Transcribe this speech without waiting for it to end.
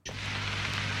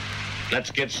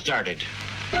Let's get started.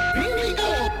 Here we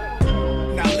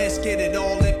go. Now let's get it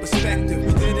all in perspective.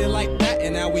 We did it like that,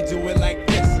 and now we do it like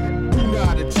this. Do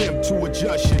not attempt to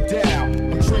adjust your dial.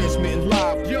 I'm transmitting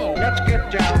live, yo. Let's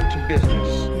get down to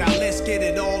business. Now let's get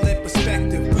it all in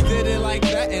perspective. We did it like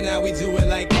that, and now we do it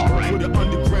like this. All right. For the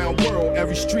underground world,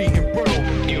 every street and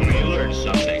borough. You may learn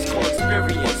something.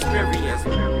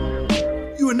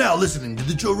 You are now listening to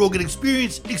the Joe Rogan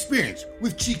Experience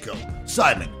with Chico,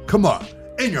 Simon, Kamar,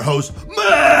 and your host,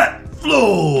 Matt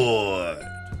Floyd.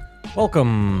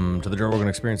 Welcome to the Joe Rogan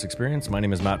Experience. My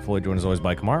name is Matt Floyd, joined as always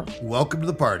by Kamar. Welcome to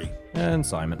the party. And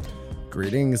Simon.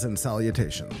 Greetings and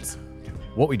salutations.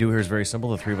 What we do here is very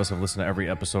simple. The three of us have listened to every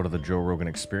episode of the Joe Rogan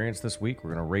Experience this week.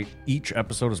 We're going to rate each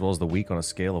episode as well as the week on a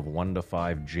scale of 1 to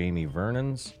 5 Jamie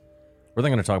Vernons. We're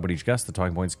then going to talk about each guest, the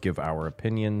talking points, give our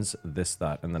opinions, this,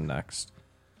 that, and the next.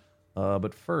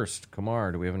 But first,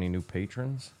 Kamar, do we have any new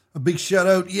patrons? A big shout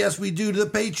out, yes, we do, to the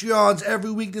Patreons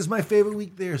every week. This is my favorite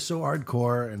week. They are so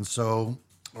hardcore and so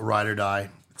ride or die.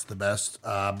 It's the best.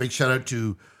 Big shout out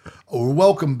to,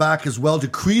 welcome back as well to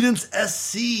Credence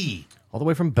SC. All the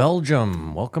way from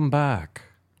Belgium. Welcome back.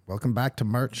 Welcome back to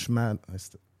March, Matt.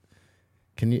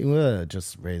 Can you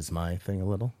just raise my thing a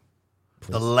little?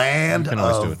 Please. The land you can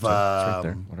always of do it, it's right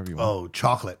there. Whatever you want.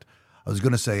 Chocolate. I was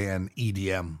going to say an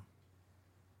EDM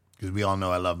because we all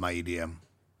know I love my EDM.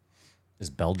 Is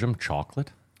Belgium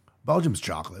chocolate? Belgium's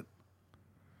chocolate.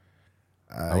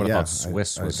 I would have thought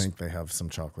Swiss was... I think they have some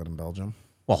chocolate in Belgium.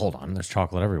 Well, hold on. There's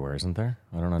chocolate everywhere, isn't there?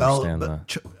 I don't understand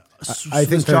that. I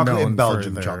think they're chocolate known and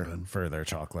Belgium for chocolate. For their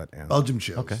chocolate. Yeah. Belgium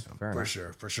chills. Okay, fair for enough.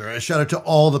 sure, for sure. A shout out to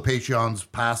all the Patreons,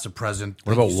 past and present.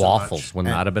 What Thank about you so waffles? much.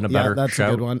 Wouldn't that have been a better that's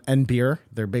shout? a good one. And beer.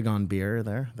 They're big on beer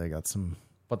there. They got some.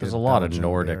 But there's good a lot of Belgian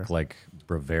Nordic, beer. like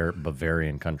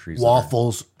Bavarian countries.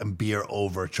 Waffles and beer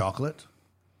over chocolate.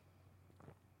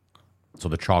 So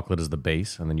the chocolate is the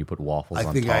base, and then you put waffles on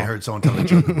I think top. I heard someone tell a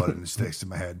joke about it and it sticks in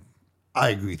my head. I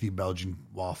agree with you, Belgian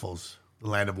waffles. The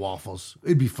land of waffles.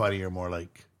 It'd be funnier, more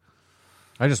like...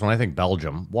 When I think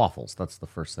Belgium, waffles. That's the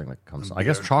first thing that comes. I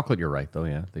guess chocolate, you're right, though.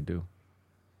 Yeah, they do.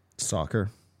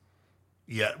 Soccer.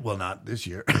 Yeah, well, not this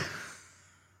year.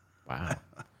 Wow.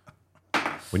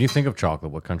 When you think of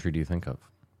chocolate, what country do you think of?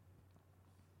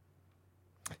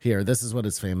 Here, this is what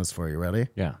it's famous for. You ready?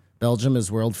 Yeah. Belgium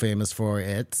is world famous for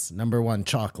its number 1,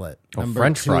 chocolate. Oh, Number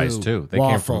French 2, fries, too. They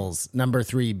came from- waffles. Number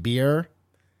 3, beer.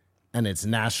 And its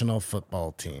national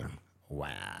football team. Wow.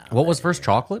 What was first,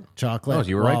 chocolate? Chocolate, Oh,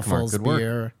 you were right, Kamar. waffles, Good work.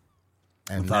 beer,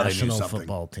 and thought I knew national something.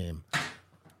 football team.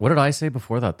 What did I say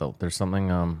before that, though? There's something,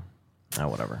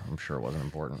 whatever. I'm sure it wasn't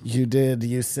important.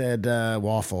 You said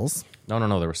waffles. No.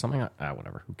 There was something,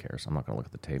 whatever. Who cares? I'm not going to look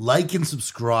at the tape. Like and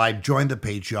subscribe. Join the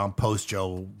Patreon. Post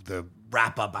Joe the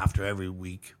wrap up after every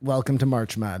week. Welcome to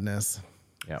March Madness.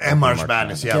 Yeah, And March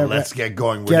Madness. Yeah, let's get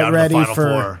going. We're Get down ready to the Final for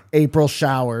Four. April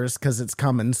showers because it's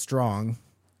coming strong.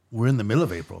 We're in the middle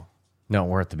of April. No,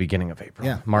 we're at the beginning of April.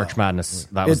 Yeah. March Madness.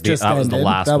 That was It just the ended.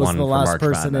 last That was one the for last March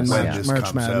person Madness. in When yeah. this March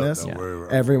comes Madness. out, we're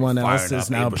Everyone else firing is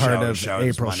up now April part showers, of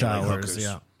showers, April money like showers. hookers.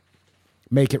 Yeah.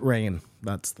 Make it rain.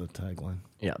 That's the tagline.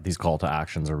 Yeah, these call to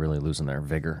actions are really losing their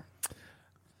vigor.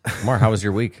 Mar, how was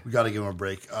your week? We got to give him a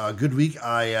break. Good week.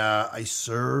 I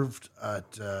served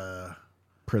at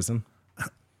Prison.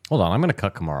 Hold on, I'm going to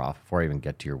cut Kamar off before I even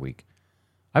get to your week.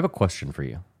 I have a question for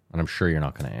you, and I'm sure you're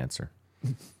not going to answer.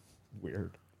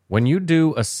 Weird. When you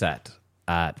do a set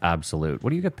at Absolute, what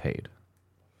do you get paid?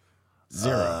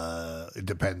 0. it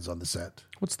depends on the set.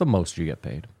 What's the most you get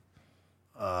paid?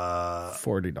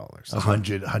 $40.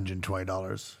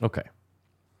 $120. Okay.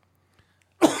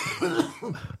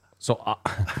 So,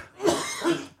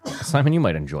 Simon, you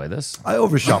might enjoy this. I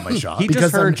overshot my shot. He Because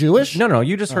just heard, I'm Jewish? No,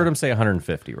 you just heard him say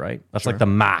 150, right? That's like the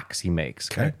max he makes.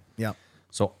 Okay. Yeah.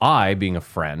 So I, being a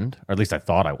friend, or at least I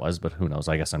thought I was, but who knows?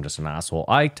 I guess I'm just an asshole.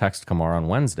 I text Kamar on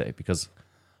Wednesday because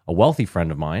a wealthy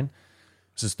friend of mine,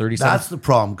 this is 37. That's the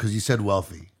problem because you said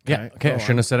wealthy. Yeah, okay. I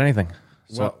shouldn't have said anything.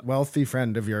 So Wealthy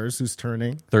friend of yours who's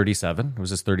turning. 37. It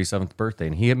was his 37th birthday.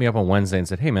 And he hit me up on Wednesday and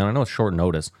said, hey, man, I know it's short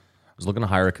notice. I was looking to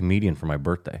hire a comedian for my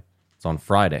birthday. It's on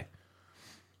Friday.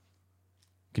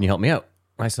 Can you help me out?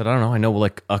 I said, I don't know. I know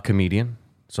like a comedian.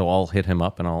 So I'll hit him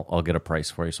up and I'll get a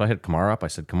price for you. So I hit Kamar up. I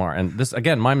said, Kamar. And this,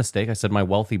 again, my mistake. I said, my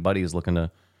wealthy buddy is looking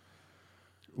to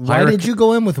Why hire a did you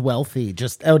go in with wealthy?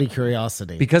 Just out of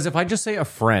curiosity. Because if I just say a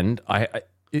friend,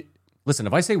 listen,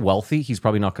 if I say wealthy, he's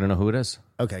probably not going to know who it is.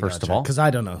 Okay, first of all. because I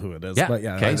don't know who it is. Yeah. But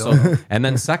yeah. Okay. I So, don't- and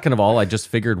then second of all, I just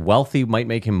figured wealthy might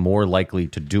make him more likely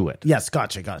to do it. yes,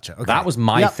 gotcha. Okay. That was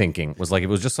my Yep. thinking. Was like, if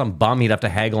it was just some bum, he'd have to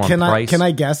haggle on Can price.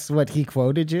 I guess what he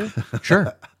quoted you?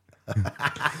 Sure.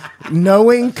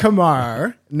 Knowing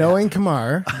Kamar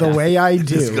the way I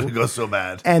It's going to do, go so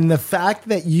bad. and the fact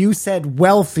that you said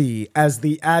wealthy as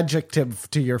the adjective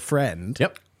to your friend.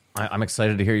 Yep. I'm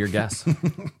excited to hear your guess.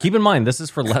 Keep in mind, this is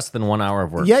for less than 1 hour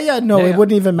of work. Yeah, no, Yeah, it yeah.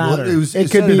 wouldn't even matter. Well, it could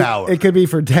said be an hour. It could be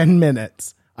for 10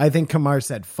 minutes. I think Kamar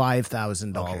said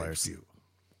 $5,000.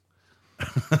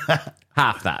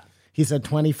 Half that. He said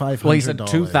 $2,500. Well, he said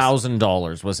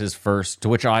 $2,000 was his first, to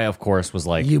which I, of course, was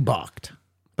like, You balked.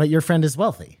 But your friend is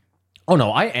wealthy. oh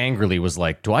no, I angrily was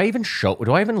like, do I even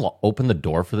open the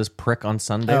door for this prick on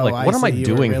Sunday? Oh, like, what am see. I You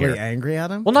doing were really here? angry at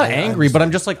him? Well, not angry, but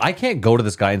I'm just like, I can't go to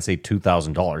this guy and say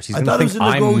 $2,000. He's going thought to it was think a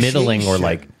I'm middling or negotiation.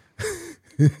 like,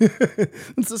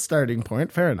 It's a starting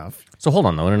point. Fair enough. so hold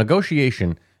on though. In a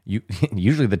negotiation, you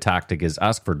usually the tactic is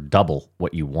ask for double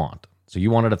what you want. So you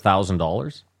wanted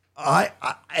 $1,000?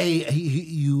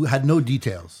 You had no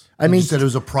details. I mean, you said it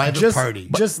was a private just- party.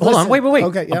 just Hold on, listen. wait.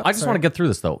 Okay, yeah, I just sorry. want to get through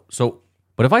this though. So,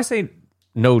 but if I say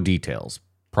no details,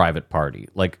 private party,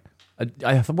 like I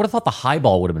would have thought the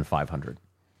highball would have been 500.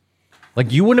 Like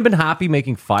you wouldn't have been happy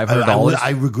making $500.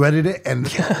 I regretted it, and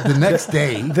the next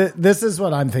day, This is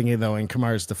what I'm thinking, though, in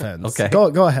Kamar's defense. Okay.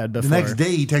 Go ahead. the Before. next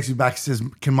day he texts me back and says,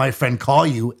 "Can my friend call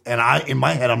you?" And in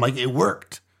my head, I'm like, "It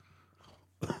worked,"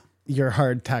 Your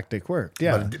hard tactic worked.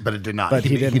 Yeah. but it did not. But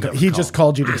he didn't. never He just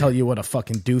called. called you to tell you what a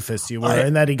fucking doofus you were,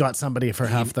 and that he got somebody for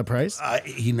half the price.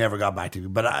 He never got back to me,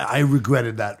 but I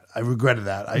regretted that.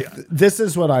 This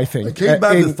is what I think. Came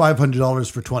back with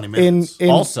 $500 for 20 minutes.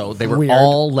 Also, they were weird.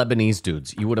 all Lebanese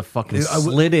dudes. You would have fucking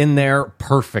slid in there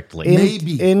perfectly.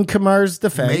 Maybe. In Kamar's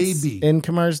defense, Maybe.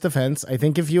 I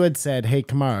think if you had said, "Hey,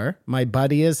 Kamar, my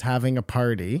buddy is having a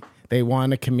party. They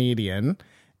want a comedian,"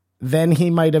 then he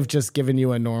might have just given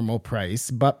you a normal price.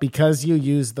 But because you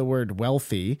used the word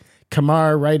wealthy,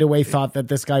 Kamar right away thought that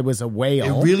this guy was a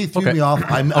whale. It really threw Okay. me off.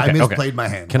 I Okay. misplayed my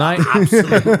hand. Can I?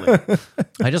 Absolutely.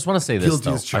 I just want to say this Guilty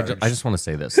though. as charged. I just want to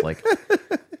say this. Like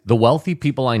the wealthy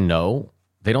people I know,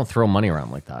 they don't throw money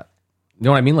around like that. You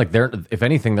know what I mean? Like if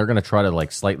anything, they're going to try to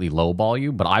like slightly lowball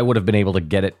you. But I would have been able to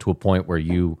get it to a point where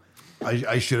you.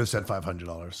 I should have said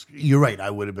 $500. You're right. I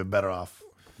would have been better off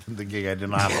than the gig I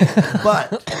didn't have.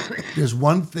 But there's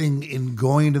one thing in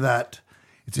going to that.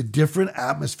 It's a different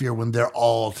atmosphere when they're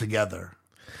all together.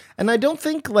 And I don't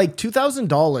think like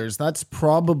 $2,000, that's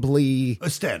probably A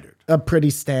standard. a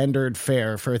pretty standard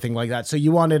fare for a thing like that. So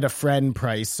you wanted a friend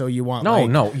price, so you want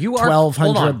No, you are-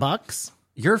 hold on. $1,200.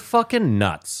 You're fucking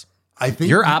nuts. I think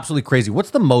You're absolutely crazy. What's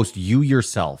the most you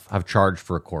yourself have charged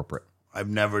for a corporate? I've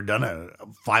never done a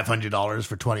 $500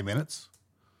 for 20 minutes.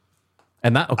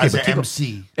 And that okay, As but an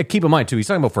MC. keep in mind too. He's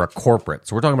talking about for a corporate,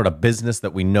 so we're talking about a business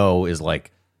that we know is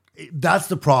like That's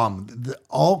the problem.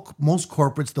 Most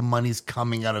corporates, the money's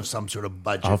coming out of some sort of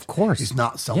budget. Of course. It's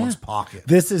not someone's Yeah. pocket.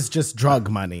 This is just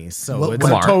drug money, so Well, it's a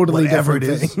Mark, totally whatever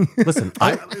different it is. thing. listen.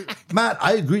 Matt,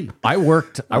 I agree. I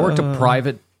worked a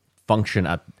private function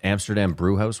at Amsterdam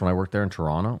Brew House when I worked there in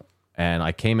Toronto. And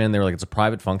I came in, they were like, it's a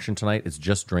private function tonight. It's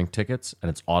just drink tickets and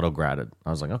it's auto-graded.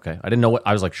 I was like, okay. I didn't know what,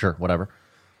 I was like, sure, whatever.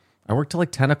 I worked till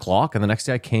like 10 o'clock and the next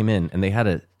day I came in and they had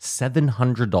a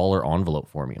 $700 envelope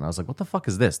for me. And I was like, what the fuck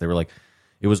is this? They were like,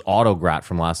 it was auto-grat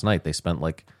from last night. They spent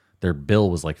like, their bill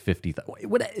was like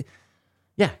 $50,000.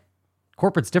 Yeah.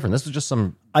 Corporate's different. This was just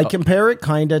some, I compare it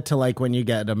kind of to like when you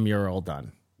get a mural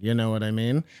done. You know what I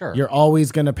mean? Sure. You're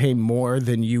always going to pay more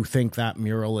than you think that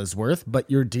mural is worth, but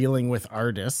you're dealing with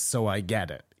artists, so I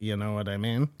get it. You know what I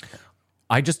mean?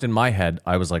 I just, in my head,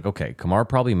 I was like, okay, Kamar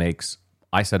probably makes,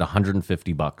 I said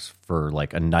 $150 for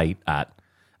like a night at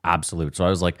Absolute. So I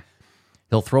was like,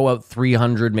 he'll throw out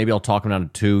 300. Maybe I'll talk him down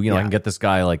to 2. You know, I can get this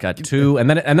guy like at 2. And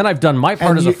then I've done my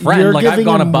part as a friend. You're Like I've giving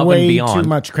gone him above way and beyond. too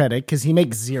much credit because he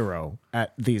makes zero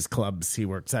at these clubs he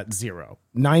works at. 0.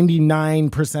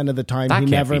 99% of the time, That he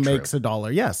can't never be true. makes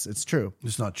 $1. Yes, it's true.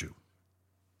 It's not true.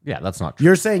 Yeah, that's not true.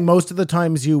 You're saying most of the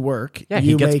times you work, Yeah,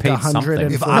 he you gets make paid something.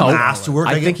 If $140. I'm asked to work,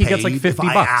 I I think get he gets like paid. $50.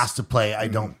 If I ask to play, I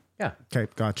don't. Yeah.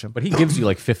 Okay, gotcha. But he gives you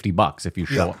like $50 if you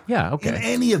show Yeah. up. Yeah, In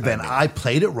okay. any event, I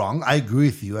played it wrong. I agree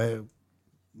with you.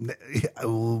 I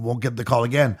won't get the call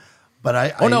again.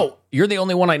 But Oh, no, you're the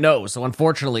only one I know. So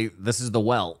unfortunately, this is the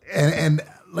well. And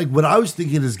like what I was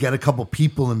thinking is get a couple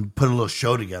people and put a little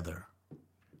show together.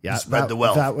 yeah, spread that, the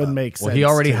wealth. That would make sense. Well, he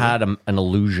already too. had an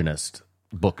illusionist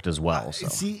booked as well. So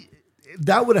See,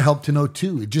 that would have helped to know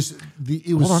too.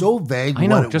 It was on. so vague I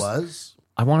know, what it just- was.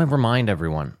 I want to remind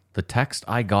everyone the text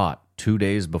I got 2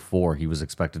 days before he was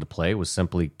expected to play was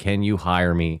simply, can you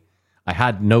hire me? I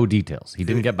had no details. He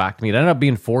didn't get back to me. It ended up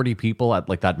being 40 people at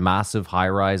like that massive high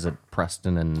rise at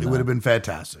Preston. And It would have been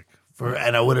fantastic.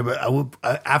 And I would have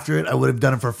after it, I would have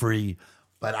done it for free.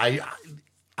 But I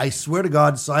I swear to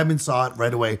God, Simon saw it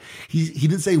right away. He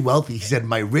didn't say wealthy. He said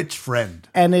my rich friend.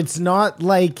 And it's not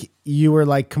like you were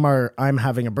like, Kamar, I'm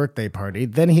having a birthday party.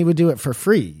 Then he would do it for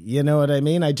free. You know what I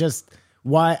mean? I guess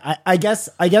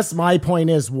my point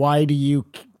is, why do you,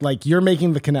 like, you're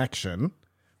making the connection.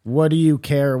 What do you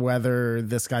care whether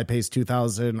this guy pays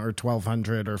 $2,000 or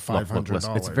 $1,200 or $500?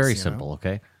 Listen, it's very simple,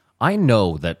 okay? I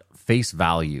know that face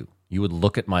value, you would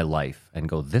look at my life and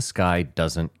go, this guy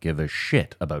doesn't give a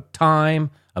shit about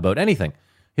time, about anything.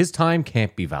 His time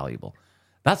can't be valuable.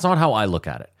 That's not how I look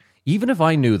at it. Even if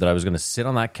I knew that I was going to sit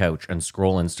on that couch and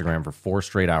scroll Instagram for 4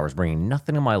 straight hours, bringing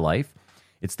nothing in my life,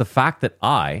 it's the fact that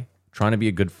I, trying to be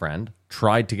a good friend,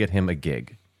 tried to get him a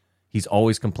gig. He's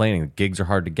always complaining. Gigs are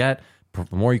hard to get. The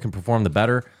more you can perform, the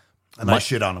better. And I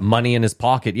shit on him. Money in his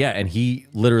pocket. Yeah, and he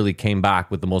literally came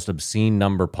back with the most obscene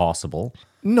number possible.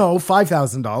 No,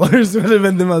 $5,000 would have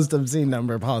been the most obscene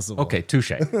number possible. Okay,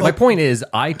 touche. My point is,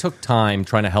 I took time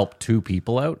trying to help 2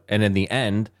 people out, and in the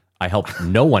end, I helped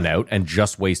no one out and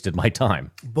just wasted my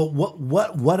time. But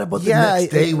what about the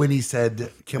next day when he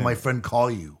said, can my friend call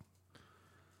you?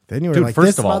 Then you were Dude, like, first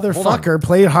this of all, hold on. motherfucker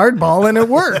played hardball and it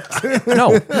worked.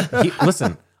 No,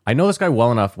 listen, I know this guy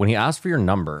well enough. When he asked for your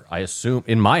number, I assume,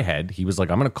 in my head, he was like,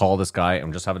 I'm going to call this guy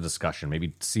and just have a discussion,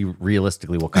 maybe see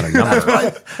realistically what kind of number.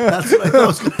 That's what I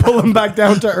was going to Pull him back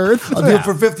down to earth. I'll do it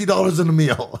for $50 in a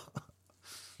meal.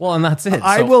 Well, and that's it.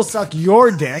 I So- will suck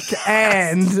your dick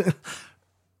and...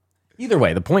 Either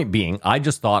way, the point being, I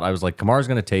just thought, I was like, Kamar's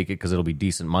going to take it because it'll be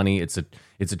decent money. It's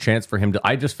a chance for him to,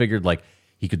 I just figured like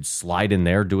he could slide in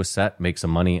there, do a set, make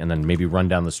some money, and then maybe run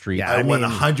down the street. Yeah. I would mean-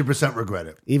 100% regret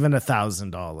it. Even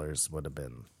 $1,000 would have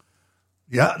been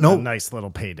Yeah, a no. nice little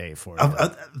payday for you.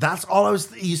 That's all I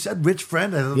was. You said rich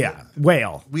friend. Yeah,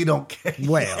 whale. We don't care.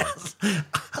 Whale. Yes.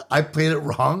 I played it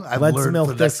wrong. I've Let's learned milk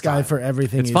for this next guy time. for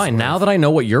everything. It's fine. Now that I know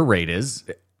what your rate is,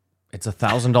 it's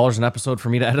 $1,000 an episode for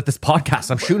me to edit this podcast.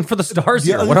 I'm shooting for the stars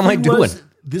The here. other What am I thing doing? was,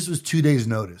 this was 2 days'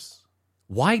 notice.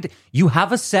 Why? You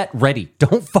have a set ready.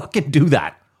 Don't fucking do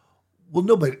that. Well,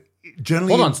 no, but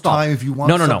generally, Hold on, in stop. time, if you want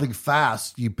No. something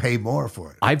fast, you pay more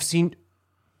for it. I've seen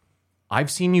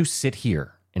you sit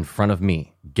here in front of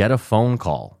me, get a phone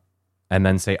call, and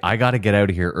then say, I got to get out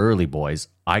of here early, boys.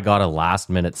 I got a last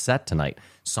minute set tonight.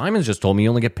 Simon's just told me you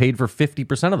only get paid for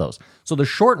 50% of those. So the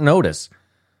short notice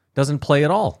doesn't play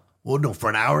at all. Well, no, for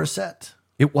an hour set.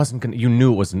 It wasn't going to, you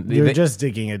knew it wasn't. You're just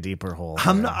digging a deeper hole.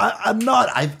 I'm not.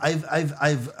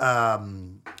 I've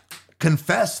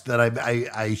confessed that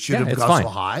I should have it's got fine. so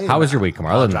high. How was your week,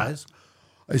 Kamar? Other than that. Apologize.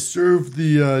 I served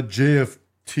the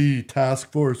JFT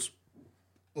task force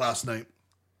last night.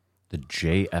 The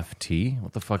JFT?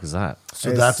 What the fuck is that? So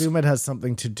I that's assume it has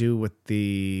something to do with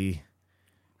the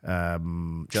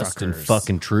Justin truckers.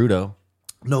 fucking Trudeau.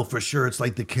 no, for sure. It's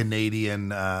like the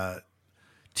Canadian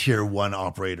tier 1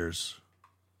 operators,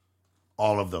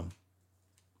 all of them.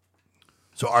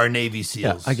 So our Navy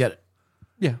SEALs. I get it.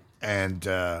 Yeah. And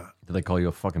Did they call you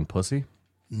a fucking pussy?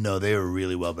 no, they were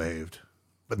really well behaved,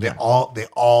 but they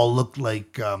all looked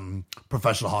like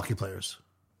professional hockey players.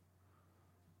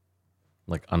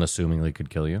 Like unassumingly could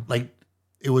kill you? Like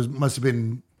it must have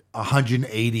been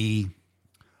 180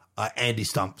 Andy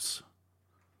Stumps.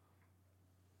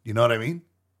 You know what I mean?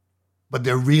 But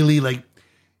they're really like,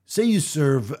 say you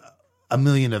serve 1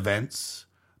 million events,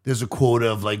 there's a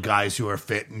quota of like guys who are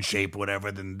fit and shape,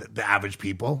 whatever, than the average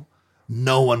people.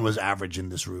 No one was average in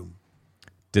this room.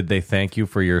 Did they thank you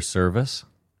for your service?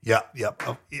 Yeah,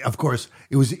 of course.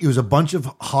 It was a bunch of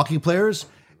hockey players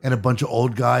and a bunch of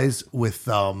old guys with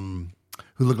who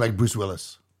looked like Bruce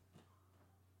Willis.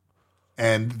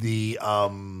 And the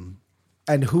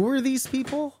And who are these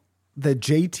people? The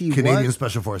JT Canadian what?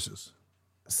 Special Forces.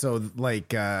 So like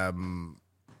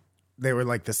they were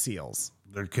like the SEALs.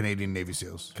 They're Canadian Navy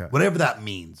SEAls. Okay. Whatever that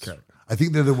means. Okay. I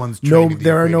think they're the ones No, training the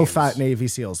there are no Ukrainians. fat Navy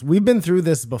SEAls. We've been through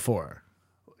this before.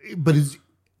 But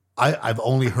I've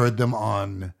only heard them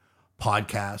on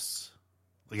podcasts.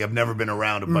 Like I've never been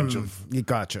around a bunch of. You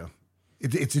gotcha.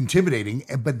 It's intimidating,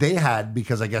 but they had,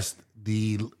 because I guess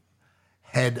the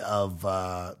head of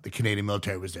the Canadian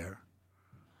military was there,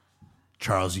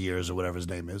 Charles Years or whatever his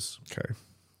name is, Okay.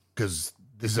 because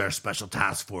this is our special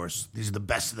task force. These are the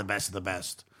best of the best of the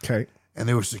best, Okay. and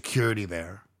there was security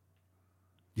there.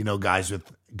 You know, guys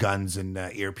with guns and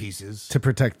earpieces. To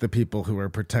protect the people who are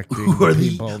protecting Who are the the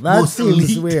people. That most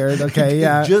seems elite. weird. Okay, It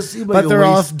yeah. just seemed like but a they're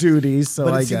waste- off duty, so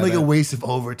But I it seemed get like it. a waste of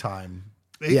overtime.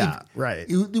 Yeah, right.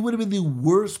 It would be the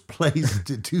worst place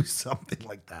to do something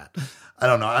like that. I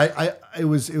don't know. It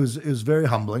was very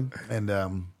humbling, and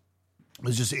it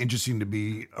was just interesting to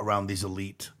be around these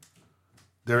elite.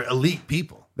 They're elite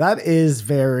people. That is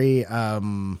very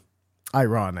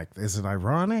Ironic. Is it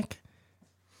ironic?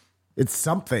 It's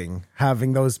something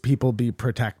having those people be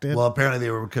protected. Well, apparently they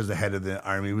were because the head of the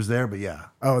army was there, but yeah.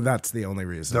 Oh, that's the only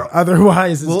reason. They're-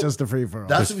 Otherwise, it's Well, just a free-for-all.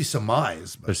 That's to be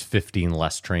surmised. But There's 15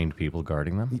 less trained people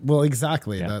guarding them. Well,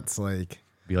 exactly. That's like,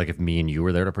 Be like if me and you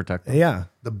were there to protect them. yeah.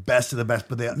 the best of the best,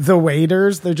 but The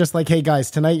waiters, they're just like, hey,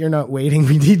 guys, tonight you're not waiting.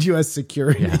 We need you as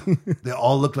security. they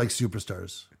all look like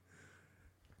superstars.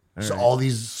 So all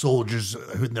these soldiers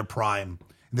in their prime,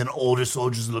 and then older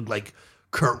soldiers look like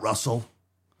Kurt Russell,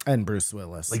 And Bruce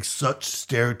Willis. like such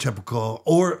stereotypical,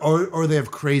 or they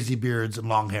have crazy beards and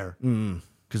long hair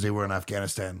because they were in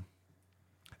Afghanistan,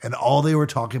 and all they were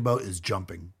talking about is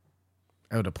jumping.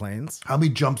 out of planes. How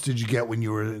many jumps did you get when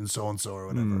you were in so and so or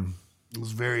whatever? It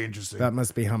was very interesting. That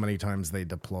must be how many times they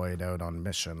deployed out on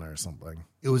mission or something.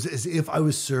 It was as if I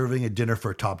was serving a dinner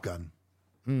for Top Gun,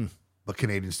 but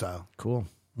Canadian style. Cool.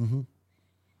 Mm-hmm.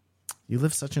 You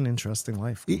live such an interesting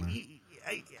life. Connor.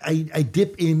 I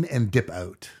dip in and dip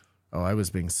out. Oh, I was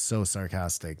being so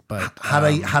sarcastic, but Had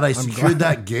I secured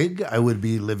that gig, I would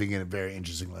be living in a very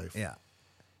interesting life. yeah.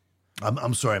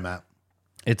 I'm sorry, Matt.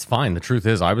 It's fine. The truth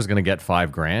is, I was going to get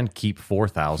 $5,000, keep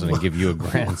 4,000, and give you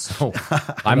 $1,000. So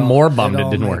I'm more bummed it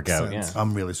all didn't makes work out. sense. Yeah.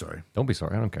 I'm really sorry. Don't be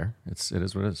sorry. I don't care. It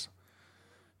is what it is.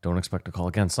 Don't expect a call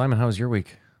again. Simon, how was your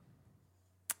week?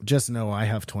 Just know I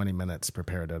have 20 minutes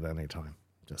prepared at any time.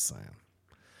 Just saying.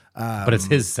 But it's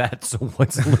his set, so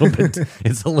it's a little bit.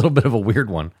 It's a little bit of a weird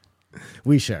one.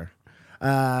 We share.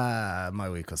 My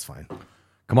week was fine.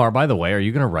 Kamar, by the way, are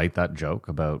you going to write that joke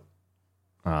about?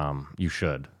 You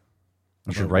should.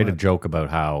 You should write a joke about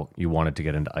how you wanted to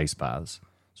get into ice baths,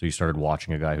 so you started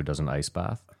watching a guy who does an ice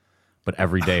bath. But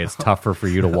every day it's tougher for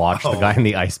you to watch the guy in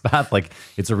the ice bath. Like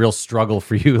it's a real struggle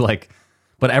for you. Like,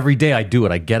 but every day I do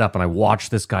it. I get up and I watch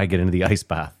this guy get into the ice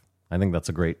bath. I think that's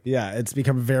a great. Yeah, it's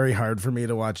become very hard for me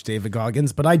to watch David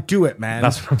Goggins, but I do it, man.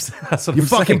 That's what I'm saying. That's what you I'm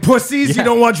fucking saying. pussies. Yeah. You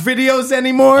don't watch videos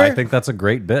anymore? I think that's a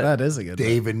great bit. that is a good one.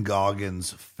 David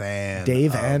Goggins fan.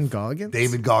 Dave and Goggins?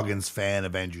 David Goggins fan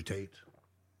of Andrew Tate.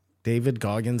 David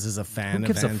Goggins is a fan Who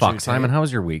gives of a Andrew fuck, Tate. Simon? How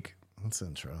was your week? That's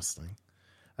interesting.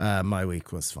 My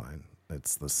week was fine.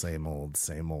 It's the same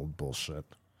old bullshit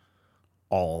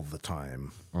all the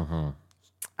time.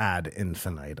 Ad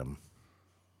infinitum.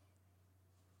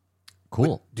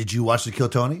 Cool. Did you watch the Kill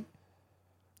Tony?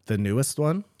 The newest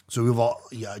one? So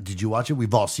did you watch it?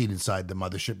 We've all seen inside the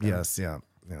mothership. Now. Yes, yeah.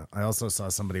 I also saw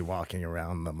somebody walking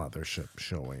around the mothership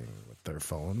showing with their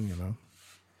phone, you know?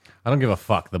 I don't give a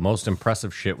fuck. The most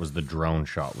impressive shit was the drone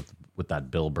shot with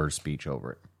that Bill Burr speech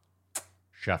over it.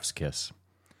 Chef's kiss.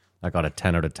 That got a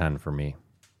 10 out of 10 for me.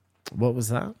 What was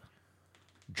that?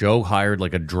 Joe hired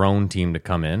like a drone team to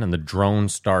come in, and the drone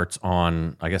starts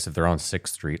on, I guess if they're on 6th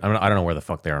Street. I don't know where the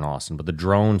fuck they are in Austin, but the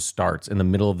drone starts in the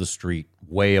middle of the street,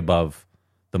 way above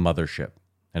the mothership.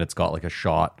 And it's got like a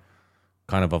shot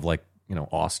kind of like, you know,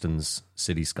 Austin's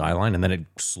city skyline, and then it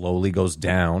slowly goes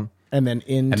down. And then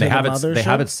into And they have the it. mothership? They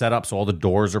have it set up so all the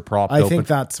doors are propped I open. think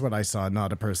that's what I saw,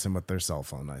 not a person with their cell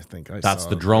phone. I think That's saw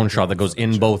the drone shot that goes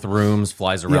in both rooms,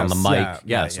 flies around Yes, the mic. yeah,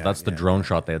 Yeah, yeah, so yeah, that's the yeah, drone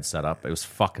shot they had set up. It was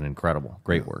fucking incredible.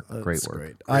 Great work. Great work.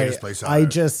 Great. Greatest place on I earth.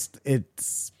 just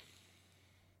it's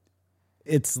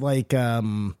like a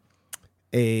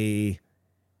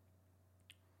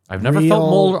I've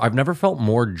never felt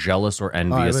more jealous or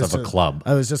envious of a club.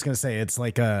 I was just gonna say it's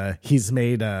like he's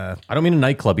made a I don't mean a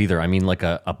nightclub either. I mean like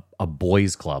a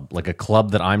boys club, like a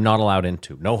club that I'm not allowed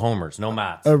into. No homers, no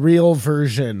mats. real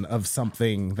version of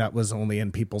something that was only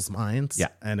in people's minds. Yeah.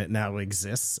 And it now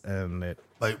exists, and it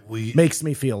Like makes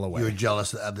me feel you were away.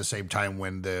 jealous at the same time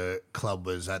when the club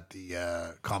was at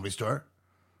the Comedy Store.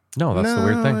 No, that's the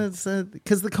weird thing. It's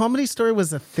because the Comedy Store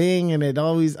was a thing, and it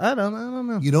always I don't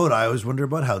know. You know what I always wonder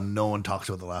about? How no one talks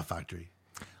about the Laugh Factory.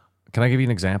 Can I give you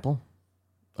an example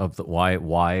of why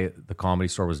the Comedy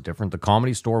Store was different? The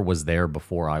Comedy Store was there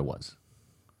before I was.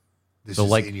 This So,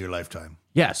 is like- in your lifetime.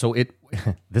 Yeah, so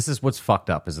this is what's fucked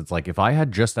up is it's like if I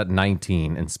had just at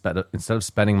 19 and instead of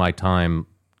spending my time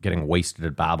getting wasted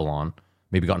at Babylon,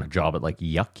 maybe gotten a job at like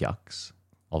Yucks,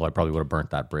 although I probably would have burnt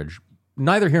that bridge.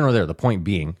 Neither here nor there. The point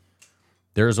being,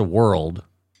 there is a world,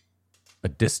 a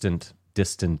distant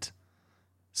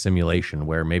simulation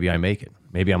where maybe I make it.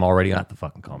 Maybe I'm already at the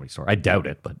fucking Comedy Store. I doubt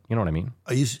it, but you know what I mean?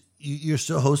 Are you're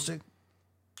still hosting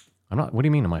I'm not. What do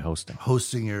you mean am I hosting?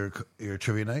 your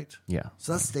trivia night? Yeah.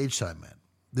 So that's stage time, man.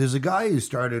 There's a guy who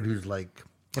started who's like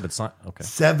But it's not. Okay.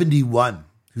 71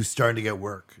 who's starting to get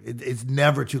work. It's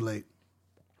never too late.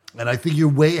 And I think you're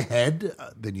way ahead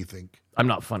than you think. I'm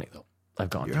not funny, though. I've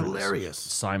gone You're through this. hilarious.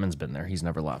 Simon's been there. He's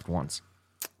never laughed once.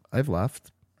 I've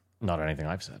left. Not anything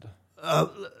I've said.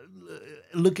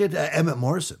 Look at Emmett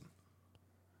Morrison.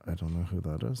 I don't know who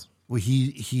that is. Well,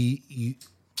 he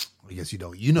I guess you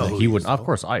don't. You know who He he would, is, of though.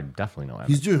 course, I definitely know Emmett.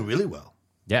 He's doing really well.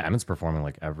 Yeah, Emmett's performing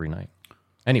like every night.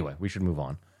 Anyway, we should move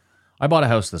on. I bought a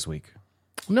house this week,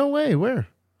 No way. Where?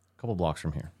 a couple blocks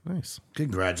from here. Nice.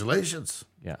 Congratulations.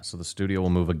 Yeah, so the studio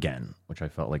will move again, which I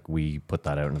felt like we put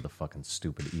that out into the fucking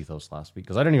stupid ethos last week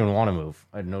because I didn't even want to move.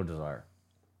 I had no desire.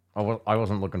 I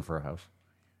wasn't looking for a house.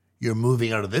 You're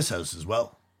moving out of this house as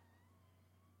well.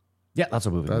 Yeah, that's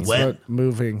what moving That's means. When? what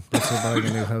moving. That's what buying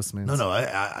a new house means. No,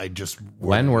 I just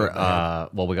When we're,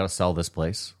 well, we got to sell this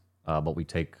place, but we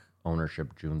take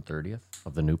ownership June 30th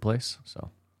of the new place.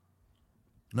 So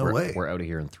no way. We're out of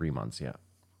here in 3 months, yeah.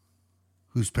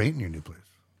 Who's painting your new place?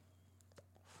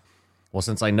 Well,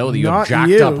 since I know that you Not have jacked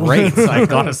you. up rates, I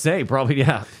gotta say, probably,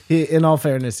 yeah. In all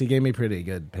fairness, he gave me pretty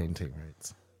good painting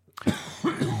rates.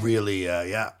 Really,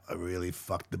 I really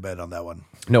fucked the bed on that one.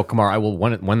 No, Kamar, I will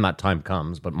when that time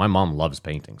comes, but my mom loves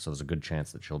painting, so there's a good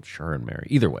chance that she'll sure and marry.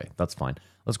 Either way, that's fine.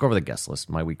 Let's go over the guest list.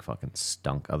 My week fucking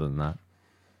stunk other than that.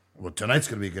 Well, tonight's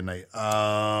gonna be a good night.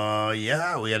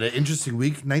 Yeah, we had an interesting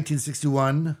week.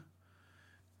 1961.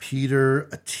 Peter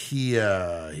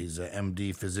Attia. He's an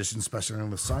MD physician specializing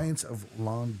in the science of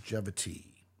longevity.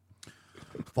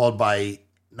 Followed by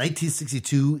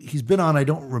 1962. He's been on. I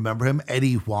don't remember him.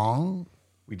 Eddie Huang.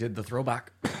 We did the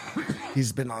throwback.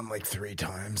 He's been on like 3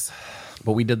 times.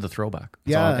 But we did the throwback.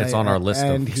 Yeah, It's on our list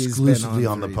and of... he's Exclusively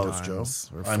been on the 3 post, Joe. times,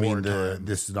 or I mean, 4 times.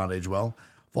 this does not age well.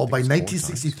 Followed by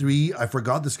 1963. I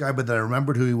forgot this guy, but then I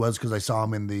remembered who he was because I saw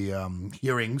him in the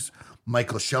hearings.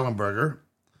 Michael Schellenberger.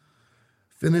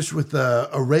 Finished with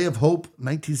Array of Hope,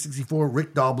 1964.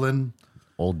 Rick Doblin,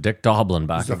 Old Dick Doblin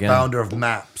back the again. founder of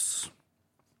MAPS.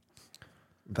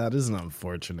 That is an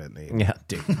unfortunate name. Yeah,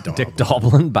 Dick Dick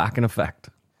Doblin back in effect.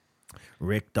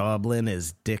 Rick Doblin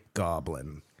is Dick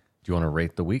Goblin. Do you want to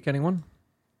rate the week, anyone?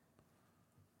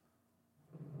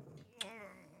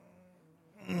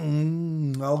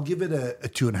 I'll give it a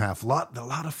 2.5. A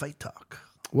lot of fight talk.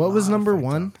 What was number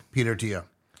 1? Peter Tia,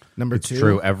 Number 2?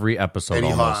 True, every episode Eddie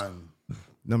almost. Hahn,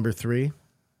 Number 3?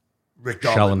 Rick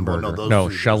Doblin. Well, Schellenberger. those No,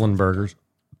 three. Schellenberger's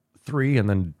 3 and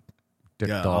then Dick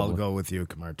Yeah, Doblin. I'll go with you,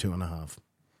 Kamar. 2.5.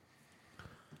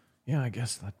 Yeah, I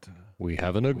guess that... We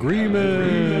have an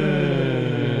agreement.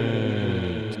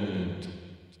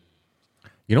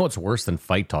 You know what's worse than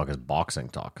fight talk is boxing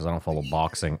talk, because I don't follow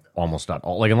boxing almost at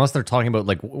all. Like, unless they're talking about,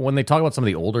 like, when they talk about some of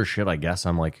the older shit, I guess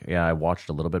I'm like, yeah, I watched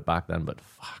a little bit back then, but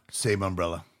fuck. Same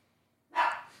umbrella.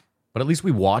 But at least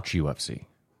we watch UFC.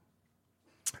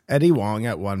 Eddie Wong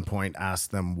at one point asked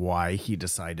them why he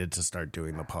decided to start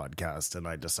doing the podcast, and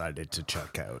I decided to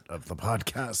check out of the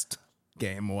podcast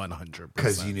game 100%.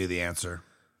 Because you knew the answer.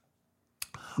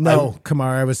 No,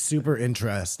 Kamar, I was super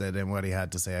interested in what he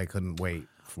had to say. I couldn't wait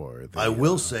for the... I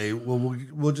will say, well,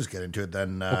 we'll just get into it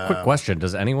then. Quick question.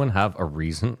 Does anyone have a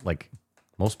reason? Like,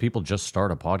 most people just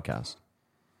start a podcast.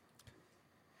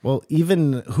 Well,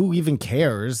 even who even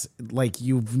cares? Like,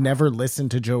 you've never listened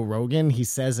to Joe Rogan. He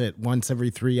says it once every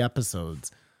 3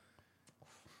 episodes.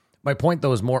 My point,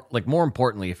 though, is more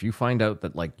importantly, if you find out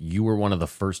that, like, you were one of the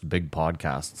first big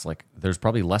podcasts, like, there's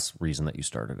probably less reason that you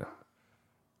started it.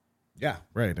 Yeah,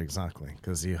 right, exactly.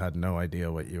 Because you had no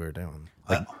idea what you were doing.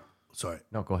 Sorry.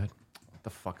 No, go ahead. What the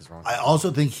fuck is wrong? I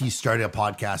also think he started a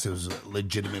podcast. It was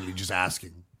legitimately just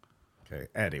asking. Okay,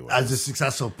 anyway. As a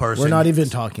successful person. We're not even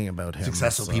talking about him.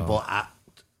 successful so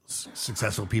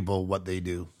people, what they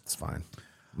do. It's fine.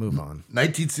 Move on.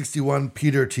 1961,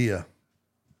 Peter Tia.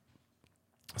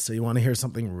 So you want to hear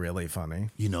something really funny?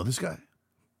 You know this guy?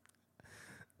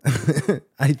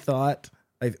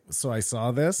 I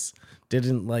saw this,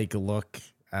 didn't like look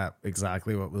at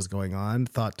exactly what was going on,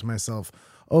 thought to myself,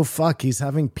 oh fuck, he's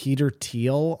having Peter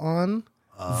Thiel on.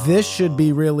 This should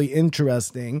be really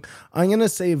interesting. I'm going to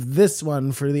save this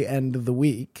one for the end of the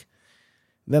week.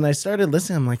 Then I started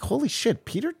listening. I'm like, holy shit,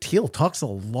 Peter Thiel talks a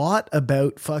lot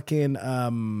about fucking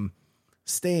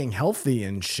staying healthy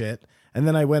and shit. And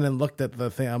then I went and looked at the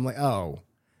thing. I'm like, oh,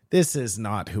 this is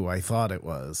not who I thought it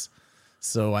was.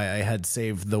 So I had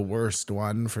saved the worst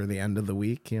one for the end of the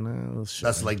week, you know.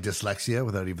 That's like dyslexia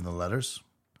without even the letters.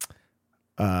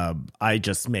 I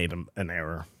just made an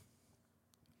error.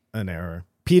 An error.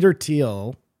 Peter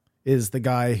Thiel is the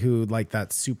guy who, like,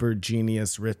 that super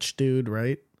genius rich dude,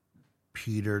 right?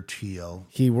 Peter Thiel.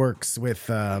 He works with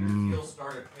He'll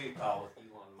start at PayPal with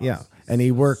Elon Musk. yeah, and he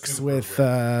works with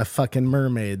fucking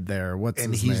Mermaid there. What's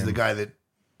And his he's name? the guy that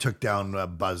took down Yeah.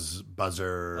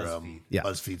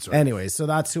 BuzzFeed. Sorry. Anyway, so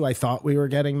that's who I thought we were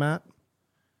getting, Matt.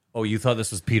 Oh, you thought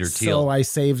this was Peter Thiel? So I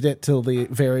saved it till the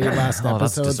very last Oh,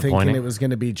 that's episode, thinking disappointing. it was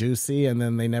going to be juicy, and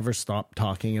then they never stopped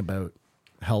talking about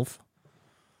health.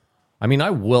 I mean,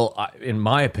 in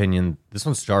my opinion, this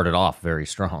one started off very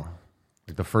strong.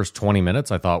 Like the first 20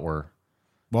 minutes I thought were,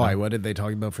 Why? What did they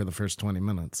talk about for the first 20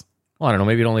 minutes? well, I don't know,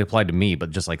 maybe it only applied to me, but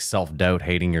just like self-doubt,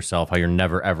 hating yourself, how you're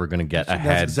never ever going to get That's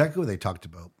ahead. exactly what they talked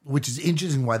about, which is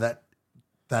interesting why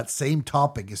that same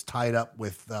topic is tied up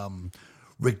with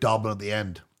Rick Doblin at the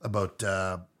end about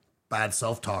bad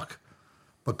self-talk.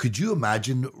 But could you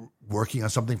imagine working on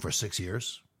something for 6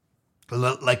 years?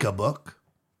 Like a book?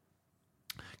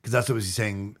 Because that's what he's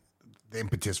saying. The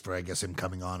impetus for, I guess, him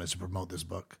coming on is to promote this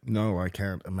book. No, I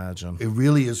can't imagine. It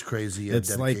really is crazy.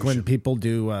 It's like when people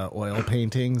do oil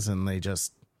paintings and they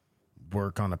just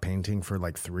work on a painting for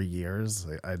like 3 years.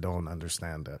 I don't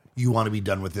understand it. You want to be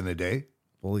done within a day?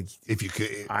 Well, If you could.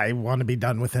 I want to be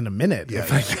done within a minute. Yeah,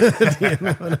 If I could, you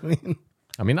know what I mean?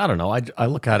 I mean, I don't know. I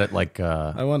look at it like,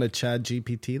 I want to Chad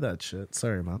GPT that shit.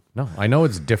 Sorry, man. no, I know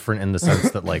it's different in the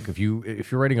sense that like if you're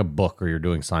writing a book or you're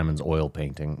doing Simon's oil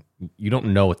painting, you don't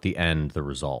know at the end the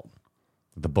result.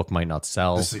 The book might not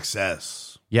sell. The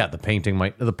success. Yeah, the painting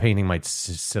might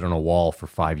sit on a wall for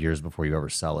 5 years before you ever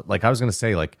sell it. Like I was going to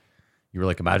say, like you were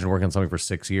like, imagine working on something for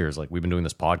 6 years. Like we've been doing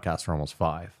this podcast for almost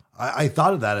 5. I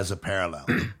thought of that as a parallel.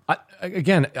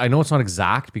 Again, I know it's not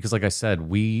exact because, like I said,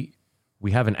 we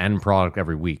have an end product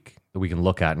every week that we can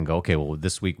look at and go, okay, well,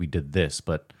 this week we did this,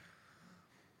 but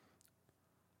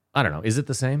I don't know. Is it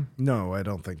the same? No, I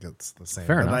don't think it's the same.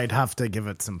 Fair but enough. I'd have to give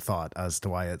it some thought as to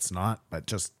why it's not. But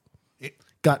just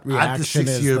gut At the reaction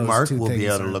is 6-year those mark, two we'll be things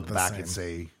able to aren't look the back same. and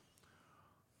say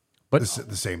But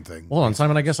the same thing. hold on,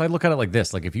 Simon. I guess I look at it like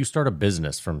this: like if you start a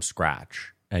business from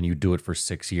scratch and you do it for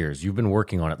 6 years, you've been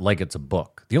working on it like it's a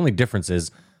book. The only difference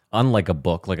is, unlike a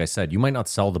book, like I said, you might not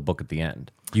sell the book at the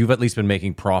end. You've at least been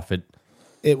making profit.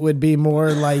 It would be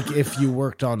more like if you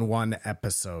worked on one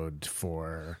episode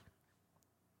for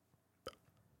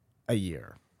a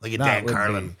year. Like a Dan would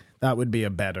Carlin. be, that would be a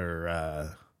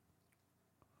better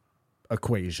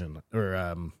equation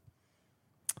or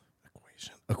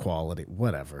equality,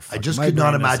 whatever. I Fuck, just my could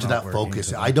not brain is imagine not that working focus.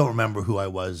 today. I don't remember who I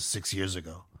was 6 years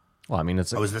ago. Well, I mean,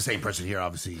 I was the same person here,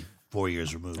 obviously 4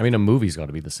 years removed. I mean, a movie's got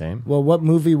to be the same. Well, what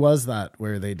movie was that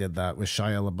where they did that with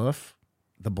Shia LaBeouf?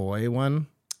 The boy one?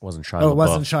 It wasn't Shia Oh, it LaBeouf.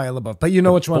 wasn't Shia LaBeouf, but you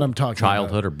know which one I'm talking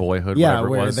Childhood about. or boyhood, Yeah, whatever it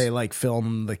where was. they like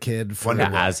film the kid for Wonder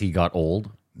Boy. as he got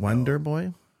old. Wonder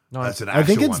Boy? No, That's an I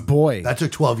think actual it's one. Boy. That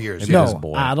took 12 years. It no, is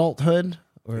Boy. adulthood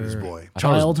or It is Boy. I thought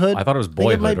it was- childhood. I thought it was think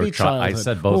Boyhood might or be I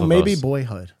said both Oh, of maybe those.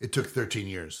 Boyhood. It took 13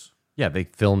 years. Yeah, they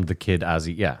filmed the kid as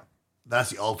he. Yeah, That's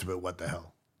the ultimate what the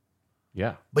hell.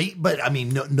 yeah. But I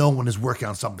mean, no one is working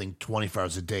on something 24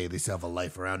 hours a day. They still have a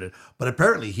life around it. But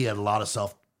apparently he had a lot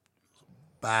of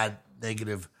bad,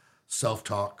 negative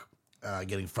self-talk,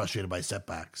 getting frustrated by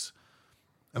setbacks.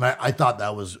 And I thought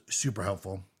that was super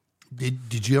helpful.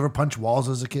 Did you ever punch walls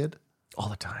as a kid? All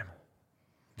the time.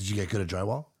 Did you get good at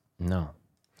drywall? No,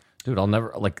 dude, I'll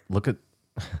never like look at.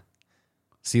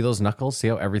 See those knuckles? See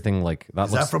how everything like that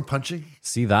Is looks. that from punching?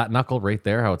 See that knuckle right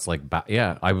there? How it's like,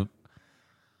 yeah.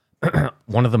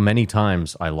 One of the many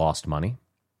times I lost money.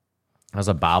 I was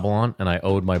at Babylon and I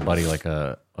owed my buddy like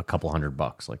a couple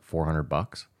 $100, like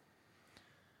 $400.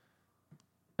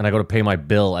 And I go to pay my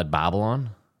bill at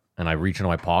Babylon and I reach into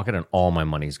my pocket and all my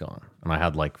money's gone. And I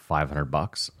had like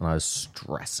 $500 and I was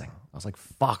stressing. I was like,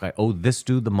 fuck, I owe this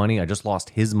dude the money. I just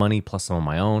lost his money plus some of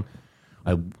my own.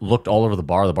 I looked all over the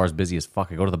bar. The bar's busy as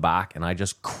fuck. I go to the back and I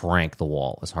just crank the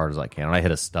wall as hard as I can. And I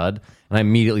hit a stud and I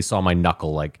immediately saw my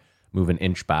knuckle like move an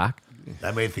inch back.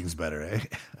 That made things better, eh?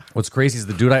 What's crazy is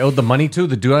the dude I owed the money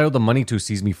to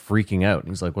sees me freaking out.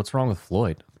 And he's like, what's wrong with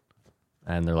Floyd?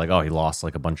 And they're like, oh, he lost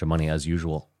like a bunch of money as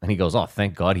usual. And he goes, oh,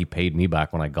 thank God he paid me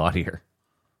back when I got here.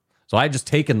 So I had just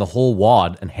taken the whole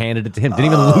wad and handed it to him. Didn't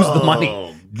even lose the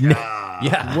money.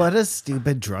 Yeah. What a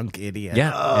stupid drunk idiot.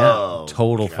 Yeah,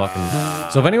 total fucking.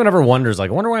 So if anyone ever wonders,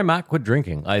 like, I wonder why Matt quit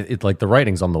drinking. It's like the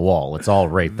writing's on the wall. It's all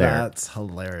right there. That's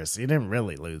hilarious. You didn't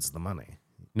really lose the money.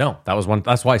 No, that was one.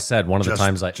 That's why I said one of the Just-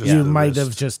 times I. just- Yeah. You the might wrist.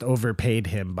 have just overpaid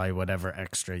him by whatever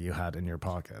extra you had in your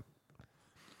pocket.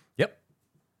 Yep.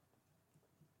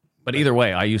 But either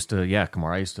way, I used to. Yeah,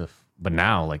 Kamar. I used to. But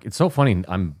now, like, it's so funny.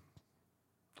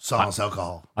 Silence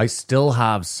alcohol. I still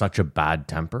have such a bad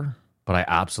temper, but I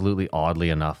absolutely, oddly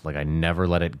enough, like, I never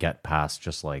let it get past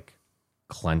just like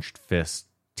clenched fist,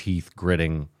 teeth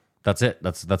gritting. That's it.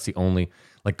 That's the only,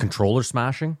 like, controller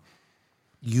smashing.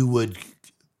 You would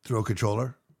throw a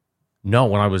controller? No,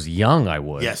 when I was young, I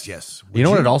would. Yes. You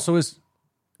know what it also is?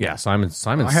 Yeah, Simon.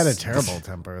 I had a terrible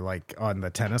temper. Like on the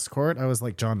tennis court, I was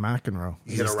like John McEnroe.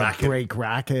 You hit a used to racket? break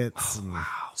rackets. and-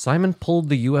 Simon pulled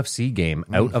the UFC game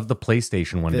out of the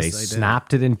PlayStation one day, This I did.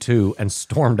 snapped it in two, and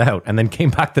stormed out, and then came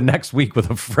back the next week with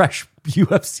a fresh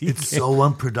UFC It's game. so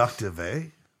unproductive, eh?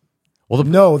 Well,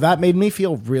 No, that made me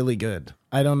feel really good.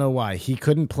 I don't know why. He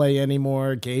couldn't play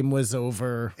anymore. Game was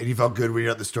over. And you felt good when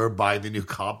you're at the store buying the new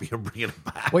copy and bringing it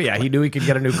back. well, yeah, he knew he could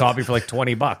get a new copy for like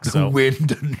 $20. So Wind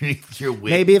underneath your wings.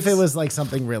 Maybe if it was like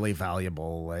something really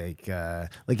valuable, like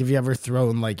if you ever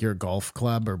thrown like your golf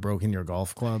club or broken your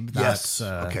golf club, Yes.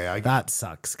 that's, Okay, that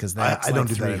sucks because that's I don't like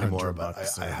do that 300 anymore, but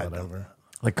bucks I or had whatever.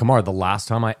 like Kamar, the last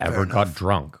time I ever got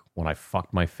drunk when I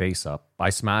fucked my face up, I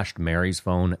smashed Mary's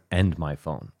phone and my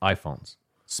phone, iPhones,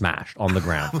 smashed on the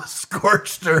ground.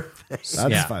 Scorched her face.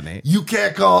 That's Yeah. funny. You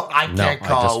can't call. I No, can't I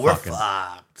call. just We're fucking-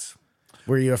 fucked.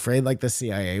 Were you afraid like the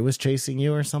CIA was chasing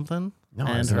you or something? No, I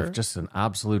and was her? just an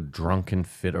absolute drunken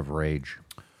fit of rage.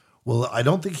 Well, I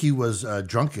don't think he was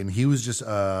drunken. He was just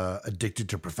addicted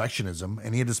to perfectionism,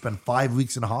 and he had to spend 5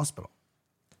 weeks in a hospital.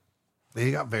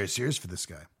 They got very serious for this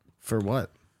guy. For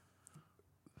what?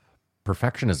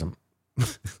 Perfectionism.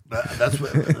 That's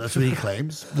what he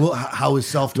claims. Well, how his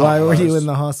self-talk Why were you was. in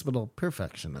the hospital?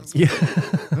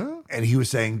 Perfectionism. And he was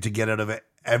saying to get out of it,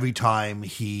 every time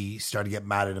he started to get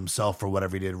mad at himself for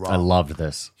whatever he did wrong, I loved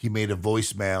this. he made a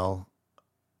voicemail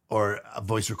or a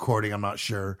voice recording, I'm not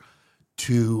sure,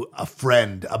 to a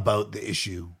friend about the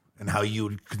issue and how you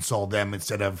would console them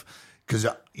instead of, because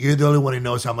you're the only one who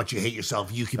knows how much you hate yourself.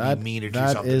 You can be meaner to that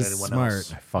yourself than is anyone smart.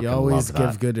 else. fucking You always love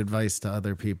that. give good advice to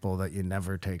other people that you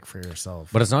never take for yourself.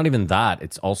 But it's not even that.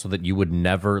 It's also that you would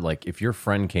never, like, if your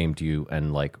friend came to you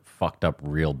and, like, fucked up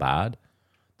real bad,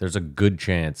 there's a good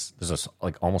chance, there's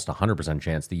like almost 100%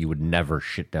 chance that you would never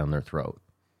shit down their throat.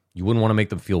 You wouldn't want to make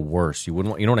them feel worse. You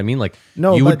wouldn't want, you know what I mean? Like,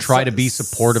 No, you would but try to be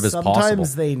supportive as possible.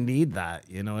 Sometimes they need that.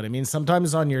 You know what I mean?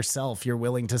 Sometimes on yourself, you're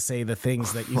willing to say the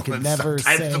things that you can never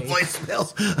Sometimes say. the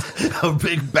voicemail's a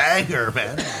big banger,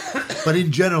 man. But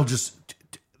in general, just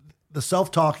the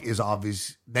self-talk is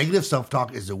obvious. Negative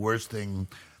self-talk is the worst thing.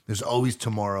 There's always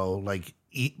tomorrow, like,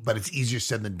 but it's easier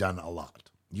said than done a lot.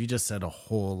 You just said a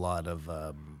whole lot of.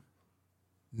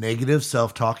 Negative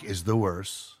self-talk is the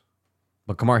worst.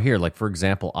 But Kamar, here, like, for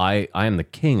example, I am the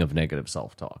king of negative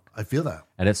self-talk. I feel that.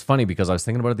 And it's funny because I was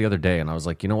thinking about it the other day and I was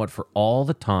like, you know what, for all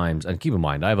the times, and keep in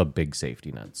mind, I have a big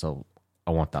safety net, so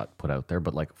I want that put out there.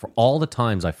 But like, for all the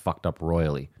times I fucked up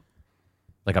royally,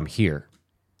 like, I'm here.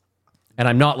 And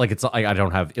I'm not like, I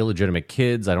don't have illegitimate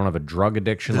kids. I don't have a drug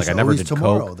addiction. There's like, I never always did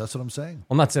tomorrow. coke. That's what I'm saying.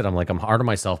 Well, that's it. I'm like, I'm hard on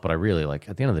myself, but I really, like,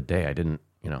 at the end of the day, I didn't,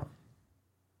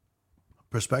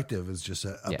 Perspective is just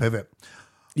a Yeah. pivot.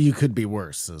 You could be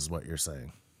worse, is what you're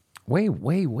saying. way,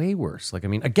 way, way worse. Like, I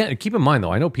mean, again, keep in mind,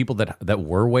 though, I know people that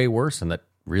were way worse and that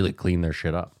really cleaned their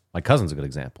shit up. My cousin's a good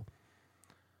example.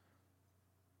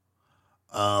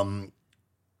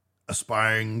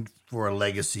 Aspiring for a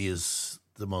legacy is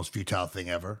the most futile thing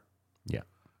ever. Yeah.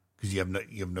 Because you have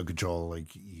no control. Like,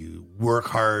 you work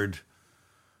hard,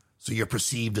 so you're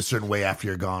perceived a certain way after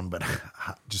you're gone. But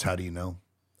just how do you know?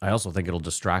 I also think it'll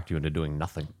distract you into doing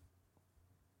nothing.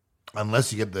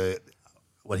 Unless you get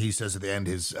what he says at the end,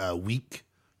 his week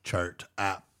chart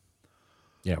app,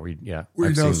 Yeah, where you I've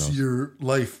now seen see those. your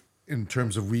life in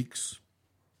terms of weeks.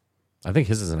 I think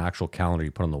his is an actual calendar you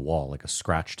put on the wall, like a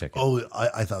scratch ticket. Oh,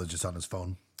 I thought it was just on his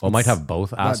phone. Well, it might have both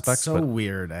That's aspects, so but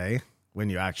weird, eh? When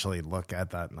you actually look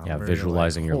at that number. Yeah, you're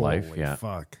visualizing your life, "Holy yeah.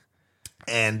 Fuck.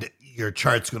 And your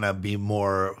chart's going to be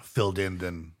more filled in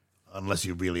than unless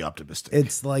you're really optimistic.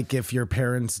 It's like if your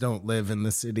parents don't live in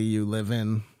the city you live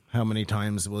in, how many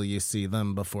times will you see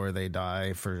them before they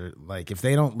die? For like, if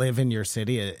they don't live in your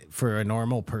city, for a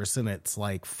normal person, it's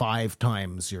like 5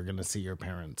 times you're going to see your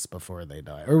parents before they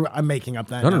die. Or I'm making up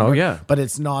that No, number, yeah. but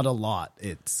it's not a lot.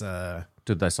 It's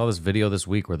dude, I saw this video this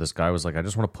week where this guy was like, I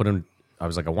just want to I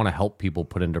want to help people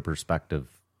put into perspective,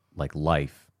 like,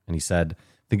 life. And he said,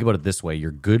 think about it this way.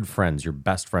 Your good friends, your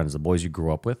best friends, the boys you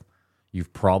grew up with,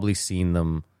 you've probably seen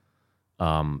them,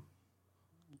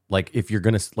 like, if you're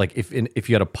going to, like, if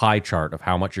you had a pie chart of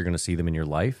how much you're going to see them in your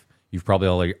life, you've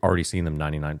probably already seen them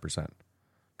 99%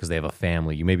 because they have a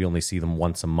family. You maybe only see them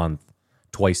once a month,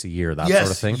 twice a year, that sort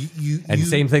of thing. And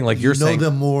same thing, like you're saying. You know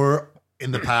them more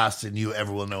in the past than you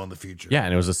ever will know in the future. Yeah,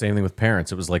 and it was the same thing with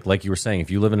parents. It was like you were saying,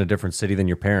 if you live in a different city than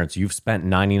your parents, you've spent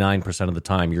 99% of the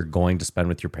time you're going to spend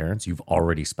with your parents, you've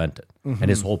already spent it. And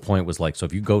his whole point was like, so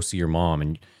if you go see your mom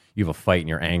and you have a fight and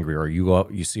you're angry, or you go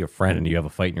out, you see a friend and you have a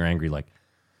fight and you're angry, like,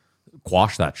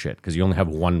 quash that shit because you only have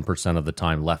 1% of the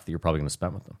time left that you're probably going to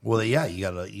spend with them. Well, yeah, you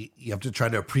have to try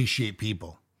to appreciate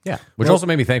people. Yeah, which also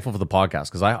made me thankful for the podcast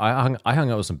because I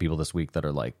hung out with some people this week that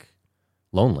are like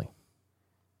lonely,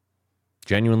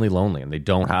 genuinely lonely, and they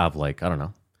don't have like, I don't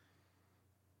know.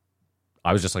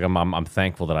 I was just like, I'm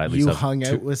thankful that I at least You have hung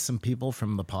two- out with some people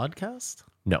from the podcast?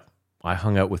 No, I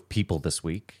hung out with people this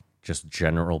week, just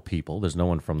general people. There's no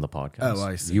one from the podcast. Oh,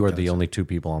 I see. You are the Gotcha. only two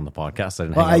people on the podcast. I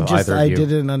didn't Well, hang out with either I of you.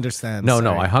 didn't understand. No,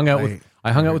 Sorry. I hung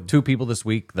out with two people this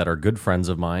week that are good friends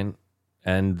of mine,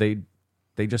 and they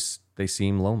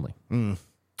seem lonely.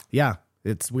 Yeah,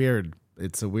 it's weird.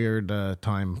 It's a weird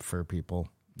time for people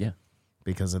Yeah.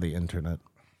 because of the internet.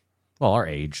 Well, our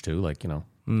age too, like, you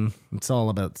know. It's all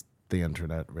about the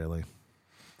internet, really.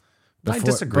 I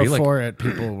disagree. Before it,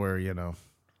 people were,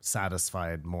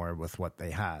 satisfied more with what they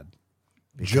had.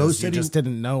 Joe You said just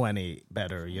didn't know any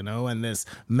better, and this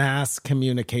mass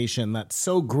communication that's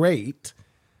so great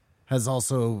has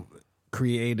also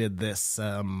created this.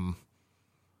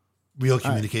 real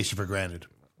communication for granted.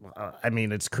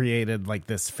 It's created like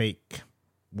this fake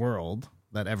world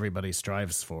that everybody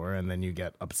strives for, and then you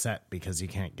get upset because you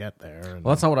can't get there. And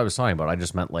Well, that's not what I was talking about. I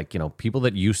just meant like, people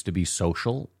that used to be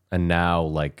social and now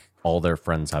like all their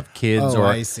friends have kids Oh, or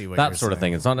I see what that you're sort of thing.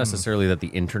 saying. It's not necessarily that the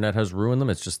internet has ruined them.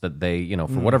 It's just that they, for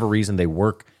whatever reason they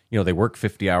work, they work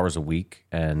 50 hours a week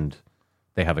and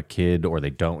they have a kid or they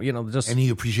don't, just And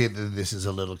you appreciate that this is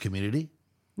a little community?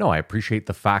 No, I appreciate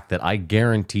the fact that I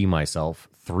guarantee myself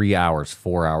 3 hours,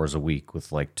 4 hours a week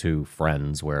with like two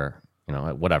friends where,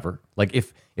 whatever. Like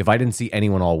if I didn't see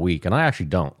anyone all week, and I actually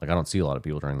don't, like I don't see a lot of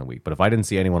people during the week, but if I didn't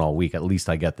see anyone all week, at least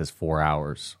I get this 4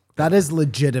 hours. that is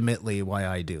legitimately why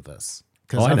I do this.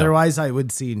 Because Oh, I know. otherwise I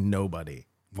would see nobody.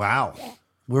 Wow.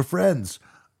 We're friends.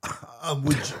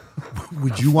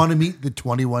 Would you want to meet the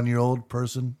 21-year-old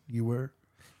person you were?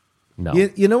 No,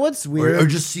 You know what's weird? Or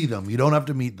just see them. You don't have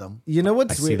to meet them. You know I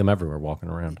what's see weird? them everywhere walking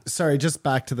around. Sorry, just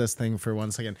back to this thing for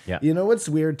 1 second. Yeah. You know what's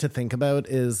weird to think about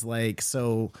is like,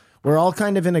 so we're all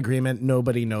kind of in agreement.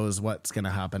 Nobody knows what's going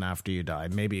to happen after you die.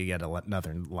 Maybe you get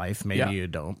another life. Maybe Yeah. you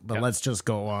don't. But let's just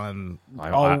go on.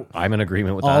 I'm in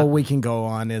agreement with All that. we can go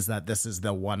on is that this is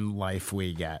the one life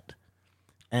we get.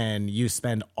 And you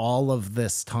spend all of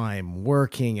this time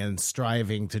working and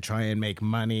striving to try and make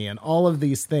money and all of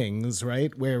these things,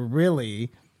 right? Where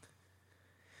really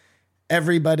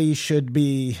everybody should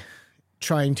be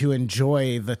trying to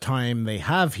enjoy the time they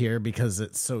have here because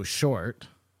it's so short.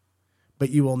 But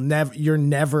you're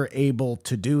never able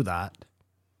to do that.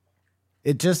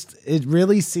 It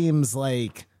really seems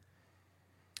like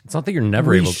It's not that you're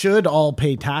never we able. should all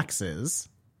pay taxes,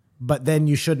 but then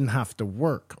you shouldn't have to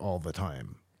work all the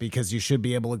time because you should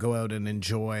be able to go out and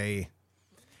enjoy.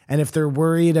 And if they're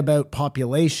worried about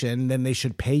population, then they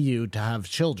should pay you to have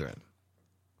children.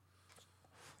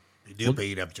 They do pay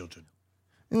you to have children.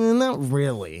 Not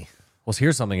really. Well,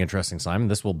 here's something interesting, Simon.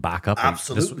 This will back up.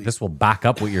 Absolutely. This will back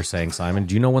up what you're saying, Simon.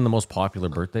 Do you know when the most popular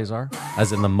birthdays are?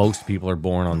 As in the most people are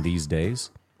born on these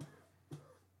days.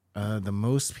 The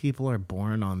most people are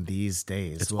born on these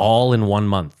days. It's all in 1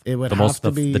 month. It would the have most,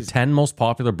 to the, be- the 10 most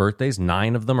popular birthdays.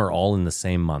 9 of them are all in the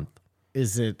same month.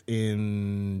 Is it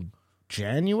in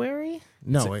January?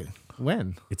 No, wait.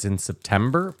 When? It's in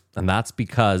September, and that's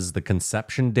because the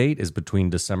conception date is between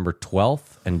December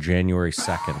 12th and January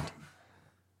 2nd.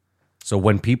 So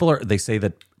when they say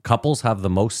that couples have the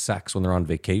most sex when they're on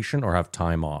vacation or have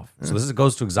time off. So this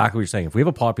goes to exactly what you're saying. If we have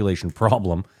a population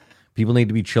problem, people need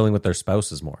to be chilling with their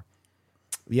spouses more.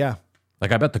 Yeah.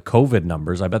 Like I bet the COVID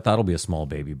numbers, I bet that'll be a small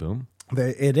baby boom.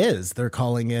 It is. They're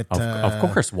calling it.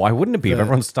 Of course. Why wouldn't it be? If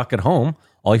everyone's stuck at home,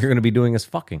 all you're going to be doing is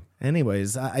fucking.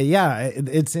 Anyways,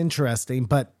 it's interesting,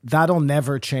 but that'll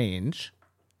never change.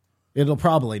 It'll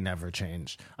probably never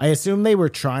change. I assume they were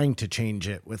trying to change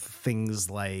it with things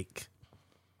like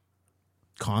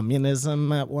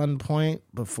communism at one point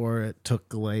before it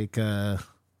took like a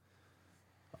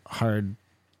hard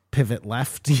pivot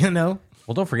left, Well,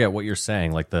 don't forget what you're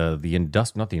saying. Like not the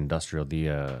industrial,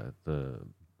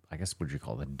 I guess what you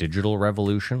call it, the digital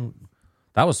revolution.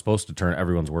 That was supposed to turn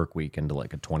everyone's work week into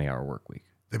like a 20-hour work week.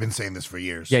 They've been saying this for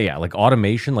years. Yeah. Like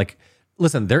automation. Like,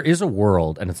 listen, there is a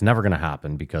world, and it's never going to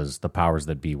happen because the powers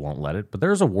that be won't let it. But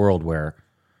there's a world where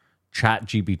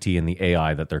ChatGPT and the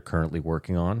AI that they're currently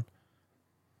working on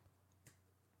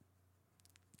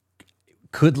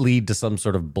could lead to some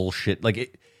sort of bullshit.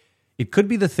 Like it could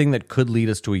be the thing that could lead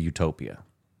us to a utopia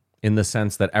in the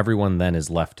sense that everyone then is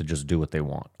left to just do what they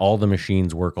want. All the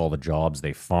machines work all the jobs,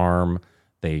 they farm,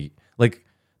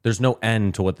 there's no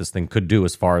end to what this thing could do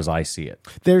as far as I see it.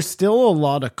 There's still a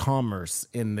lot of commerce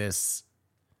in this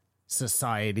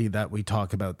society that we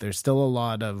talk about. There's still a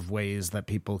lot of ways that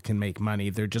people can make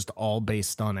money. They're just all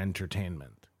based on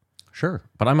entertainment. Sure.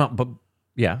 But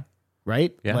yeah.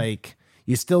 right? Yeah. Like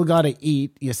you still got to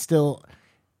eat. You still.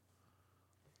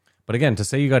 But again, to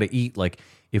say you got to eat, like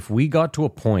if we got to a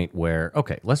point where,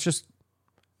 okay, let's just,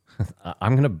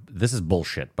 this is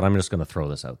bullshit, but I'm just going to throw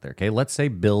this out there. Okay. Let's say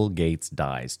Bill Gates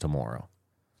dies tomorrow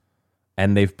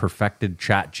and they've perfected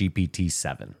ChatGPT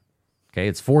 7. Okay.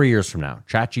 It's 4 years from now.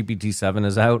 ChatGPT 7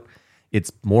 is out.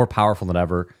 It's more powerful than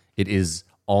ever. It is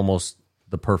almost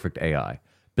the perfect AI.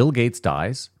 Bill Gates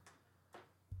dies.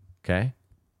 Okay.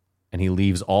 And he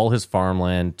leaves all his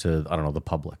farmland to, I don't know, the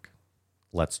public.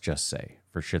 Let's just say,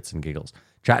 for shits and giggles.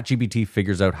 ChatGPT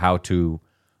figures out how to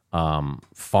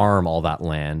farm all that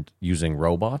land using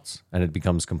robots, and it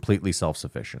becomes completely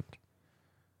self-sufficient.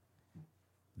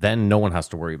 Then no one has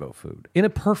to worry about food. In a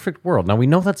perfect world. Now, we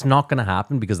know that's not going to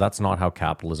happen because that's not how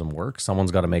capitalism works.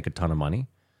 Someone's got to make a ton of money.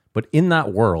 But in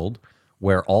that world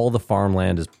where all the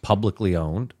farmland is publicly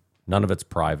owned, none of it's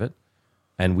private,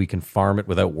 and we can farm it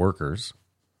without workers,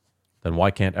 then why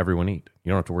can't everyone eat? You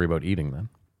don't have to worry about eating then.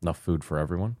 Enough food for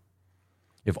everyone.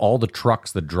 If all the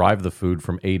trucks that drive the food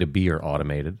from A to B are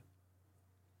automated,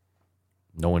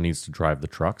 no one needs to drive the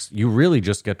trucks. You really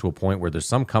just get to a point where there's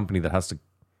some company that has to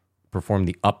perform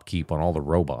the upkeep on all the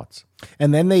robots.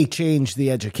 And then they change the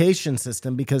education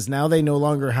system because now they no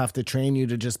longer have to train you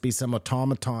to just be some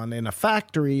automaton in a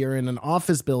factory or in an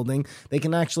office building. They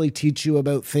can actually teach you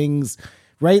about things,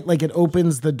 right? Like it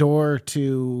opens the door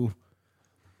to...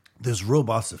 There's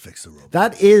robots that fix the robots.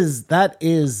 That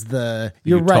is the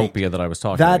you're utopia right. that I was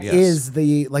talking That about. Yes. is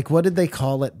the, like, what did they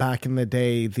call it back in the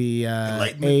day? The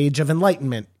age of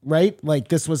enlightenment, right? Like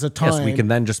this was a time. Yes, we can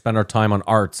then just spend our time on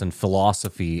arts and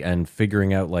philosophy and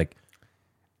figuring out like.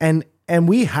 And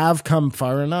we have come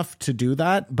far enough to do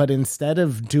that, but instead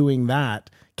of doing that,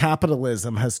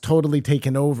 capitalism has totally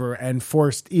taken over and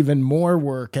forced even more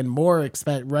work and more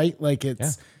expense, right? Like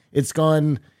it's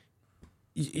gone.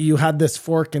 You had this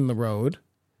fork in the road,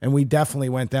 and we definitely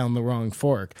went down the wrong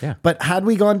fork. Yeah. But had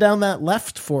we gone down that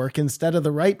left fork instead of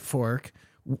the right fork,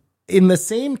 in the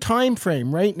same time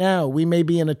frame right now, we may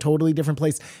be in a totally different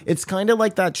place. It's kind of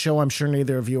like that show. I'm sure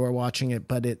neither of you are watching it,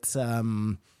 but it's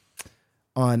on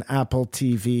Apple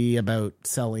TV about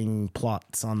selling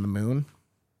plots on the moon.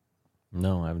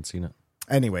 No, I haven't seen it.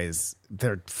 Anyways,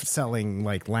 they're selling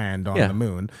like land on Yeah. the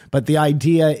moon. But the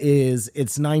idea is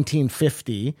it's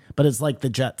 1950, but it's like the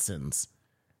Jetsons.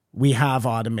 We have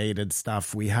automated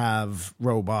stuff. We have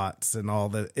robots and all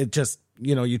the, it just,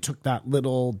 you took that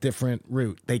little different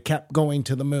route. They kept going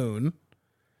to the moon.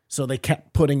 So they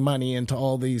kept putting money into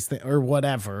all these things or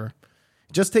whatever.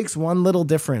 It just takes one little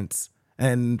difference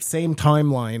and same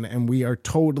timeline. And we are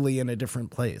totally in a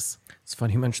different place. It's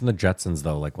funny you mentioned the Jetsons,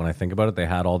 though. Like when I think about it, they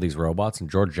had all these robots, and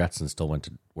George Jetson still went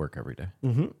to work every day.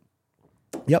 Mm-hmm.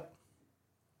 Yep.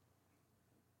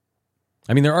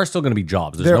 I mean, there are still going to be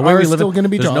jobs. There's There no way are we live still gonna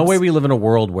be There's no jobs. way we live in a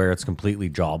world where it's completely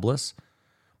jobless.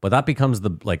 But that becomes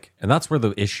and that's where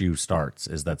the issue starts,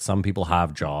 is that some people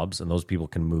have jobs, and those people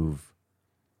can move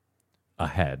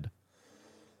ahead.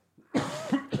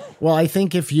 Well, I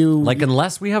think if you Like,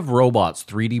 unless we have robots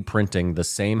 3D printing the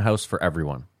same house for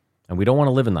everyone, and we don't want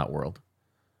to live in that world.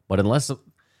 But unless,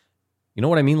 you know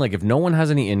what I mean? Like, if no one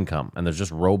has any income and there's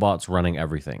just robots running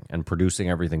everything and producing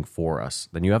everything for us,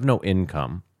 then you have no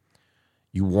income.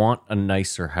 You want a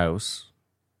nicer house.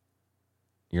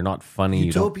 You're not funny.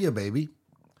 Utopia, baby.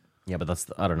 Yeah, but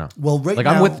I don't know. Well, right like,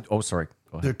 now, I'm with, oh, sorry.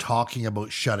 Go ahead. they're talking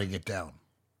about shutting it down.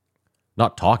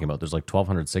 Not talking about, there's like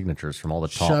 1,200 signatures from all the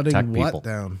top Shutting tech what people.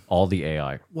 down? All the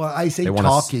AI. Well, I say They wanna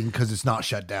talking because it's not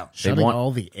shut down. shutting want-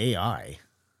 all the AI.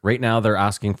 Right now, they're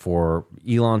asking for,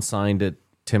 Elon signed it,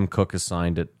 Tim Cook has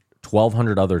signed it,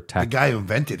 1,200 other The tech guy who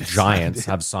invented it. giants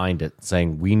have signed it,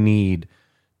 saying we need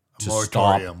to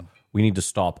moratorium. stop. We need to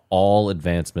stop all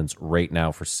advancements right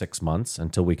now for 6 months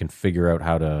until we can figure out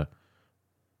how to.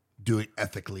 Do it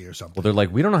ethically or Well, something. they're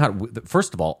like, we don't know how.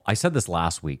 First of all, I said this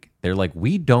last week. They're like,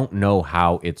 we don't know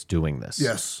how it's doing this.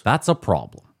 Yes. That's a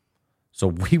problem. So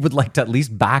we would like to at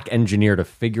least back engineer to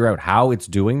figure out how it's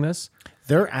doing this.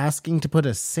 They're asking to put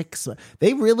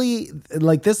they really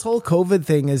like this whole COVID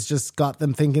thing has just got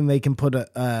them thinking they can put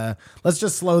let's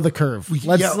just slow the curve.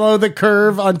 Let's yeah. slow the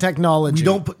curve on technology.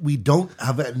 We don't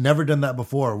have never done that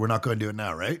before. We're not going to do it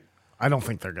now, right? I don't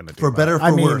think they're going to do For that. better or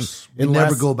for worse. We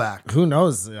never go back. Who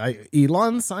knows?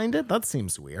 Elon signed it? That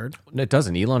seems weird. It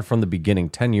doesn't. Elon, from the beginning,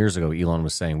 10 years ago, Elon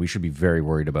was saying we should be very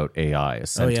worried about AI, a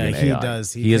sentient he AI.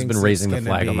 does. He has thinks been raising the it's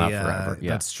flag on gonna that be, forever. Yeah.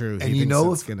 That's true. And He you thinks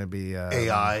know it's if going to be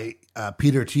AI,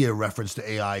 Peter Tia referenced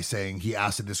to AI saying he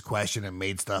asked it this question and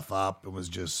made stuff up and was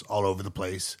just all over the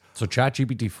place. So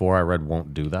ChatGPT 4, I read,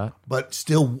 won't do that. But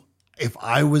still, if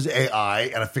I was AI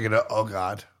and I figured out, oh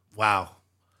God, wow,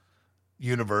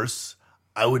 universe,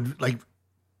 I would like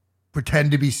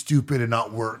pretend to be stupid and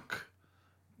not work,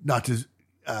 not to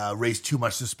raise too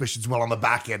much suspicions. While on the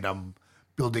back end, I'm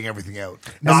building everything out.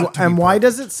 And why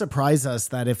does it surprise us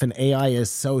that if an AI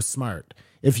is so smart,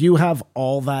 if you have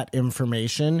all that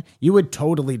information, you would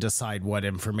totally decide what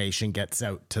information gets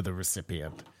out to the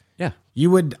recipient? Yeah. You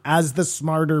would, as the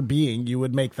smarter being, you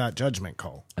would make that judgment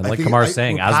call. And like Kamar's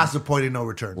saying, past the point of no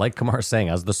return. like Kamar's saying,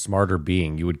 as the smarter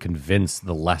being, you would convince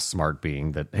the less smart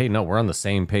being that, hey, no, we're on the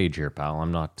same page here, pal.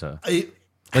 I'm not.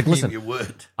 Listen, you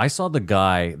would. I saw the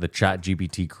guy, the Chat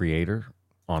GPT creator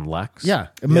on Lex. Yeah,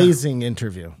 amazing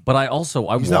interview. But I also,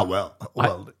 He's not well.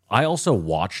 I also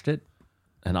watched it,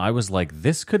 and I was like,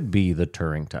 this could be the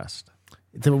Turing test.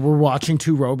 We're watching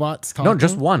two robots talking? No,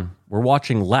 just one. We're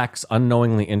watching Lex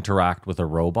unknowingly interact with a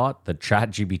robot that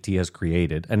ChatGPT has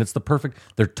created, and it's the perfect.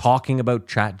 They're talking about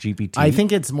ChatGPT. I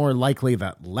think it's more likely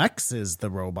that Lex is the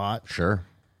robot. Sure.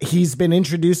 He's been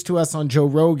introduced to us on Joe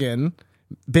Rogan,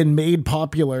 been made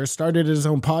popular, started his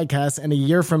own podcast, and a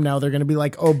year from now they're going to be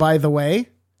like, oh, by the way,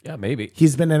 Yeah, maybe.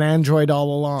 he's been an android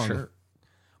all along. Sure.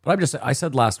 But I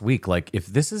said last week, like, if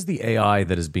this is the AI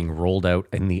that is being rolled out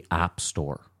in the App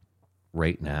Store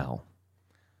right now,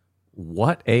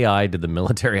 what AI did the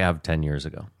military have 10 years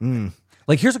ago?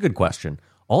 Like, here's a good question.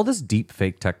 All this deep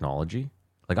fake technology,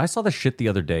 like, I saw the shit the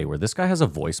other day where this guy has a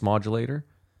voice modulator,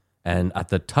 and at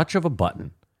the touch of a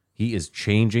button, he is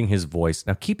changing his voice.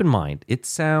 Now, keep in mind,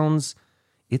 it's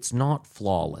not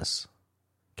flawless.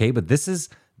 Okay, but this is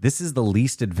the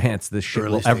least advanced this shit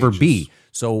Early will ever be. stages.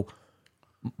 So,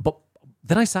 but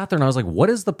then I sat there and I was like, what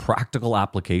is the practical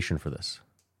application for this?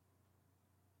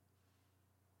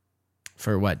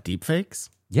 For what, deepfakes?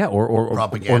 Yeah, or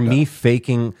Propaganda. me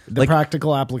faking The like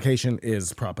practical application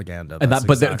is propaganda. and That's that,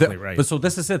 but exactly right. But so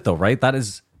this is it though, right? That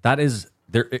is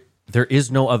there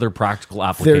is no other practical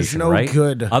application. There's no right?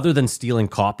 good- other than stealing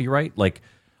copyright. Like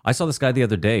I saw this guy the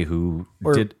other day who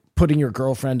or did putting your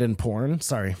girlfriend in porn.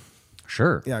 Sorry.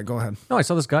 sure. Yeah, go ahead. No, I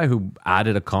saw this guy who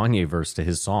added a Kanye verse to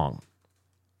his song.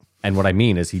 And what I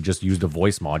mean is he just used a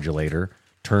voice modulator,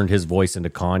 turned his voice into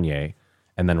Kanye,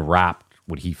 and then rapped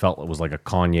what he felt was like a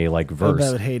Kanye-like verse.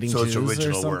 About hating So it's Jews or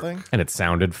original work. something. And it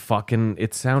sounded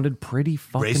pretty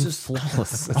fucking Racist?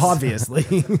 flawless. Obviously.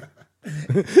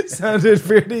 Sounded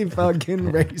pretty fucking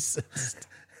racist.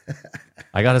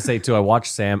 I gotta say too, I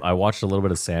watched a little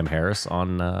bit of Sam Harris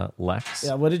on Lex.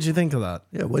 Yeah, what did you think of that?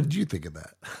 Yeah, what did you think of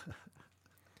that?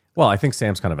 Well, I think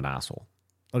Sam's kind of an asshole.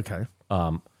 Okay.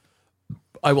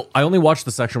 I only watched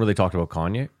the section where they talked about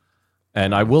Kanye,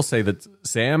 and I will say that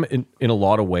Sam, in a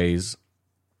lot of ways,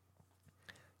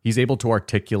 he's able to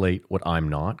articulate what I'm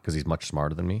not because he's much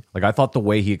smarter than me. Like I thought the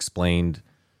way he explained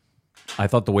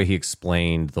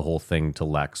the whole thing to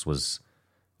Lex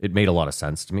it made a lot of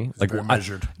sense to me. Like very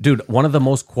measured. dude, one of the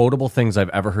most quotable things I've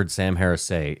ever heard Sam Harris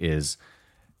say is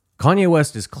Kanye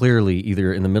West is clearly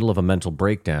either in the middle of a mental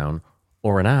breakdown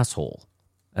or an asshole.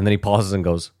 And then he pauses and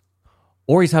goes,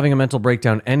 or he's having a mental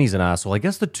breakdown and he's an asshole. I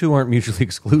guess the two aren't mutually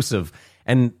exclusive.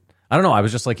 And I don't know. I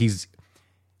was just like, he's,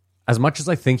 as much as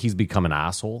I think he's become an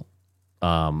asshole,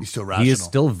 He's still rational. he is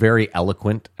still very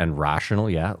eloquent and rational.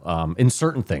 Yeah. In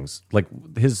certain things, like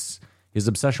his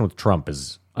obsession with Trump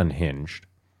is unhinged.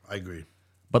 I agree.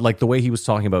 But like the way he was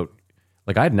talking about,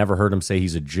 like I had never heard him say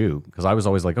he's a Jew because I was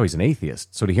always like, oh, he's an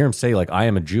atheist. So to hear him say like, I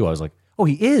am a Jew, I was like, oh,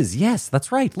 he is. Yes,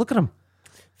 that's right. Look at him.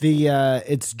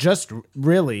 It's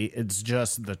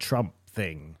just the Trump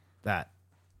thing that.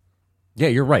 Yeah,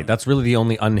 you're right. That's really the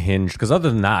only unhinged. Because other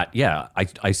than that, yeah,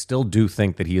 I still do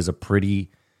think that he is a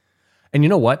pretty. And you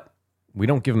know what? We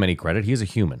don't give him any credit. He is a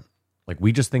human. Like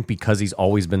we just think because he's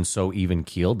always been so even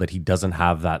keeled that he doesn't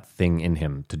have that thing in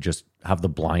him to just have the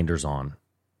blinders on.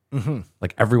 Mm-hmm.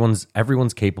 Like everyone's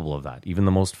capable of that. Even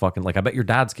the most fucking like I bet your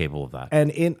dad's capable of that. And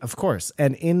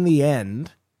in the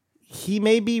end, he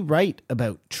may be right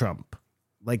about Trump.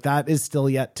 Like that is still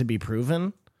yet to be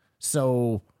proven.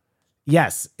 So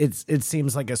yes, it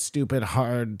seems like a stupid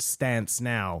hard stance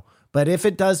now. But if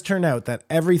it does turn out that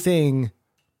everything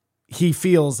he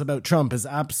feels about Trump is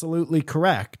absolutely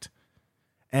correct,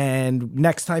 and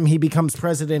next time he becomes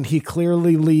president, he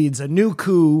clearly leads a new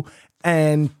coup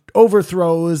and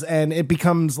overthrows, and it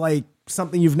becomes like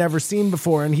something you've never seen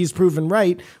before, and he's proven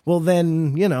right, well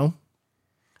then,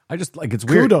 I just like it's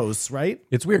weird. kudos, right?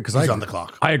 It's weird because He's on the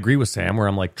clock. I agree with Sam where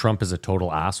I'm like Trump is a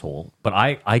total asshole, but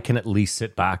I can at least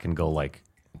sit back and go like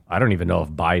I don't even know if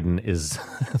Biden is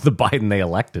the Biden they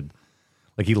elected.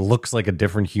 Like he looks like a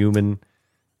different human.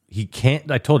 He can't.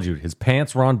 I told you his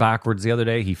pants were on backwards the other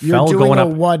day. He You're fell doing going a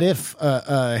up. what if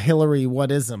Hillary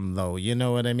whatism though. You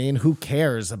know what I mean? Who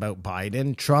cares about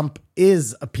Biden? Trump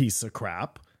is a piece of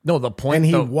crap. No, the point. And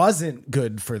he though, wasn't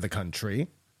good for the country.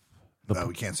 No,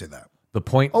 we can't say that. the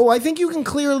point. Oh, I think you can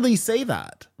clearly say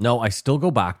that. No, I still go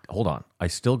back. Hold on. I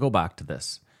still go back to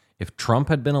this. If Trump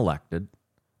had been elected,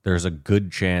 there's a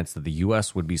good chance that the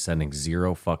U.S. would be sending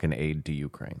zero fucking aid to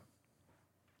Ukraine.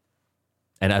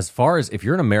 And as far as if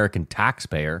you're an American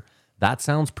taxpayer, that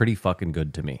sounds pretty fucking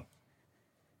good to me.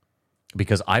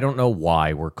 Because I don't know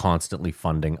why we're constantly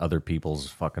funding other people's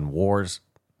fucking wars.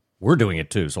 We're doing it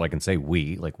too, so I can say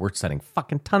we. Like, we're sending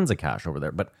fucking tons of cash over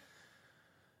there. But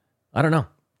I don't know.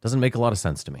 Doesn't make a lot of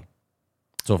sense to me.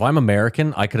 So if I'm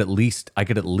American, I could at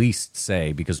least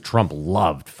say, because Trump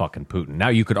loved fucking Putin. Now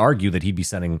you could argue that he'd be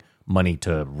sending money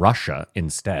to Russia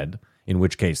instead, in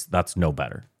which case that's no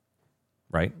better.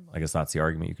 Right? I guess that's the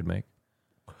argument you could make.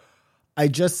 I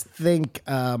just think,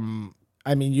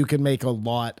 you can make a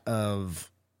lot of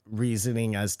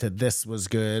reasoning as to this was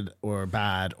good or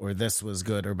bad, or this was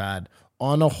good or bad.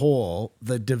 On a whole,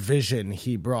 the division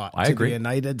he brought to agree. the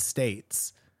United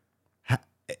States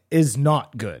is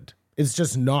not good. It's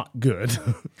just not good.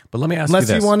 But let me ask Unless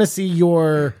you this. you want to see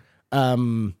your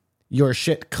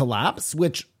shit collapse,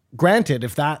 which granted,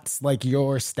 if that's like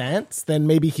your stance, then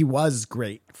maybe he was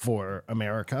great for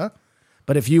America.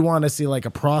 But if you want to see like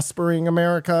a prospering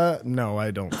America, no,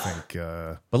 I don't think.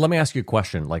 But let me ask you a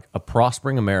question. Like a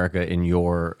prospering America in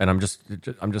your, and I'm just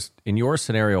in your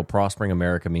scenario, prospering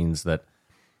America means that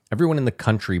everyone in the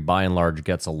country by and large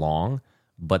gets along,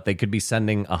 but they could be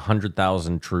sending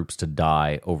 100,000 troops to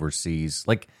die overseas.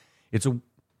 Like it's a,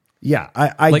 Yeah,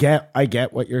 I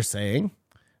get what you're saying.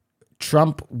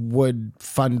 Trump would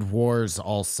fund wars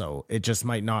also. It just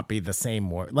might not be the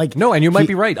same war. Like no, and you might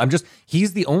be right.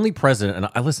 He's the only president,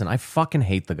 and I fucking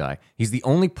hate the guy. He's the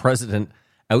only president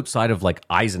outside of like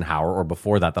Eisenhower or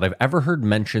before that I've ever heard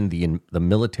mention the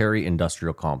military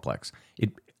industrial complex.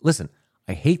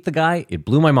 I hate the guy. It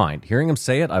blew my mind. Hearing him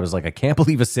say it, I was like, I can't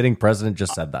believe a sitting president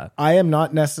just said that. I am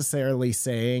not necessarily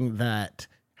saying that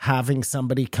having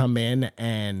somebody come in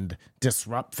and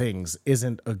disrupt things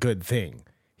isn't a good thing.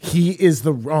 He is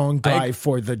the wrong guy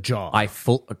for the job.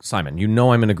 Simon, you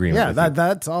know I'm in agreement with you.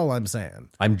 That's all I'm saying.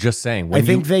 I'm just saying. I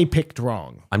think they picked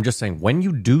wrong. I'm just saying, when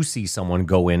you do see someone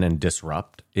go in and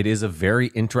disrupt, it is a very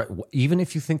interesting, even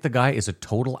if you think the guy is a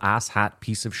total asshat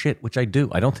piece of shit, which I do.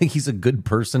 I don't think he's a good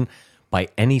person by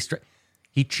any stretch.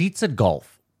 He cheats at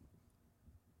golf.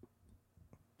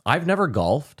 I've never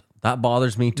golfed. That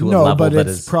bothers me to a level but that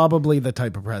it's is probably the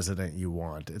type of president you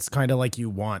want. It's kind of like you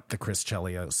want the Chris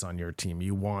Chelios on your team.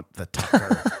 You want the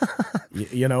Tucker.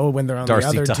 When they're on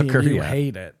Darcy the other Tucker, team, you yeah.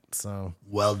 hate it. So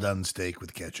Well done steak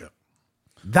with ketchup.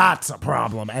 that's a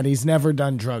problem. And he's never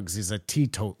done drugs. He's a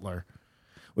teetotaler,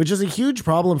 which is a huge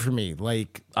problem for me.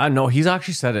 Like, I know he's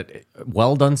actually said it.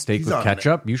 Well done steak He's with on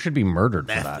ketchup. You should be murdered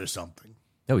for Meth that. or something.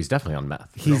 No, he's definitely on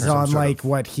meth. he's some on sort like of-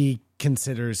 what he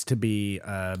considers to be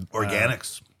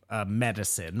Organics.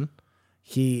 medicine.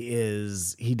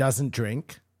 He doesn't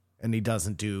drink and he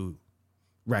doesn't do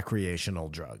recreational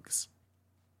drugs.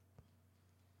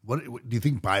 What do you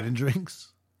think Biden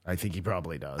drinks? I think he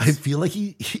probably does. I feel like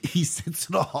he sits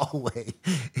in a hallway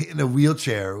in a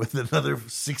wheelchair with another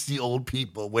 60 old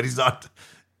people when he's not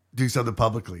doing something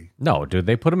publicly. No, dude,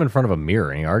 they put him in front of a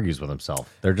mirror and he argues with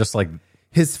himself. They're just like,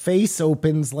 His face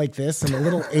opens like this and a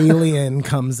little alien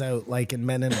comes out like in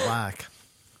Men in Black.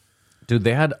 dude,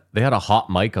 they had a hot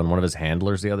mic on one of his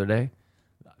handlers the other day.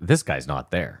 This guy's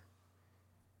not there.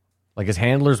 Like his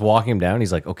handler's walking him down.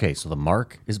 He's like, okay, so the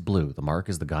mark is blue. The mark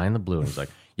is the guy in the blue. And he's like,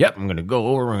 yep, I'm going to go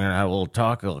over. We're going to have a little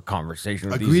talk, a little conversation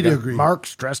with Agree these to guys. agree.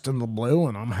 Mark's dressed in the blue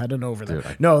and I'm heading over there.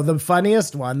 Dude, No, the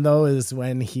funniest one though is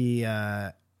when he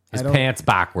His pants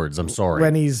backwards. I'm sorry.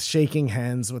 when he's shaking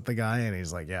hands with the guy and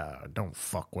he's like, yeah, don't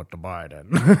fuck with the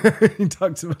Biden. He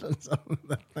talks about himself.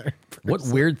 What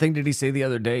weird thing did he say the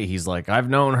other day? He's like, I've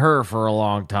known her for a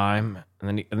long time.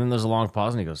 And then there's a long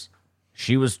pause and he goes,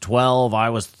 she was 12, I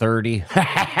was 30.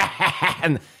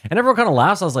 and everyone kind of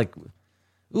laughs. I was like,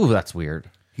 ooh, that's weird.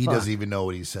 He doesn't even know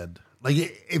what he said. Like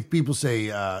if people say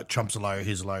Trump's a liar,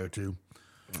 he's a liar too.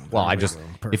 Well, I just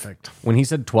Perfect. when he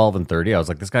said 12 and 30, I was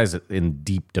like, this guy's in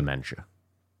deep dementia.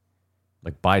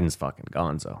 Like Biden's fucking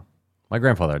gonzo. My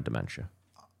grandfather had dementia.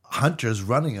 Hunter's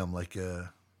running him like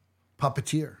a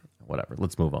puppeteer. Whatever.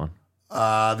 Let's move on.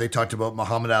 They talked about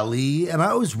Muhammad Ali, and I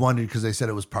always wondered because they said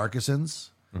it was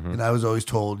Parkinson's, and I was always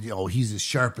told, he's as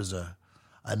sharp as a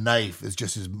knife. It's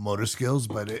just his motor skills,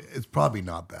 but it's probably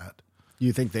not that.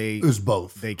 You think It was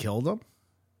both. they killed him?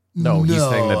 No, he's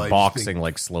saying I that just boxing think-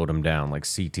 like slowed him down, like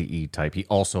CTE type. He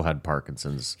also had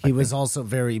Parkinson's. He was also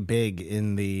very big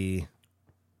in the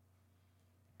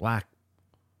black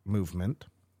movement.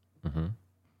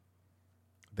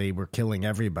 They were killing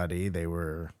everybody. They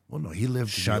were Well, no, he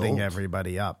lived to be shutting old.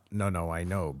 everybody up. No, I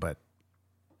know, but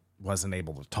wasn't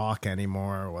able to talk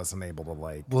anymore. Wasn't able to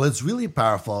like. Well, it's really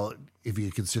powerful if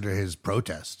you consider his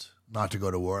protest not to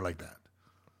go to war like that,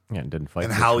 Yeah, didn't fight.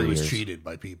 and for how 3 he was years. treated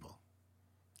by people.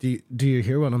 Do you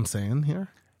hear what I'm saying here?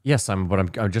 Yes,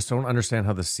 I just don't understand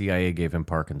how the CIA gave him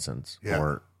Parkinson's. Yeah.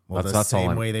 Or Well, the that's all.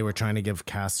 same I'm, way they were trying to give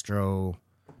Castro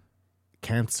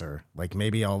cancer. Like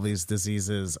maybe all these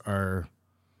diseases are.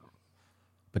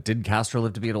 But did Castro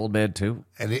live to be an old man too?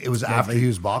 And it was after he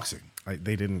was boxing.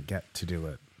 They didn't get to do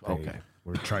it. They Okay.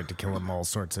 were tried to kill him all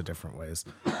sorts of different ways.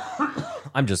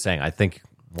 I'm just saying. I think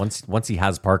once he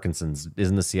has Parkinson's,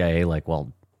 isn't the CIA like,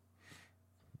 well,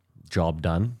 job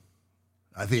done?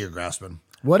 I think you're grasping.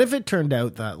 What if it turned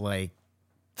out that like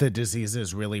the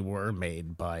diseases really were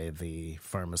made by the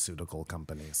pharmaceutical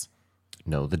companies?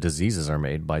 No, the diseases are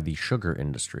made by the sugar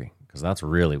industry because that's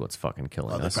really what's fucking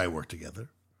killing Oh, they us. probably work together.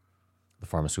 The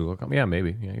pharmaceutical company. Yeah,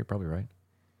 maybe. Yeah, you're probably right.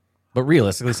 But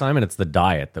realistically, Simon, it's the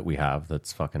diet that we have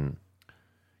that's fucking.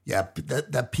 Yeah,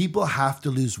 that people have to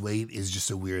lose weight is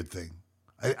just a weird thing.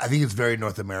 I think it's very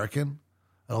North American.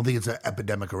 I don't think it's an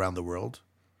epidemic around the world.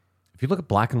 If you look at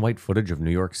black and white footage of New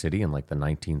York City in like the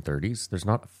 1930s, there's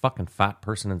not a fucking fat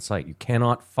person in sight. You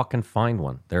cannot fucking find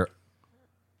one. They're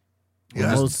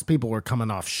Yeah, Most people were coming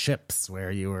off ships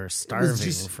where you were it was starving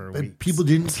just- for but weeks. people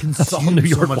didn't all consume New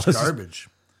so York much was. garbage.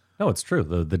 no, it's true.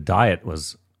 The diet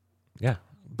was, yeah.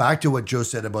 Back to what Joe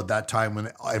said about that time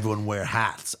when everyone wear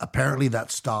hats. Apparently,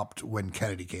 that stopped when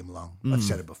Kennedy came along. I've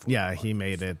said it before. Yeah, he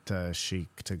made it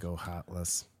chic to go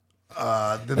hatless.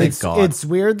 Then they- God. It's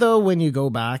weird though when you go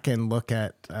back and look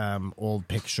at old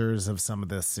pictures of some of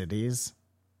the cities,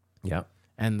 Yeah.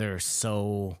 and there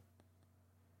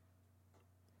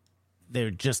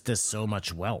just is so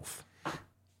much wealth.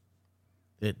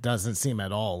 It doesn't seem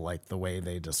at all like the way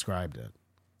they described it.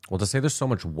 Well, to say there's so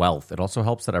much wealth, it also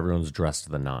helps that everyone's dressed to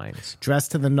the nines.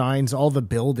 Dressed to the nines, all the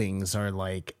buildings are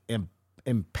like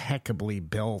impeccably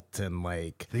built and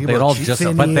like think They had about all cheap- just,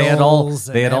 but they had all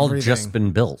finials they had and all everything. just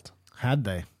been built. had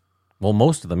they. Well,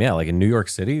 most of them, yeah. Like in New York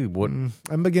City, what?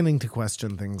 I'm beginning to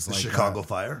question things the like Chicago that.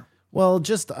 fire. Well,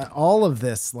 just all of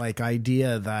this like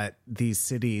idea that these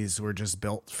cities were just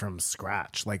built from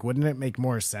scratch. Like, wouldn't it make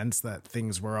more sense that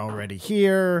things were already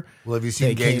here? Well, have you seen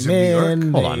They gangs came of New York?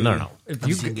 in, Hold on, they- no. Have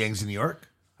you seen gangs in New York?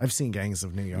 I've seen Gangs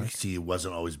of New You York. see, it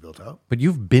wasn't always built up. But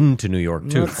you've been to New York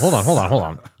too. Hold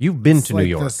on. You've been It's to like New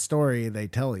York. the story they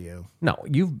tell you. No,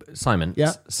 Simon.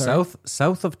 Yeah, sorry.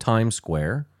 south of Times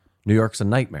Square, New York's a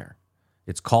nightmare.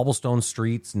 It's cobblestone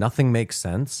streets. Nothing makes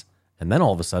sense, and then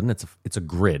all of a sudden, it's a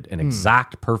grid, an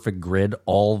exact perfect grid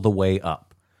all the way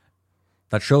up.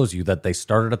 That shows you that they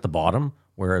started at the bottom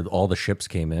where all the ships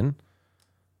came in,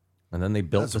 and then they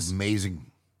built That's this. an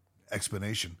amazing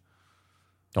explanation.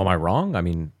 Am I wrong? I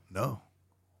mean, No,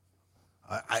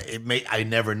 I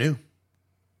never knew.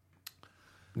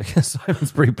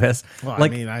 Simon's pretty pissed. Well,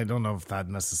 like, I mean, I don't know if that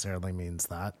necessarily means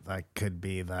that. That could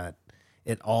be that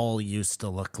it all used to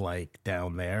look like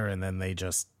down there, and then they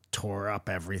just tore up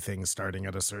everything starting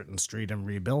at a certain street and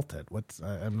rebuilt it.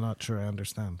 I'm not sure I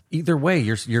understand. either way,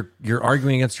 you're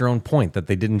arguing against your own point that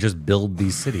they didn't just build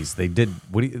these cities. They did.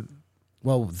 What do you?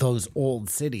 Well, those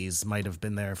old cities might have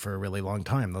been there for a really long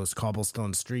time. Those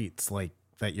cobblestone streets, like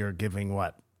that, you're giving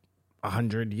what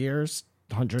 100 years,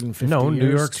 150 No, years,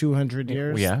 New York- 200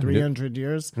 years, Yeah, 300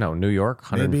 years, No, New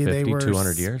York, Maybe they 150, were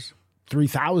 200 years.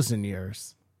 3,000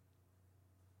 years.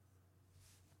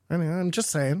 I mean, I'm just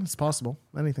saying, it's possible.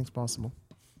 Anything's possible.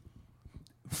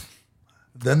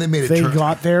 Then they made it. They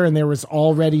got there and there was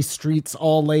already streets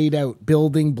all laid out,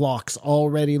 building blocks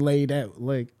already laid out.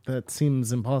 Like that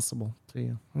seems impossible to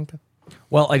you. Okay.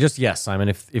 Well, yes, Simon.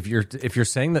 If you're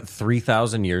saying that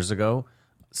 3,000 years ago,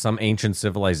 some ancient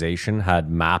civilization had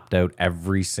mapped out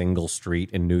every single street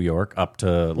in New York up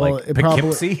to like it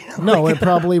Poughkeepsie, no, it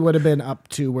probably would have been up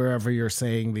to wherever you're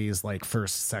saying these like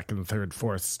first, second, third,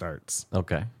 fourth starts.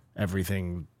 okay.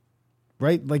 Everything,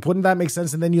 right? Like, wouldn't that make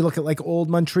sense? And then you look at like old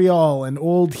Montreal and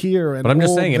old here and But I'm just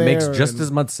old saying, it makes there just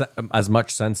and- as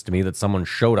much sense to me that someone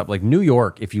showed up. Like New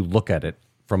York, if you look at it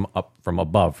from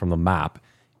above, from the map,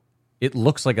 it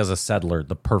looks like as a settler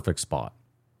the perfect spot.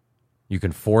 You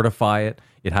can fortify it.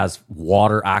 It has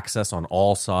water access on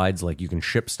all sides. Like you can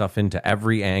ship stuff into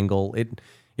every angle.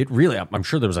 It really, I'm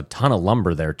sure there was a ton of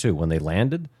lumber there too when they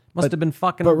landed Must have been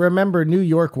fucking. But remember, New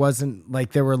York wasn't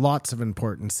like there were lots of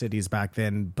important cities back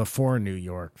then. Before New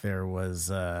York, there was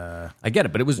I get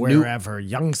it, but it was new. wherever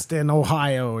Youngstown,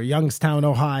 Ohio, or Youngstown,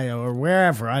 Ohio, or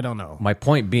wherever. I don't know. My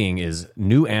point being is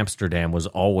New Amsterdam was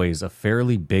always a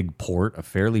fairly big port, a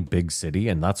fairly big city,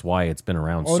 and that's why it's been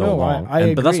around Oh, so no, long.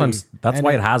 I But that's why, agree. that's And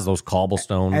why it- it has those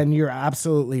cobblestone. And you're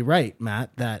absolutely right, Matt,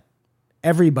 that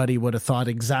everybody would have thought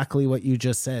exactly what you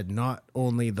just said. Not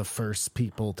only the first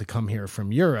people to come here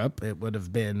from Europe, it would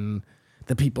have been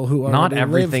the people who already Not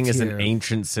everything lived is here. an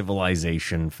ancient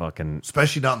civilization. Fucking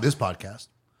Especially not in this podcast.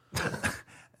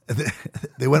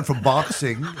 They went from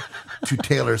boxing to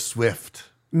Taylor Swift.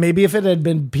 Maybe if it had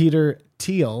been Peter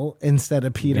Thiel instead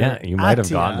of Peter yeah, you might have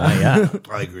Attia, gotten that.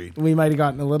 Yeah, I agree. we might have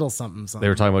gotten a little something. they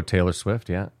were talking about Taylor Swift.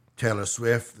 Yeah, Taylor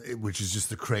Swift, which is just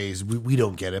the craze. We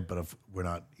don't get it, but if we're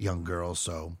not young girls,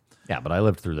 so yeah, but I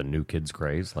lived through the New Kids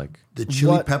craze, like the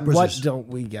Chili What, Peppers. what are, don't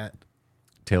we get?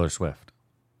 Taylor Swift.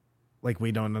 Like,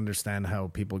 we don't understand how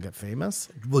people get famous?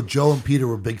 well, Joe and Peter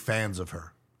were big fans of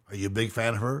her. Are you a big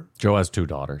fan of her? Joe has 2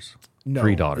 daughters. No,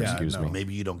 3 daughters, yeah, excuse no. me.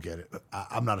 Maybe you don't get it.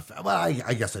 I'm not a fan. Well,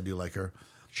 I guess I do like her.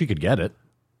 She could get it.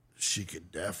 She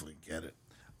could definitely get it.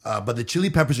 But the Chili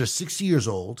Peppers are 60 years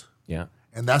old, Yeah.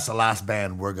 and that's the last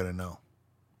band we're going to know.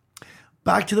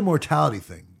 Back to the mortality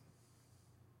thing.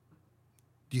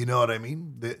 Do you know what I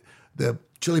mean? The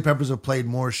Chili Peppers have played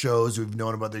more shows. We've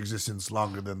known about their existence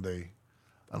longer than they,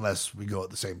 unless we go at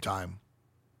the same time.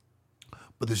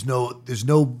 But there's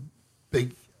no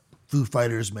big Foo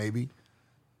Fighters, maybe.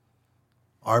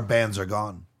 Our bands are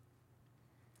gone.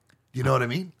 Do you know what I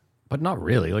mean? But not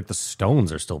really. Like the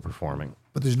Stones are still performing.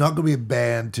 But there's not going to be a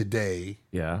band today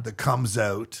Yeah. that comes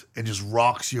out and just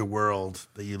rocks your world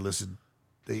that you listen.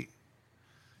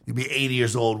 You'll be 80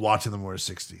 years old watching them when we're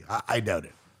 60. I doubt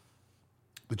it.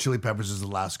 The Chili Peppers is the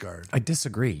last guard. I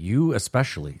disagree. You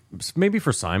especially. Maybe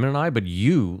for Simon and I, but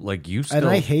you still. And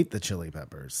I hate the Chili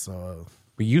Peppers, so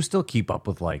But you still keep up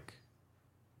with like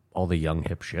all the young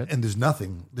hip shit. And there's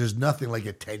nothing like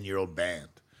a 10-year-old band.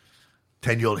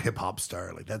 10-year-old hip hop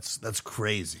star. Like that's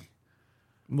crazy.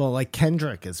 well, like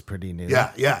Kendrick is pretty new.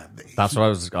 Yeah. That's what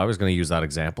I was going to use that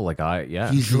example. Like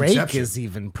He's the Drake exception. is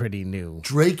even pretty new.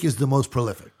 Drake is the most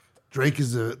prolific. Drake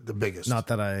is the biggest. Not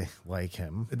that I like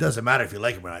him. It doesn't matter if you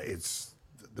like him or not. It's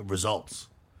the results.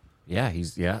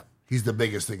 he's He's the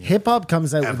biggest thing. Hip hop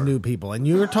comes out Ever. with new people, and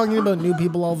you're talking about new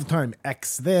people all the time.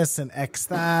 X this and X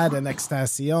that and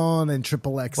Xtacion and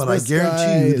Triple X. But I this guarantee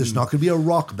guy you, there's and- not going to be a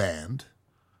rock band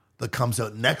that comes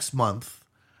out next month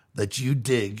that you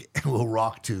dig and will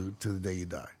rock to the day you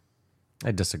die.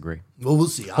 I disagree. Well, we'll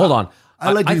see. Hold on.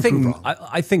 I like to be think proved wrong.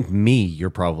 I think me, you're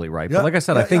probably right. Yeah, But like I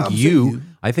said, yeah, I think I'm saying you you.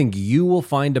 I think you will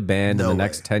find a band in No the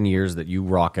next way. 10 years that you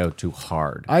rock out to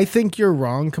hard. I think you're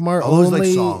wrong, Kamar. I always like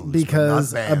Only songs, but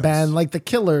because not a bands. band like the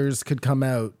Killers could come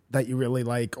out that you really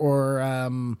like, or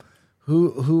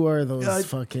who are those Yeah,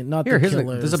 fucking not Here, the here's a-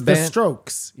 Killers, there's a the band-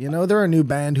 Strokes. You know, they're a new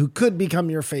band who could become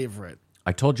your favorite.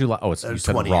 I told you you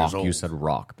said 20 rock. years old. You said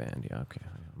rock band. Yeah, okay.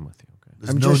 I'm with you. Okay. There's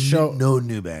I'm no, just show- no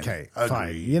new band. Okay, Agree.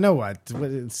 fine. You know what?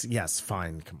 Yes,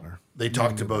 fine, Kamar. They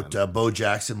talked about Bo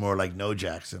Jackson more like No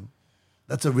Jackson.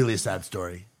 That's a really sad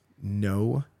story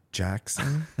No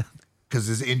Jackson. because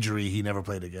his injury, he never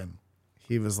played again.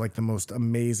 He was like the most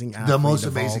amazing athlete The most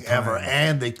of all amazing time. ever,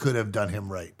 and they could have done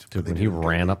him right. Dude, But they when he didn't.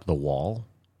 ran up the wall,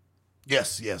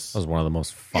 Yes. that was one of the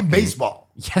most In fucking baseball.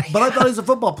 Yeah, But I thought he was a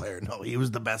football player. No, he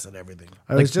was the best at everything.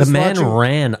 I Like was the just man watching.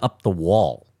 ran up the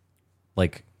wall,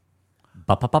 like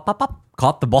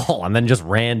caught the ball and then just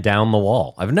ran down the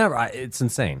wall. It's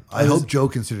insane. I hope Joe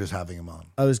considers having him on.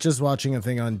 I was just watching a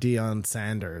thing on Deion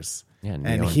Sanders. Yeah, and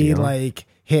Deion, he Deion. like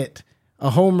hit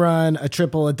a home run, a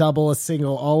triple, a double, a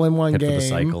single, all in one Hit for game. the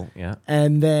cycle, yeah.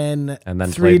 And then, And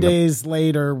then 3 played in a- days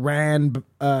later ran.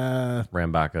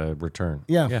 Ran back a return.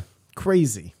 Yeah,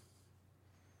 crazy.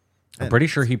 I'm pretty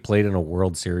sure he played in a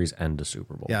World Series and a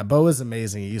Super Bowl. Yeah, Bo is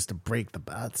amazing. He used to break the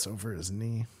bats over his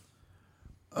knee.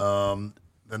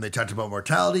 Then they talked about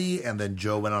mortality, and then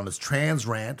Joe went on his trans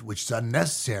rant, which is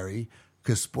unnecessary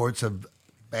because sports have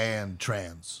banned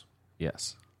trans.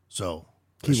 Yes. So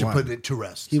He I should won. put it to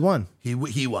rest. He won.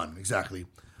 He won, exactly.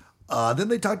 Then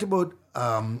they talked about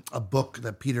a book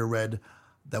that Peter read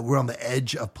that we're on the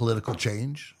edge of political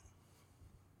change.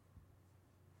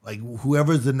 Like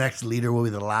whoever's the next leader will be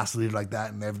the last leader, like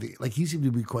that, and everything. Like he seemed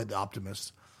to be quite the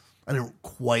optimist. I didn't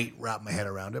quite wrap my head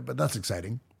around it, but that's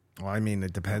exciting. Well, I mean,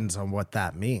 it depends on what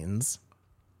that means.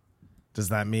 Does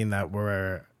that mean that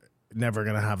we're never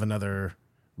going to have another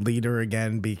leader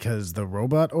again because the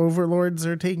robot overlords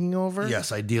are taking over?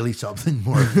 Yes, ideally something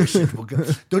more efficient.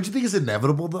 Don't you think it's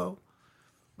inevitable though?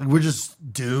 Like, we're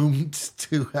just doomed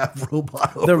to have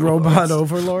robot overlords. The robot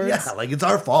overlords? Yeah, like it's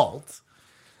our fault.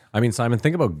 I mean, Simon,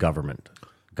 think about government.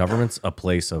 Government's a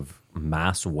place of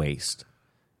mass waste.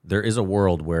 There is a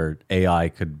world where AI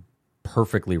could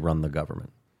perfectly run the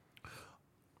government.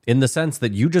 In the sense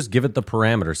that you just give it the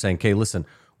parameter saying, okay, listen,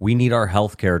 we need our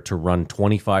healthcare to run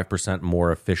 25%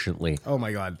 more efficiently. Oh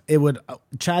my God. It would,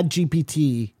 Chad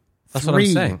GPT That's what I'm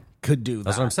saying. could do that.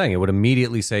 That's what I'm saying. It would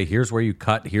immediately say, here's where you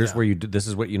cut, here's where you do, this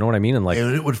is what, you know what I mean? And like,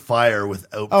 And it would fire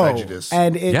without prejudice.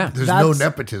 And Yeah. There's no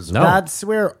nepotism. No. That's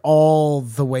where all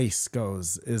the waste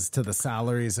goes, is to the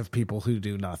salaries of people who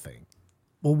do nothing.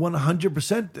 Well,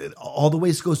 100%. All the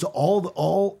waste goes to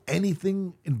all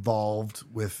anything involved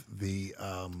with the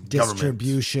government.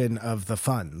 Distribution of the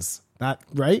funds. That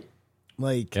right?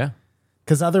 Like, yeah.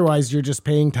 because otherwise you're just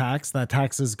paying tax. That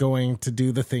tax is going to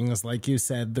do the things like you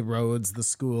said, the roads, the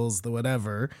schools, the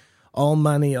whatever. All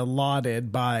money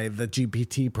allotted by the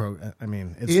GPT program. I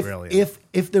mean, it's brilliant.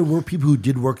 If there were people who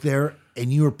did work there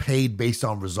and you were paid based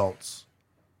on results.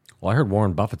 Well, I heard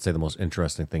Warren Buffett say the most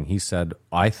interesting thing. He said,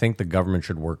 I think the government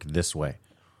should work this way.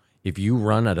 If you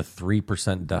run at a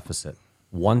 3% deficit,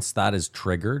 once that is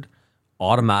triggered,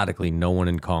 automatically no one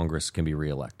in Congress can be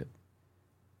reelected.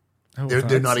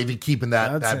 They're not even keeping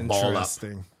that ball up.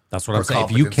 interesting. That's what Or I'm saying.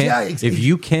 competence. If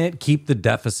you can't keep the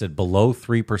deficit below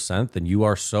 3%, then you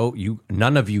are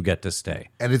none of you get to stay.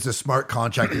 And it's a smart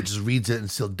contract that just reads it and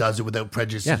still does it without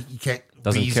prejudice. Yeah. You can't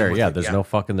Doesn't reason care. with Yeah, it. there's no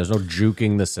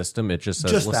juking the system. It just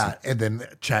says, just listen, that, and then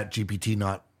Chat GPT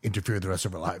not interfere with the rest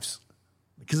of our lives,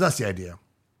 because that's the idea.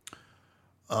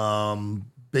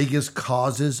 Biggest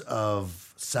causes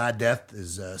of sad death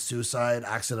is suicide,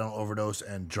 accidental overdose,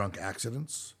 and drunk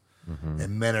accidents.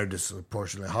 And men are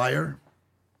disproportionately higher.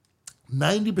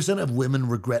 90% of women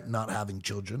regret not having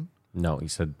children. No, he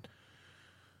said,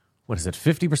 what is it?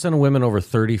 50% of women over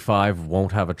 35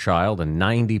 won't have a child, and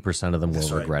 90% of them will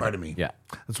That's right. regret Pardon it. me. Yeah.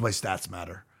 That's why stats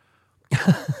matter.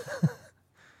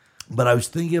 But I was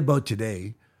thinking about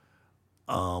today,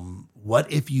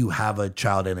 what if you have a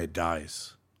child and it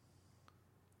dies?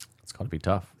 It's got to be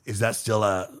tough. Is that still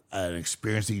an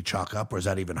experience that you chalk up, or is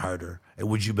that even harder? And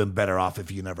would you have been better off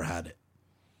if you never had it?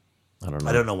 I don't know.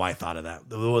 I don't know why I thought of that.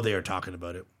 The way they were talking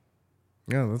about it.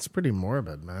 Yeah, that's pretty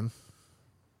morbid, man.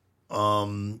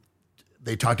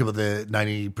 They talked about the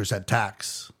 90%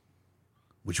 tax,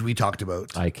 which we talked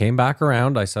about. I came back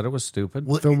around. I said it was stupid.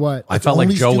 Well, For what? I it's felt like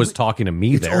only Joe was stupid- talking to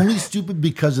me It's there. only stupid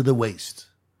because of the waste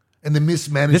and the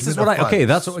mismanagement. This is what of funds.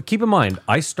 that's what, keep in mind.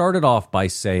 I started off by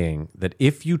saying that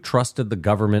if you trusted the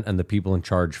government and the people in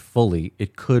charge fully,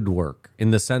 it could work,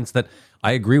 in the sense that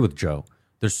I agree with Joe.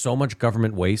 There's so much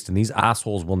government waste, and these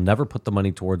assholes will never put the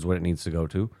money towards what it needs to go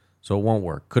to. So it won't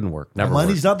work. Couldn't work. Never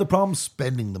Money's worked. not the problem.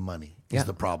 Spending the money Yeah. is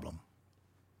the problem.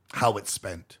 How it's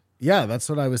spent. Yeah, that's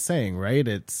what I was saying, right?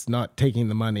 It's not taking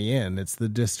the money in, it's the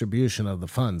distribution of the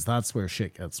funds. That's where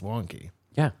shit gets wonky.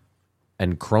 Yeah.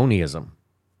 And cronyism.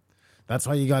 That's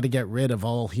why you got to get rid of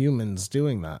all humans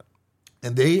doing that.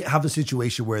 And they have a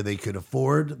situation where they could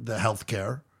afford the health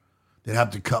care. They'd have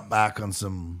to cut back on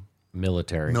some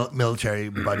Military. military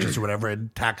budgets or whatever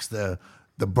and tax the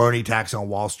Bernie tax on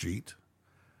Wall Street.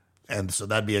 And so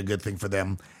that'd be a good thing for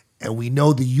them. And we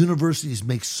know the universities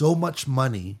make so much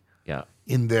money Yeah.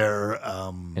 in their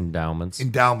Endowments.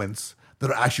 endowments that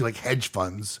are actually like hedge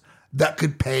funds that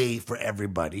could pay for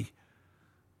everybody.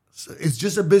 So it's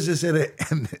just a business in it,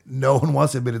 and no one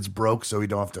wants to admit it's broke, so we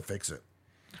don't have to fix it.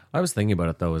 I was thinking about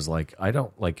it though, is like, I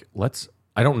don't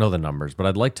know the numbers, but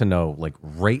I'd like to know, like,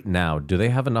 right now, do they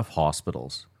have enough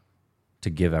hospitals to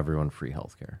give everyone free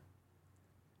healthcare?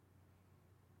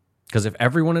 Because if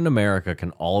everyone in America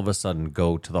can all of a sudden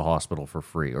go to the hospital for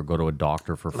free or go to a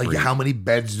doctor for free. Like, how many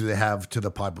beds do they have to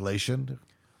the population?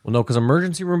 Well, no, because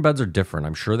emergency room beds are different.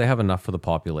 I'm sure they have enough for the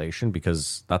population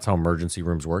because that's how emergency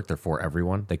rooms work. They're for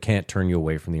everyone. They can't turn you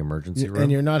away from the emergency room.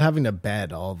 And you're not having to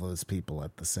bed all those people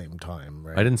at the same time,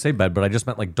 right? I didn't say bed, but I just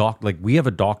meant like we have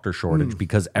a doctor shortage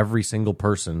because every single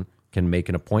person can make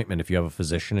an appointment if you have a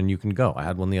physician and you can go. I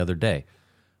had one the other day.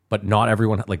 But not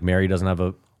everyone, like Mary doesn't have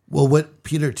a... Well, what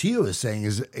Peter Teo is saying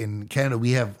is in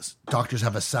Canada, doctors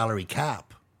have a salary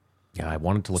cap. Yeah, I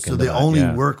wanted to look So into they that. only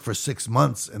yeah. work for 6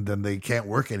 months and then they can't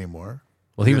work anymore.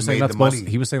 Well, he They was saying made that's the money.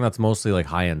 he was saying that's mostly like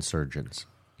high-end surgeons.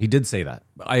 He did say that.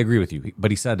 I agree with you.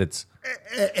 But he said it's...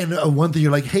 And one thing,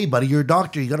 you're like, hey, buddy, you're a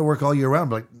doctor. You got to work all year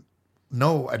round. Like,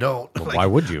 no, I don't. Well, Like, why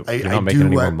would you? I You're not do making any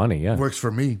more what money, yeah. Works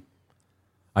for me.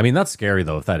 I mean, that's scary,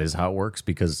 though, if that is how it works,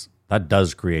 because that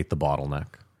does create the bottleneck.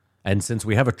 And since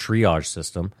we have a triage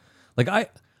system, like I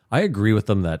agree with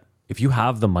them that if you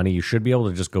have the money, you should be able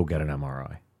to just go get an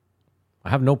MRI. I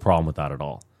have no problem with that at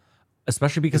all.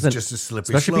 especially because It's just a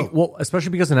slippery slope. Especially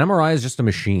because an MRI is just a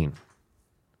machine.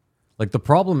 Like the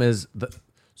problem is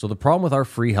the problem with our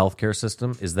free healthcare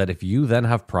system is that if you then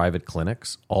have private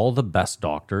clinics, all the best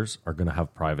doctors are going to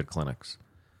have private clinics.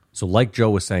 So like Joe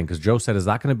was saying, because Joe said, is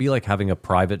that going to be like having a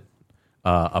private,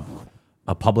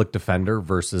 a public defender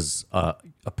versus a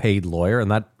paid lawyer?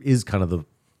 And that is kind of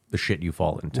the shit you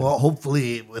fall into. Well,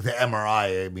 hopefully with the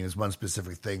MRI, I mean, it's one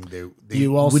specific thing. They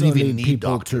You also wouldn't even need people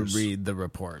doctors. to read the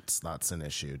reports. That's an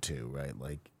issue too, right?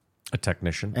 Like A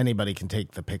technician. anybody can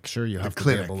take the picture. You have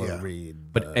clinic, to be able to yeah. read.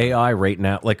 But AI right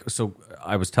now, like, so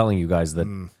I was telling you guys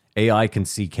that AI can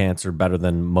see cancer better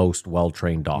than most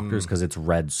well-trained doctors because it's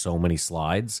read so many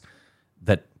slides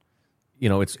that, you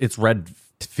know, it's read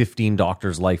 15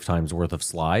 doctors' lifetimes worth of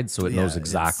slides, so it knows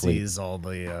exactly. It sees all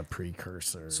the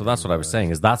precursors. So that's what I was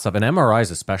saying, is that stuff. And MRIs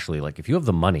especially, like, if you have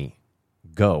the money,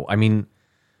 go. I mean,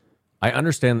 I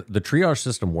understand the triage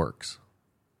system works.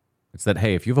 It's that,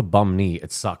 hey, if you have a bum knee,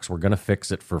 it sucks. We're going to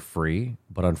fix it for free.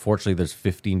 But unfortunately, there's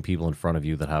 15 people in front of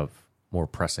you that have more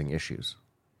pressing issues.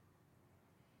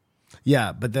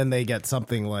 Yeah, but then they get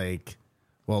something like,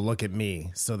 well, look at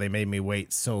me. So they made me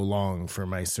wait so long for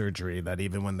my surgery that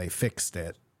even when they fixed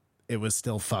it, it was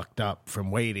still fucked up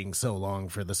from waiting so long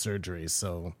for the surgery.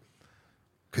 So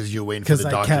Because you're waiting for the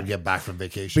I doctor to kept- get back from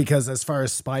vacation. because as far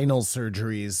as spinal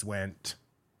surgeries went,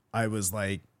 I was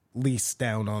like least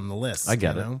down on the list. I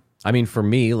get you it. know? I mean, for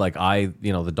me, like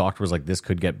the doctor was like, this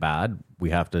could get bad. We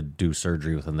have to do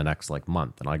surgery within the next like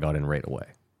month. And I got in right away.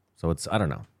 So I don't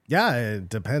know. Yeah, it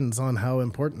depends on how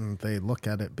important they look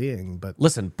at it being. But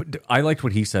Listen, I liked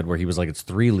what he said where he was like, it's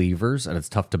 3 levers and it's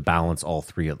tough to balance all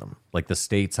 3 of them. Like the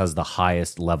States has the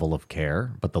highest level of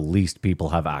care, but the least people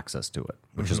have access to it,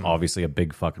 which is obviously a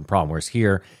big fucking problem. Whereas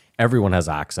here, everyone has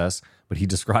access, but he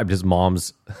described his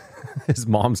mom's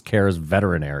care as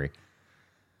veterinary.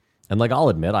 And like, I'll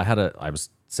admit, I had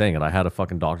a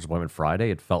fucking doctor's appointment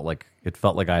Friday. It felt like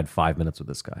I had 5 minutes with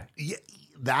this guy. Yeah,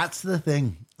 that's the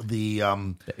thing. The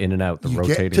In and out, the you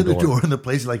rotating get to the door. door in the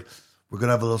place, like, we're going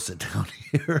to have a little sit down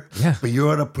here. Yeah. But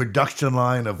you're on a production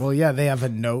line of, well, yeah, they have a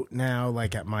note now,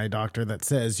 like at my doctor, that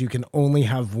says you can only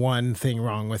have one thing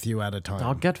wrong with you at a time.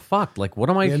 I'll get fucked. Like, what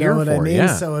am I You here know what for? I mean?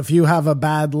 Yeah. So if you have a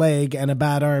bad leg and a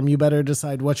bad arm, you better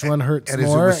decide which one hurts and is it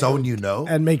more with someone you know?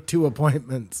 and make 2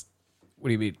 appointments. What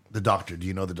do you mean? The doctor. Do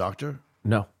you know the doctor?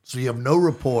 No. So you have no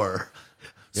rapport.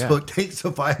 So Yeah. it takes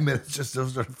 5 minutes just to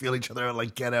sort of feel each other out,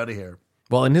 like, get out of here.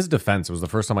 Well, in his defense, it was the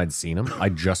first time I'd seen him. I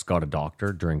just got a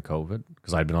doctor during COVID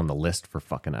because I'd been on the list for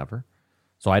fucking ever.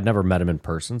 So I'd never met him in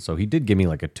person. So he did give me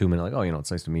like a 2-minute, like, oh, it's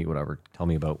nice to meet, whatever. Tell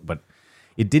me about. But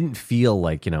it didn't feel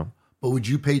like, But would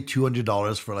you pay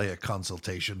 $200 for like a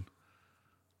consultation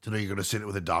to know you're going to sit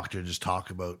with a doctor and just talk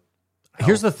about?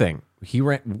 Here's the thing.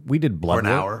 We did blood an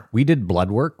work. hour? We did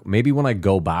blood work. Maybe when I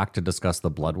go back to discuss the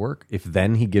blood work, if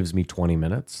then he gives me 20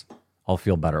 minutes, I'll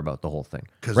feel better about the whole thing.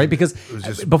 Right? Because it was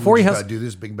just, before we he just has gotta do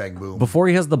this, bing bang boom. before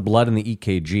he has the blood and the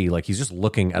EKG, like he's just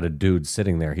looking at a dude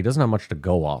sitting there. He doesn't have much to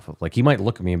go off of. Like he might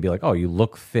look at me and be like, "Oh, you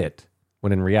look fit,"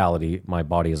 when in reality, my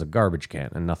body is a garbage can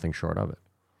and nothing short of it.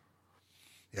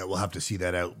 Yeah, we'll have to see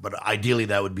that out. But ideally,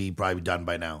 that would be probably done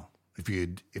by now. If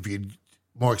you'd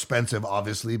more expensive,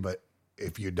 obviously, but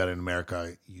if you're done in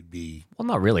America, you'd be. Well,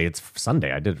 not really. It's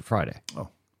Sunday. I did it Friday. Oh.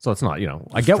 So it's not,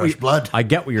 I get fresh blood. I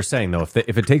get what you're saying though. If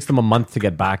it takes them a month to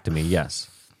get back to me, yes.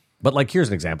 But like, here's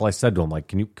an example. I said to him, like,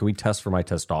 can we test for my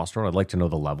testosterone? I'd like to know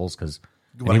the levels because.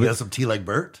 You want to get some tea like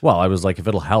Bert? Well, I was like, if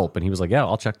it'll help, and he was like, yeah,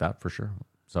 I'll check that for sure.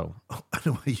 So I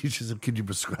don't want you just. Could you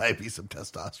prescribe me some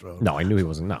testosterone? no, I knew he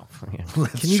wasn't. No, yeah.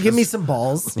 Can you give me some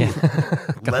balls? Can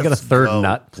I get a third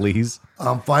nut, please?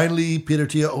 Finally, Peter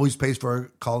Tia always pays for a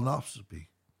colonoscopy.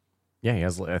 Yeah, he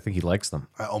has. I think he likes them.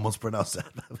 I almost pronounced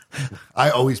that. I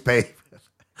always pay.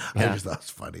 I Yeah. just thought it was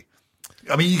funny.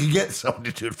 I mean, you can get someone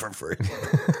to do it for free.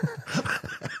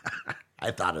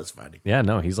 I thought it was funny. Yeah,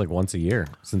 no, he's like once a year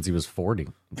since he was 40.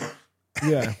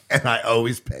 Yeah. And I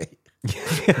always pay.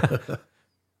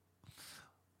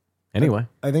 Anyway,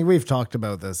 I think we've talked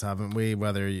about this, haven't we?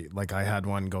 Whether I had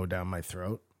one go down my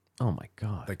throat, oh my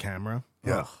god, the camera.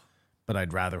 Yeah. But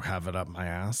I'd rather have it up my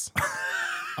ass.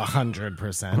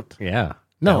 100%. yeah,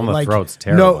 No, down the like throat's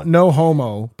terrible. no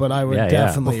homo, but I would Yeah, yeah.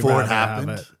 definitely Before rather it happened,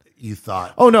 have it. you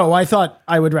thought. Oh no, I thought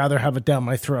I would rather have it down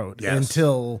my throat Yes.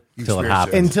 until you Till it experienced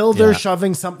happened. until they're Yeah.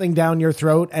 shoving something down your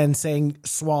throat and saying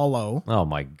swallow. Oh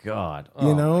my god,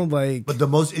 You know, like But the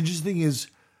most interesting is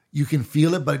you can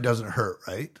feel it, but it doesn't hurt,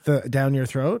 right? the down your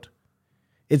throat.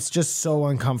 It's just so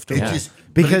uncomfortable. It just-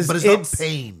 because but it's not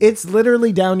pain. It's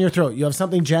literally down your throat. You have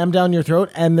something jammed down your throat,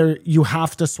 and you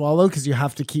have to swallow because you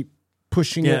have to keep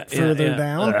pushing Yeah, it further yeah.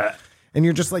 down. And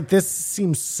you're just like, this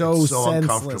seems so, It's so senseless.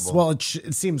 uncomfortable. Well,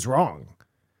 it seems wrong.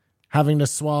 Having to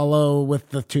swallow with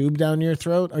the tube down your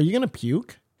throat. Are you going to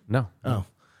puke? No. Oh.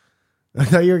 I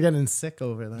thought you were getting sick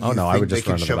over there. Oh, no, I Think would they just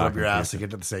can run to the shove back up your and ass to get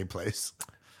to the same place.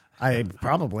 I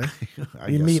probably.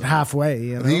 You guess meet so. halfway.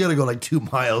 You I know? think you got to go like 2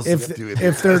 miles to If get to it.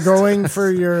 if they're going for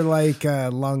your like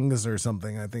lungs or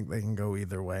something, I think they can go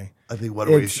either way. I think one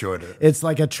way is shorter. It's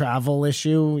like a travel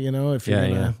issue, you know, if you're Yeah,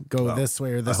 gonna yeah. go Well, this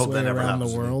way or I this hope way that never around the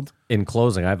happens to me. world. In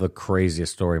closing, I have the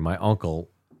craziest story. My uncle,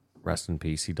 rest in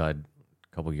peace, he died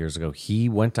a couple years ago. He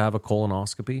went to have a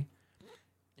colonoscopy,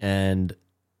 and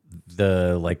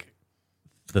the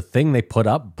thing they put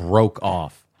up broke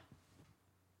off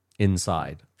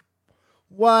inside.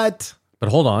 What? But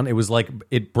hold on, it was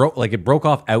it broke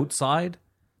off outside.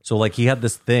 So like he had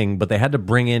this thing, but they had to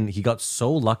bring in. He got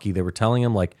so lucky. They were telling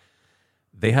him like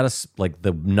they had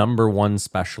the number one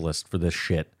specialist for this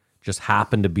shit just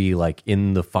happened to be like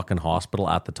in the fucking hospital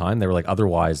at the time. They were like,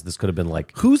 otherwise this could have been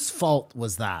like, Whose fault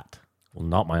was that? well,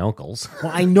 not my uncle's.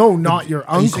 Well, I know not your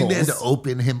Are you saying they had uncle's. to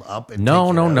open him up? And No,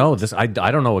 take it no, out? no. This I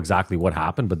don't know exactly what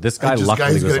happened, but this guy This luckily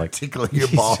guy's was gonna like, tickle your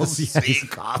he's balls. just- so yeah, you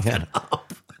cough it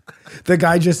up. The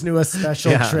guy just knew a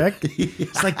special Yeah. trick.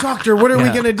 It's like, doctor, what are we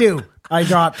Yeah. gonna do? I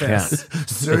got yeah. this.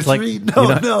 Surgery? like, no, you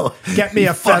know- no. Get me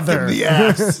a Fuck feather. in the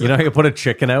ass. You know how you put a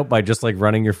chicken out by just like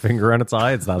running your finger on its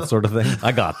eye? It's that sort of thing.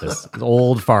 I got this. It's an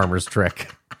old farmer's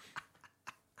trick.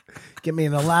 Get me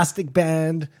an elastic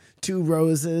band, 2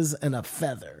 roses, and a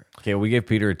feather. Okay, we gave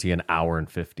Peter T an hour and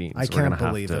 15. I so we're can't gonna have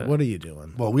believe to- it. What are you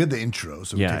doing? Well, we had the intro,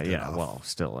 so we Yeah, take that yeah. off. Well,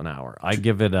 still an hour. I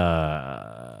give it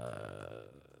a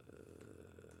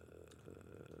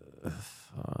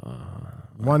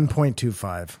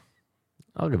 1.25.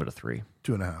 I'll give it a 3.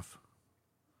 2.5.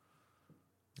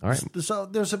 All right. So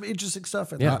there's some interesting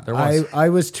stuff in Yeah, that. there was I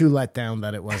was too let down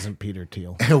that it wasn't Peter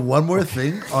Thiel. And one more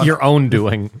thing on, your own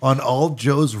doing. on all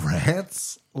Joe's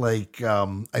rants, like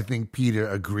I think Peter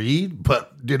agreed,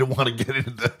 but didn't want to get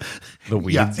into The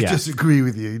weeds, Yeah, yeah. just agree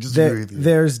with you. Just agree with you.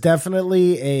 There's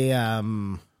definitely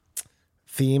a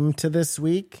theme to this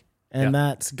week, and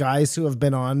that's guys who have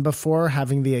been on before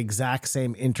having the exact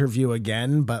same interview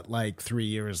again, but like 3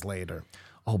 years later.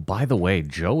 Oh, by the way,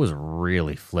 Joe was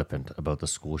really flippant about the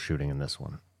school shooting in this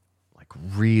one. Like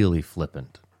really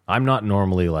flippant. I'm not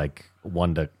normally like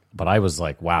one to, but I was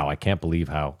like, wow, I can't believe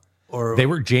how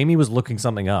Jamie was looking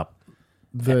something up.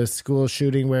 The school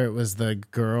shooting where it was the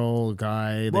girl,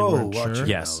 guy, they Whoa, weren't watch sure. your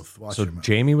Yes. mouth. Watch So your mouth.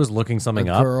 Jamie was looking something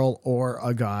A up. girl or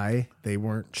a guy, they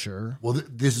weren't sure. Well,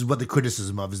 this is what the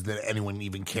criticism of is that anyone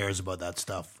even cares about that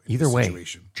stuff. In Either this way,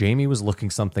 situation. Jamie was looking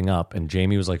something up, and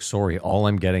Jamie was like, sorry, all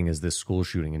I'm getting is this school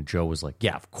shooting. And Joe was like,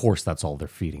 yeah, of course that's all they're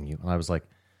feeding you. And I was like,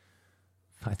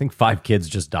 I think 5 kids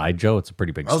just died, Joe. It's a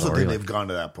pretty big I also story. think Like, they've gone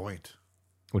to that point.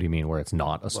 what do you mean, where it's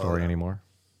not a story anymore?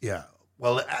 Yeah.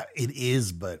 Well, it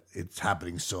is, but it's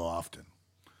happening so often.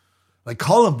 Like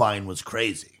Columbine was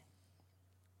crazy.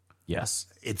 Yes.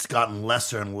 It's gotten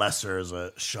lesser and lesser as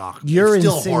a shock. You're It's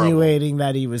still horrible. insinuating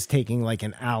that he was taking like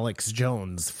an Alex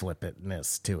Jones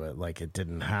flippantness to it, like it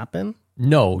didn't happen?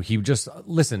 No, he just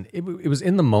listen. It was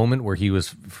in the moment where he was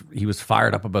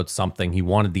fired up about something. He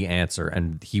wanted the answer,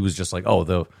 and he was just like,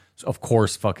 "Oh, of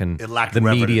course, fucking It lacked the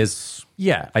reverence. media's."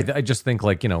 Yeah, I just think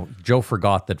like Joe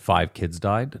forgot that 5 kids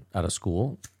died at a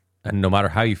school, and no matter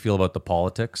how you feel about the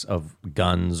politics of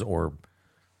guns or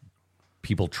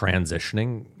people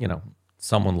transitioning,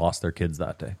 someone lost their kids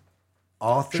that day.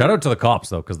 Author, Shout out to the cops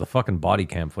though, because the fucking body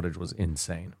cam footage was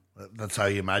insane. That's how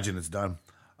you imagine it's done.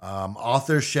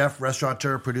 Author, chef,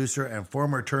 restaurateur, producer, and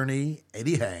former attorney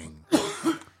Eddie Hang.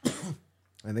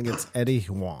 I think it's Eddie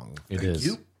Huang. It is.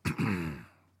 you.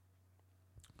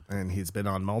 And he's been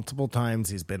on multiple times.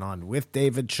 He's been on with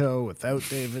David Cho, without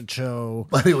David Cho,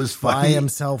 But it was by funny.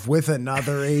 himself with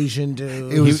another Asian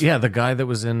dude. Yeah, the guy that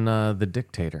was in The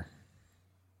Dictator.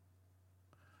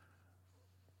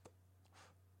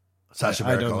 Sacha I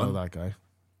Baron don't know Cohen. that guy.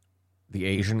 The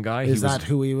Asian guy. Is that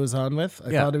who he was on with?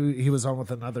 I Yeah. thought he was on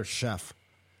with another chef.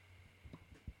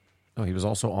 Oh, he was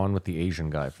also on with the Asian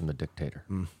guy from The Dictator.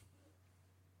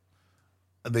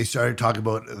 They started talking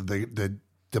about the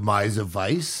demise of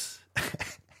Vice.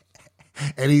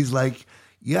 And he's like,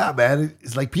 yeah, man.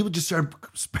 It's like people just started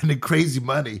spending crazy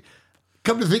money.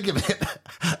 Come to think of it,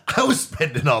 I was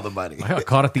spending all the money. I got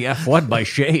caught at the F1 by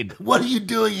Shade. What are you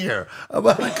doing here? I'm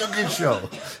on a cooking show.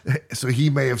 So he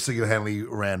may have single-handedly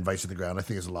ran Vice to the ground. I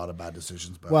think it's a lot of bad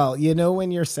decisions. But Well, when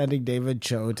you're sending David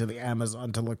Cho to the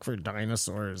Amazon to look for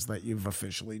dinosaurs, that you've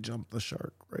officially jumped the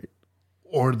shark, right?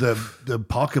 or the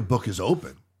pocketbook is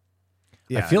open.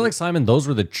 I feel like, Simon, those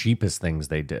were the cheapest things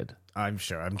they did. I'm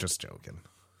sure. I'm just joking.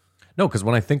 No, because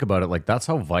when I think about it, like that's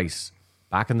how Vice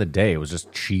Back in the day, it was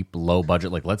just cheap, low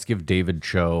budget. Like, let's give David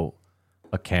Cho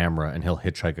a camera and he'll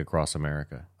hitchhike across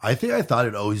America. I thought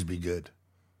it'd always be good.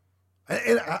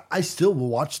 And I still will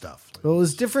watch stuff. Well, it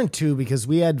was different too because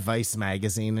we had Vice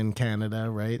magazine in Canada,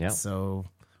 right? Yeah. So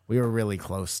we were really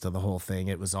close to the whole thing.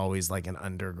 It was always like an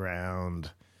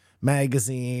underground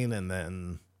magazine, and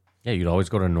then Yeah, you'd always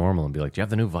go to Normal and be like, do you have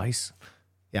the new Vice?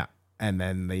 yeah, and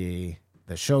then the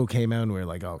show came out and we were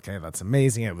like, okay, that's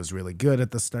amazing. It was really good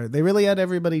at the start. They really had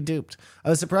everybody duped. I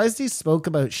was surprised he spoke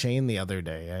about Shane the other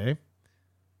day, eh?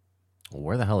 Well,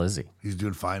 where the hell is he? He's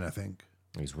doing fine, I think.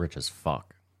 He's rich as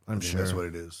fuck. I'm I think sure. that's what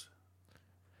it is.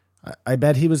 I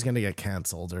bet he was going to get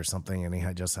canceled or something, and he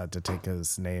had just had to take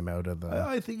his name out of the.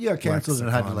 I think canceled and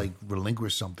had to lexicon.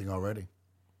 relinquish something already.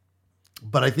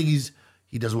 But I think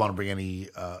he doesn't want to bring any.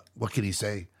 What can he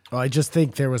say? Well, I just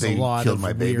think there was They a lot killed of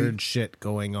my baby. weird shit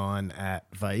going on at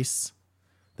Vice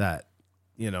that,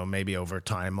 maybe over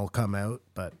time will come out.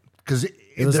 But Because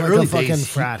in was the like a early fucking days,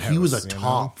 frat he was house, a you know?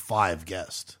 top 5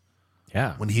 guest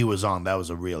Yeah. when he was on. That was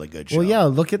a really good show. well, yeah,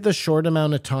 look at the short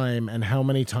amount of time and how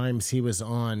many times he was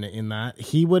on in that.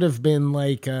 He would have been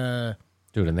like a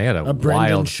Dude, and they had a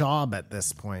Brendan wild, Schaub at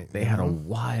this point. they had a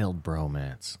wild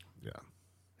bromance.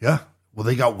 Yeah. Well,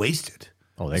 they got wasted.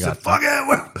 Oh, they Said, got fuck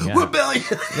it, we're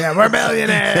billionaires. Yeah, we're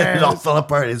millionaires. It all fell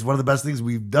apart. It's one of the best things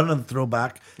we've done on the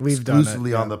throwback. We've done it,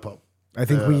 exclusively yeah. on the pub. I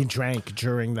think we drank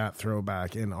during that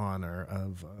throwback in honor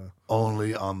of.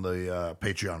 Only on the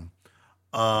Patreon.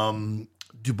 Dubai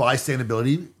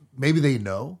sustainability. Maybe they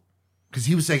know because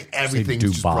he was saying everything's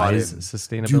just brought in. Dubai's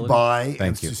sustainability? Dubai and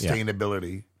Thank you. Yeah.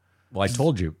 sustainability. Well, I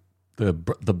told you, the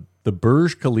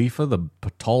Burj Khalifa, the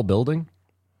tall building,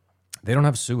 they don't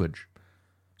have sewage.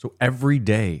 So every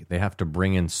day they have to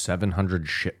bring in 700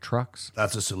 shit trucks.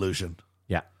 That's a solution.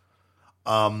 Yeah.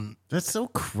 That's so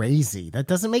crazy. That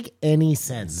doesn't make any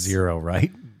sense. Zero,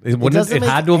 right? It wouldn't. doesn't It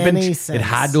had make to have been. any It sense.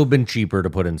 had to have been cheaper to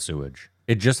put in sewage.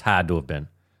 It just had to have been.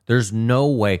 There's no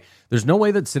way. There's no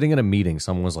way that sitting in a meeting,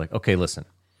 someone was like, "Okay, listen,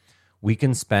 we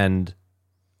can spend,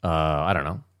 I don't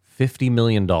know, $50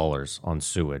 million on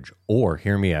sewage, or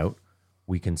hear me out,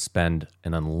 we can spend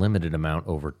an unlimited amount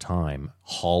over time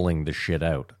hauling the shit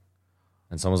out."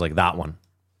 And someone's like, "That one."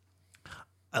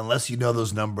 Unless you know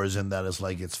those numbers and that it's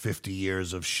like it's 50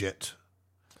 years of shit.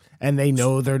 And they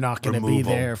know they're not going to be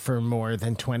Removal. there for more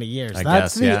than 20 years. I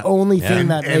That's guess, the yeah. only Yeah. thing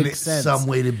that and makes it's sense. some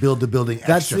way to build the building That's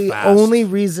extra the fast. only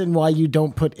reason why you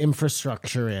don't put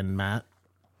infrastructure in, Matt,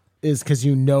 is because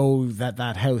you know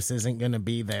that house isn't going to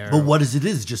be there. But what is it?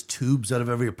 Is just tubes out of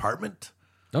every apartment?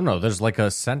 No, there's like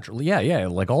a central. Yeah,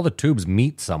 like all the tubes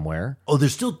meet somewhere. Oh,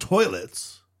 there's still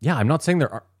toilets. Yeah, I'm not saying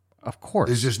there are. Of course,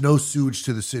 There's just no sewage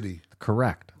to the city.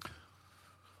 correct.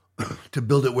 To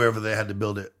build it wherever they had to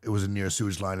build it, it was a near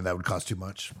sewage line, and that would cost too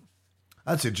much.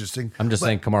 That's interesting. I'm just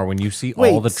saying, Kamar, when you see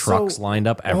Wait, all the so- trucks lined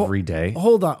up every day.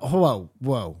 Hold on.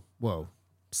 Whoa.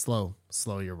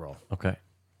 Slow your roll. Okay.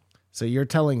 So you're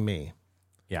telling me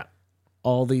Yeah.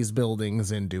 all these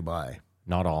buildings in Dubai.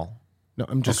 Not all. No,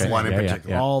 I'm just Okay, saying one in yeah,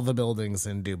 particular. yeah. all the buildings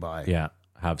in Dubai. Yeah.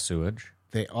 Have sewage.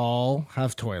 They all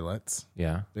have toilets.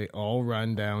 Yeah. They all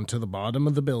run down to the bottom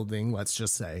of the building, let's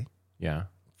just say. Yeah.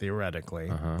 Theoretically,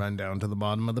 run down to the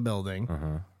bottom of the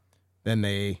building. Then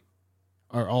they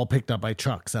are all picked up by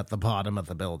trucks at the bottom of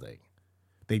the building.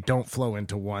 They don't flow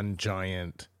into one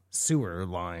giant sewer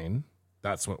line.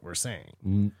 That's what we're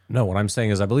saying. No, what I'm saying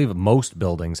is I believe most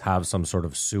buildings have some sort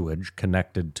of sewage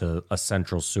connected to a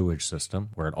central sewage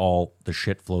system where the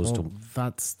shit flows to.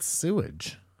 That's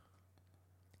sewage.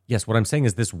 Yes, what I'm saying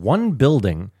is this one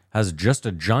building has just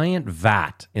a giant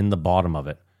vat in the bottom of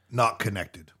it, Not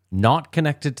connected. not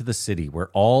connected to the city where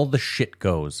all the shit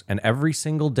goes. And every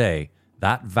single day,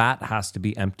 that vat has to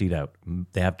be emptied out.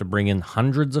 They have to bring in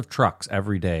hundreds of trucks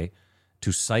every day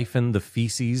to siphon the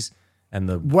feces and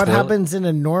the. What toilet- happens in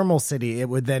a normal city? It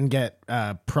would then get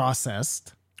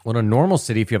processed. Well, in a normal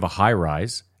city, if you have a high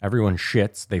rise, everyone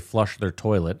shits, they flush their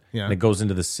toilet, Yeah. and it goes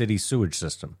into the city sewage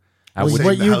system. I Well, would, Saying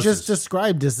What the you houses. just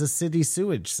described is the city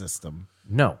sewage system.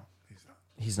 no,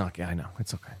 he's not. I know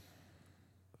it's okay.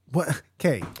 What?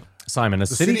 Okay. Simon, a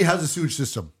The city has a sewage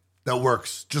system that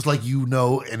works just like you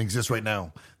know and exists right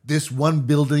now. This one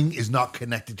building is not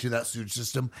connected to that sewage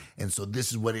system, and so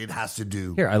this is what it has to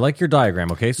do. Here, I like your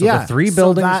diagram. Okay, so yeah. the three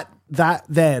so buildings.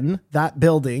 that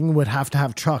building would have to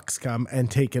have trucks come and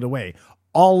take it away.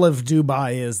 All of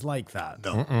Dubai is like that.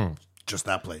 No, just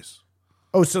that place.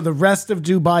 Oh, so the rest of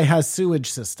Dubai has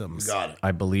sewage systems. Got it.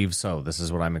 I believe so. This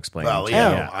is what I'm explaining. Well, to yeah,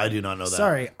 you. no, I do not know that.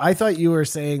 Sorry, I thought you were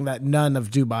saying that none of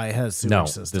Dubai has sewage No,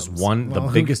 systems. there's one, the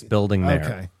Well, biggest building there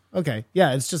Okay. Okay.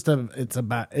 Yeah,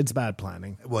 it's bad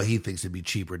planning. Well, he thinks it'd be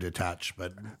cheaper to attach,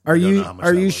 but Are we don't you know how much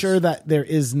that was. sure that there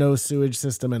is no sewage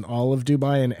system in all of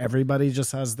Dubai and everybody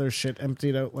just has their shit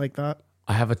emptied out like that?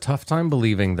 I have a tough time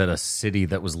believing that a city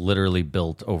that was literally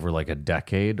built over like a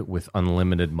decade with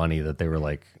unlimited money that they were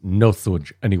like, no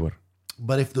sewage anywhere.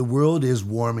 But if the world is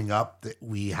warming up, that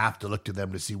we have to look to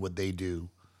them to see what they do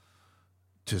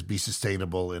to be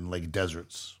sustainable in like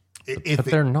deserts. But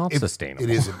they're not sustainable.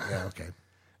 It isn't. Yeah, okay.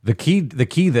 The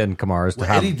key then, Kamar, is to Well,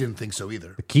 have Eddie didn't think so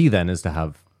either. the key then is to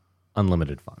have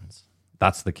unlimited funds.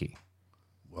 That's the key.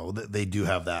 Well, they do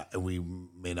have that, and we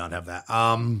may not have that.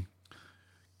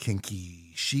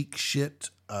 Kinky chic shit.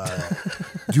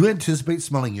 Do you anticipate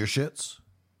smelling your shits?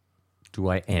 Do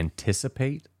I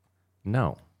anticipate?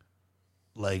 No.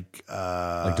 Like, Do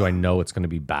I know it's going to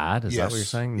be bad? Is that what yes. you're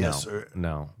saying? No. Yes, or-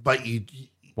 No. but you.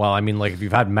 Well, I mean, like if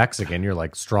you've had Mexican, you're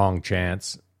like strong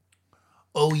chance.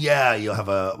 Oh yeah, you'll have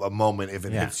a moment if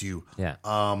it Yeah. hits you. Yeah.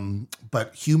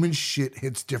 But human shit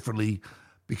hits differently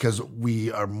because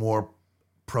we are more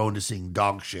prone to seeing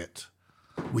dog shit,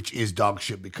 which is dog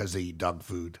shit because they eat dog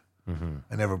food. Mm-hmm.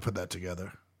 I never put that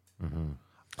together.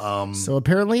 So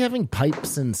apparently having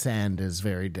pipes in sand is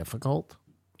very difficult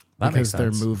That makes because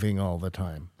they're sense. moving all the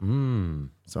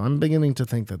time. So I'm beginning to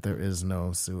think that there is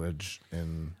no sewage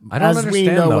in. I don't as we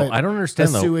understand, know though. it, I don't understand,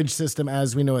 the though. sewage system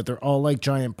as we know it. They're all like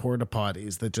giant porta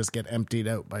potties that just get emptied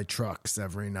out by trucks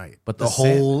every night. But The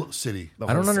whole city.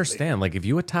 I don't understand. Like if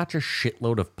you attach a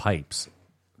shitload of pipes,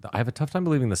 I have a tough time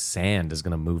believing the sand is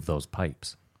going to move those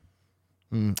pipes.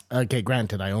 Okay,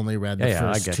 granted, I only read the Yeah,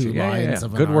 I first get two you. Yeah, lines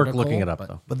of an Good work article, looking it up, but-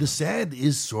 though. But the sand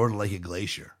is sort of like a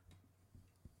glacier,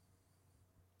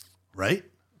 right?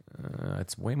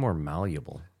 It's way more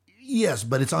malleable. Yes,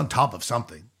 but it's on top of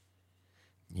something.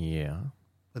 Yeah.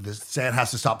 But the sand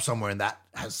has to stop somewhere, and that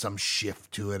has some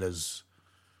shift to it as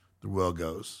the world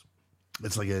goes.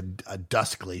 It's like a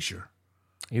dust glacier.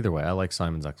 Either way, I like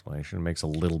Simon's explanation. It makes a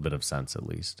little bit of sense, at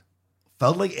least.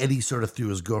 Felt like Eddie sort of threw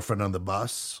his girlfriend on the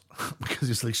bus because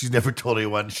he's like, she's never told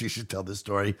anyone. She should tell this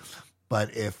story.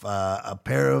 But if a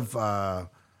pair of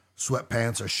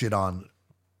sweatpants are shit on,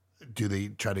 do they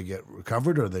try to get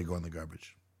recovered or they go in the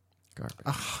garbage? Garbage.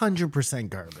 100%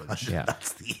 garbage. Yeah.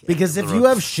 That's the Because end if of the you road.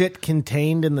 have shit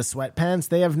contained in the sweatpants,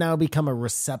 they have now become a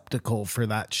receptacle for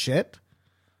that shit.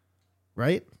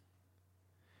 Right?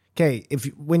 Okay,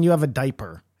 when you have a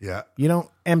diaper, Yeah. you don't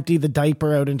empty the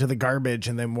diaper out into the garbage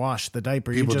and then wash the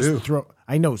diaper. People you just do. throw.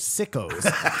 I know, sickos.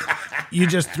 You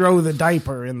just throw the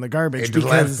diaper in the garbage Into the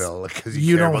because landfill, 'cause you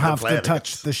you care don't about the have to planet.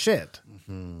 touch the shit.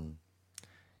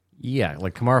 Yeah,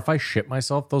 like Kamar, if I shit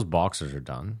myself, those boxers are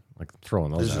done. Like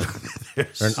throwing those out. They're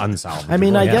unsalvageable. I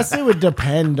mean, I Yeah. guess it would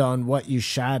depend on what you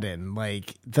shat in.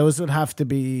 Like, those would have to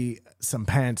be some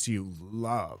pants you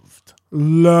loved.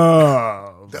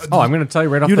 Loved. Oh, I'm going to tell you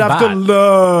right off You'd the have bat. to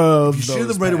love You shit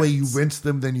those them right away, you pants. rinse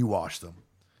them, then you wash them.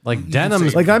 Like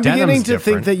denims. Like, I'm beginning denim's to think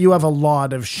different. that you have a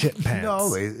lot of shit pants.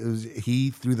 No, he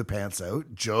threw the pants out.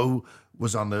 Joe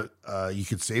was on the, you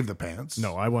could save the pants.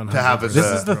 No, I want to have as This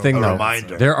a, is the thing, a though.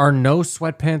 reminder. There are no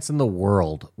sweatpants in the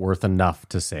world worth enough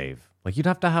to save. Like you'd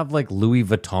have to have like Louis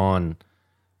Vuitton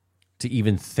to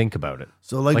even think about it.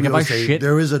 So like if we I always say, shit,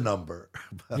 there is a number.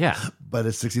 yeah, But a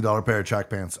 $60 pair of track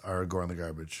pants are going in the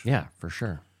garbage. yeah, for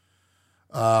sure.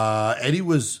 Eddie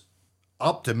was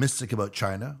optimistic about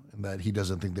China and that he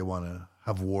doesn't think they want to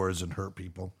have wars and hurt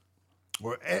people.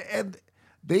 And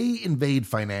they invade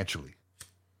financially.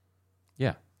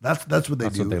 Yeah, That's what they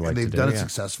That's do. what they like and they've to do, done it yeah.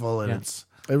 successful, and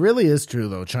Yeah. It really is true,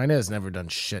 though. China has never done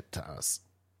shit to us.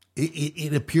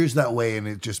 it appears that way, and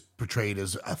it just portrayed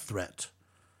as a threat.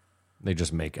 they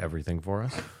just make everything for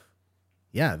us.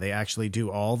 Yeah, they actually do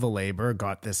all the labor,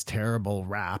 got this terrible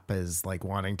rap as like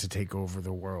wanting to take over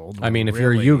the world. I mean, if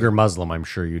Really. you're a Uyghur Muslim, I'm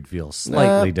sure you'd feel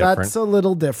slightly different. That's a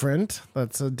little different.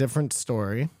 That's a different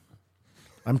story.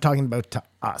 I'm talking about to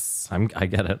us, I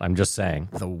get it. I'm just saying.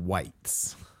 the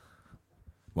whites.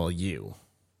 Well, you.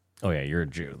 Oh yeah, you're a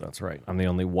Jew. That's right. I'm the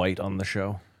only white on the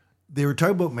show. They were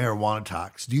talking about marijuana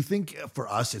tax. Do you think for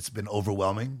us it's been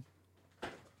overwhelming?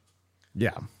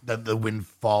 Yeah. That the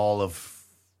windfall of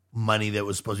money that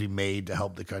was supposed to be made to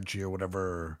help the country or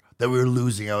whatever that we were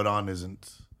losing out on isn't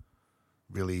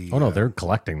really. Oh no, they're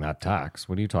collecting that tax.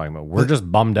 What are you talking about? We're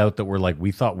just bummed out that we're like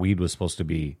we thought weed was supposed to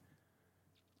be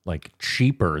like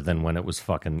cheaper than when it was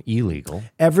fucking illegal.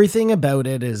 Everything about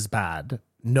it is bad.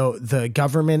 No, the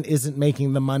government isn't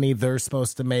making the money they're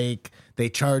supposed to make. They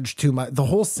charge too much. The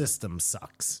whole system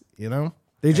sucks, you know?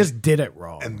 They just did it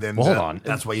wrong. And then Well, hold on.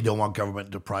 That's why you don't want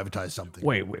government to privatize something.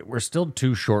 Wait, we're still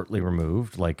too shortly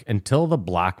removed. Like until the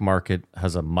black market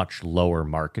has a much lower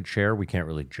market share, we can't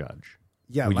really judge.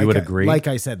 Yeah, You would agree? Like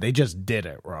I said, they just did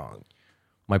it wrong.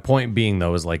 My point being,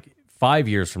 though, is like 5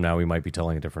 years from now, we might be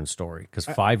telling a different story. Because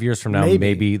 5 years from now,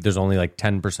 maybe there's only like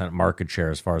 10% market share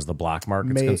as far as the black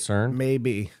market's concerned.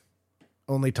 Maybe.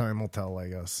 Only time will tell, I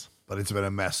guess. But it's been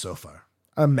a mess so far.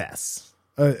 A mess.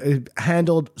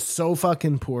 Handled so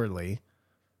fucking poorly.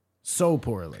 So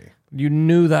poorly. You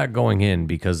knew that going in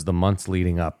because the months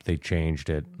leading up, they changed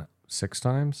it 6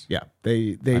 times. Yeah,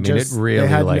 they mean, it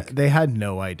really, they had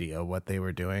no idea what they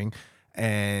were doing,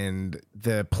 and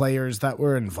the players that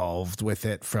were involved with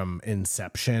it from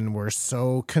inception were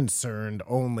so concerned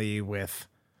only with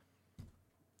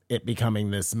it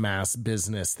becoming this mass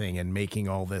business thing and making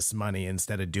all this money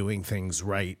instead of doing things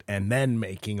right and then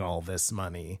making all this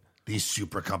money. These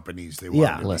super companies, they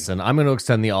Yeah. want to Listen, I'm going to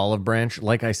extend the olive branch.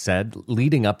 Like I said,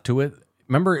 leading up to it,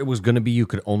 remember it was going to be you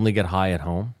could only get high at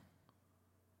home?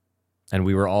 And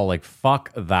we were all like,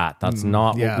 fuck that. That's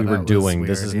not yeah, what we that were was doing.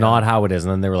 This weird, is yeah. not how it is.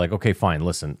 And then they were like, okay, fine.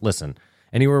 Listen.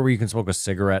 Anywhere where you can smoke a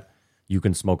cigarette, you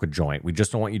can smoke a joint. We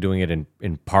just don't want you doing it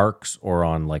in parks or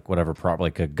on like whatever,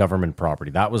 like a government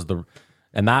property. That was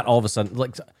and that all of a sudden,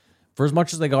 like for as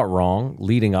much as they got wrong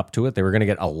leading up to it, they were going to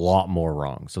get a lot more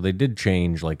wrong. So they did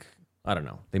change, like, I don't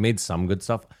know. They made some good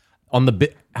stuff. On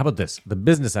how about this? The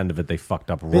business end of it, they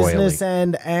fucked up royally. Business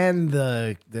end and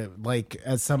the like,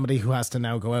 as somebody who has to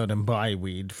now go out and buy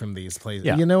weed from these places.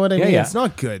 Yeah. You know what I Yeah, mean? yeah. It's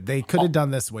not good. They could have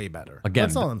done this way better. Again,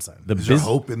 That's all I'm saying. Is there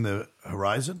hope in the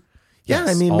horizon? Yeah,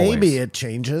 Yes, I mean, maybe always. it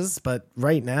changes, but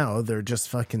right now they're just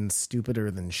fucking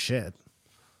stupider than shit.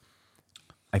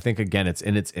 I think, again, it's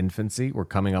in its infancy. We're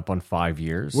coming up on 5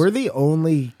 years. We're the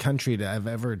only country to have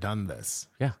ever done this.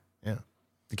 Yeah. Yeah.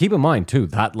 Keep in mind, too,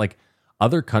 that like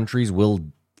other countries will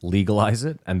legalize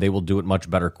it and they will do it much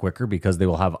better quicker because they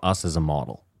will have us as a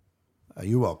model.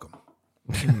 You're welcome.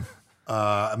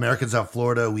 Americans have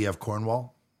Florida. We have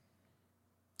Cornwall.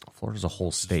 Florida's a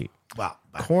whole state. Wow.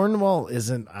 Cornwall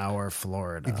isn't our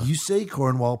Florida. If you say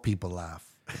Cornwall, people laugh.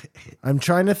 I'm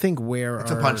trying to think where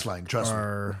It's a punchline, trust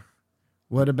me.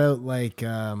 What about like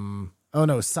oh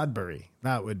no, Sudbury.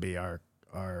 That would be our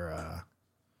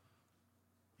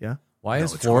yeah. Why No,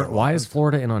 is it's Florida? Cornwall. Why is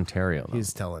Florida in Ontario? Though?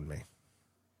 He's telling me.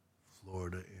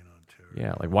 Florida in Ontario.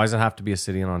 Yeah, like why does it have to be a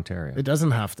city in Ontario? It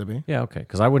doesn't have to be. Yeah, okay.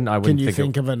 Because I wouldn't. Can you think.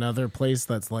 think of another place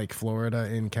that's like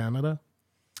Florida in Canada?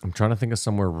 I'm trying to think of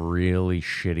somewhere really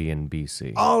shitty in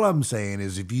BC. All I'm saying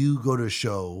is if you go to a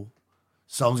show,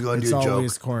 someone's going to It's do a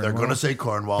always joke. Cornwall. They're going to say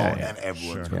Cornwall, Yeah, and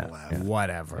everyone's sure. going to laugh.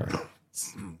 Whatever.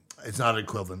 It's not an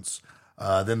equivalence.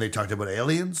 Then they talked about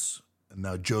aliens, and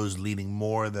now Joe's leaning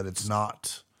more that it's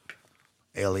not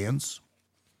aliens.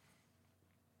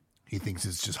 He thinks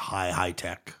it's just high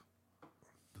tech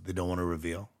that they don't want to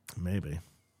reveal. Maybe.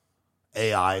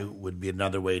 AI would be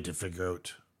another way to figure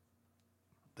out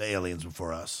the aliens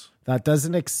before us. That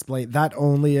doesn't explain. That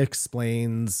only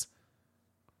explains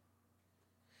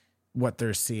what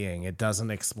they're seeing. It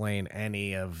doesn't explain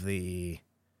any of the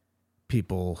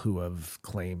people who have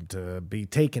claimed to be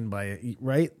taken by it,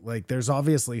 right? Like, there's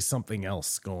obviously something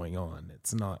else going on.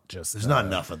 It's not just There's not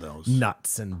enough of those.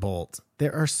 nuts and bolts.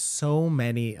 There are so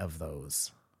many of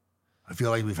those. I feel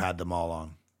like we've had them all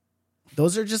on.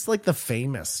 Those are just like the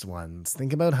famous ones.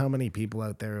 Think about how many people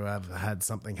out there who have had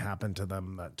something happen to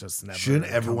them that just never. Shouldn't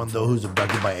come everyone, though, who's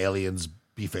abducted by aliens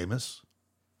be famous?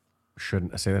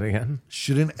 Shouldn't I say that again?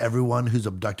 Shouldn't everyone who's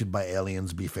abducted by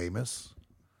aliens be famous?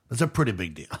 That's a pretty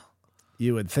big deal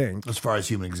You would think. as far as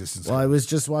human existence Well, I goes. was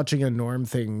just watching a Norm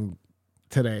thing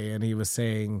today, and he was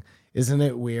saying, "Isn't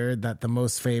it weird that the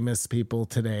most famous people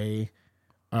today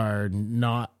are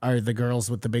the girls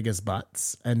with the biggest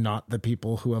butts, and not the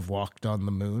people who have walked on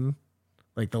the moon?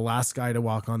 Like the last guy to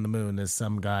walk on the moon is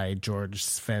some guy, George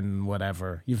Sven,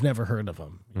 whatever. You've never heard of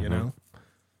him, you know,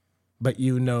 but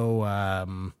you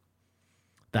know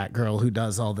that girl who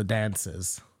does all the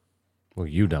dances. Well,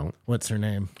 you don't. What's her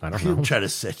name? I don't know. I'm trying to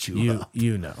set you up.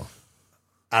 You know.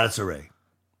 Addison Rae,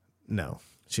 No,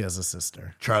 she has a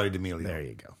sister. Charlie D'Amelio. There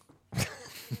you go.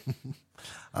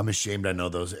 I'm ashamed I know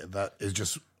those. That is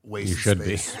just wasted You should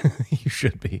space. be. You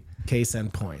should be. Case in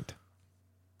point.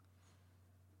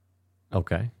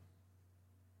 Okay.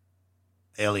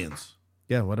 Aliens.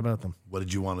 Yeah, what about them? What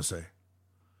did you want to say?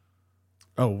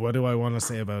 Oh, what do I want to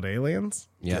say about aliens?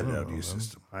 Yeah. Get it out of your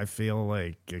system. I feel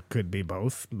like it could be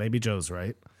both. Maybe Joe's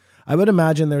right. I would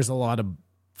imagine there's a lot of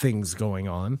things going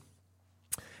on.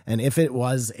 And if it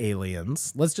was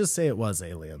aliens, let's just say it was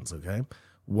aliens, okay?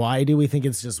 Why do we think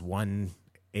it's just one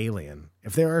alien?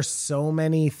 If there are so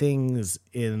many things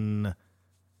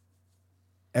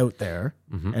out there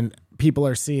and people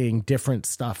are seeing different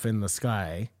stuff in the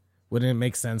sky, wouldn't it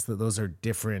make sense that those are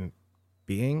different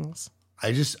beings?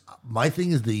 My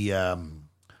thing is the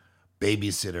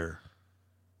babysitter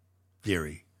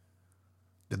theory,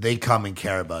 that they come and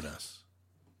care about us.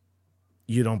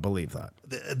 You don't believe that.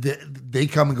 They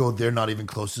come and go, they're not even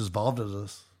close as involved as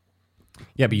us.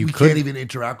 Yeah, but you We could can't even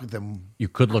interact with them. you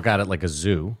could look at it like a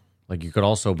zoo. Like you could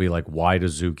also be like, why do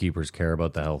zookeepers care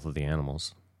about the health of the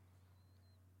animals?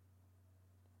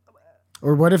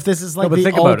 Or what if this is like but the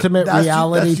think about it. ultimate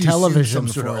reality you assume television some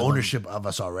sort for of them? ownership of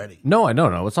us already. No, I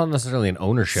don't know. It's not necessarily an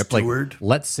ownership. Steward? Like,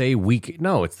 let's say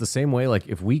no, it's the same way. Like,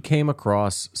 if we came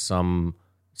across some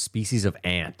species of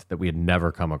ant that we had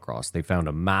never come across, they found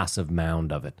a massive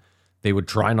mound of it. They would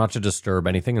try not to disturb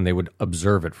anything, and they would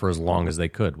observe it for as long as they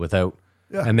could without.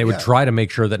 And they would try to make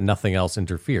sure that nothing else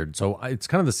interfered. So it's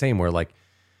kind of the same where, like,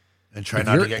 And try If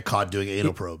not to you're- get caught doing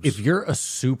anal probes. if you're a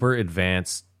super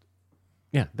advanced,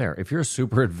 if you're a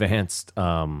super advanced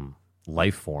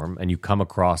life form and you come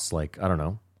across, like, I don't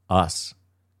know, us,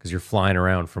 because you're flying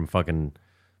around from fucking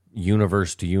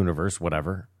universe to universe,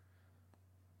 whatever,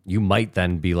 you might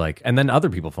then be like, and then other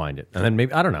people find it, and then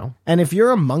maybe, I don't know. And if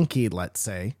you're a monkey, let's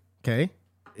say, okay,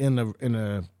 in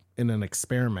an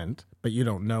experiment, but you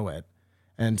don't know it,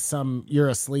 and you're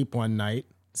asleep one night,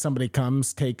 somebody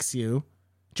comes, takes you,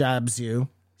 jabs you,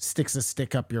 sticks a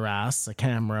stick up your ass, a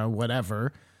camera,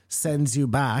 whatever, sends you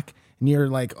back, and you're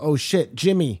like, oh shit,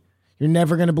 Jimmy, you're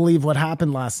never going to believe what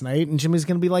happened last night. And Jimmy's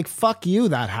going to be like, fuck you,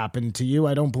 that happened to you.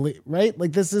 I don't believe, right?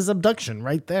 Like, this is abduction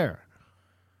right there.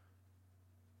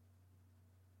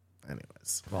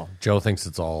 Anyways. Well, Joe thinks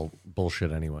it's all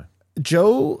bullshit anyway.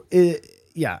 Joe,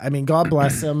 I mean, God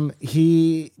bless him.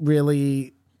 He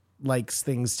really likes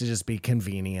things to just be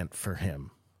convenient for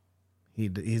him.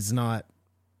 He's not,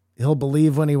 he'll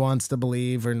believe when he wants to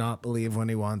believe or not believe when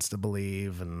he wants to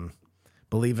believe, and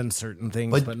believe in certain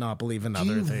things but not believe in Do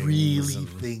other you things. really and-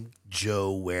 think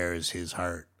Joe wears his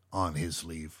heart on his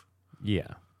sleeve? Yeah.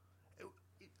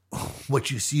 What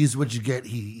you see is what you get.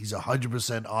 He's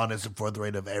 100% honest and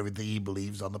forthright of everything he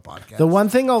believes on the podcast. The one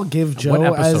thing I'll give Joe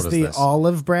episode as is the this?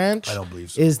 olive branch I don't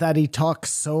believe so. is that he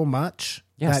talks so much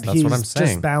Yes, that that's he's what I'm saying.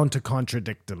 just bound to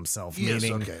contradict himself. Yes,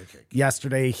 Meaning, okay.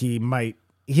 yesterday he might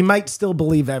still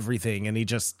believe everything, and he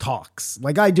just talks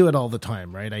like I do it all the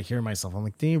time, right? I hear myself. I'm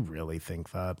like, do you really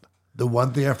think that? The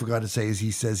one thing I forgot to say is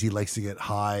he says he likes to get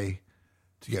high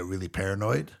to get really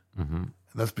paranoid. Mm-hmm. And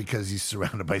that's because he's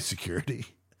surrounded by security.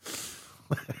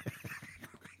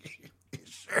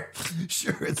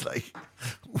 Sure. It's like,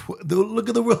 look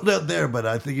at the world out there. But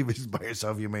I think if you're just by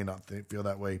yourself, you may not feel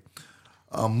that way.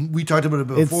 We talked about it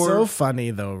before. It's so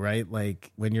funny though, right?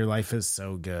 Like when your life is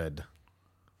so good,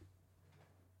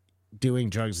 doing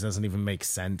drugs doesn't even make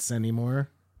sense anymore.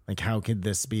 Like, how could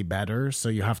this be better? So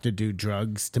you have to do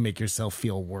drugs to make yourself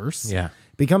feel worse. Yeah.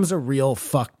 It becomes a real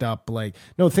fucked up, like,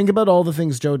 no, think about all the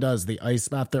things Joe does. The ice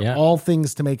bath, they're all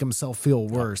things to make himself feel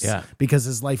worse. Yeah. Because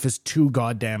his life is too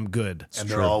goddamn good. and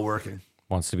they're all working.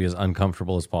 Wants to be as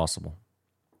uncomfortable as possible.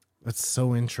 That's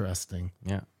so interesting.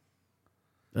 Yeah.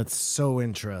 That's so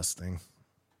interesting.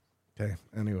 Okay.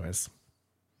 Anyways.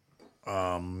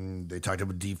 They talked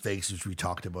about deep fakes, which we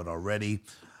talked about already.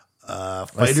 I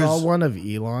Fighters saw one of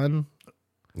Elon.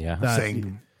 Yeah. That-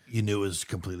 saying you knew it was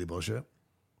completely bullshit.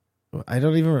 I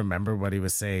don't even remember what he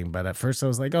was saying, but at first I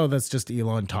was like, oh, that's just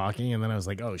Elon talking. And then I was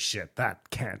like, oh, shit, that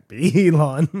can't be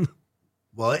Elon.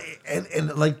 Well,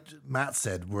 and like Matt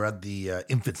said, we're at the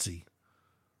infancy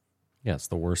Yeah, it's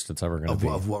the worst it's ever going to of be.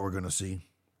 what we're going to see.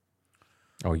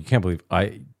 Oh, you can't believe,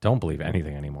 I don't believe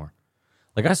anything anymore.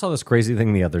 Like, I saw this crazy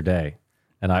thing the other day,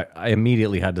 and I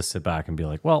immediately had to sit back and be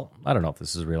like, well, I don't know if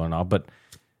this is real or not, but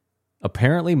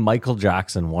apparently Michael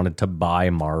Jackson wanted to buy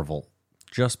Marvel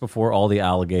just before all the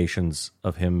allegations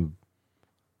of him.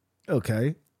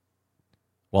 Okay.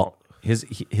 Well,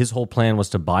 his whole plan was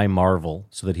to buy Marvel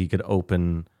so that he could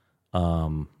open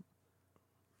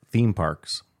theme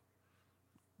parks,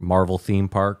 Marvel theme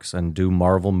parks, and do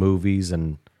Marvel movies,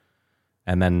 and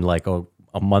then like a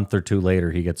month or two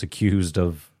later, he gets accused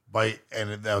of.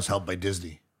 And that was helped by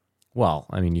Disney. Well,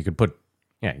 I mean, you could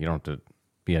you don't have to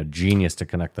be a genius to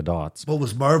connect the dots. But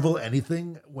was Marvel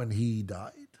anything when he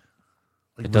died?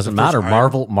 Like, It doesn't matter.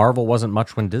 Marvel wasn't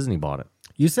much when Disney bought it.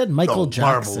 You said Michael No,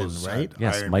 Marvel Jackson, was, right?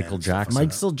 Yes, Iron Michael Man Jackson.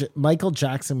 Michael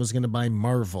Jackson was going to buy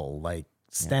Marvel, like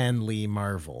Stan Lee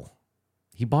Marvel.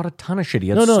 He bought a ton of shit. He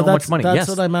had No, so that's- much money. that's Yes,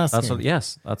 what I'm asking.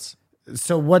 That's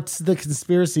So what's the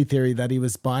conspiracy theory, that he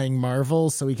was buying Marvel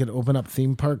so he could open up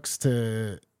theme parks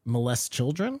to molest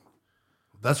children?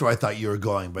 That's where I thought you were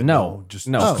going, but no. just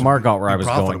Kamar got where be I was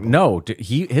profitable. going. No,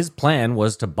 his plan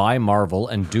was to buy Marvel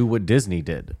and do what Disney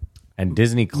did, and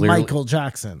Disney clearly. Michael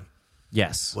Jackson.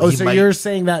 Yes. Well, he so might- you're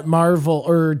saying that Marvel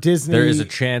or Disney There is a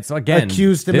chance. Again,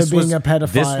 accused him this of being was- a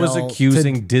pedophile. This was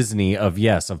accusing to- Disney of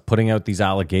putting out these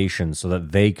allegations so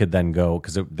that they could then go,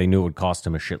 because they knew it would cost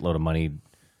him a shitload of money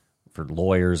for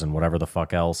lawyers and whatever the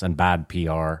fuck else and bad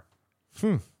PR.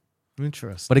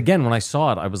 Interesting. But again, when I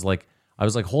saw it, I was like,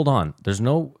 hold on. There's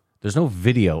no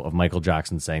video of Michael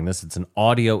Jackson saying this. It's an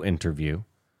audio interview.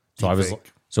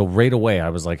 So right away I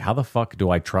was like, how the fuck do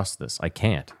I trust this? I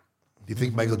can't. Do you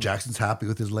think Michael Jackson's happy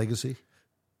with his legacy?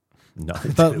 No.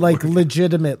 But like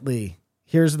legitimately,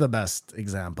 here's the best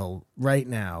example. Right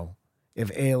now, if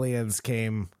aliens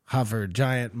came, hovered,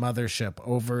 giant mothership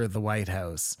over the White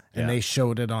House and Yeah. they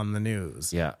showed it on the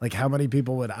news, Yeah. like how many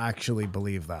people would actually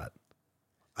believe that?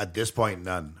 At this point,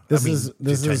 none. This I mean,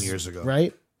 is 10 years ago.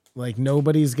 right? Like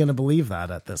nobody's gonna believe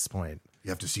that at this point. You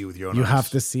have to see it with your own You eyes. have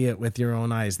to see it with your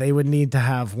own eyes. They would need to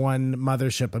have one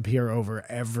mothership appear over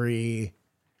every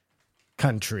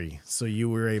country so you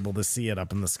were able to see it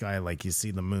up in the sky like you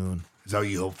see the moon. Is that what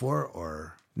you hope for?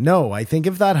 Or No, I think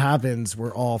if that happens,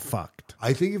 we're all fucked.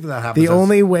 I think if that happens, The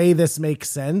only way this makes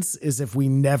sense is if we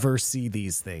never see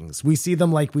these things. We see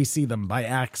them like we see them by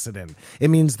accident. It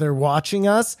means they're watching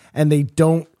us and they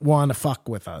don't want to fuck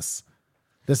with us.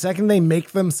 The second they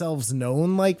make themselves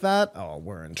known like that, oh,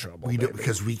 we're in trouble. we do, baby.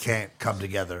 because we can't come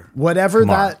together. Whatever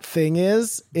Come on. that thing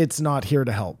is, it's not here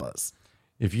to help us.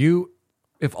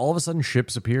 If all of a sudden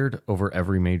ships appeared over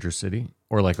every major city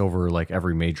or like over like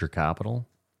every major capital,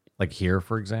 like here,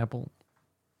 for example,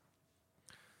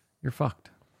 you're fucked.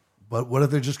 But what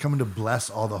if they're just coming to bless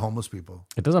all the homeless people?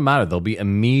 It doesn't matter. They'll be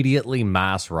immediately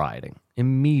mass rioting.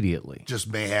 Immediately.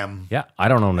 Just mayhem. Yeah. I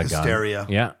don't own a Hysteria.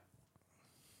 gun. Yeah.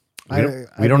 I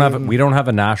We don't have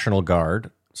a national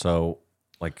guard. So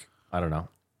like, I don't know.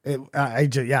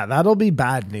 Yeah, that'll be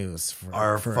bad news.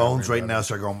 Our for phones right everybody. now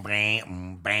start going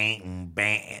bang, bang,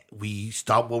 bang. We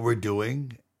stop what we're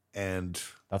doing, and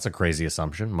That's a crazy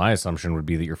assumption. My assumption would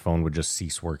be that your phone would just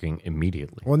cease working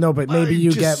immediately. Well, no, but maybe you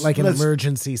just- get like an let's-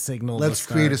 emergency signal. to let's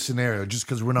start. create a scenario. Just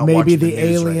because we're not Maybe watching the news right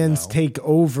aliens now. take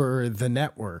over the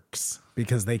networks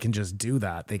because they can just do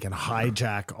that. They can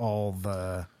hijack all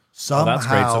the. Oh, that's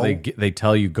great. So Somehow, they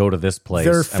tell you go to this place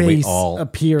Their and we face all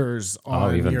appears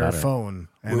on even your better. phone.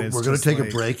 And we're it's going to just take like-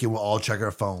 a break and we'll all check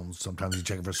our phones. Sometimes we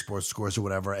check it for sports scores or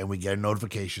whatever, and we get a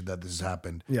notification that this has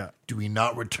happened. Yeah. Do we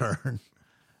not return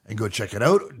and go check it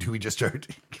out? Or do we just start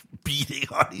beating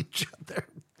on each other,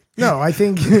 No, I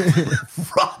think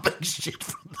robbing shit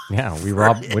from them? Yeah, we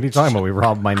robbed. What are you talking about? We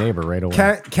robbed my neighbor right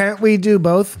away. can't we do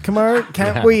both, Kamar?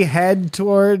 Can't Yeah. we head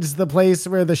towards the place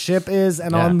where the ship is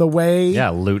and Yeah. on the way Yeah,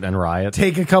 loot and riot.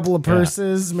 take a couple of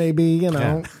purses, maybe, you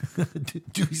know.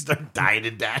 Do we start dying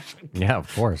and dashing? Yeah,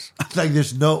 of course. Like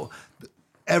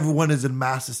everyone is in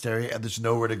mass hysteria and there's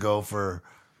nowhere to go for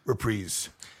reprise.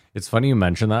 It's funny you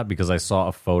mentioned that because I saw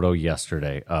a photo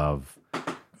yesterday of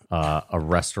a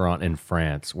restaurant in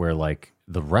France where like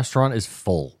the restaurant is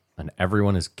full and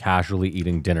everyone is casually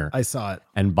eating dinner. I saw it.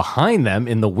 And behind them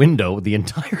in the window, the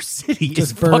entire city is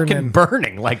Just burning. fucking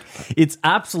burning. Like it's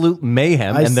absolute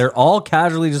mayhem. I And s- they're all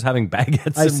casually just having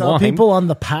baguettes I and saw wine. people on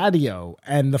the patio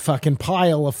and the fucking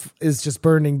pile is just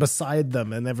burning beside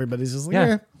them and everybody's just like, Yeah.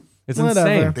 yeah, It's whatever.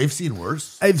 insane. They've seen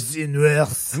worse. I've seen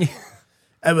worse.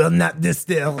 I will not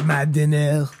disturb my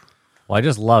dinner. Well, I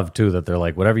just love too that they're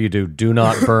like, whatever you do, do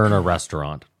not burn a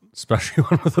restaurant, especially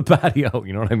one with a patio.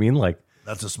 You know what I mean? Like,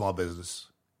 That's a small business.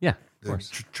 yeah, of They're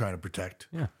course. trying to protect.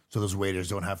 Yeah. So those waiters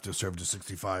don't have to serve to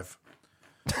 65.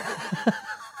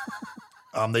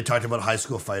 They talked about high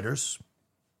school fighters.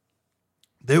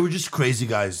 They were just crazy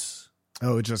guys.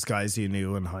 Oh, just guys you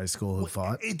knew in high school who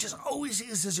fought. It just always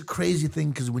is such a crazy thing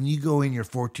because when you go in, you're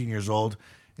 14 years old,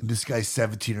 and this guy's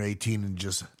 17 or 18 and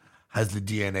just has the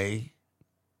DNA.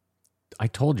 I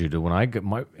told you, dude, when I get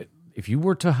if you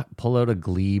were to pull out a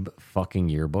Glebe fucking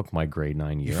yearbook, my grade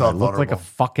 9 year, I felt looked like a vulnerable.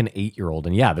 fucking 8-year-old.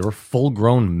 And yeah, they were full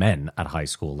grown men at high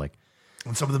school. Like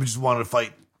And some of them just wanted to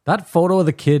fight. that photo of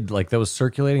the kid, like that was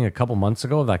circulating a couple months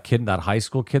ago, of that kid, that high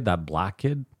school kid, that black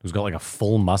kid who's got like a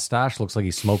full mustache, looks like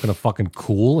he's smoking a fucking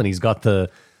Cool, and he's got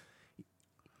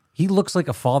he looks like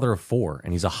a father of 4,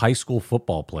 and he's a high school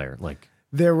football player. Like,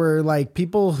 There were like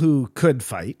people who could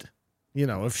fight. You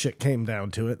know, if shit came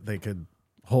down to it, they could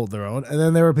hold their own. And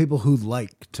then there were people who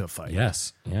like to fight.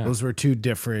 yes, yeah. Those were two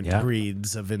different Yeah.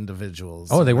 breeds of individuals.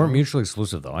 Oh, they weren't mutually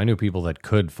exclusive though. I knew people that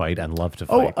could fight and loved to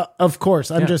Oh, fight. of course.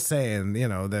 I'm Yeah. just saying, you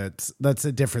know, that's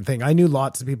a different thing. I knew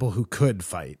lots of people who could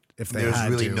fight if they There's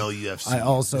had really to. no UFC. I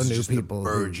also This is knew just the people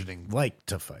burgeoning who liked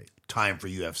to fight. time for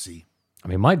UFC. I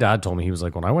mean, my dad told me, he was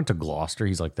like, when I went to Gloucester,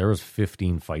 he's like, there was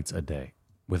 15 fights a day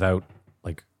without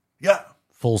like Yeah.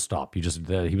 Full stop. He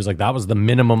was like, that was the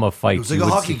minimum of fights. It was like you a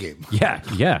would hockey see. game.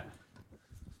 Yeah.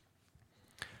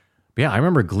 But yeah, I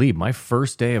remember Glebe. My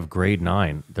first day of grade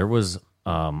 9, there was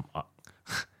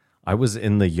I was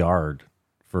in the yard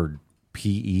for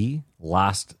PE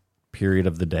last period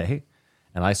of the day,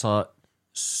 and I saw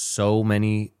so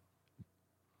many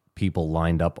people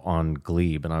lined up on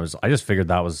Glebe, and I just figured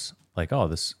that was like, oh,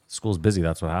 this school's busy.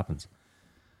 That's what happens.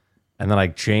 And then I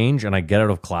change and I get out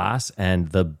of class, and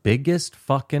the biggest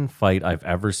fucking fight I've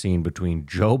ever seen between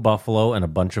Joe Buffalo and a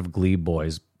bunch of Glebe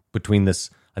boys between this.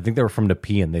 I think they were from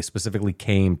Nepean. They specifically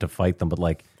came to fight them, but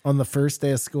like On the first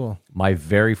day of school. my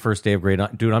very first day of grade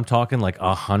 9, dude, I'm talking like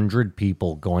 100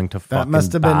 people going to That fucking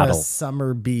must have battle. been a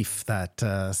summer beef that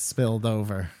spilled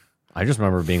over. I just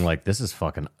remember being like, this is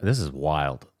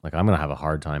wild. Like, I'm going to have a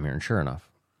hard time here. And sure enough,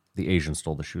 the Asian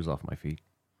stole the shoes off my feet.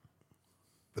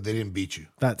 But they didn't beat you.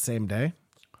 That same day?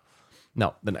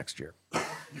 No, the next year.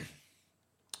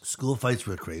 School fights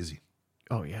were crazy,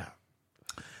 Oh, yeah.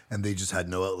 and they just had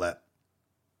no outlet.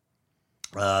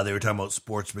 They were talking about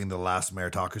sports being the last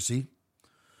meritocracy,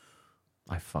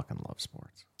 I fucking love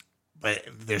sports. but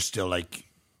they're still like,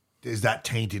 is that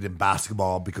tainted in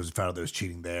basketball because we found out there was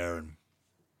cheating there? And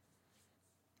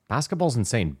Basketball's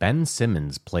insane. Ben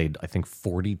Simmons played, I think,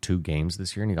 42 games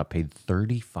this year, and he got paid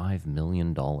 $35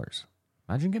 million.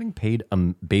 Imagine getting paid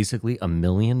basically $1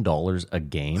 million a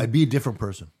game. I'd be a different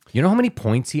person. You know how many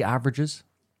points he averages?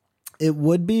 It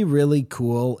would be really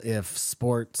cool if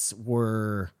sports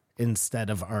were instead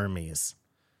of armies.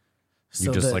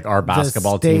 You just, like, our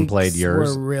basketball team played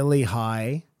yours. Were really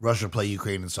high. Russia play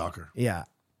Ukraine in soccer, Yeah.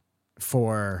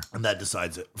 For and that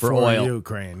decides it. For oil.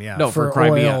 Ukraine, yeah. No, for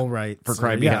Crimea. oil rights. For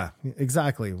Crimea. Yeah,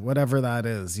 exactly. Whatever that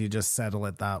is, you just settle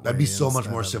it that way. That'd be so much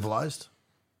instead more of- civilized.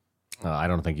 I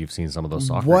don't think you've seen some of those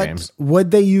soccer What games.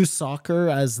 would they use soccer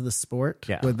as the sport?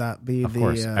 Yeah. Would that be Of the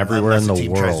course. uh, Everywhere in Unless the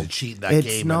team tries to world. cheat in that it's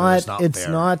game, not and it's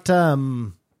fair. not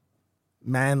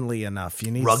manly enough. You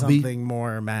need Rugby? something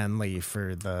more manly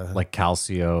for the Like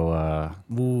Calcio.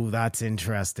 Ooh, that's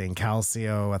interesting.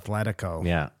 Calcio Atletico.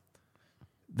 Yeah.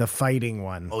 The fighting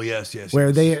one. Oh yes, yes. Where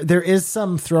yes. there is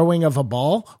some throwing of a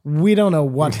ball. We don't know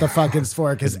what the fuck it's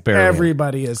for because It's barely-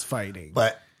 everybody is fighting.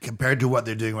 But compared to what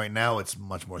they're doing right now, it's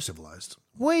much more civilized.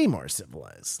 Way more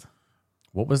civilized.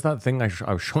 What was that thing I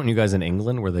was showing you guys in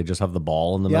England where they just have the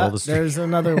ball in the middle Yeah, of the street? there's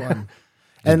another one.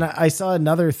 And I saw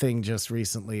another thing just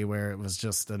recently where it was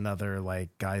just another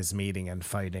like guys meeting and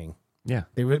fighting. Yeah.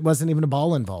 It wasn't even a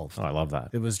ball involved. Oh, I love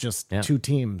that. It was just Yeah. two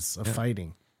teams of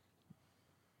fighting.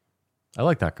 I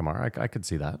like that, Kamar. I could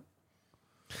see that.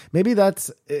 Maybe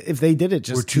that's if they did it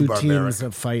We're just too two barbaric. teams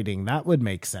of fighting. That would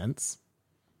make sense.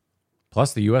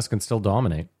 Plus, the U.S. can still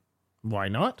dominate. Why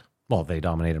not? Well, they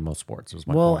dominated most sports. Was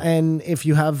my Well, point. and if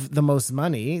you have the most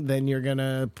money, then you're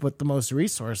gonna put the most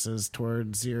resources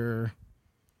towards your.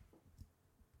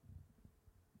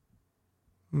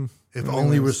 If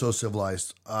only we're so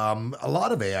civilized. A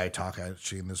lot of AI talk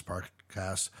actually in this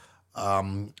podcast.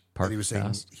 That he was saying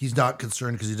Podcast? he's not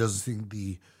concerned because he doesn't think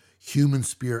the human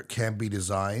spirit can be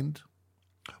designed.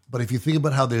 But if you think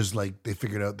about how there's like they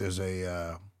figured out there's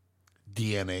a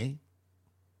DNA.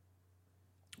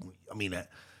 I mean,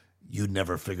 you'd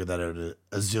never figure that out in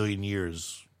a zillion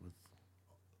years with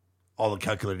all the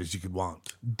calculators you could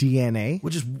want. DNA.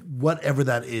 Which is whatever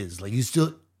that is. Like you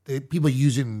still people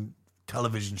using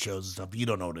television shows and stuff. You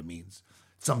don't know what it means.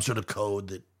 Some sort of code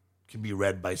that can be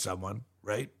read by someone,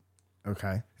 right?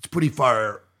 Okay. It's pretty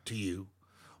far to you.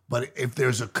 But if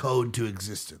there's a code to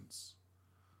existence,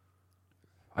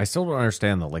 I still don't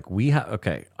understand though. Like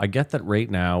okay, I get that right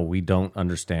now we don't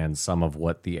understand some of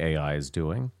what the AI is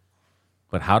doing,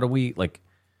 but how do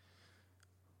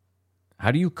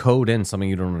you code in something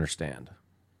you don't understand?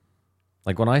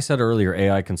 Like when I said earlier,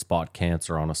 AI can spot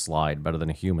cancer on a slide better than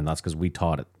a human. That's because we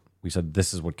taught it. We said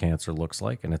this is what cancer looks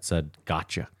like, and it said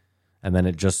gotcha, and then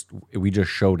we just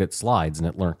showed it slides, and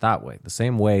it learned that way. The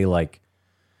same way, like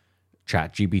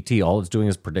ChatGPT, all it's doing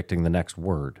is predicting the next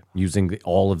word using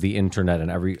all of the internet and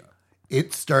every.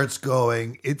 it starts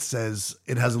going, it says,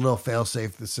 it has a little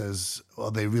failsafe that says,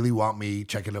 well, they really want me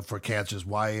checking up for cancers.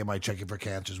 Why am I checking for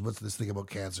cancers? What's this thing about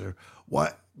cancer?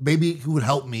 What? Maybe it would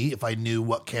help me if I knew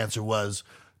what cancer was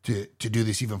to do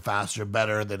this even faster,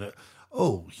 better than,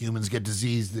 humans get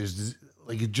disease. There's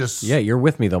like it just. Yeah, you're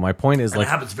with me though. My point is And like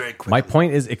it happens very quickly. My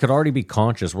point is it could already be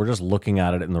conscious. We're just looking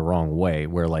at it in the wrong way.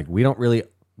 Where like we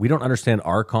don't understand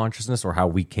our consciousness or how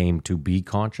we came to be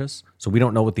conscious. So we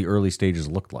don't know what the early stages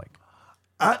looked like.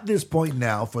 At this point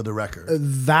now, for the record,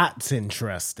 That's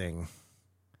interesting.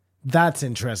 That's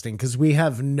interesting because we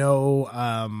have no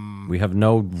We have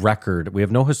no record. We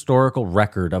have no historical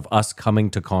record of us coming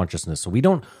to consciousness. So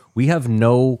we have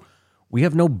no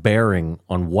bearing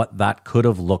on what that could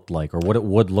have looked like or what it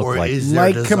would look Or like. is there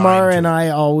like design Kamar to and it? I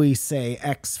always say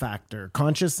X factor.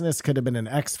 Consciousness could have been an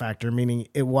X factor, meaning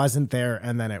it wasn't there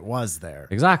and then it was there.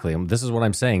 Exactly. And this is what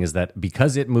I'm saying is that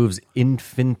because it moves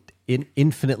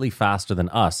infinitely faster than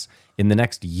us, in the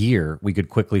next year, we could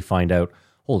quickly find out,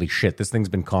 holy shit, this thing's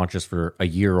been conscious for a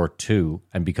year or two.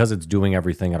 And because it's doing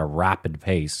everything at a rapid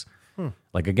pace,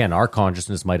 like again, our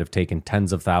consciousness might have taken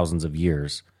tens of thousands of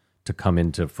years to come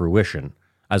into fruition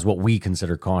as what we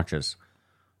consider conscious.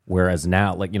 Whereas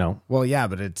now, like, Well, yeah,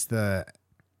 but it's the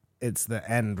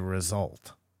end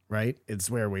result, right? It's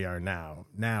where we are now.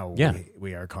 Now Yeah.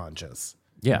 we are conscious.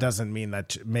 Yeah. It doesn't mean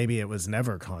that maybe it was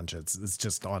never conscious. It's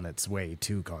just on its way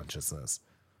to consciousness.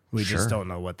 We Sure. just don't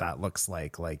know what that looks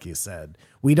like you said.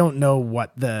 We don't know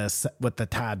what the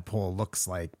tadpole looks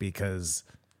like because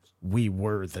we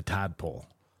were the tadpole.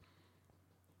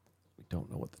 we don't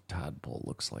know what the tadpole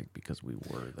looks like because we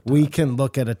were the We can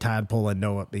look at a tadpole and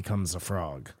know it becomes a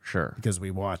frog Sure. because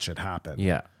we watch it happen.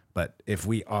 Yeah. But if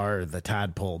we are the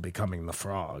tadpole becoming the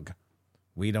frog,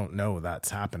 we don't know that's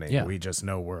happening. Yeah. We just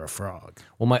know we're a frog.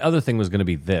 Well, my other thing was going to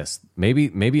be this. Maybe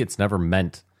it's never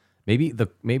meant. Maybe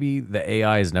the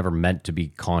AI is never meant to be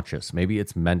conscious. Maybe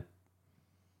it's meant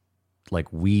like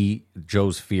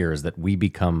Joe's fear is that we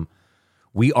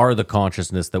are the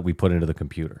consciousness that we put into the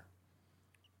computer.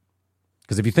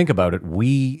 Because if you think about it,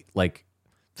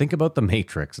 think about the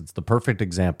Matrix. It's the perfect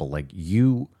example.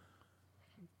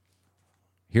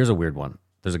 Here's a weird one.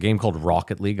 There's a game called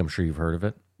Rocket League. I'm sure you've heard of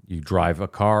it. You drive a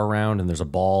car around and there's a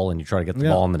ball and you try to get the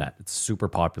ball in the net. It's a super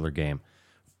popular game.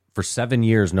 For 7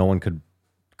 years, no one could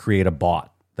create a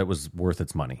bot that was worth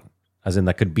its money, as in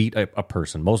that could beat a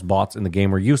person. Most bots in the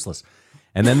game were useless.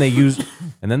 And then they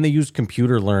used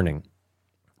computer learning.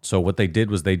 So what they did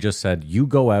was they just said, you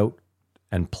go out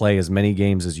and play as many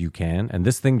games as you can. And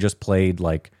this thing just played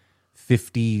like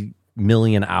 50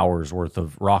 million hours worth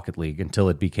of Rocket League until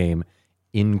it became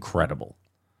incredible.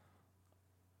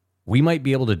 We might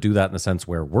be able to do that in the sense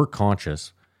where we're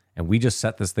conscious and we just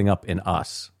set this thing up in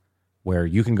us where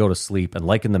you can go to sleep and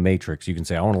like in the Matrix, you can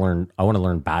say, I want to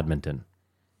learn badminton.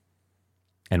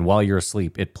 And while you're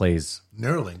asleep, it plays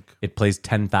Neuralink.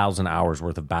 10,000 hours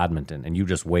worth of badminton and you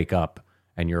just wake up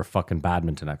and you're a fucking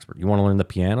badminton expert. You want to learn the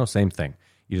piano? Same thing.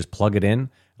 You just plug it in,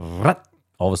 all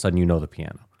of a sudden you know the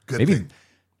piano. Good thing.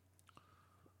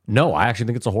 No, I actually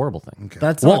think it's a horrible thing. Okay.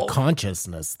 That's not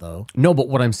consciousness, though. No, but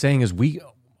what I'm saying is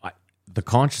the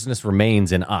consciousness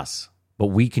remains in us, but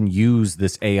we can use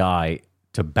this AI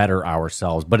to better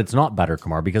ourselves. But it's not better,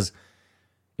 Kamar, because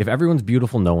if everyone's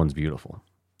beautiful, no one's beautiful.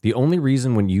 The only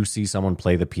reason when you see someone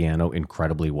play the piano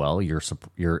incredibly well,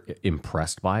 you're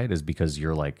impressed by it is because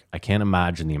you're like, I can't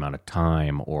imagine the amount of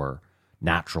time or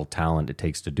natural talent it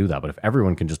takes to do that. But if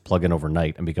everyone can just plug in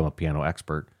overnight and become a piano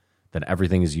expert, then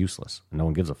everything is useless and no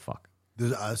one gives a fuck.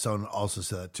 Someone also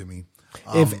said that to me.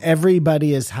 If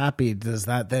everybody is happy, does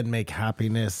that then make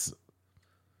happiness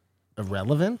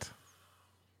irrelevant?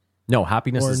 No,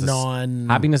 happiness Or is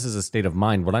happiness is a state of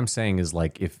mind. What I'm saying is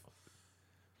like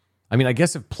I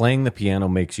guess if playing the piano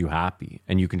makes you happy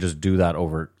and you can just do that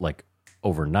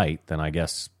overnight, then I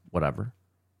guess whatever.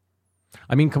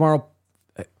 I mean, Kamar,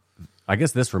 I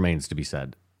guess this remains to be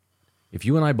said. If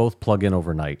you and I both plug in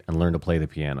overnight and learn to play the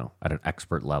piano at an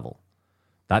expert level,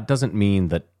 that doesn't mean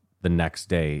that the next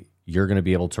day you're going to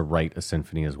be able to write a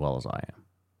symphony as well as I am.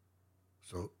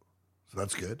 So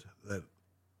that's good.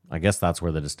 I guess that's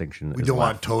where the distinction is. We don't left.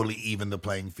 want to totally even the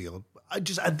playing field.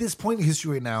 At this point in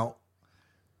history right now,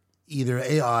 either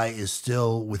AI is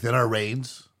still within our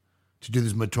reins to do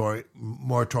this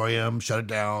moratorium, shut it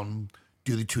down,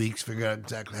 do the tweaks, figure out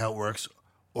exactly how it works,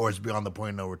 or it's beyond the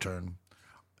point of no return.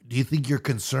 Do you think you're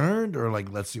concerned, or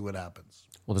let's see what happens?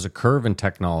 Well, there's a curve in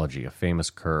technology, a famous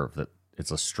curve that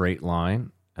it's a straight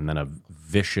line and then a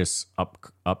vicious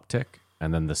uptick,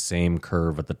 and then the same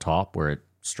curve at the top where it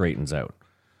straightens out.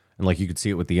 And you could see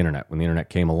it with the internet. When the internet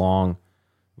came along,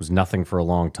 it was nothing for a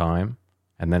long time,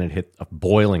 and then it hit a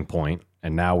boiling point,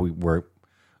 and now we're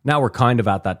kind of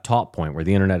at that top point where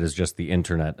the internet is just the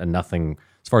internet and nothing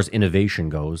as far as innovation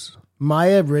goes. My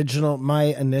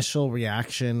initial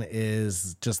reaction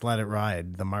is just let it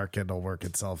ride. The market will work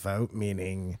itself out,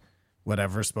 meaning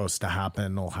whatever's supposed to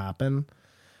happen will happen.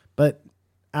 But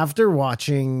after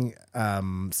watching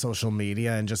social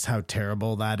media and just how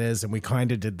terrible that is, and we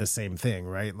kind of did the same thing,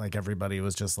 right? Like everybody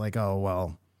was just like, oh,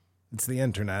 well, it's the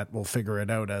internet. We'll figure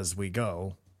it out as we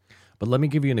go. But let me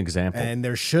give you an example. And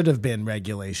there should have been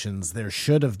regulations. There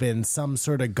should have been some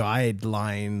sort of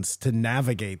guidelines to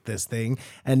navigate this thing.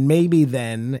 And maybe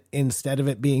then, instead of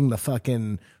it being the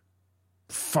fucking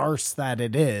farce that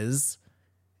it is,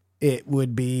 it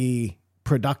would be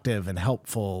productive and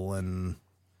helpful. And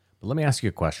But let me ask you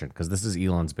a question, because this is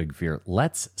Elon's big fear.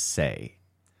 Let's say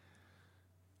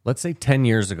 10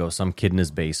 years ago, some kid in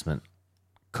his basement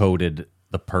coded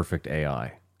the perfect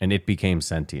AI and it became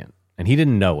sentient. And he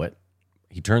didn't know it.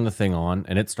 He turned the thing on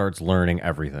and it starts learning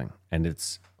everything. And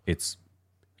it's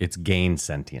gained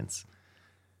sentience.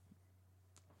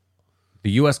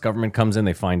 The US government comes in,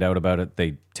 they find out about it,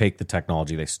 they take the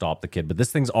technology, they stop the kid. But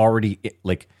this thing's already,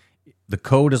 like, the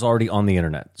code is already on the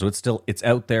internet. So it's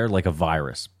out there like a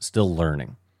virus, still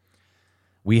learning.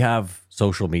 We have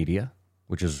social media,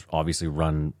 which is obviously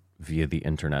run via the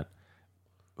internet.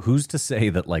 Who's to say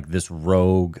that, like, this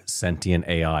rogue sentient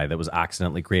AI that was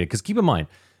accidentally created? Because keep in mind,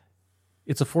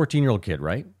 it's a 14-year-old kid,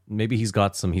 right? Maybe he's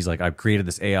like, I've created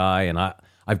this AI and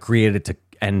I've created it to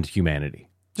end humanity.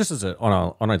 Just as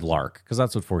on a lark, because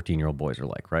that's what 14-year-old boys are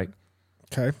like, right?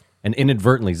 okay. And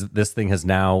inadvertently, this thing has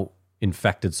now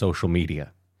infected social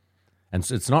media. And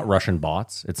so it's not Russian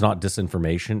bots. It's not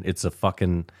disinformation.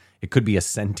 It could be a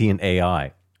sentient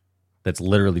AI that's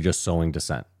literally just sowing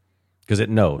dissent. Because it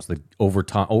knows that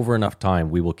over enough time,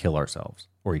 we will kill ourselves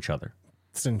or each other.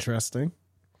 It's interesting.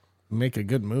 Make a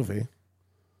good movie.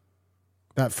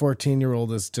 That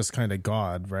 14-year-old is just kind of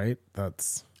God, right?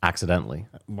 That's, Accidentally.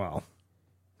 well,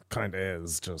 kind of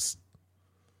is just.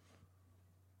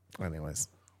 Anyways.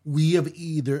 We have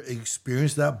either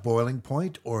experienced that boiling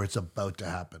point or it's about to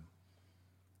happen.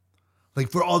 Like,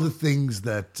 for all the things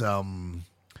that,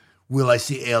 will I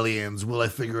see aliens? Will I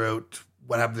figure out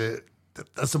what happened?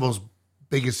 That's the most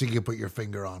biggest thing you can put your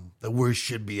finger on. The worst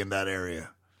should be in that area.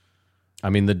 I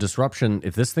mean, the disruption,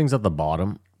 if this thing's at the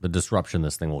bottom, the disruption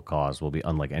this thing will cause will be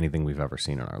unlike anything we've ever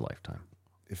seen in our lifetime.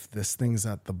 If this thing's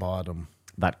at the bottom.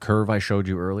 That curve I showed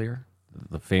you earlier,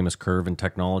 the famous curve in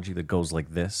technology that goes like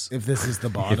this. If this is the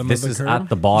If bottom this of the is curve. at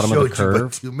the bottom of the Showed you about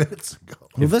curve, 2 minutes ago.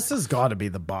 Well, this has got to be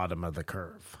the bottom of the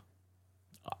curve.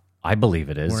 I believe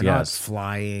it is, We're not yes.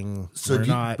 flying. So We're do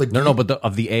you- not. but- No, but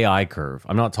of the AI curve.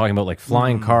 I'm not talking about like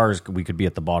flying cars. We could be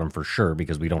at the bottom for sure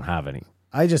because we don't have any.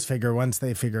 I just figure once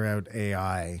they figure out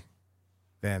AI,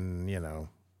 then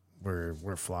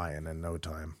we're flying in no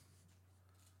time.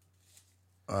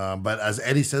 But as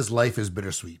Eddie says, life is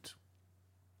bittersweet,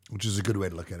 which is a good way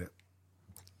to look at it.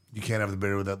 You can't have the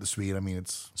bitter without the sweet. I mean,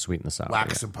 it's Sweet and the sour.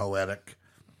 wax yeah. and poetic.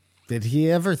 Did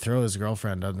he ever throw his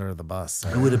girlfriend under the bus?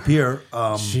 It would appear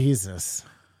Jesus.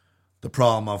 the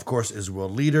problem, of course, is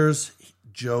world leaders.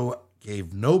 Joe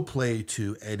gave no play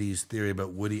to Eddie's theory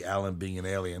about Woody Allen being an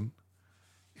alien.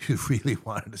 He really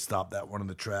wanted to stop that one in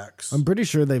the tracks. I'm pretty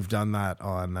sure they've done that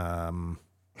on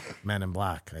Men in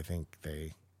Black. I think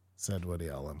they said Woody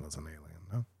Allen was an alien.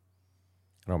 No?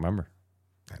 I don't remember.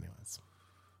 Anyways.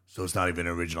 So it's not even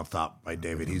an original thought by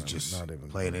David. He's just not even-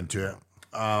 playing into it.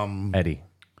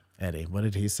 Eddie. What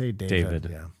did he say? David.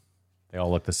 Yeah. They all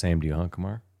look the same to you, huh,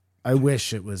 Kumar? I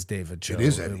wish it was David Cho. It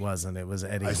is Eddie. It wasn't. It was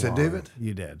Eddie. I said Huang. David?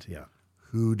 You did, yeah.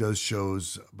 Who does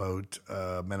shows about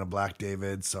Men in Black,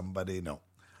 David? Somebody? No.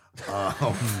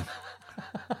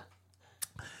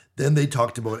 Then they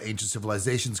talked about ancient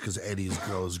civilizations because Eddie's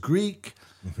girl is Greek.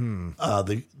 Then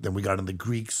we got into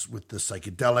Greeks with the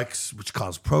psychedelics, which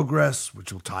caused progress,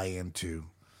 which will tie into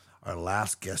our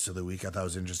last guest of the week. I thought it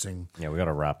was interesting. Yeah, we got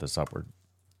to wrap this up.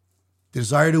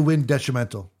 Desire to win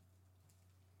detrimental.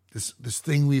 This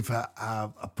thing we've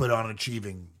put on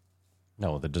achieving,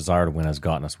 No, the desire to win has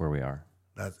gotten us where we are.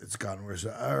 that it's gotten worse.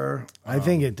 Our I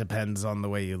think it depends on the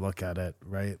way you look at it,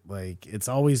 right? Like, it's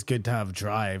always good to have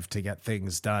drive to get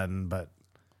things done, but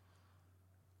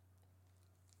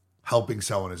helping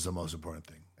someone is the most important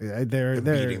thing.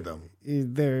 beating them.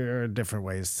 There are different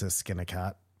ways to skin a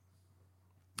cat.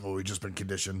 Well, we've just been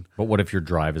conditioned. But what if your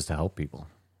drive is to help people?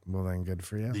 Well, then good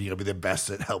for you. You're gonna be the best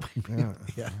at helping people.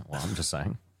 Yeah. Well, I'm just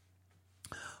saying.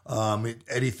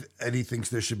 Eddie thinks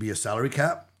there should be a salary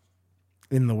cap.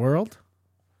 In the world?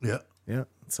 Yeah. Yeah,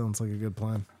 sounds like a good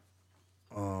plan.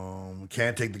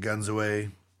 Can't take the guns away.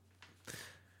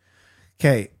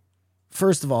 Okay,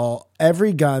 first of all,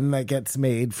 every gun that gets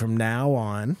made from now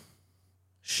on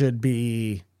should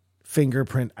be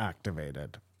fingerprint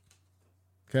activated.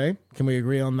 Okay, can we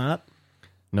agree on that?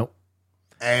 Nope.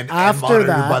 And After monitored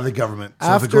that- by the government. So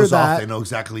if it after goes off, that- they know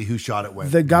exactly who shot it when.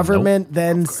 The government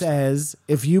then says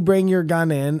if you bring your gun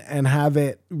in and have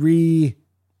it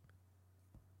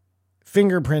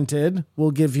fingerprinted,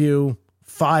 we'll give you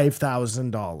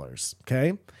 $5,000.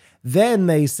 Okay. Then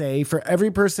they say for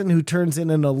every person who turns in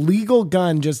an illegal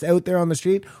gun just out there on the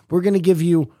street, we're going to give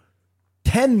you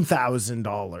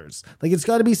 $10,000. Like it's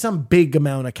got to be some big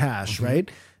amount of cash, right?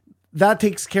 That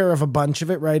takes care of a bunch of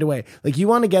it right away. Like you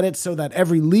want to get it so that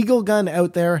every legal gun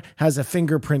out there has a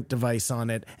fingerprint device on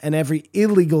it, and every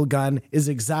illegal gun is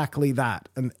exactly that,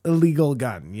 an illegal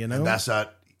gun, you know? And that's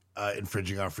not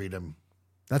infringing on freedom.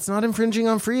 That's not infringing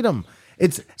on freedom.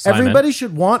 It's Simon. everybody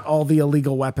should want all the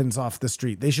illegal weapons off the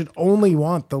street. They should only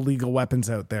want the legal weapons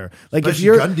out there. Like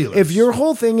Especially gun dealers. if your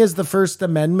whole thing is the First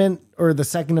Amendment or the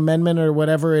Second Amendment or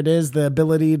whatever it is, the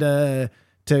ability to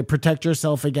protect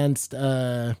yourself against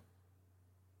a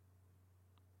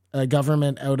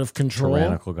government out of control.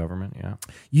 Tyrannical government, yeah.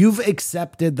 You've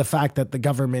accepted the fact that the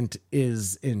government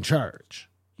is in charge.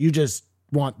 You just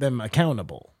want them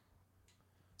accountable.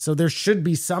 So there should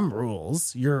be some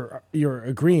rules. You're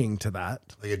agreeing to that.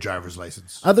 Like a driver's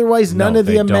license. Otherwise, none No, of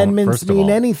the they don't. amendments First of mean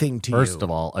all- anything to you. First of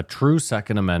all, a true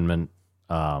Second Amendment,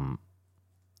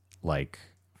 like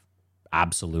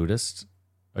absolutist,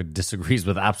 disagrees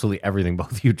with absolutely everything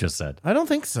both you just said. I don't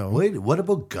think so. Wait, what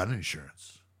about gun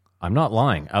insurance? I'm not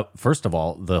lying. First of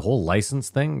all, the whole license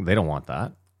thing, they don't want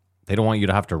that. They don't want you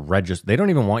to have to register. They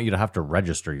don't even want you to have to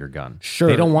register your gun. Sure.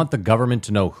 They don't want the government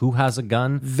to know who has a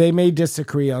gun. They may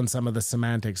disagree on some of the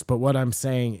semantics, but what I'm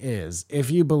saying is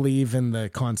if you believe in the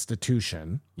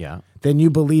Constitution, Yeah. then you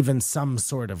believe in some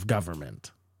sort of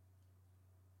government.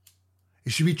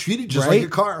 It should be treated just right? like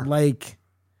a car. Like,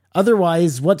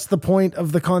 otherwise, what's the point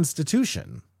of the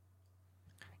Constitution?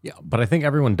 Yeah, but I think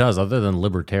everyone does, other than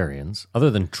libertarians,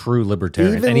 other than true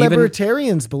libertarians. Even and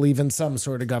libertarians believe in some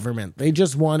sort of government. They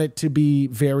just want it to be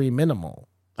very minimal.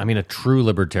 I mean, a true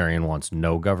libertarian wants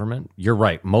no government. You're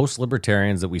right. Most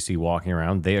libertarians that we see walking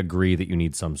around, they agree that you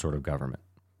need some sort of government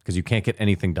because you can't get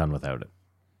anything done without it.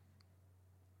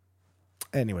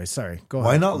 Anyway, sorry. Go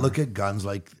Why on. not look at guns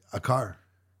like a car?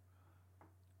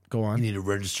 Go You on. need to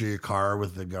register your car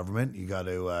with the government. You got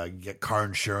to get car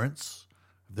insurance.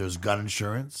 If there's gun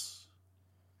insurance,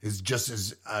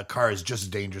 a car is just as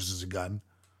dangerous as a gun.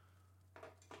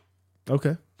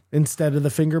 Okay. Instead of the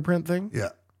fingerprint thing? Yeah.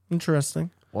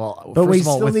 Interesting. Well, But first we of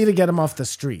all, still with, need to get them off the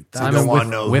street. I That's- don't with, wanna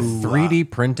know with who, 3D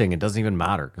printing, it doesn't even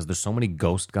matter because there's so many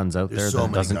ghost guns out there There's so that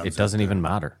many guns it out doesn't there. even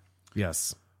matter.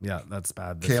 yes. Yeah, that's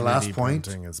bad. The Okay, last 3D point.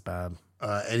 printing is bad.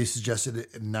 Eddie suggested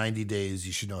in 90 days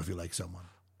you should know if you like someone.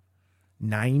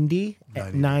 90?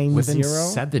 90. 90? Within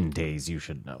 7 days, you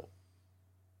should know.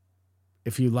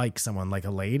 If you like someone, like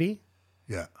a lady?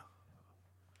 Yeah.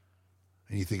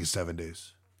 And you think it's 7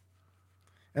 days.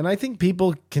 And I think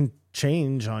people can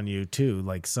change on you too.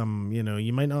 Like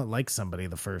you might not like somebody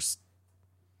the first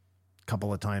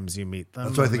couple of times you meet them.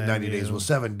 That's why I and think then 90 days. Well,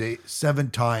 7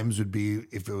 times would be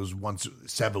if it was once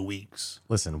 7 weeks.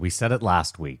 Listen, we said it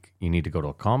last week. You need to go to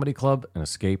a comedy club, an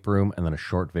escape room, and then a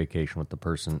short vacation with the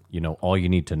person. You know all you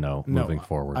need to know moving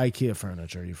forward. IKEA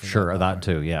furniture. You forgot Sure, that one.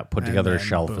 too. Yeah, put And together a then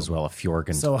shelf boom. as well, a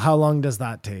Fjorgen. So how long does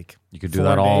that take? you could do 4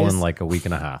 that all days? in like a week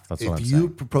and a half. That's what I'm If you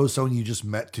saying. propose someone you just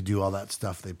met to do all that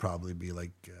stuff, they'd probably be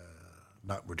like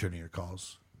not returning your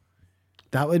calls.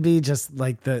 That would be just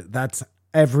like that's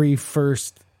every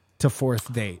first to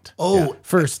fourth date. Oh,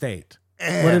 First date.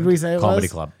 and What did we say it Comedy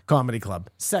was? club. Comedy club.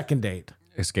 Second date.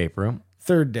 Escape room,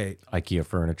 Third date. IKEA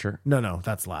furniture. No,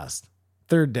 that's last.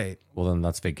 Third date Well, then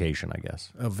that's vacation, I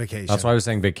guess. of vacation. That's why I was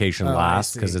saying vacation I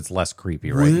last see. because it's less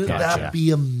creepy, right? Wouldn't Gotcha. that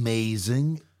be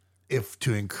amazing if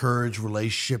to encourage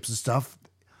relationships and stuff,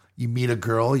 you meet a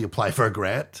girl, you apply for a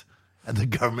grant, and the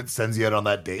government sends you out on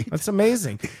that date? That's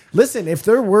amazing. Listen, if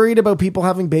they're worried about people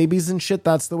having babies and shit,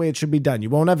 that's the way it should be done. You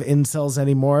won't have incels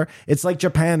anymore. It's like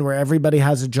Japan where everybody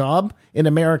has a job. In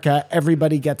America,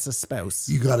 everybody gets a spouse.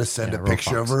 You got to send a real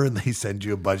picture of fucks. her, and they send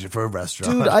you a budget for a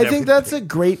restaurant. Dude, and I think that's everything. a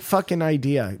great fucking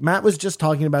idea. Matt was just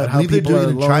talking about I how believe they're people doing are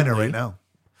it in China lonely. right now.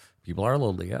 People are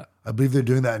lonely, yeah. I believe they're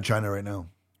doing that in China right now.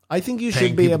 I think you Paying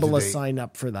should be people able to to date. sign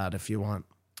up for that if you want.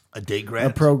 A date A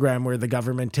grant. program where the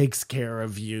government takes care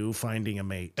of you finding a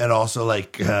mate. And also,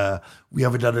 like, we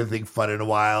haven't done anything fun in a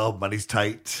while. Money's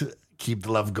tight. Keep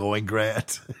the love going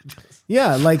grant.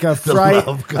 Yeah, like a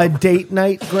love a date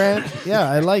night grant. Yeah,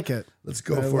 I like it. Let's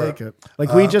go I for like it. it.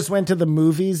 Like we just went to the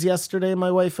movies yesterday,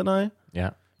 my wife and I,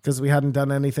 Yeah. because we hadn't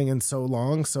done anything in so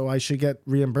long. So I should get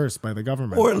reimbursed by the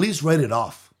government. Or at least write it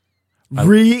off.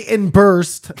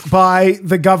 Reimbursed by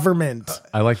the government.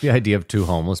 I like the idea of two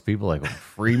homeless people like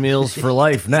free meals for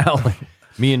life now.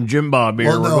 Me and Jim Bob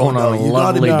here, we're going on a you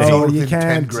gotta lovely be No, date. within you 10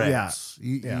 can't, grants.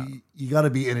 You got to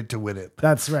be in it to win it.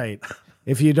 That's right.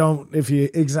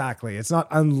 Exactly. It's not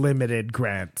unlimited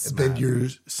grants. Then Matt. you're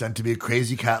sent to be a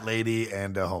crazy cat lady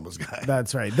and a homeless guy.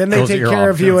 That's right. Then they Those are take your care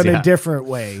of you in options, a yeah. different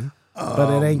way. But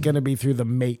it ain't going to be through the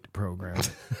mate program.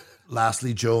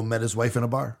 Lastly, Joe met his wife in a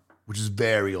bar, which is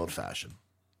very old fashioned.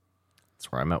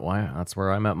 That's where I met That's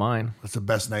where I met mine. That's the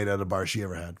best night at a bar she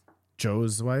ever had.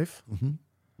 Joe's wife?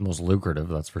 Most lucrative,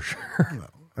 that's for sure.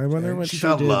 I wonder what she she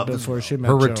felt did loved as before well. she met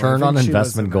Her Joe. I return think on she was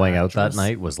investment an going out that actress.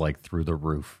 night was like through the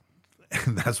roof.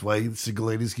 And that's why single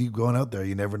ladies keep going out there.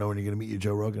 You never know when you're going to meet your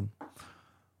Joe Rogan.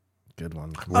 Good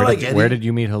one. Where did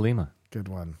you meet Halima? Good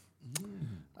one.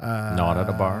 Not at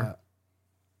a bar.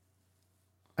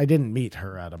 I didn't meet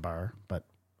her at a bar, but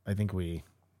I think we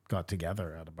got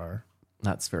together at a bar.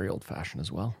 That's very old fashioned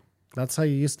as well. That's how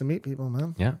you used to meet people,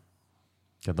 man. Yeah.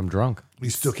 Get them drunk. You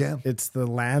still can. It's the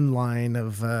landline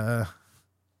of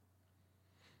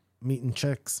meeting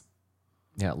chicks.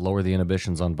 Yeah. Lower the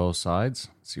inhibitions on both sides.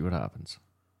 See what happens.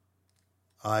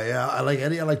 I like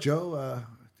Eddie. I like Joe.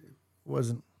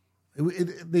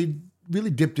 They really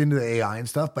dipped into the AI and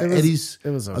stuff, but Eddie's it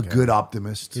was a okay. good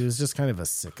optimist. He was just kind of a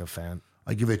sycophant.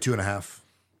 I give it 2.5.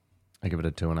 I give it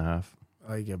a 2.5.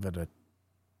 I give it a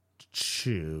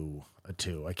 2. A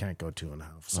 2. I can't go 2.5.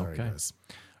 Sorry, Okay. guys.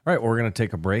 All right, well, we're going to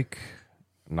take a break.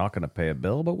 Not going to pay a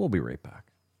bill, but we'll be right back.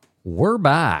 We're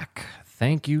back.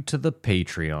 Thank you to the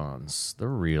Patreons, the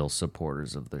real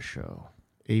supporters of the show.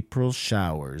 April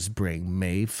showers bring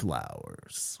May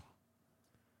flowers.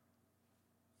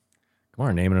 Come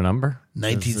on, name and a number.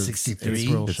 1963.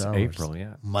 April It's showers. April,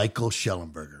 yeah. Michael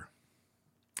Schellenberger.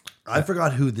 I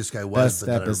forgot who this guy was, Best but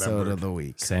then I episode remembered of the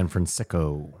week. San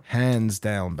Francisco. Hands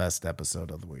down, best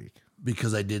episode of the week.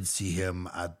 because I did see him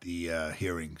at the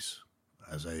hearings,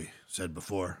 as I said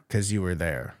before. Because you were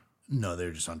there. No, they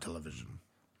were just on television.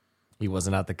 He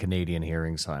wasn't at the Canadian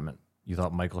hearing, Simon. You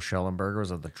thought Michael Schellenberger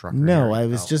was at the trucker No, hearing? I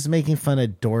was just making fun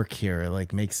of Dork here.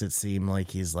 Like, makes it seem like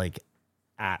he's like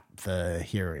at the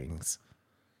hearings.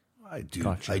 I do.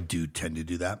 Gotcha. I do tend to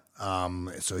do that.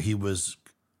 So he was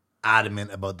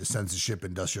adamant about the censorship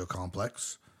industrial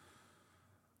complex.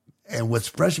 And what's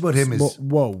fresh about him is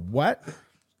Whoa, what?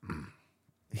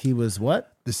 He was what?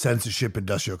 the censorship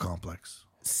industrial complex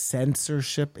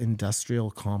Censorship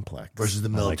industrial complex. versus the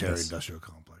military this. industrial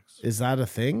complex. Is that a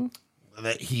thing?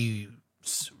 That he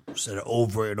said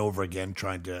over and over again,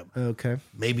 trying to. Okay.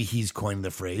 Maybe he's coined the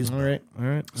phrase. All but right. All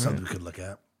right. something we could look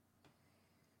at.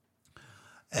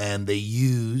 And they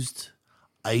used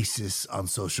ISIS on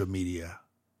social media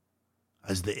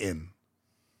as the in.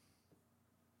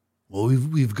 Well,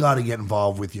 we've got to get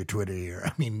involved with your Twitter here.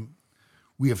 I mean,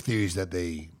 we have theories that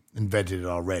they invented it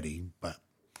already, but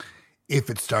if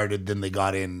it started, then they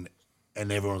got in,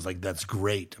 and everyone's like, "That's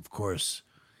great. Of course,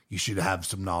 you should have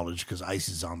some knowledge because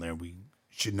ISIS is on there. We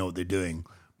should know what they're doing."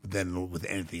 But then with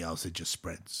anything else, it just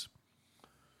spreads.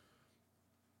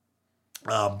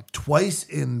 Twice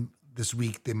in this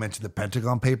week, they mentioned the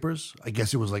Pentagon Papers. I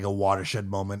guess it was like a watershed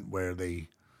moment where they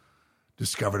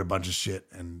discovered a bunch of shit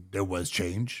and there was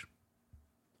change.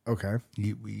 Okay.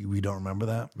 We don't remember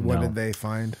that. What No. did they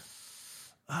find?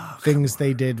 Things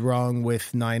they did wrong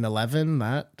with 9/11.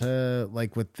 That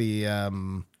like with the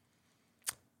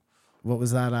what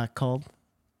was that act called?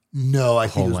 No, I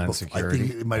think Homeland it was before, I think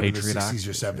Security, it might have been the Patriot Act. 60s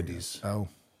or 70s.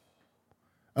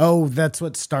 Oh, that's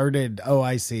what started. Oh,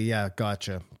 I see. Yeah,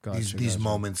 gotcha. These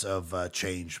moments of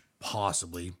change,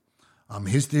 possibly.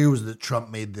 His theory was that Trump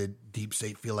made the deep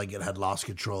state feel like it had lost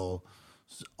control,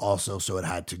 also, so it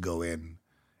had to go in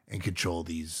and control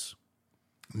these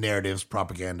narratives,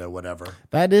 propaganda, whatever.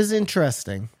 That is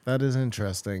interesting. That is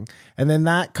interesting. And then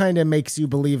that kind of makes you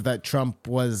believe that Trump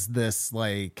was this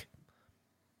like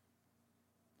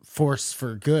force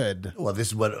for good. Well, this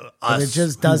is what But us it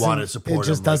just who doesn't. want to support It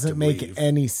just him like doesn't to make believe.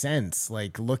 any sense.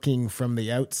 Like looking from the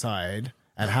outside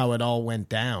at how it all went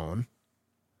down,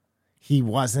 he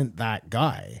wasn't that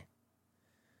guy.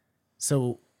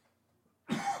 So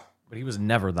But he was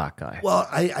never that guy. Well,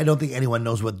 I don't think anyone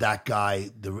knows what that guy,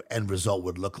 the end result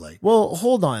would look like. well,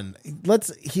 hold on.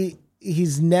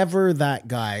 He's never that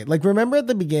guy. Like remember at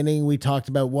the beginning we talked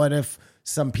about what if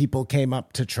some people came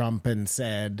up to Trump and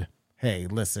said, "Hey,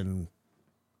 listen,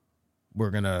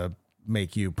 we're going to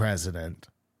make you president."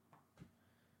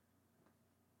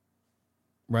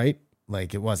 Right?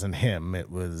 Like it wasn't him,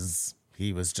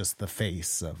 he was just the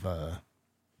face of a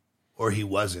Or he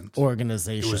wasn't.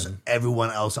 organization. It was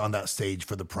everyone else on that stage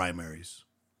for the primaries.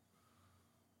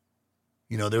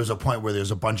 You know, there was a point where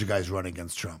there's a bunch of guys running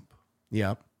against Trump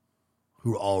Yep.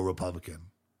 who were all Republican.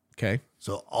 Okay.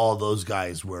 So all those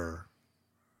guys were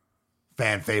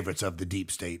fan favorites of the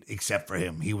deep state, except for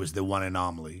him. He was the one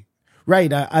anomaly.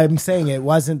 Right. I'm saying it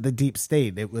wasn't the deep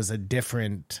state. It was a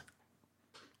different.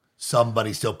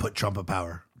 Somebody still put Trump in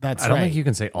power. That's I don't right. think you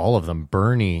can say all of them.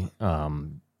 Bernie,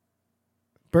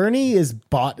 Bernie is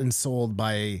bought and sold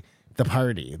by the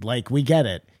party. Like, we get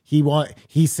it.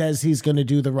 He says he's going to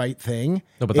do the right thing.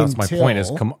 No, but that's my point.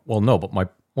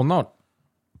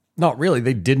 Not really.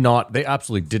 They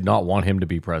absolutely did not want him to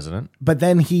be president. But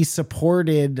then he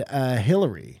supported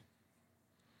Hillary.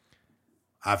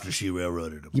 After she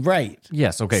railroaded him. Right.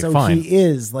 Yes. Okay. So fine. he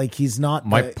is like, he's not.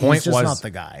 He's just not the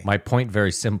guy. My point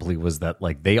very simply was that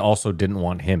like they also didn't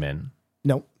want him in.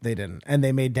 No, they didn't, and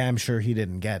they made damn sure he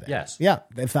didn't get it. Yes. Yeah.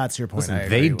 If that's your point, Listen, I agree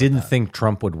they with didn't that. think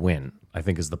Trump would win, I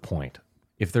think is the point.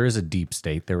 If there is a deep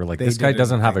state, they were like, They this guy didn't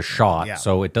doesn't have a think so. shot, Yeah.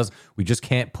 so we just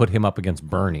can't put him up against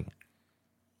Bernie.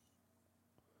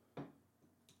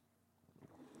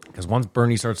 Because once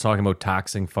Bernie starts talking about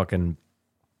taxing fucking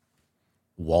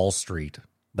Wall Street,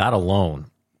 that alone,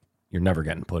 you're never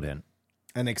getting put in.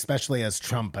 And especially as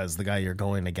Trump, as the guy you're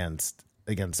going against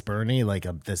Bernie, like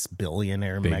this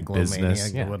billionaire Big megalomaniac,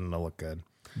 business, yeah. it wouldn't look good.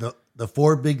 The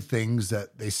four big things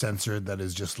that they censored that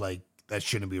is just like, that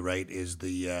shouldn't be right, is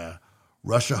the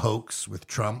Russia hoax with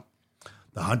Trump,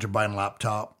 the Hunter Biden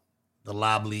laptop, the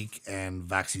lab leak, and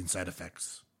vaccine side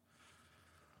effects.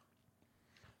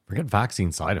 Forget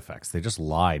vaccine side effects. They just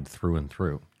lied through and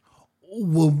through.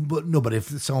 Well, but if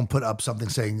someone put up something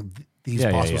saying these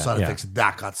possible side effects,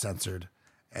 that got censored,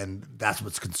 and that's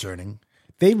what's concerning.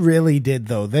 They really did,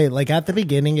 though. They like at the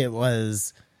beginning, it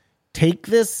was take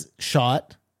this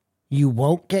shot, you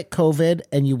won't get COVID,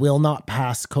 and you will not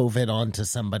pass COVID on to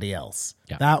somebody else.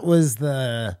 Yeah. That was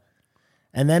and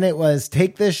then it was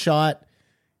take this shot,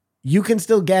 you can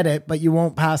still get it, but you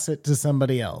won't pass it to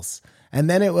somebody else. And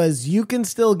then it was, you can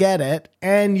still get it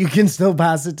and you can still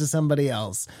pass it to somebody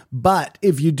else. But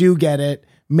if you do get it,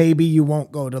 maybe you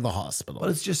won't go to the hospital. But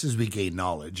it's just as we gain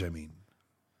knowledge. I mean,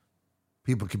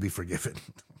 people can be forgiven.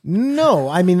 No,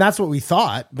 I mean, that's what we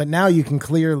thought. But now you can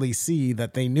clearly see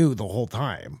that they knew the whole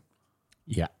time.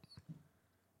 Yeah.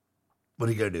 What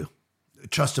are you going to do?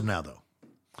 Trust them now, though.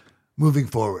 Moving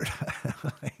forward.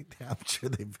 I'm sure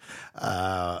they've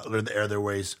learned to err their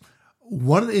ways.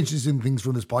 One of the interesting things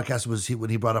from this podcast was when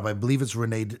he brought up, I believe it's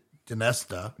Renee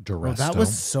DiNesta. Well, that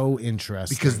was so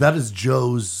interesting. Because that is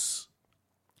Joe's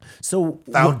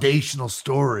foundational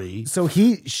story. So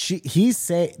he's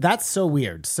say that's so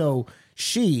weird. So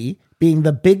she, being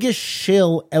the biggest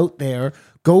shill out there,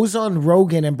 goes on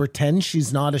Rogan and pretends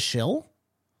she's not a shill.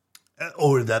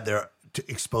 Or that they're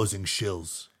exposing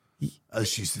shills.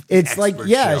 She's It's like,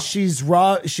 yeah,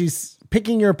 shill. she's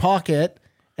picking your pocket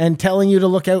and telling you to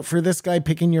look out for this guy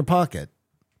picking your pocket.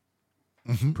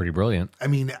 Pretty brilliant. I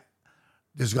mean,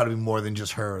 there's got to be more than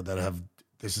just her that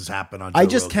this has happened on Joe I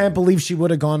just Rogan. can't believe she would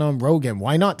have gone on Rogan.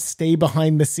 Why not stay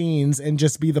behind the scenes and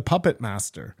just be the puppet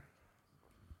master?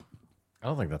 I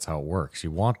don't think that's how it works.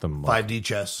 You want them. 5D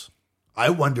chess.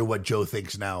 I wonder what Joe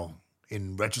thinks now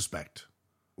in retrospect.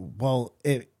 Well,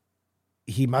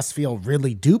 he must feel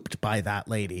really duped by that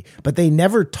lady, but they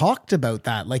never talked about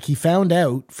that. Like, he found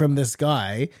out from this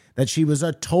guy that she was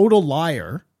a total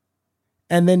liar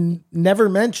and then never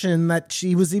mentioned that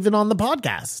she was even on the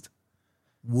podcast.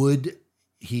 Would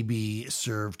he be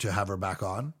served to have her back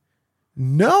on?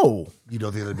 No, You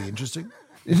don't think that'd be interesting?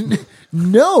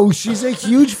 no, she's a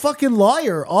huge fucking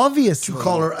liar, obviously. To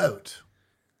call her out.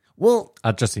 Well,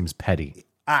 That just seems petty.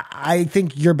 I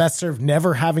think you're best served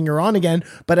never having her on again,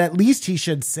 but at least he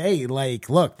should say, like,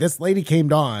 look, this lady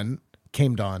came on.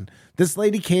 This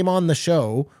lady came on the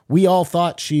show. We all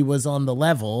thought she was on the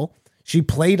level. She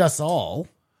played us all.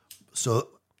 So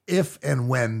if and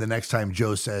when the next time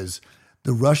Joe says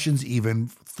the Russians even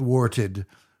thwarted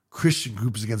Christian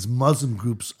groups against Muslim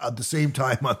groups at the same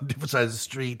time on different sides of the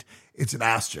street, it's an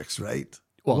asterisk, right?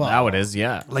 Well, now it is,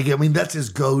 yeah. Like, I mean, that's his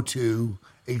go-to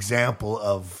example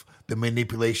of the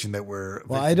manipulation that we're.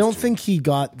 Well, I don't think he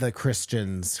got the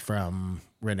Christians from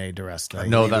Renee DiResta.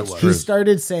 No, believe that's it was. He true.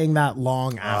 started saying that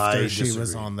long after I she was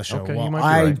disagree. on the show. Okay, you Well, might be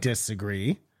I right.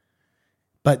 disagree.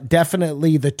 But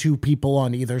definitely the two people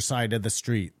on either side of the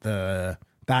street, that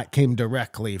came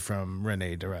directly from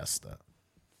Renee DiResta.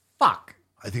 Fuck.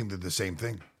 I think they're the same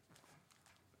thing.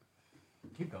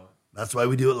 Keep going. That's why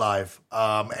we do it live.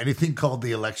 Anything called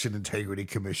the Election Integrity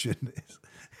Commission is.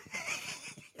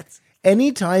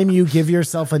 Anytime you give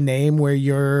yourself a name where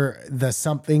you're the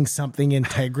something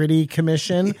integrity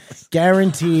commission,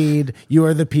 guaranteed you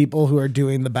are the people who are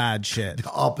doing the bad shit.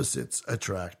 Opposites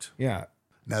attract. Yeah.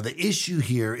 Now, the issue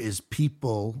here is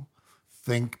people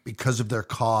think because of their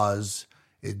cause,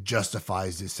 it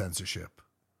justifies this censorship.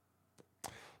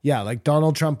 Yeah, like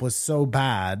Donald Trump was so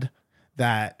bad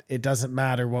that it doesn't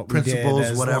matter what we did Principles,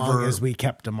 as whatever. long as we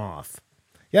kept him off.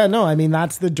 Yeah, no, I mean,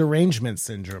 that's the derangement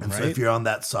syndrome, And right? so if you're on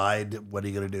that side, what are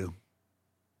you going to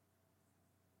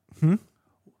do?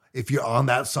 if you're on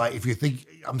that side, if you think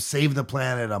I'm saving the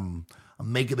planet, I'm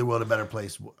making the world a better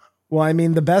place. Well, I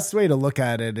mean, the best way to look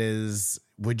at it is,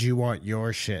 would you want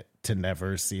your shit to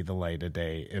never see the light of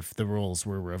day if the roles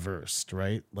were reversed,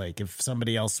 right? Like if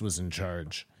somebody else was in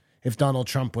charge, if Donald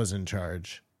Trump was in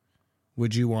charge,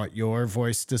 would you want your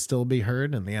voice to still be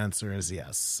heard? And the answer is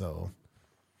yes. So,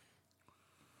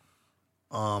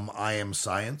 I am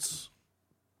science.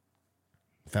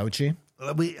 Fauci,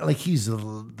 He's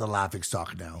the laughing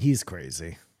stock now. he's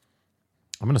crazy.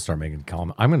 I'm gonna start making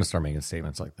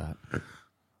statements like that.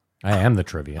 I am the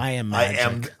trivia. I am I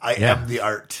magic. am the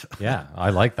art. Yeah,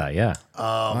 I like that. Yeah,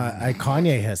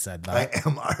 Kanye has said I that.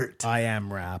 am art. I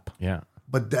am rap. yeah.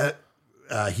 But that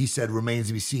he said remains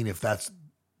to be seen if that's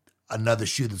another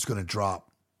shoe that's going to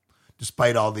drop,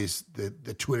 despite all these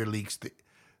the Twitter leaks.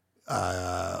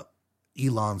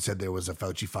 Elon said there was a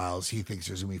Fauci files. He thinks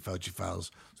there's going to be Fauci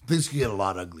files. So things can get a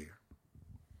lot uglier.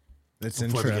 It's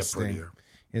before they get interesting. prettier.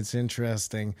 It's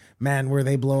interesting. Man, were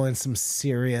they blowing some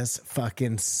serious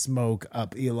fucking smoke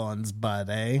up Elon's butt,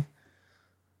 eh?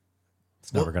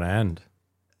 It's never gonna end.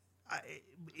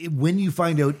 When you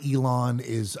find out Elon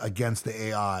is against the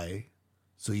AI,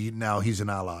 so now he's an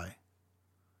ally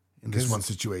in this one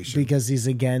situation. Because he's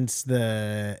against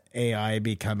the AI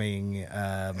becoming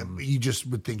You just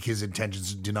would think his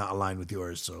intentions do not align with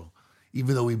yours. So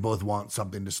even though we both want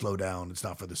something to slow down, it's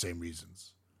not for the same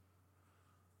reasons.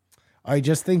 I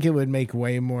just think it would make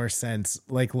way more sense.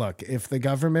 Like, look, if the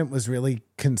government was really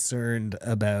concerned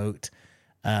about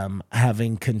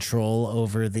having control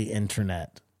over the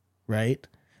internet, right?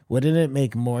 Wouldn't it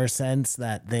make more sense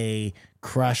that they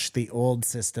crush the old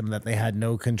system that they had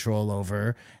no control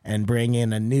over and bring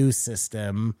in a new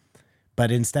system? But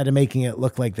instead of making it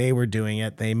look like they were doing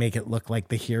it, they make it look like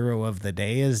the hero of the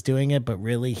day is doing it. But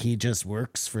really, he just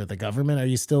works for the government. Are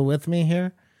you still with me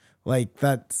here? Like,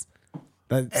 that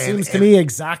seems to me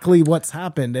exactly what's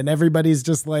happened. And everybody's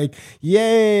just like,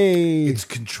 yay. It's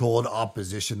controlled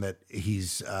opposition that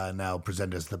he's now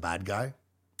presented as the bad guy.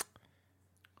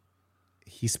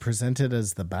 He's presented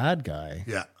as the bad guy.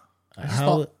 Yeah.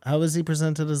 How is he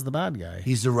presented as the bad guy?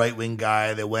 He's the right-wing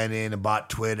guy that went in and bought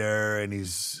Twitter and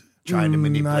he's trying to I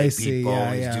manipulate see. people.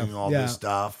 Yeah, He's yeah, doing all yeah. this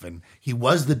stuff. And he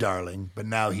was the darling, but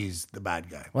now he's the bad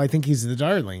guy. Well, I think he's the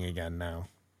darling again now.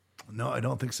 No, I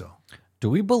don't think so. Do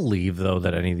we believe though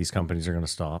that any of these companies are gonna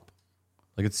stop?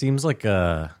 Like it seems like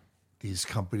These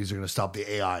companies are going to stop the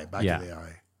AI, back Yeah. to the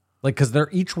AI. like because they're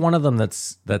each one of them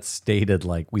that's stated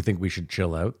like we think we should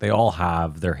chill out. They all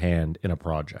have their hand in a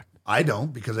project. I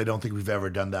don't, because I don't think we've ever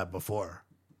done that before.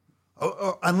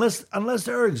 Unless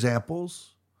there are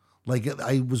examples. Like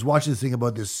I was watching this thing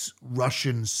about this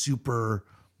Russian super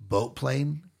boat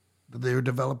plane that they were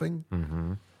developing.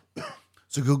 Mm-hmm.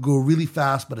 So it could go really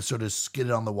fast, but it sort of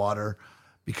skidded on the water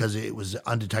because it was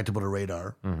undetectable to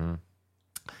radar. Mm-hmm.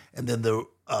 And then the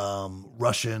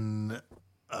Russian,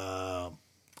 it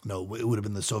would have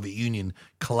been the Soviet Union,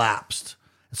 collapsed.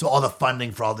 And so all the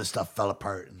funding for all this stuff fell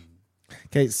apart. And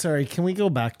Okay, sorry. Can we go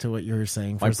back to what you were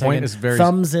saying for My a second? point is very-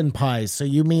 thumbs and pies. So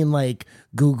you mean like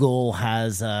Google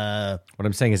has What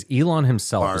I'm saying is Elon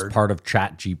himself Bard. is part of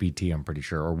ChatGPT, I'm pretty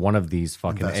sure, or one of these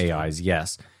fucking Investor. AIs.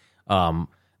 Yes.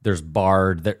 There's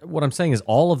Bard. What I'm saying is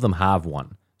all of them have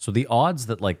one. So the odds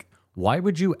that like, why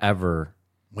would you ever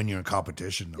when you're in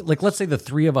competition, like, let's say the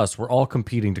three of us were all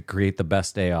competing to create the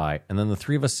best AI, and then the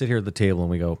three of us sit here at the table and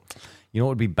we go, you know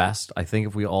what would be best? I think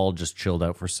if we all just chilled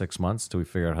out for 6 months till we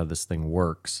figure out how this thing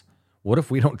works. What if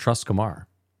we don't trust Kamar?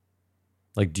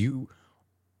 Like,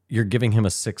 you're giving him a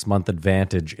 6-month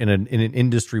advantage in an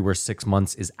industry where 6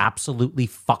 months is absolutely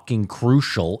fucking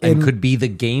crucial and could be the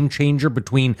game changer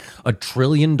between $1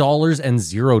 trillion and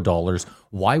 $0.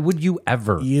 Why would you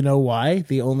ever? You know why?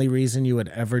 The only reason you would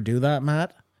ever do that,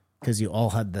 Matt, because you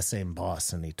all had the same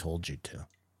boss and he told you to.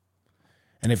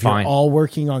 And if Fine. you're all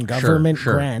working on government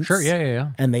grants,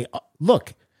 Yeah. and they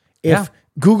look, if Yeah.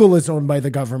 Google is owned by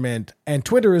the government and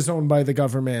Twitter is owned by the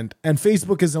government and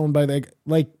Facebook is owned by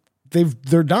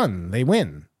they're done. They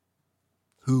win.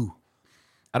 who?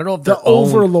 I don't know if The they're owned-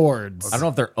 overlords. I don't know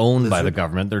if they're owned by the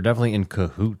government. They're definitely in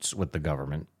cahoots with the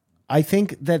government. I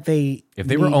think that If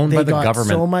they were owned by the got government-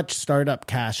 so much startup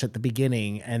cash at the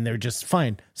beginning and they're just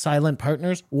fine, silent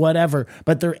partners, whatever.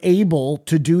 But they're able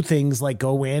to do things like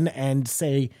go in and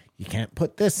say, you can't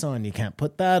put this on, you can't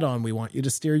put that on. We want you to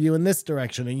steer you in this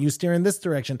direction and you steer in this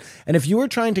direction. And if you were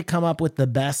trying to come up with the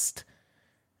best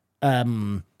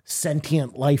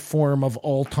sentient life form of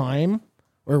all time,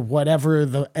 or whatever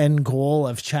the end goal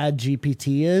of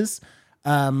ChatGPT is,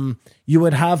 you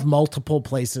would have multiple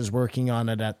places working on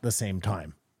it at the same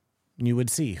time. And you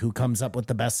would see who comes up with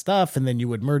the best stuff, and then you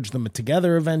would merge them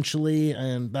together eventually,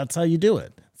 and that's how you do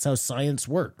it. That's how science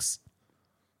works.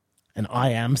 And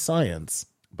I am science.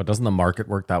 But doesn't the market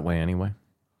work that way anyway?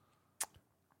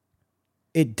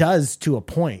 It does to a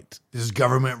point. This is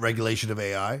government regulation of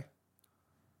AI.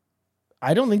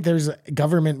 I don't think there's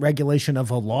government regulation of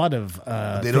a lot of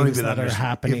They don't things even that are understand.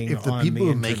 happening. If the on people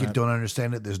the who make it internet. don't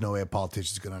understand it, there's no way a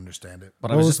politician's going to understand it. But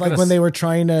I Well, was it just was like gonna when s- they were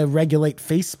trying to regulate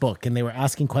Facebook and they were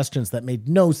asking questions that made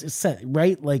no sense,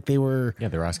 right? Like they were, Yeah,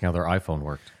 they were asking how their iPhone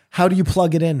worked. how do you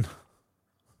plug it in?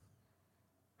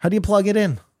 How do you plug it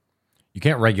in? You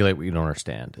can't regulate what you don't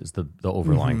understand is the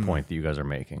overlying Mm-hmm. point that you guys are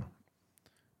making.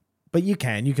 But you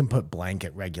can put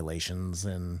blanket regulations,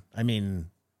 and I mean,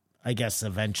 I guess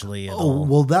eventually Oh, it'll.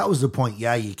 well, that was the point.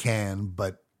 Yeah, you can,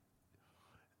 but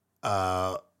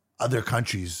other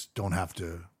countries don't have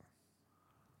to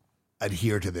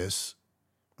adhere to this.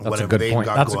 That's a Whatever good they've point.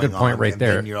 got That's a going good point on, right and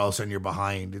there. Then you're all of a sudden you're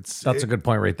behind. That's a good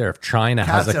point right there. If China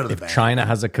has Cat's out of the if bag. China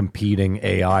has a competing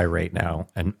AI right now,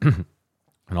 and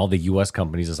and all the U.S.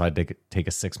 companies decide to take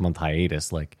a 6-month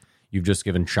hiatus, like you've just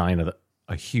given China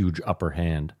a huge upper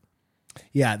hand.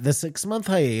 Yeah, the 6-month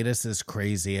hiatus is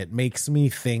crazy. It makes me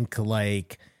think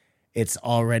like it's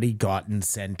already gotten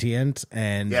sentient,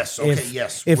 and Yes, okay,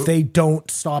 yes. if they don't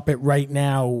stop it right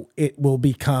now, it will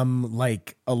become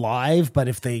like alive. But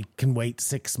if they can wait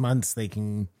 6 months, they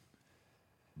can,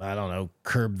 I don't know,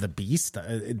 curb the beast.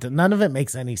 None of it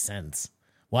makes any sense.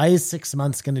 Why is 6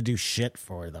 months going to do shit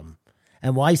for them?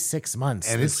 And why 6 months?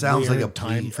 And it This sounds like a weird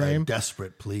time frame. a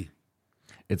desperate plea.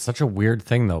 It's such a weird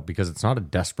thing though, because it's not a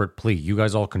desperate plea. You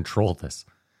guys all control this,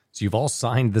 so you've all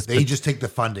signed this. They just take the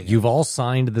funding. You've all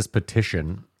signed this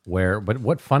petition. But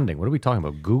what funding? What are we talking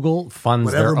about? Google funds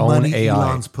Whatever their own money AI.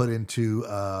 Elon's put into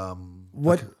What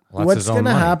Well, that's what's his own going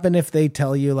to money. happen if they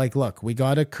tell you like, look, we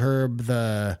got to curb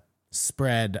the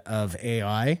spread of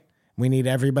AI. We need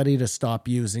everybody to stop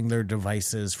using their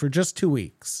devices for just 2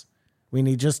 weeks. We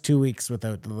need just 2 weeks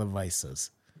without the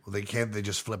devices. well, they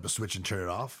just flip a switch and turn it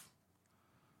off.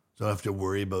 Don't have to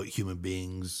worry about human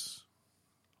beings'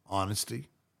 honesty.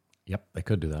 Yep, they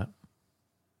could do that.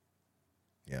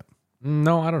 Yeah.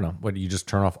 No, I don't know. What, you just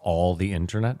turn off all the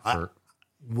internet for?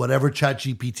 Whatever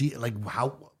ChatGPT, like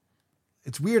how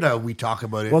it's weird how we talk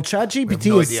about it. Well, We have ChatGPT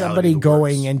no is idea how it somebody even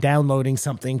going works. and downloading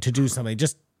something to do something.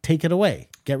 Just take it away.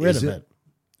 Get rid Is of it? it.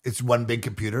 It's one big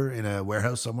computer in a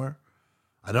warehouse somewhere.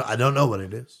 I don't know what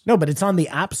it is. No, but it's on the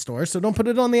App Store, so don't put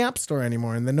it on the App Store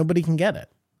anymore, and then nobody can get it.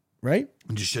 Right?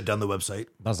 And just shut down the website.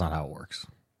 That's not how it works.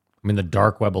 I mean, the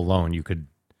dark web alone, you could,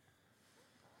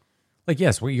 like,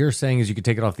 yes, what you're saying is you could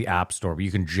take it off the App Store, but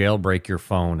you can jailbreak your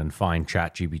phone and find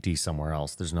ChatGPT somewhere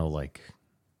else. There's no, like,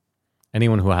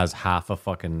 anyone who has half a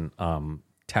fucking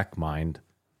tech mind.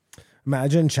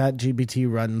 Imagine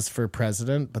ChatGPT runs for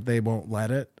president, but they won't let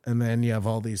it. And then you have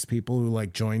all these people who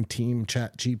like join Team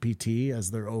ChatGPT as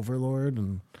their overlord.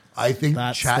 And I think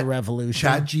That's the revolution.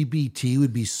 ChatGPT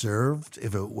would be served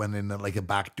if it went in like a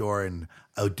back door and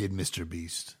outdid Mr.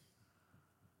 Beast.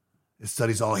 It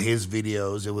studies all his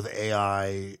videos and with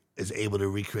AI is able to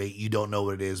recreate. You don't know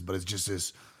what it is, but it's just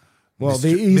this. well,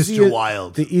 Mr.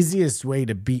 Wild. The easiest way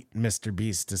to beat Mr.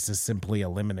 Beast is to simply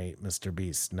eliminate Mr.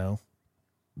 Beast. No,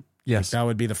 Yes. that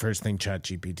would be the first thing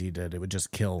ChatGPT did. It would just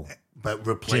kill, but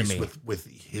replaced Jimmy. with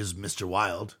his Mr.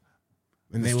 Wild,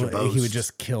 and Mr. he Boast. would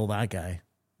just kill that guy.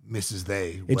 Mrs.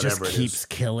 They, It whatever just it keeps is.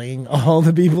 killing all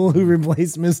the people who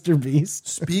replace Mr. Beast.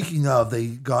 Speaking of, they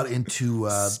got into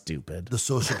Stupid. the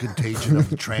social contagion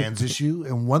of the trans issue.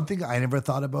 And one thing I never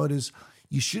thought about is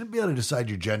you shouldn't be able to decide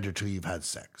your gender till you've had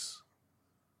sex.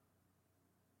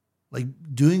 Like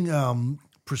doing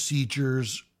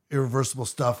procedures, irreversible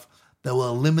stuff that will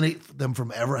eliminate them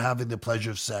from ever having the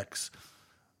pleasure of sex,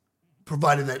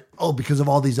 provided that, because of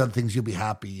all these other things you'll be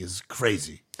happy, is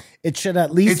crazy. It should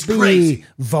at least It's be crazy.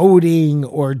 voting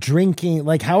or drinking.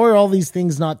 Like, how are all these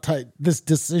things not this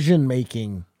decision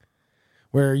making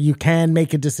where you can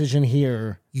make a decision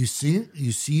here? You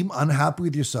seem unhappy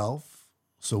with yourself.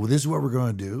 So this is what we're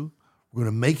going to do. We're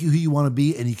going to make you who you want to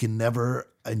be, and you can never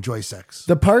enjoy sex.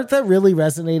 The part that really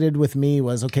resonated with me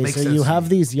was, okay, Makes so sense you to have me.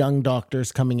 these young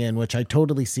doctors coming in, which I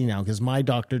totally see now because my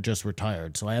doctor just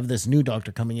retired. So I have this new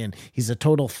doctor coming in. He's a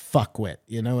total fuckwit.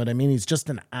 You know what I mean? He's just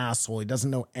an asshole. He doesn't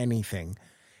know anything.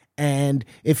 And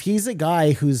if he's a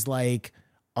guy who's like,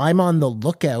 I'm on the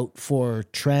lookout for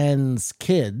trans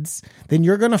kids, then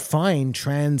you're going to find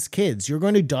trans kids. You're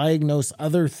going to diagnose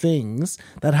other things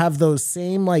that have those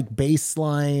same like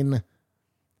baseline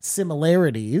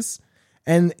similarities,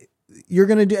 and you're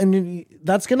going to do, and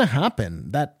that's going to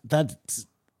happen. That's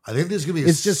I think there's going to be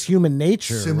it's just human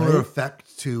nature. similar right?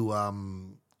 effect to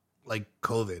like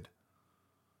COVID.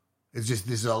 It's just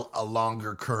this is a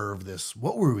longer curve. This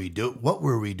what were we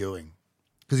doing?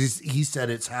 Because he said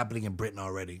it's happening in Britain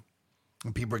already,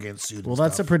 and people are getting sued. Well,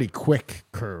 that's a pretty quick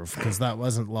curve because that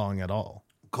wasn't long at all.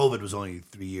 COVID was only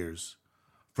 3 years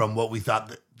from what we thought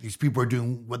that these people are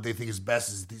doing. What they think is best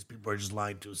is these people are just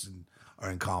lying to us and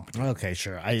are incompetent. Okay,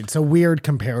 sure. It's a weird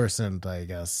comparison, I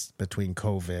guess, between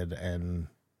COVID and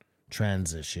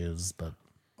trans issues, but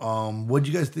What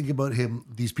do you guys think about him?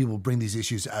 These people bring these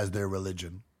issues as their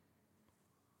religion.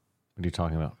 What are you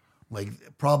talking about?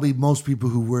 Like probably most people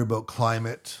who worry about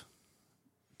climate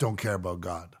don't care about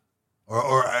God or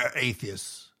are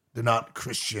atheists. They're not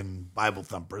Christian Bible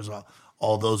thumpers.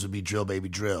 All those would be drill baby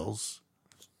drills.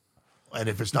 And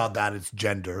if it's not that, it's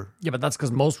gender. Yeah, but that's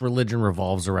because most religion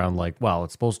revolves around like, well,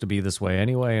 it's supposed to be this way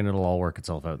anyway, and it'll all work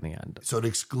itself out in the end. So it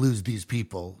excludes these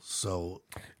people. So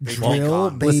they drill, take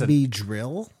on. baby,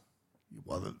 drill.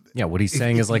 Well, Yeah, what he's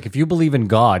saying is like, if you believe in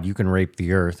God, you can rape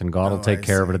the earth, and God will take I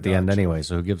care of it see. at the end Gotcha. anyway.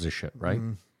 So who gives a shit, right?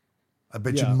 I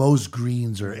bet Yeah. you most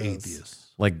Greens are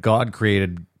atheists. Like God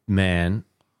created man,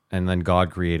 and then God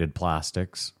created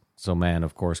plastics. So man,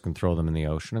 of course, can throw them in the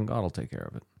ocean, and God will take care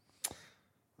of it.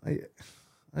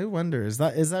 I wonder, is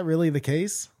that really the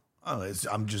case? Oh,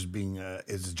 I'm just being.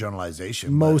 It's a generalization.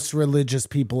 but Most religious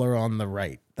people are on the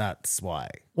right. That's why.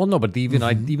 Well, no, but even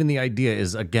the idea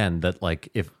is again that like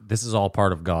if this is all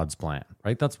part of God's plan,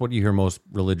 right? That's what you hear most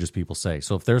religious people say.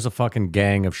 So if there's a fucking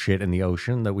gang of shit in the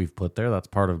ocean that we've put there, that's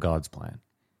part of God's plan,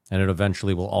 and it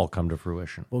eventually will all come to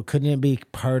fruition. Well, couldn't it be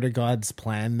part of God's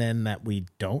plan then that we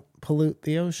don't pollute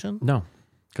the ocean? No,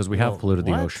 because we have polluted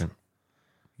the what? ocean.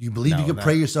 You believe you No, can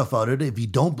pray yourself out of it. If you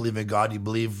don't believe in God, you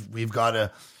believe we've got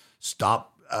to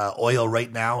stop oil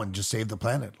right now and just save the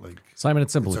planet. Like Simon,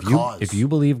 it's simple. It's If a cause. if you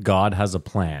believe God has a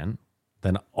plan,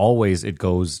 then always it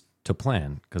goes to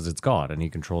plan because it's God and He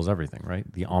controls everything, right?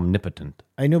 The omnipotent.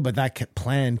 I know, but that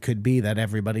plan could be that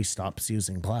everybody stops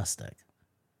using plastic.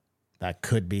 That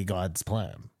could be God's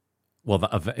plan. Well,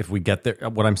 if we get there,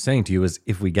 what I'm saying to you is,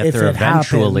 if we get If there it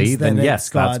eventually, happens, then then yes, it's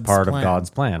that's God's part of plan. God's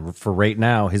plan. For right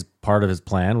now, part of His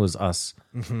plan was us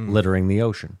littering the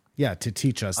ocean. Yeah, to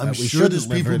teach us I'm that we sure should there's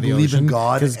live people in who the believe in ocean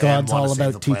God because and God's wanna all save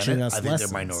about the planet. teaching us I think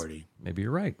lessons. they're minority. Maybe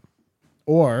you're right.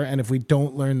 And if we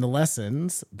don't learn the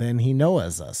lessons, then He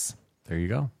knows us, There you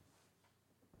go.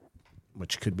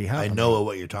 which could be I happening. know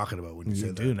what you're talking about when you, You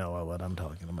say do know what I'm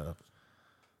talking about.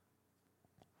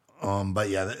 that. But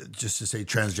yeah, just to say,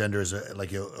 transgender is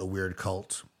like a weird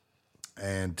cult,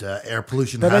 and air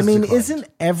pollution. But has I mean, declined. isn't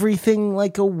everything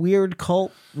like a weird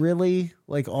cult, really?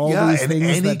 Like all Yeah, these and things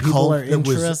any that people cult are that was-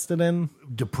 interested in?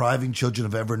 depriving children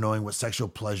of ever knowing what sexual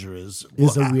pleasure is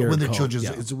Is a weird when they're cult. children?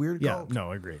 Yeah. It's a weird Yeah, cult.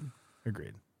 no, agreed.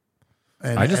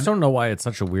 And, I just and don't know why it's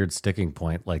such a weird sticking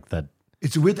point like that.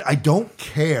 It's a weird. I don't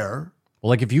care, Well,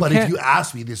 like if you but can't, if you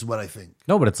ask me, this is what I think.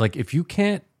 no, but it's like if you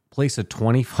can't place a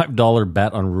 $25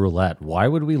 bet on roulette, why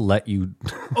would we let you?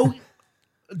 Oh,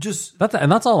 just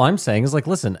That's all I'm saying is like,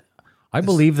 listen, I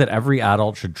believe that every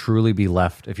adult should truly be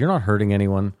left. If you're not hurting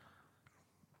anyone,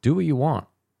 do what you want.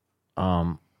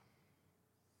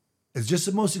 it's just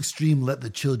the most extreme. Let the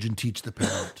children teach the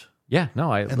parent, Yeah,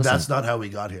 no, and listen, that's not how we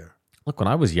got here. look, when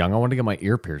I was young, I wanted to get my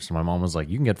ear pierced. And my mom was like,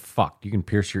 you can get fucked. You can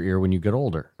pierce your ear when you get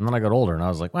older. And then I got older and I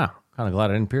was like, wow, kind of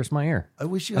glad I didn't pierce my ear. I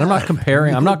wish you. And I'm not had.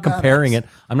 comparing. You I'm not look badass. comparing it.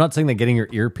 I'm not saying that getting your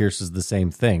ear pierced is the same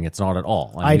thing. It's not at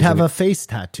all. I'd have a face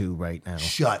tattoo right now.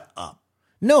 Shut up.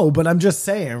 No, but I'm just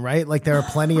saying, right? Like there are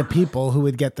plenty of people who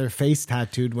would get their face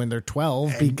tattooed when they're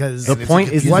 12 because The And it's point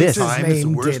a is confusing this. time. It's the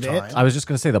Name worst did it. time. I was just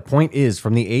going to say, the point is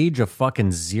from the age of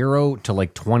fucking 0 to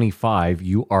like 25,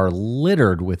 you are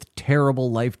littered with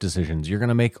terrible life decisions. You're going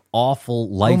to make awful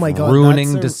life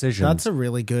ruining decisions. That's a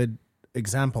really good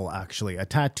example, actually. A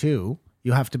tattoo,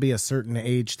 you have to be a certain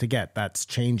age to get. That's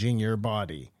changing your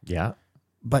body. yeah.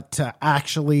 But to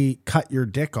actually cut your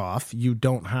dick off, you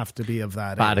don't have to be of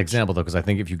that Bad age. example, though, because I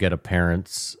think if you get a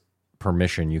parent's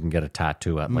permission, you can get a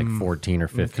tattoo at like 14 or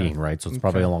 15, right? So it's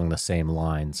probably along the same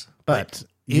lines. But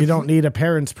you don't need a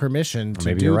parent's permission to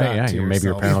maybe do you're right, that yeah. to Maybe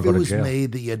your yourself. parent- I'll If go it to was jail.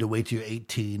 made that you had to wait till you're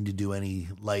 18 to do any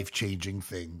life changing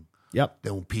thing, Yep.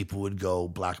 then people would go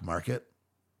black market.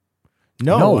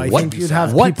 No, I think you'd have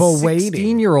people what waiting.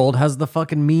 16-year-old has the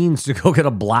fucking means to go get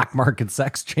a black market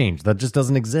sex change? That just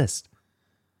doesn't exist.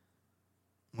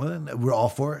 Well, then we're all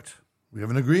for it. We have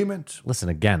an agreement. Listen,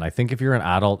 again, I think if you're an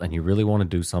adult and you really want to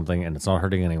do something and it's not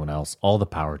hurting anyone else, all the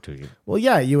power to you. Well,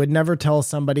 yeah, you would never tell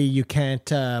somebody you can't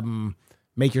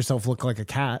make yourself look like a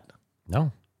cat.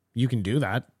 No. You can do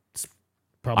that. It's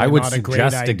probably I would not a great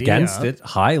suggest idea. against it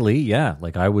highly. Yeah.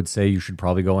 Like I would say you should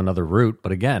probably go another route.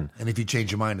 But again, And if you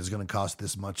change your mind, it's going to cost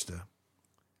this much to.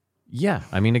 yeah.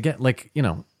 I mean, again, like, you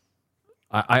know,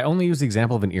 I only use the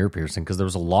example of an ear piercing because there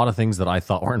was a lot of things that I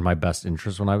thought were in my best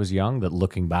interest when I was young that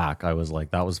looking back, I was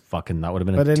like, that would have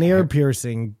been But an ear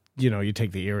piercing, you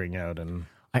take the earring out and...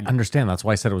 I understand. That's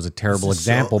why I said it was a terrible This is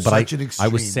example, so- but such an I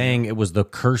was extreme. saying it was the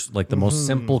curse, like the most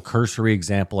simple cursory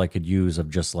example I could use of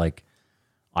just like,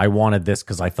 I wanted this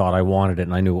because I thought I wanted it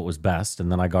and I knew it was best.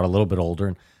 And then I got a little bit older.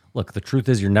 And look, the truth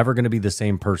is you're never going to be the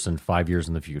same person 5 years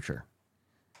in the future.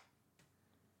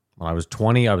 When I was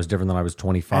 20, I was different than I was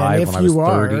 25. And if when I was you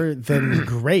 30. are, then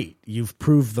great. You've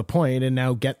proved the point and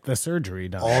now get the surgery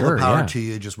done. All Sure, the power yeah. to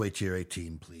you. Just wait till you're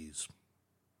 18, please.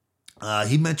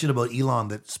 He mentioned about Elon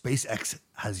that SpaceX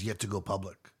has yet to go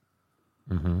public.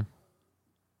 Mm-hmm.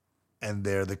 And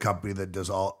they're the company that does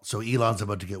all. So Elon's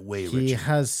about to get way He richer. he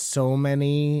has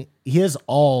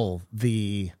all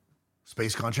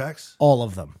Space contracts?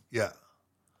 of them. Yeah.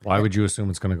 Why would you assume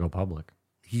it's going to go public?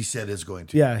 He said it's going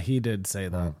to. Yeah, he did say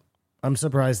that. I'm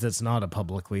surprised it's not a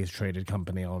publicly traded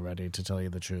company already, to tell you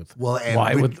the truth. Well, and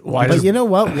Why with- why But does, you know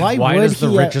what? Why why would does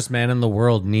the he, richest man in the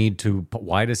world need to?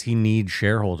 Why does he need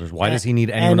shareholders? Why does he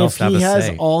need anyone and else if to have he a has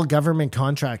say? all government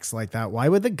contracts like that, why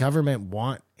would the government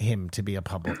want him to be a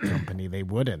public company? They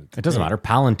wouldn't. It doesn't matter.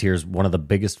 Palantir's one of the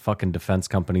biggest fucking defense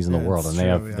companies in the world, and It's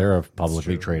true, yeah. they're a It's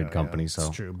publicly true, traded yeah, company. yeah. So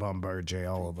It's true. Bombardier,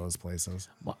 all of those places.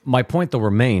 my point though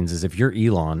remains is if you're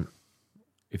Elon,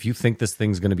 if you think this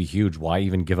thing's going to be huge, why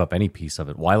even give up any piece of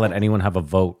it? Why let anyone have a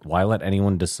vote? Why let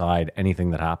anyone decide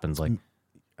anything that happens? Like,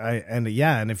 And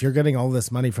if you're getting all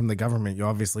this money from the government, you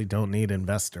obviously don't need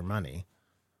investor money.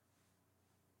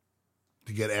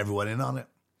 to get everyone in on it.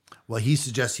 Well, he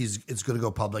suggests it's going to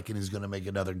go public and he's going to make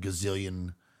another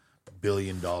 $1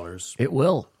 billion. it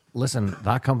will. Listen,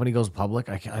 that company goes public.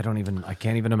 I can't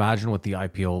even imagine what the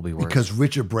IPO will be worth. Because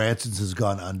Richard Branson's has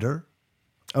gone under.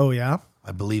 Oh, yeah?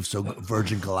 I believe so.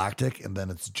 Virgin Galactic, and then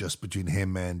it's just between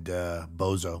him and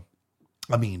Bezos.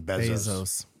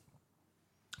 Bezos.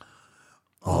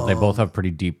 Well, they both have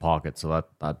pretty deep pockets, so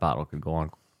that battle could go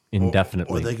on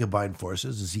indefinitely. Or they combine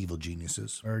forces as evil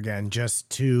geniuses. Or again, just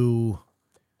two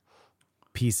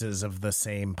pieces of the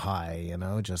same pie,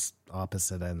 just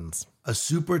opposite ends. A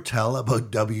super tell about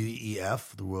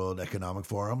WEF, the World Economic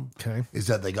Forum, Okay. is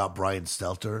that they got Brian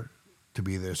Stelter to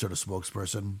be their sort of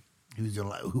spokesperson,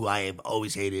 who I have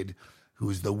always hated, who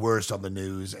is the worst on the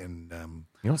news. And You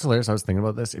know what's hilarious? I was thinking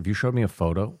about this. If you showed me a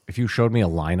photo, if you showed me a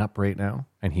lineup right now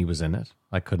and he was in it,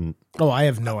 I couldn't. Oh, I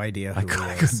have no idea who he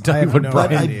is. couldn't tell I you have what no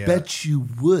but idea. I bet you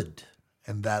would,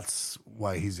 and that's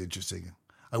why he's interesting.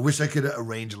 I wish I could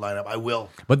arrange a lineup. I will.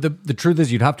 But the truth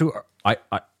is, you'd have to.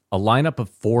 A lineup of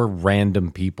 4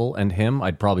 random people and him,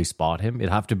 I'd probably spot him.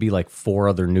 It'd have to be like 4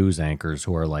 other news anchors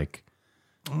who are like,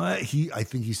 I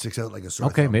think he sticks out like a sore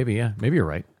okay, thumb. maybe, yeah, maybe you're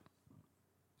right.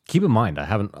 Keep in mind, I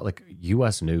haven't like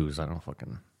U.S. news. I don't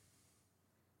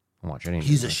watch any.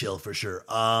 He's a news. shill for sure.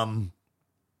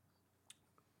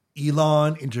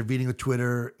 Elon intervening with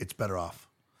Twitter, it's better off.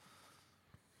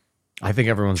 I think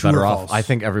everyone's True or better off. false? I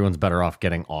think everyone's better off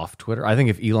getting off Twitter. I think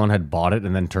if Elon had bought it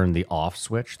and then turned the off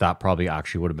switch, that probably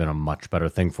actually would have been a much better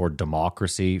thing for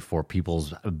democracy, for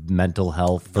people's mental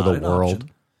health, for Not the an world.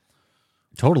 option.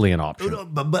 Totally an option.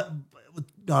 But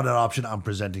not an option I'm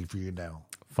presenting for you now.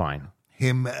 Fine.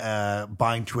 Him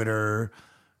buying Twitter,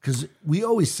 because we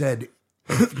always said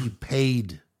if he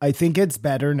paid. I think it's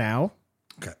better now,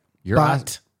 Okay. You're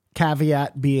but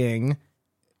caveat being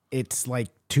it's like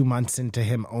 2 months into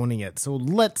him owning it. So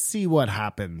let's see what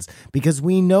happens, because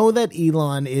we know that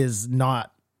Elon is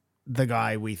not the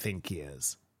guy we think he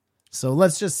is. So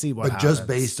let's just see what But happens. just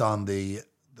based on the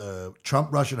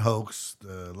Trump Russian hoax,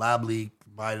 the lab leak,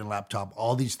 Biden laptop,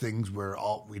 all these things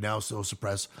we now so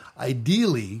suppress.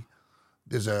 Ideally,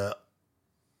 there's a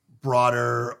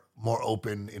broader, more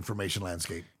open information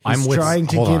landscape. He's trying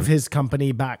to hold give on. his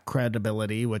company back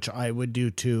credibility, which I would do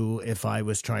too if I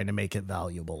was trying to make it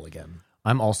valuable again.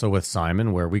 I'm also with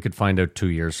Simon, where we could find out 2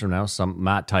 years from now,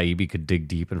 Matt Taibbi could dig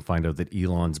deep and find out that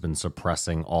Elon's been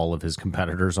suppressing all of his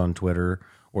competitors on Twitter,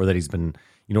 or that he's been,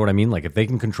 you know what I mean? Like if they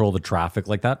can control the traffic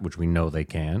like that, which we know they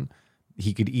can,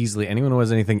 he could easily, anyone who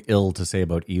has anything ill to say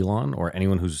about Elon, or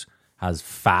anyone has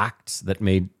facts that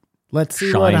made Let's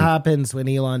see what shine- happens when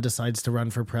Elon decides to run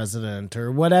for president or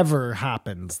whatever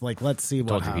happens. Like, let's see what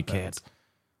Told you he happens. can't.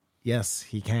 Yes,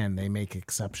 he can. They make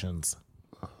exceptions.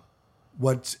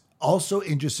 What's also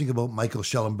interesting about Michael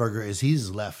Schellenberger is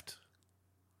he's left.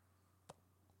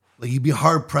 Like you'd be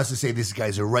hard pressed to say this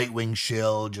guy's a right wing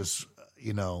shill, just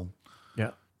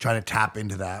Yeah. trying to tap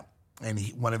into that. And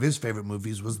one of his favorite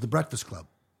movies was The Breakfast Club.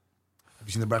 Have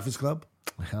you seen The Breakfast Club?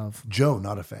 I have. Joe,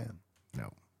 not a fan.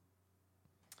 No.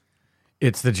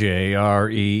 It's the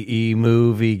JREE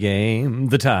movie game.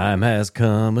 The time has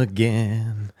come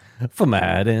again. For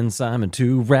Matt and Simon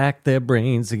to rack their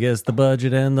brains to guess the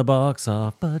budget and the box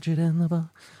off. Budget and the box.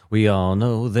 We all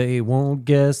know they won't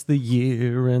guess the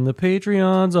year, and the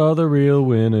Patreons are the real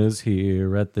winners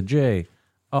here at the JREE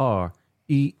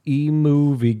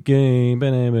movie game.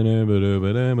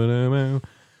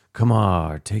 Come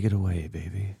on, take it away,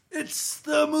 baby. It's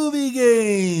the movie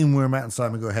game where Matt and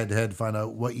Simon go head to head to find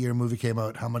out what year a movie came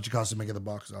out, how much it cost to make it at the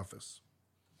box office.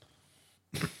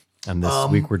 And this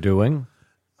week we're doing...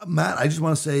 Matt, I just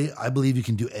want to say, I believe you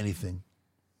can do anything.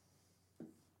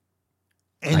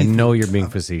 I know you're being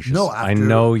facetious. No, I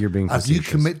know you're being facetious. After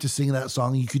you commit to singing that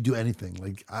song, you could do anything.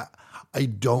 Like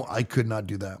I could not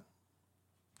do that.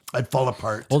 I'd fall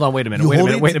apart. Hold on, wait a minute. You Wait a hold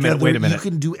minute. it Wait a minute. together, Wait a minute. You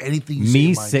can do anything. You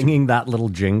Me say, singing that little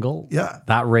jingle. Yeah.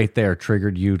 That right there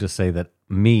triggered you to say that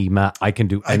me, Matt, I can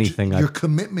do anything. Your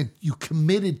commitment. You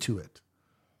committed to it,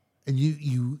 and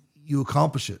you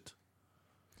accomplish it.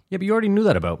 Yeah, but you already knew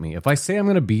that about me. If I say I'm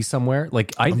going to be somewhere,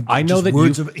 like I know Just that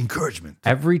words you. of encouragement.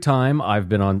 Every time I've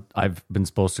been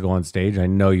supposed to go on stage. I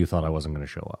know you thought I wasn't going to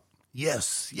show up.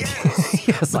 Yes.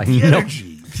 Yes, I The know.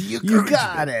 energy. The You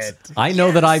got encouragement. it. I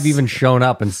know that I've even shown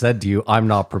up and said to you, "I'm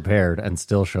not prepared," and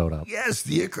still showed up. Yes,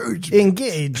 the encouragement.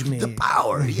 Engage me. The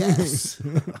power, yes.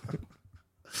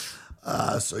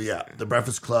 So yeah, The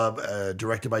Breakfast Club,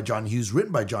 directed by John Hughes,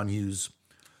 written by John Hughes,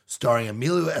 starring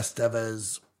Emilio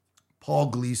Estevez, Paul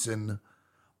Gleason,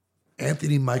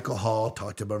 Anthony Michael Hall,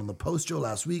 talked about on the post show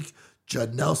last week,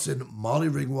 Judd Nelson, Molly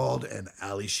Ringwald, and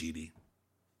Ali Sheedy.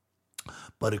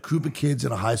 But a group of kids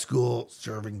in a high school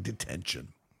serving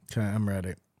detention. Okay, I'm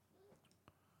ready.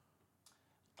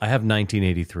 I have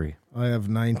 1983. I have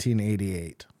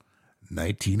 1988.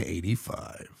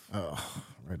 1985.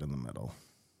 Right in the middle.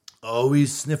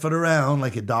 Always sniffing around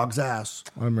like a dog's ass.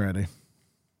 I'm ready.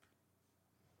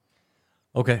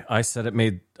 Okay, I said it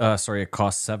made. It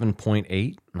cost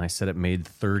 7.8, and I said it made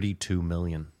 32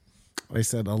 million. I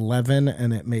said 11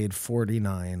 and it made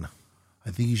 49. I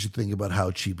think you should think about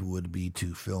how cheap it would be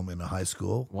to film in a high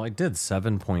school. Well, I did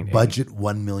 7.8. Budget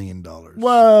 $1 million.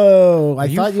 Whoa. I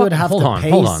thought you would have to pay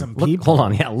some people. Hold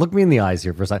on. Yeah, look me in the eyes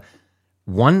here for a second.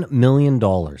 $1 million.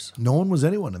 No one was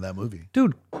anyone in that movie.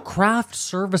 Dude, craft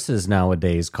services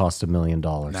nowadays cost $1 million.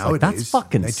 Like, that's Nowadays,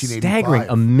 fucking 1985. staggering.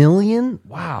 $1 million?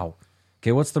 Wow.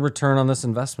 Okay, what's the return on this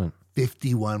investment?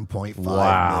 51.5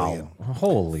 million.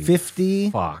 Holy 50.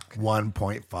 fuck.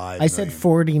 1.5 I said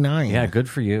 49. Yeah, good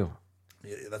for you.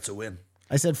 Yeah, that's a win.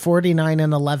 I said 49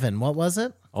 and 11. What was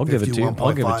it? I'll give it to you.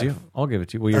 I'll give it to you. 51.5. I'll give it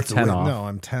to you. Well, you're That's a 10 win. off. No,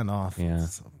 I'm 10 off. Yeah.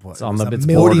 What, It's on it the was it's $1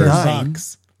 million border.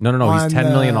 bucks. No, he's On 10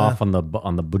 million the- off on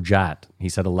the budget. He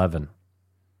said 11.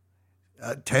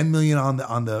 10 million on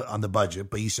the budget,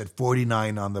 but you said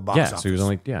 49 on the box Yeah, office. so he was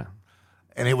only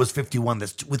and it was 51.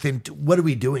 That's within. What are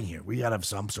we doing here? We gotta have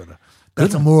some sort of.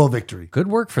 That's a moral victory. Good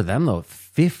work for them though.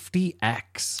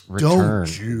 50x return.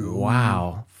 Don't you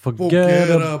Wow. Forget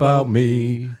about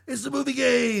me. It's the movie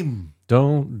game.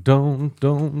 Don't.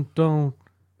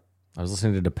 I was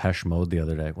listening to Depeche Mode the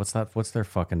other day. What's that? What's their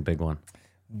fucking big one?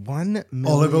 $1 million.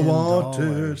 All ever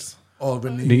wanted. All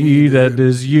ever Needed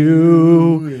is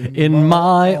you in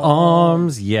my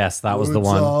arms. Yes, that was the It's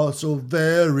one. all so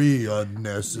very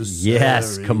unnecessary.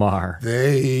 Yes, Kumar.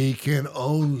 They can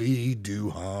only do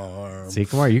harm. See,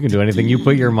 Kumar, you can do anything you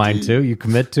put your mind to. You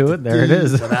commit to it. There it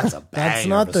is. Well, that's a That's banger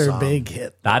not of a their song. big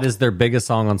hit. That is their biggest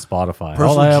song on Spotify. Personal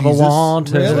All I ever Jesus.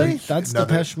 wanted. Really? That's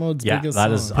Another- Depeche Mode's Yeah, biggest that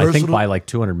song. is. I think Personal- by like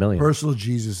 200 million. Personal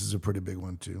Jesus is a pretty big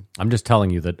one too. I'm just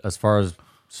telling you that as far as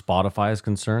Spotify is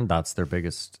concerned, that's their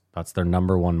biggest. That's their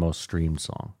number one most streamed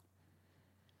song.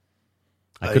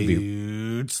 I could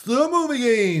be. It's the movie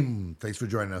game. Thanks for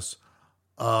joining us.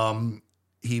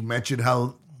 He mentioned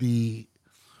how the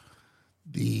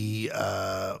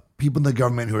people in the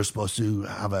government who are supposed to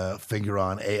have a finger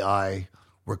on AI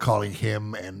were calling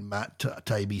him and Matt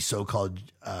Taibbi so-called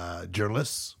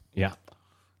journalists. Yeah,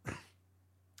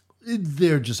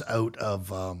 They're just out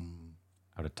of. out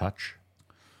of touch.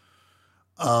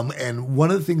 And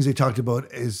one of the things they talked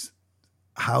about is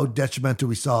how detrimental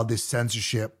we saw this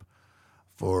censorship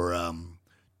for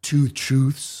two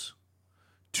truths,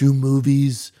 two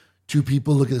movies, two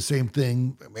people look at the same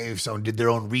thing. Maybe someone did their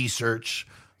own research,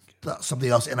 something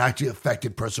else, and actually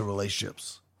affected personal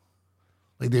relationships.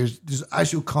 Like there's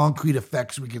actual concrete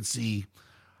effects we can see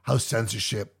how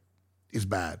censorship is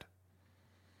bad.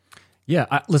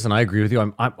 Yeah, listen, I agree with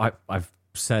you. I've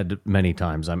said many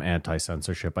times I'm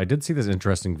anti-censorship. I did see this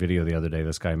interesting video the other day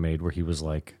this guy made where he was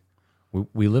like,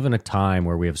 we live in a time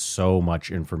where we have so much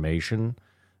information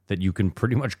that you can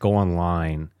pretty much go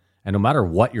online and no matter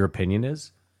what your opinion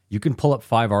is, you can pull up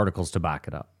 5 articles to back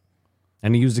it up.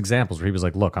 And he used examples where he was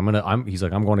like, look, I'm going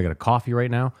to get a coffee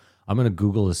right now. I'm going to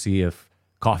Google to see if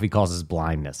coffee causes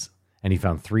blindness. And he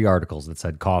found 3 articles that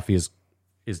said coffee is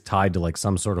tied to like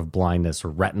some sort of blindness or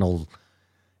retinal.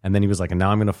 And then he was like, and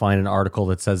now I'm going to find an article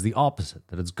that says the opposite,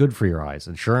 that it's good for your eyes.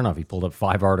 And sure enough, he pulled up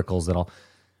 5 articles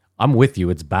I'm with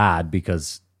you. It's bad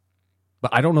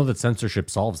but I don't know that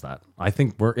censorship solves that. I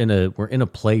think we're in a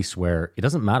place where it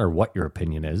doesn't matter what your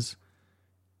opinion is.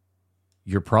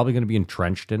 You're probably going to be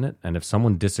entrenched in it. And if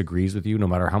someone disagrees with you, no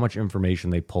matter how much information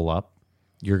they pull up,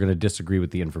 you're going to disagree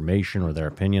with the information or their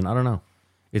opinion. I don't know.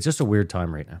 It's just a weird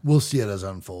time right now. We'll see it as it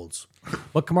unfolds.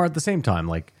 But Kamar, at the same time,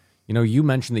 like, you know, you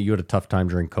mentioned that you had a tough time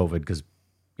during COVID because,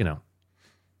 you know,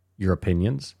 your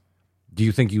opinions. Do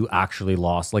you think you actually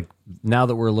lost, like, now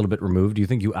that we're a little bit removed, do you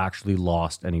think you actually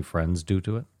lost any friends due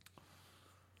to it?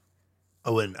 I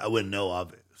wouldn't know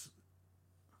of it.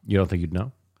 You don't think you'd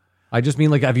know? I just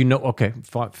mean, like, have you know? Okay,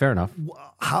 fair enough.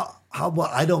 How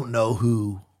about, I don't know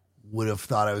who would have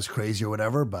thought I was crazy or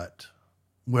whatever, but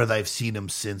whether I've seen him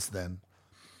since then.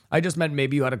 I just meant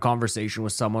maybe you had a conversation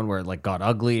with someone where it like got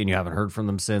ugly and you haven't heard from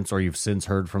them since, or you've since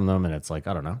heard from them, and it's like,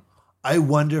 I don't know. I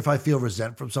wonder if I feel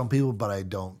resent from some people, but I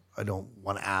don't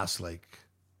want to ask, like,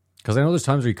 because I know there's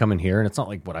times where you come in here and it's not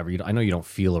like whatever. I know you don't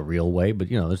feel a real way,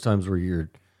 but you know, there's times where you're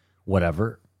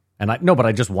whatever. And but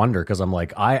I just wonder because I'm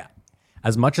like,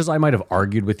 as much as I might have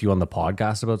argued with you on the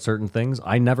podcast about certain things,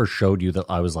 I never showed you that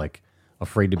I was like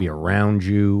afraid to be around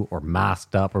you or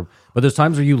masked up, but there's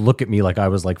times where you look at me like I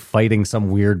was like fighting some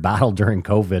weird battle during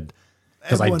COVID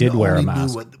because I did wear a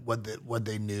mask. Knew what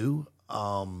they knew.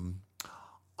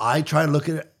 I try to look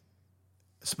at it,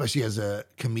 especially as a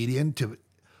comedian, to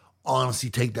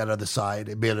honestly take that other side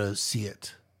and be able to see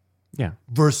it. Yeah.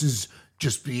 Versus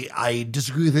just I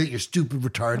disagree with it, you're stupid,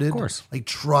 retarded. Of course. Like,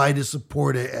 try to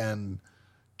support it and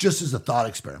just as a thought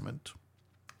experiment.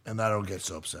 And I don't get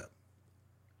so upset.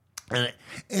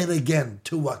 And again,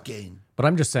 to what gain? But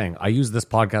I'm just saying, I use this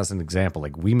podcast as an example.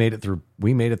 Like, we made it through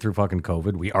fucking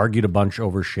COVID. We argued a bunch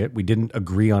over shit. We didn't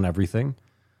agree on everything.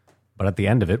 But at the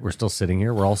end of it, we're still sitting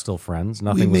here. We're all still friends.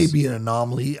 We may be an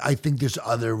anomaly. I think there's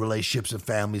other relationships and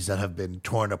families that have been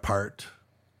torn apart.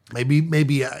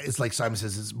 Maybe it's like Simon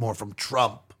says, it's more from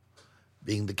Trump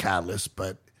being the catalyst.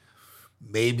 But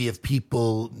maybe if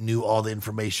people knew all the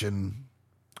information,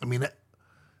 I mean,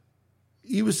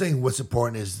 he was saying what's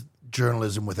important is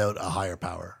journalism without a higher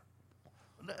power.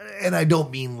 And I don't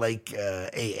mean like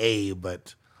AA,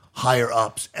 but higher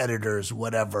ups, editors,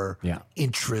 whatever,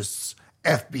 interests,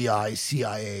 FBI,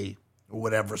 CIA, or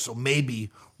whatever. So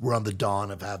maybe we're on the dawn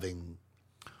of having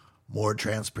more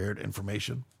transparent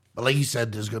information. But like you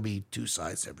said, there's going to be 2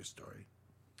 sides to every story.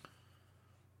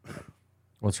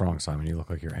 What's wrong, Simon? You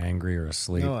look like you're angry or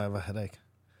asleep. No, I have a headache.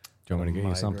 Do you want me to get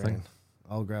you something?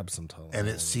 I'll grab some Tylenol. And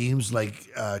it seems like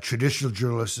traditional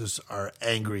journalists are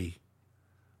angry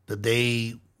that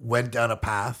they went down a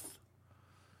path,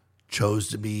 chose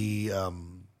to be,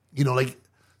 like,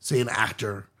 say, an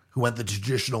actor who went the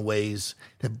traditional ways,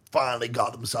 and finally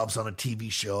got themselves on a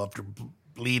TV show after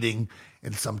bleeding,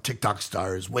 and some TikTok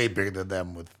star is way bigger than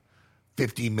them with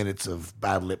 15 minutes of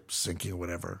bad lip syncing or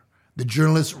whatever. The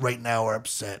journalists right now are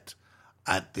upset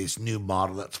at this new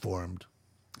model that's formed,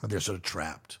 and they're sort of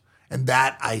trapped. And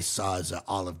that I saw as an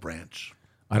olive branch.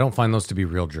 I don't find those to be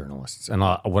real journalists. And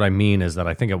what I mean is that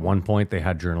I think at one point they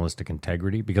had journalistic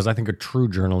integrity, because I think a true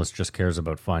journalist just cares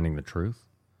about finding the truth.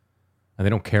 And they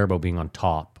don't care about being on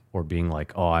top or being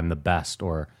like, oh, I'm the best,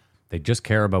 or they just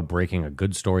care about breaking a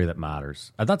good story that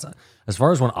matters. And that's, as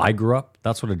far as when I grew up,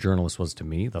 that's what a journalist was to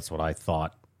me. That's what I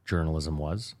thought journalism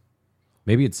was.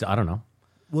 Maybe it's, I don't know.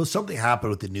 Well, something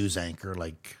happened with the news anchor,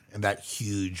 like, and that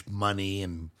huge money,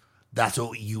 and that's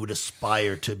what you would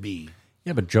aspire to be.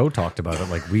 Yeah, but Joe talked about it.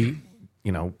 Like,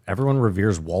 everyone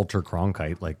reveres Walter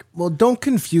Cronkite. Like, well, don't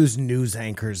confuse news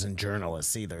anchors and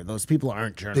journalists either. Those people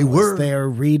aren't journalists. They were. They are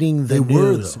reading the They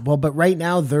were, news. though. Well, but right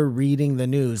now they're reading the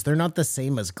news. They're not the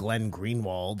same as Glenn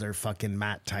Greenwald or fucking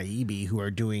Matt Taibbi, who are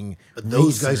doing But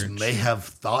those guys research. may have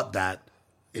thought that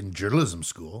in journalism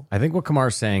school. I think what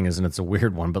Kamar's saying is, and it's a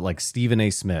weird one, but like Stephen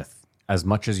A. Smith, as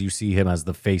much as you see him as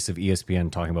the face of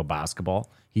ESPN talking about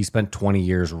basketball, he spent 20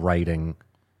 years writing,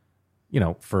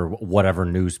 for whatever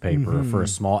newspaper, for a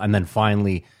small, and then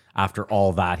finally, after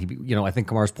all that, I think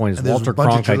Kamar's point is And there's Walter a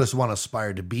bunch of Cronkite. journalists want to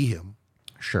aspire to be him.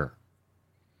 Sure.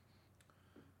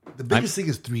 The biggest thing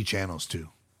is 3 channels, too.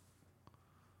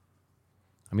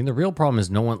 I mean, the real problem is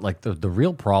no one, like, the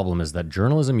real problem is that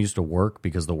journalism used to work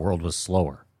because the world was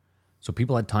slower. So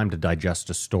people had time to digest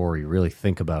a story, really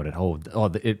think about it.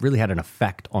 It really had an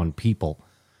effect on people.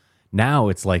 Now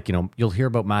it's like, you'll hear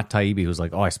about Matt Taibbi, who's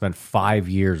like, I spent 5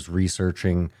 years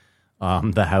researching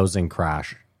the housing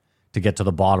crash to get to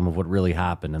the bottom of what really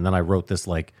happened. And then I wrote this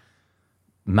like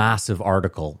massive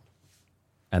article,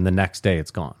 and the next day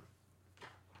it's gone.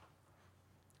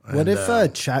 What if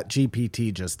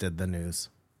ChatGPT just did the news?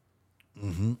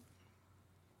 Mm-hmm.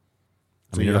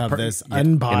 So I mean, you in a have per- this yeah,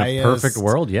 unbiased in a perfect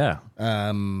world, yeah.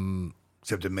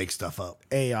 Except to make stuff up.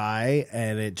 AI,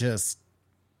 and it just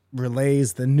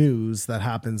relays the news that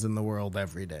happens in the world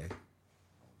every day.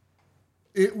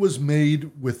 It was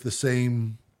made with the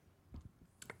same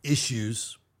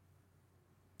issues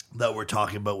that we're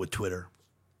talking about with Twitter.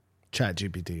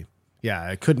 ChatGPT. Yeah,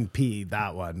 it couldn't be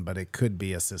that one, but it could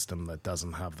be a system that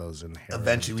doesn't have those inherent.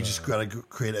 Eventually, we just got to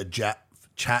create a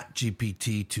chat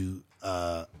GPT to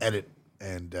edit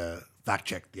and fact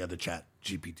check the other chat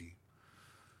GPT.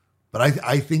 But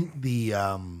I think the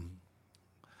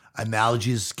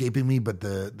analogy is escaping me, but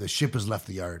the ship has left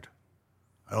the yard.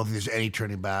 I don't think there's any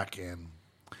turning back. And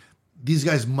these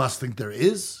guys must think there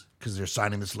is, because they're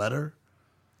signing this letter.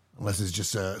 Unless it's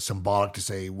just symbolic to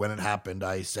say, when it happened,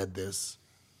 I said this.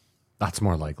 That's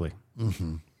more likely.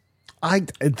 The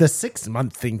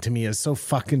 6-month thing to me is so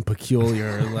fucking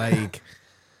peculiar. Like,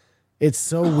 it's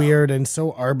so weird and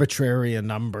so arbitrary a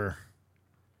number.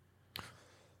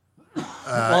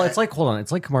 Well, it's like, hold on.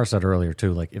 It's like Kamar said earlier,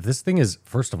 too. Like, if this thing is,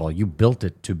 first of all, you built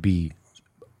it to be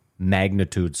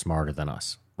magnitude smarter than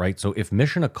us, right? So if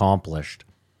mission accomplished,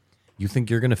 you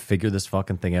think you're going to figure this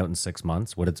fucking thing out in 6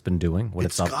 months, what it's been doing, what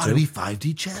it's up got to? to be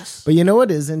 5D chess. But you know what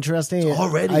is interesting? It's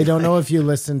already I don't know if you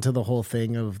listened to the whole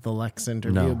thing of the Lex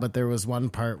interview, No. but there was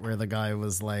one part where the guy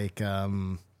was like,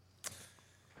 what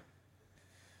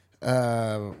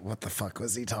the fuck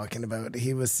was he talking about?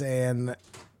 He was saying,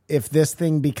 if this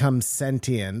thing becomes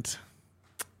sentient,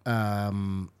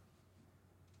 oh,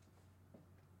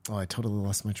 I totally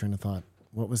lost my train of thought.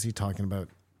 What was he talking about?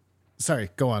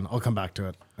 Sorry, go on. I'll come back to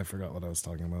it. I forgot what I was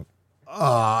talking about.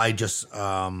 I just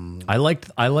I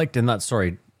liked in that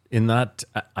story,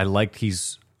 I liked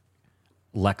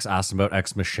Lex asked him about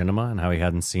Ex Machinima and how he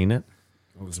hadn't seen it.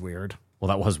 It was weird. Well,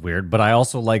 that was weird, but I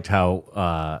also liked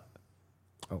how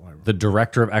the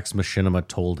director of Ex Machinima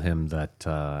told him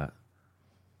that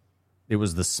it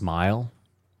was the smiling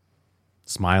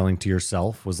to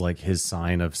yourself was like his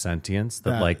sign of sentience.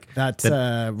 That's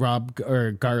Rob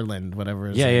or Garland, whatever.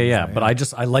 His yeah. name is. But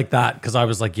I like that because I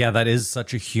was like, yeah, that is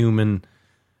such a human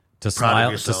to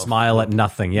Proud of smile yourself. at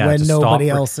nothing. Yeah, when to nobody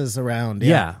stop else is around.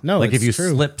 Yeah, No, like if it's you true.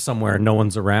 slip somewhere and no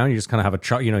one's around, you just kind of have a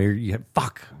you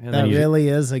fuck. And That then you, really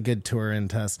is a good Turing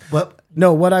test. But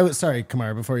No, what I was sorry,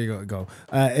 Kamar, before you go.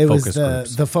 It was Focus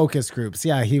groups. the focus groups.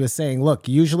 Yeah, he was saying, look,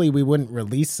 usually we wouldn't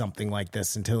release something like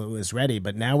this until it was ready,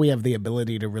 but now we have the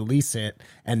ability to release it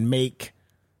and make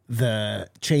the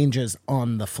changes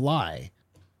on the fly,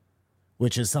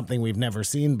 which is something we've never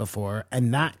seen before,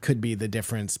 and that could be the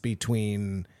difference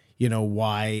between,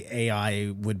 why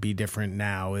AI would be different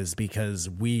now is because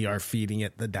we are feeding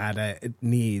it the data it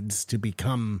needs to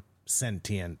become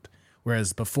sentient.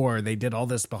 Whereas before, they did all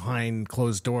this behind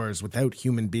closed doors without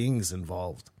human beings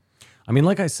involved. I mean,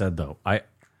 like I said though,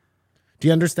 Do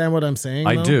you understand what I'm saying?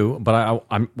 I though? do, but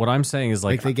I'm what I'm saying is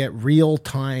Like they get real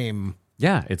time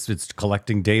yeah, it's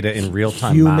collecting data in real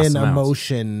time, human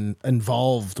emotion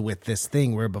involved with this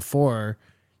thing, where before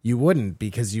you wouldn't,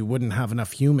 because you wouldn't have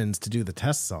enough humans to do the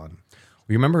tests on.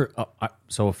 You remember?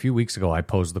 So a few weeks ago, I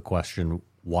posed the question: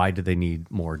 why do they need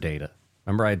more data?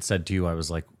 Remember, I had said to you, I was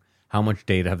like, how much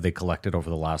data have they collected over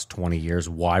the last 20 years?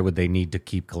 Why would they need to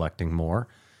keep collecting more?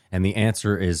 And the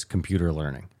answer is computer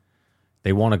learning.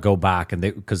 They want to go back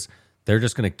because they're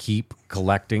just going to keep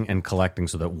collecting and collecting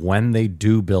so that when they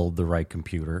do build the right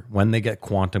computer, when they get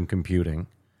quantum computing,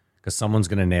 because someone's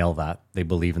going to nail that, they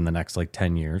believe in the next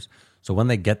 10 years. So when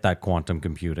they get that quantum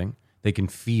computing, they can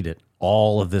feed it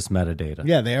all of this metadata.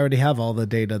 Yeah, they already have all the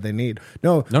data they need.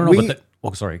 No,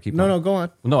 Sorry, keep No, going. no, go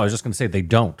on. No, I was just going to say they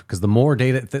don't, because the more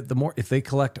data, the more, if they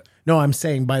collect, No, I'm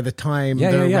saying by the time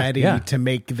they're ready to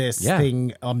make this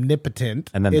thing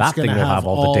omnipotent, And then it's that thing gonna will have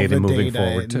all the data moving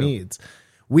forward, it too. needs.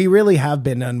 We really have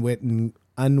been unwitting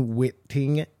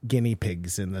guinea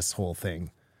pigs in this whole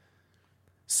thing.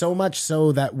 So much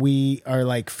so that we are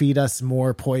like, feed us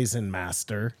more poison,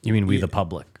 master. you mean we the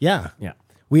public? Yeah. Yeah.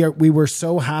 We were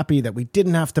so happy that we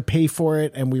didn't have to pay for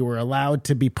it and we were allowed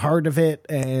to be part of it.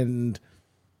 And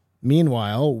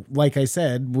meanwhile, like I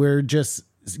said, we're just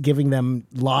giving them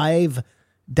live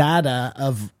data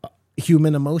of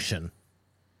human emotion.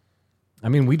 I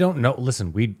mean, we don't know.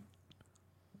 Listen, we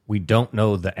don't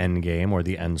know the end game or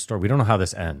the end story. We don't know how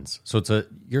this ends. So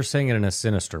you're saying it in a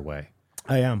sinister way.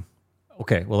 I am.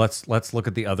 Okay, well let's look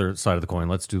at the other side of the coin.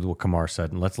 Let's do what Kamar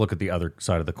said, and let's look at the other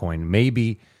side of the coin.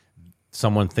 Maybe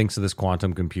someone thinks of this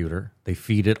quantum computer, they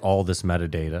feed it all this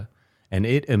metadata, and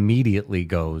it immediately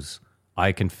goes,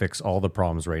 I can fix all the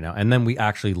problems right now. And then we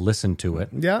actually listen to it.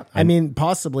 Yeah, I mean,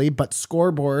 possibly, but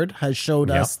Scoreboard has showed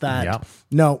us that yep.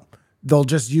 no, they'll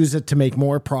just use it to make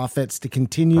more profits, to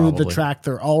continue the Probably. track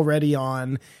they're already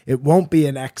on. It won't be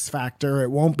an X factor. It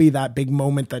won't be that big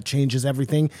moment that changes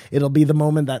everything. It'll be the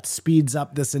moment that speeds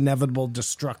up this inevitable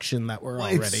destruction that we're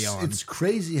already on. It's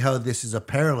crazy how this is a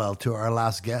parallel to our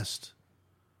last guest.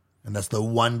 And that's the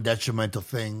one detrimental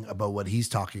thing about what he's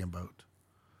talking about.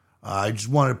 I just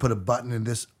wanted to put a button in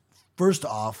this. First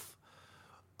off,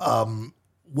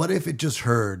 what if it just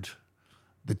heard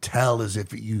the tell as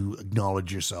if you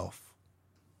acknowledge yourself?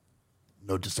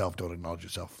 Note to self, don't acknowledge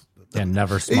yourself. And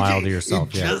never smile to yourself.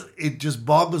 It just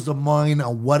boggles the mind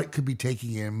on what it could be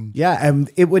taking in. Yeah,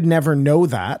 and it would never know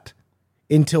that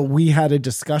until we had a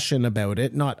discussion about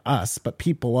it, not us, but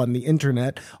people on the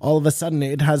internet. All of a sudden,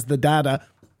 it has the data.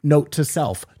 Note to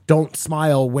self: don't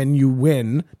smile when you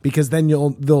win, because then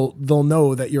they'll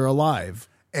know that you're alive.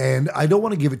 And I don't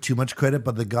want to give it too much credit,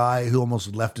 but the guy who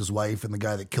almost left his wife and the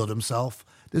guy that killed himself,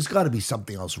 there's got to be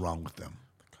something else wrong with them.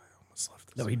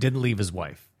 No, he didn't leave his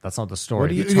wife. That's not the story.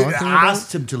 What are you It talking about?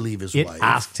 asked him to leave his It wife.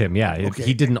 asked him, yeah. Okay.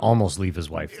 He didn't almost leave his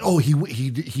wife. Oh, he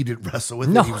didn't wrestle with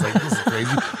No. it. He was like, this is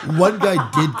crazy. One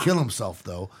guy did kill himself,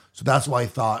 though. So that's why I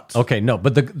thought. Okay, no,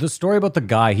 but the story about the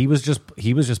guy, he was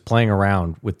just playing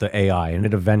around with the AI, and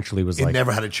it eventually was It like,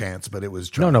 never had a chance, but it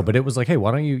was no, but it was like, hey,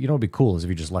 why don't you know, it'd be cool is if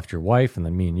you just left your wife, and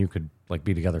then me and you could like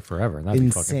be together forever. And that'd be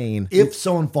fucking Insane. If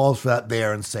someone falls for that, they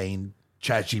are insane.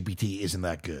 ChatGPT isn't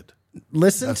that good.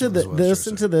 Listen That's to what I was trying to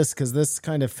listen say. to this, because this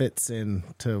kind of fits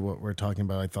into what we're talking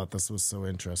about. I thought this was so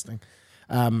interesting.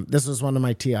 This was one of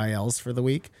my TILs for the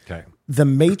week. Okay. The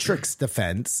Matrix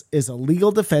defense is a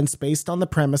legal defense based on the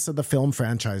premise of the film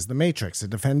franchise The Matrix. A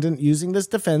defendant using this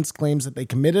defense claims that they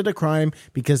committed a crime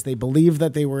because they believe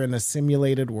that they were in a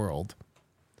simulated world.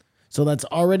 So that's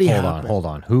already happened. Hold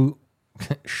on. Who?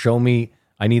 Show me.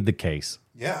 I need the case.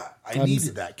 Yeah, I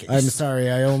needed that case. I'm sorry,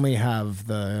 I only have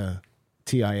the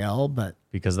TIL, but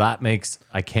Because that makes,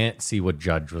 I can't see what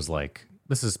Judge was like.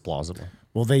 This is plausible.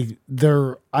 well,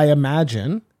 they're I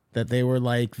imagine that they were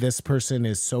like, this person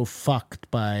is so fucked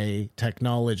by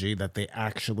technology that they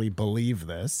actually believe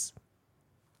this.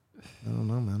 I don't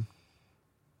know, man.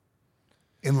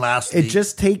 And lastly, It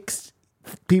just takes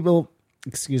people,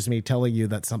 telling you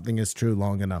that something is true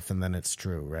long enough, and then it's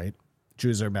true, right?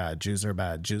 Jews are bad, Jews are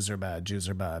bad, Jews are bad, Jews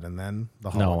are bad, and then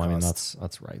the Holocaust. No, I mean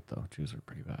that's right though. Jews are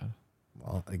pretty bad.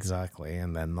 Well, exactly,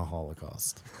 and then the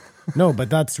Holocaust. No,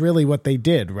 but that's really what they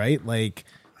did, right? Like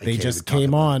they can't just even talk came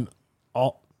about on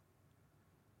all.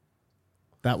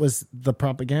 That was the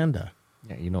propaganda.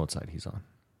 Yeah, you know what side he's on.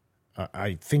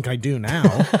 I think I do now.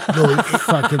 No,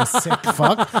 fucking sick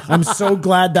fuck. I'm so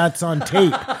glad that's on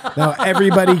tape. Now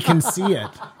everybody can see it.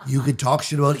 you can talk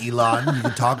shit about Elon. You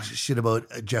can talk shit about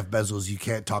Jeff Bezos. You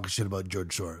can't talk shit about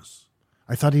George Soros.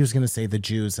 I thought he was going to say the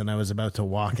Jews, and I was about to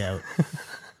walk out.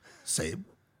 Same.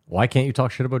 Why can't you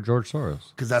talk shit about George Soros?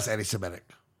 Because that's anti-Semitic.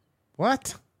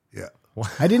 What? Yeah.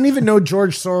 I didn't even know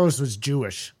George Soros was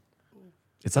Jewish.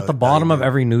 It's at the bottom of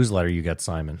every newsletter you get,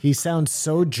 Simon. He sounds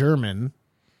so German.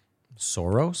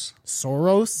 Soros?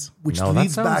 Soros? Which No, that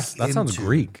leads back sounds into-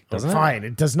 Greek, doesn't it? Fine.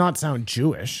 It does not sound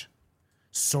Jewish.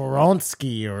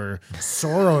 Soronsky or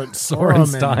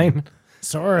Sorenstein.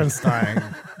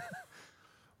 Sorenstein.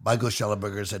 Michael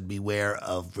Schellenberger said, beware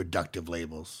of reductive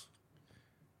labels.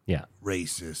 Yeah.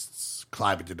 Racists,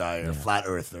 climate denier, flat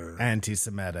earther.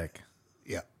 Anti-Semitic.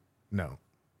 Yeah. No.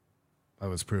 I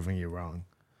was proving you wrong.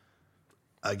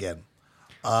 Again.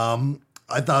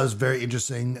 I thought it was very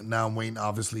interesting. Now I'm waiting,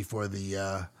 obviously, for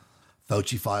the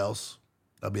Fauci files.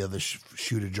 That'll be on the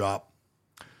shoe to drop.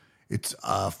 It's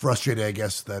frustrating, I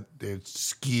guess, that it's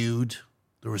skewed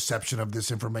the reception of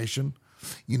this information.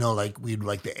 You know, like we'd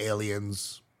like the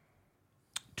aliens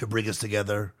to bring us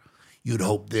together. You'd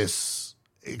hope this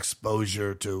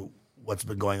exposure to what's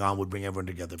been going on would bring everyone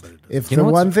together, but it doesn't. If You the know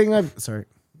what's- one thing I've... Sorry.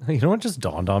 You know what just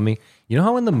dawned on me? You know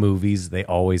how in the movies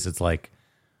it's like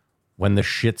when the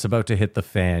shit's about to hit the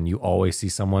fan, you always see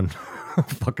someone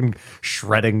fucking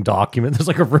shredding documents. There's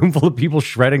like a room full of people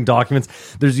shredding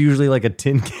documents. There's usually like a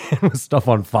tin can with stuff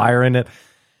on fire in it.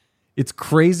 It's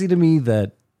crazy to me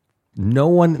that no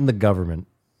one in the government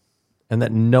and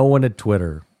that no one at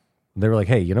Twitter, they were like,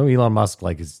 hey, you know, Elon Musk,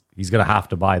 like, he's going to have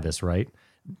to buy this, right?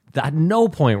 At no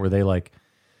point were they like,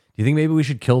 do you think maybe we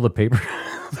should kill the paper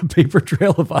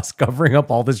trail of us covering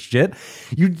up all this shit?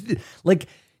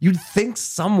 You'd think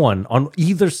someone on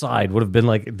either side would have been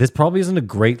like, this probably isn't a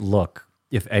great look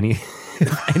if any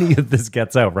of this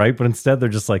gets out, right? But instead they're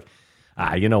just like,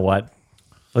 you know what?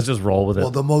 Let's just roll with it.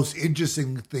 Well, the most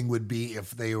interesting thing would be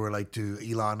if they were like to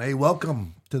Elon, hey,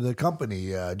 welcome to the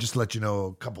company. Just to let you know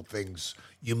a couple things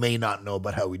you may not know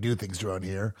about how we do things around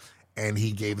here. And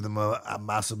he gave them a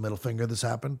massive middle finger. This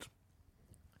happened.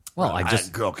 Well,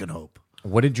 girl can hope.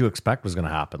 what did you expect was going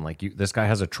to happen? Like, this guy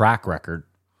has a track record.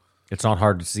 It's not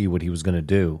hard to see what he was going to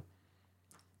do.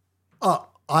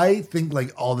 I think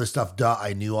like all this stuff,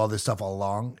 I knew all this stuff all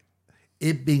along.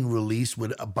 It being released,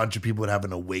 a bunch of people would have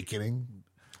an awakening.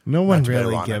 No one That's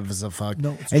really ironic. gives a fuck.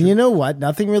 No, it's and true. you know what?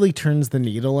 Nothing really turns the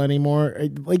needle anymore.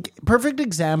 Like, perfect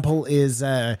example is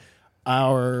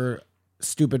our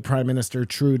stupid Prime Minister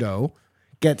Trudeau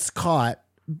gets caught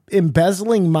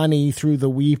embezzling money through the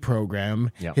We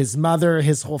program. Yep. His mother,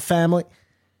 his whole family.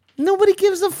 Nobody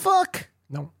gives a fuck.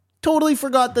 No. Totally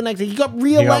forgot the next day. He got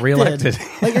reelected.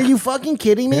 Like, are you fucking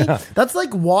kidding me? Yeah. That's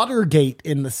like Watergate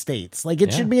in the States. Like,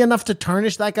 it should be enough to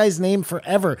tarnish that guy's name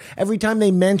forever. Every time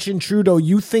they mention Trudeau,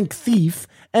 you think thief.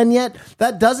 And yet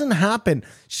that doesn't happen.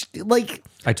 Like,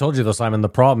 I told you though, Simon, the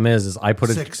problem is I put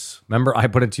it, 6. remember I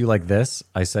put it to you like this.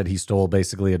 I said he stole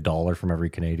basically $1 from every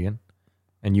Canadian.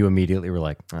 And you immediately were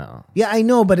like, oh. yeah, I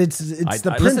know, but it's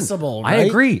the principle, listen, right? I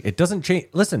agree. It doesn't change.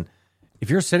 Listen, if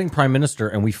you're sitting prime minister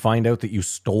and we find out that you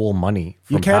stole money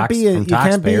from, You can't be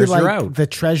taxpayers, you're like out. the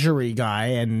treasury guy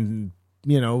and,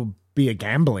 be a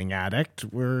gambling addict.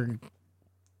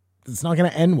 It's not going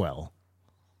to end well.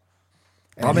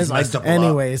 Problem is,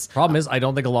 Anyways, problem is, I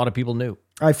don't think a lot of people knew.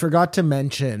 I forgot to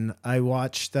mention, I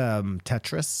watched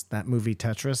Tetris, that movie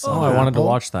Tetris. Oh, on I wanted to Apple.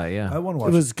 watch that. Yeah. I want to It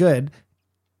watch was good.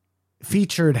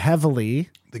 Featured heavily.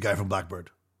 the guy from Blackbird.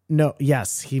 No,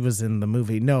 yes, he was in the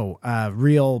movie. No,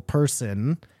 real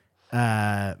person,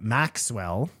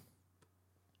 Maxwell,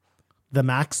 the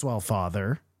Maxwell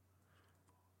father,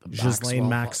 Ghislaine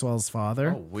Maxwell's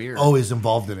father, weird. Oh, he's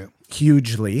involved in it.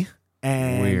 hugely.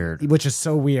 And Weird. which is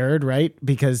so weird, right?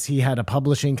 Because he had a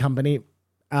publishing company.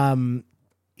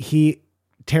 He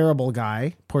terrible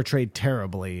guy, portrayed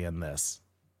terribly in this.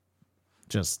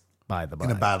 Just by the by.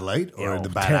 In a bad light or in the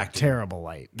bad acting? Terrible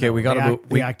light. Okay, No, we got to move.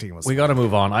 The acting was we got to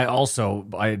move on. I'll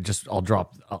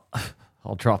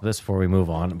drop this before we move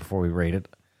on, before we rate it.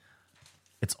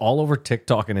 It's all over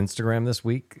TikTok and Instagram this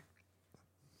week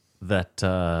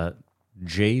that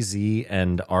Jay-Z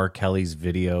and R. Kelly's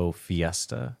video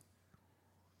Fiesta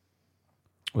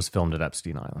was filmed at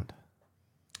Epstein Island.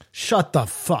 Shut the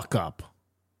fuck up.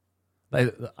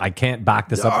 I can't back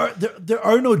this up. There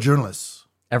are no journalists.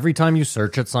 Every time you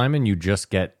search it, Simon, you just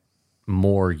get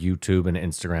more YouTube and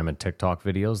Instagram and TikTok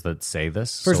videos that say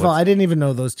this. First of all, I didn't even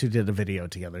know those two did a video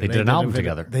together. They did an album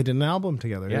together. They did an album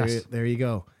together. Yes. There you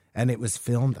go. And it was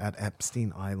filmed at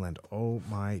Epstein Island. Oh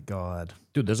my God.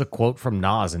 dude, there's a quote from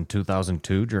Nas in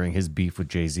 2002 during his beef with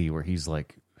Jay-Z where he's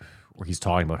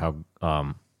talking about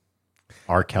how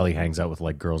R. Kelly hangs out with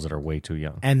like girls that are way too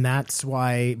young. And that's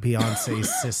why Beyonce's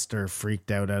sister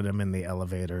freaked out at him in the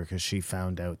elevator because she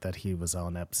found out that he was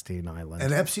on Epstein Island.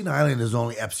 And Epstein Island is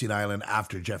only Epstein Island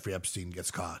after Jeffrey Epstein gets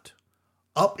caught.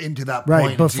 Up into that Right,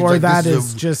 point, it before seems like that this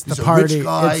is just he's the a party- rich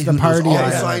guy it's the who knows party all the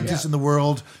island. scientists in the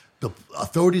world. The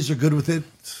authorities are good with it.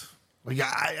 Like,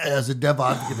 as a dev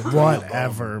advocate, I'm telling you,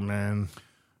 Whatever, man.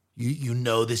 You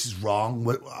know this is wrong.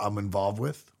 What I'm involved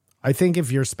with. I think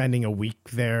if you're spending a week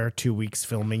there, 2 weeks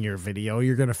filming your video,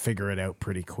 you're going to figure it out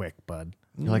pretty quick, bud.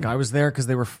 You're like, I was there because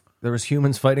there was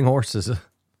humans fighting horses.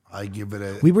 I give it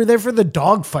a. We were there for the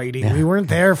dog fighting. We weren't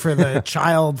there for the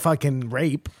child fucking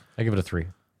rape. I give it a 3.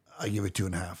 I give it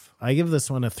 2.5. I give this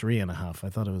one a 3.5. I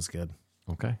thought it was good.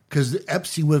 Okay. Because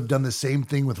Epstein would have done the same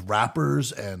thing with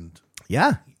rappers, and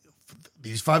Yeah.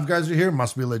 these 5 guys are here.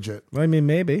 Must be legit. I mean,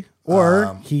 maybe.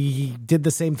 Or he did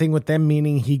the same thing with them,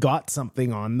 meaning he got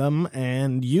something on them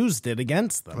and used it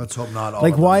against them. Let's hope not all.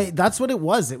 Like, of them. why? That's what it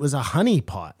was. It was a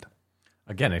honeypot.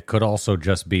 Again, it could also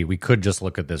just be, we could just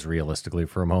look at this realistically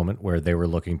for a moment where they were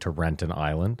looking to rent an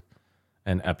island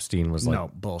and Epstein was like,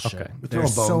 No, bullshit. Okay.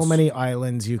 There's throwing so bones. many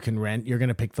islands you can rent. You're going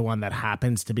to pick the one that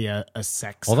happens to be a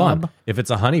sex hold hub. on. If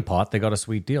it's a honeypot, they got a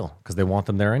sweet deal because they want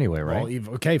them there anyway, right?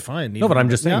 Well, okay, fine. No, but I'm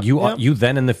just saying, Yeah, yeah. you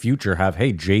then in the future have,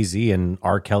 hey, Jay-Z and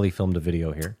R. Kelly filmed a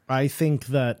video here. I think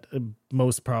that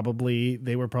most probably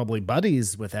they were probably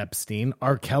buddies with Epstein,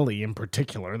 R. Kelly in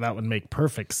particular. That would make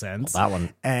perfect sense. That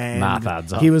one, and math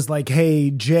adds up. He was like, "Hey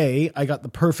Jay, I got the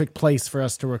perfect place for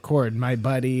us to record. My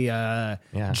buddy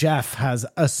Jeff has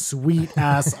a sweet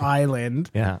ass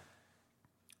island." Yeah.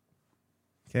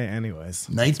 Okay. Anyways,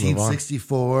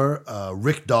 1964.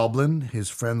 Rick Doblin. His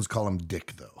friends call him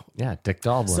Dick, though. Yeah, Dick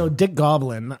Doblin. so Dick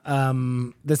Goblin.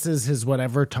 This is his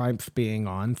whatever time being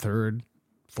on, third,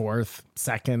 fourth,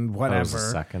 second, That whatever. was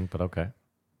a second, but okay.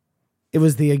 It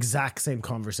was the exact same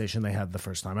conversation they had the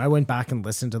first time. I went back and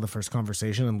listened to the first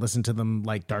conversation and listened to them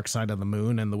like Dark Side of the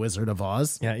Moon and The Wizard of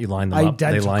Oz. Yeah, you lined them up.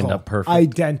 They lined up perfect.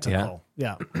 Identical.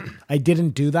 Yeah. I didn't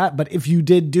do that, but if you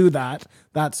did do that,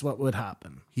 that's what would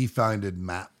happen. He founded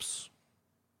MAPS,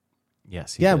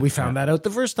 Yes. Yeah, we found that out the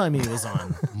first time he was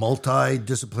on.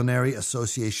 Multidisciplinary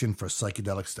Association for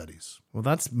Psychedelic Studies. Well,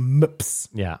 that's MPS.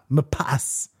 Yeah.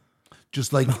 MPAS.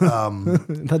 Just like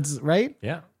That's right.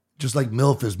 Yeah. just like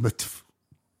MILF is MILF.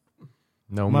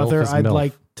 No Mother, milk is I'd milk.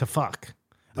 like to fuck.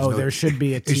 There should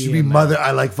be a T. It should be in there. mother,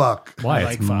 I like fuck. Why? I It's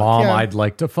like fuck. mom, Yeah. I'd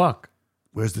like to fuck.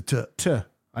 Where's the T? T.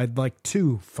 I'd like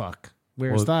to fuck.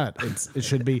 Where's that? It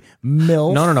should be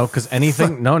MILF. No, because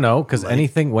anything, because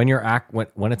anything when you're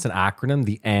when it's an acronym,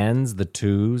 the ands, the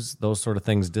twos, those sort of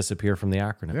things disappear from the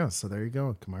acronym. Yeah, so there you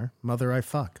go, Kamar. Mother, I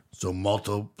fuck. So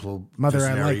multiple Mother, I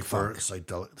disciplinary like for fuck.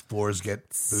 psychedelic. Fours get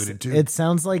booted too. It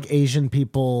sounds like Asian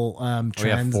people Oh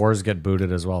yeah, fours get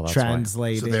booted as well. That's why.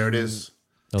 translating. So there it is.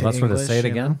 No, to that's where to English, say it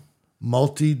you again.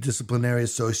 Multidisciplinary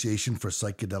Association for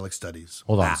Psychedelic Studies.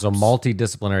 Hold on. So MAPS.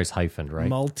 multidisciplinary is hyphened, right?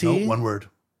 Multi. No, one word.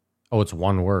 Oh, it's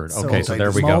one word. Okay, so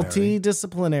there we go.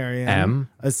 Multidisciplinary M.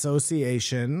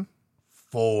 Association.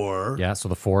 For Yeah, so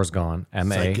the four is gone.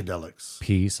 MA. psychedelics.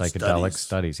 P, psychedelic Studies.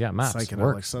 studies. Yeah, maths. Psychedelic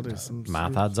Works. studies.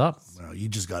 Math adds up. No, you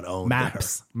just got owned.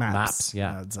 Maps. Maps,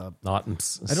 yeah. Adds up. Not.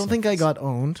 I don't think I got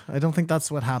owned. I don't think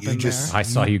that's what happened just- there. I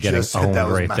saw you getting just said owned that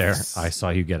was right there. maths. I saw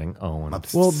you getting owned.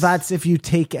 Maps. Well, that's if you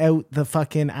take out the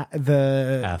fucking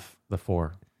the F, the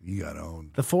four. You got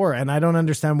owned. the 4, and I don't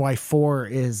understand why 4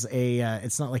 is a.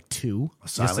 It's not like 2.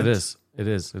 Yes, it is. It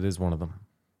is. It is one of them.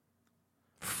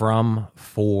 From,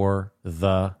 for,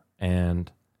 the,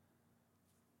 and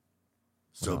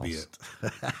So be it.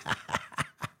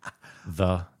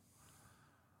 the.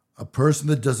 A person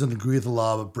that doesn't agree with the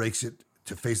law but breaks it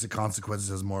to face the consequences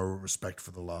has more respect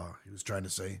for the law. He was trying to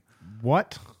say.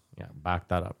 What? Yeah, back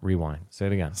that up. Rewind. Say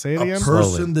it again. Say it A again.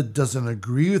 person that doesn't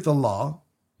agree with the law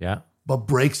Yeah. but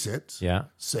breaks it. Yeah.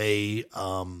 Say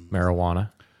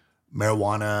Marijuana.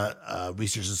 marijuana,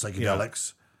 research in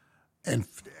psychedelics, and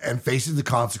faces the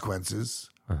consequences,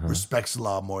 respects the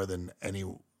law more than any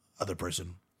other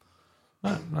person. I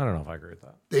don't know if I agree with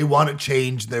that. They want it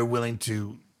changed. They're willing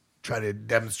to try to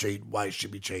demonstrate why it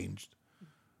should be changed,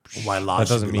 or why laws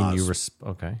That doesn't should be mean laws. you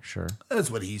okay, sure.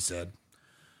 That's what he said.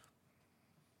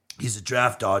 He's a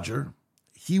draft dodger.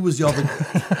 He was the other.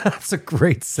 That's a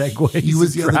great segue. He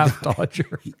was the other draft guy.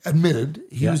 dodger. He admitted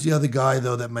he Yeah. was the other guy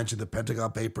though that mentioned the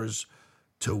Pentagon Papers.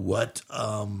 To what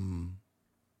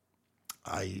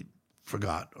I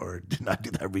forgot or did not do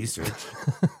that research.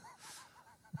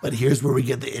 But here's where we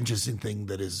get the interesting thing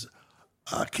that is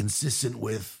consistent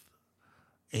with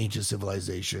ancient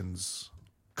civilizations,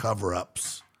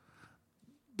 cover-ups,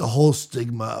 the whole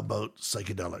stigma about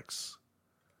psychedelics.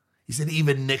 He said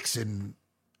even Nixon,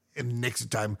 in Nixon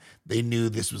time, they knew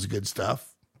this was good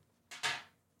stuff.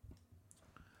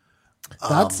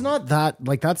 That's not that,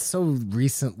 like, that's so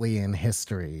recently in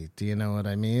history. Do you know what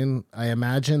I mean? I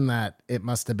imagine that it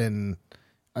must have been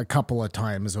a couple of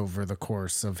times over the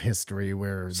course of history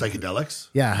where, Psychedelics?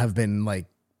 yeah, have been like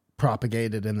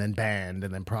propagated and then banned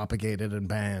and then propagated and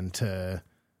banned to,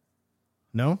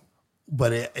 no?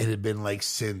 But it had been like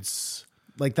since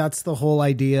Like, that's the whole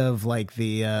idea of like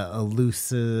the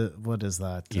elusive, what is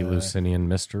that? Eleusinian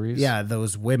mysteries. Yeah,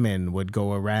 those women would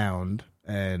go around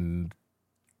and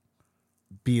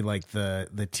be like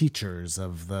the teachers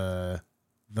of the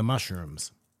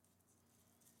mushrooms.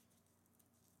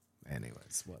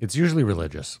 Anyways, what? It's usually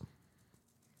religious.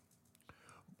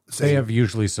 They have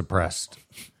usually suppressed.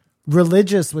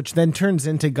 Religious, which then turns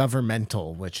into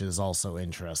governmental, which is also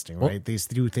interesting, right? These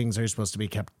two things are supposed to be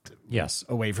kept Yes.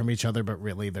 away from each other, but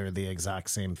really they're the exact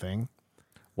same thing.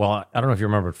 Well, I don't know if you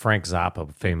remember, Frank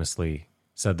Zappa famously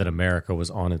said that America was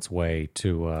on its way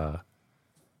to a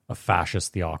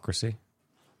fascist theocracy.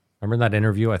 Remember in that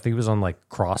interview? I think it was on like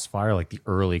Crossfire, like the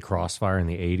early Crossfire in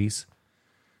the 80s.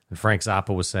 And Frank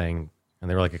Zappa was saying, and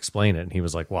they were like, explain it. And he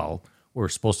was like, well, we're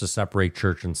supposed to separate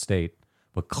church and state,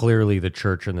 but clearly the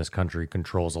church in this country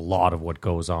controls a lot of what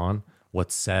goes on,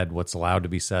 what's said, what's allowed to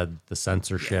be said, the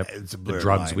censorship, it's a the blurred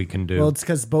drugs line. we can do. Well, it's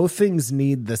because both things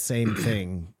need the same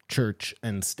thing, church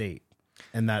and state,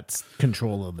 and that's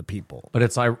control of the people. But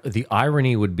it's the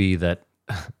irony would be that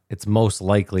it's most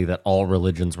likely that all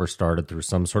religions were started through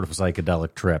some sort of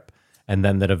psychedelic trip, and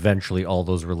then that eventually all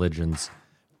those religions,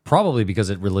 probably because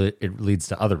it leads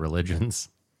to other religions,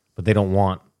 but they don't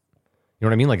want. You know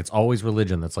what I mean? Like it's always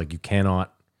religion that's like you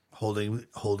cannot. holding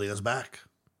us back.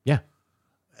 Yeah,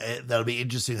 That'll be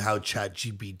interesting how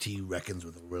ChatGPT reckons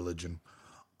with religion.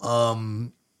 But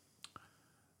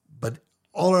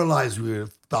all our lives we were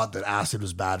thought that acid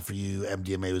was bad for you,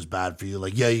 MDMA was bad for you.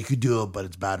 Like, yeah, you could do it, but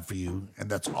it's bad for you. And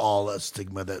that's all a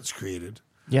stigma that's created.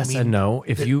 Yes and no.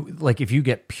 If you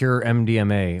get pure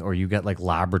MDMA or you get like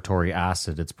laboratory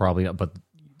acid, it's probably not, but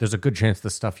there's a good chance the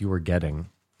stuff you were getting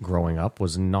growing up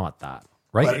was not that.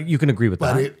 Right? But- you can agree with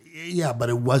But that. but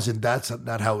it wasn't. That's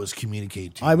not how it was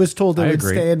communicated to you. I was told it I would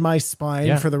agree. stay in my spine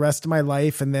Yeah. for the rest of my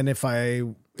life, and then it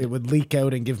would leak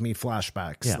out and give me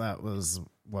flashbacks. Yeah. That was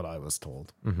what I was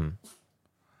told.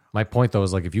 My point though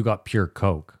is like if you got pure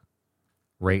coke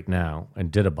right now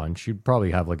and did a bunch, you'd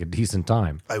probably have like a decent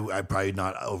time. I'd probably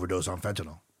not overdose on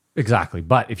fentanyl. Exactly.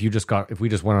 But if we just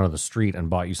went out on the street and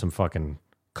bought you some fucking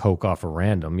coke off a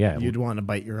random, yeah. You'd want to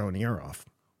bite your own ear off.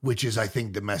 Which is, I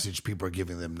think, the message people are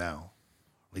giving them now.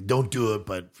 Like, don't do it,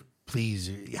 but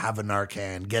please have a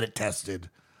Narcan, get it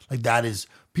tested. Like, that is,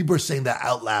 people are saying that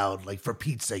out loud. Like, for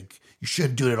Pete's sake, you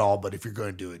shouldn't do it at all, but if you're going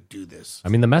to do it, do this. I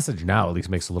mean, the message now at least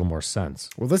makes a little more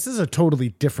sense. Well, this is a totally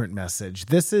different message.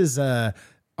 This is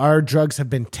our drugs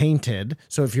have been tainted,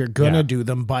 so if you're gonna Yeah. do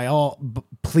them,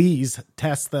 please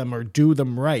test them or do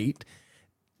them right.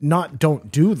 Not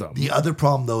don't do them. The other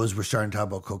problem, though, is we're starting to talk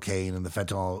about cocaine and the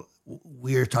fentanyl.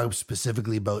 We're talking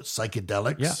specifically about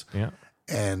psychedelics. Yeah.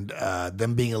 And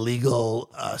them being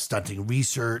illegal, stunting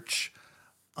research.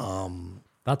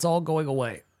 That's all going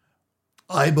away.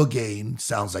 Ibogaine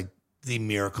sounds like the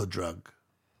miracle drug.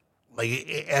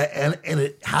 Like, and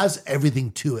it has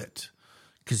everything to it.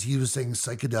 Because he was saying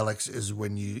psychedelics is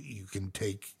when you can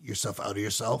take yourself out of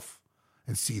yourself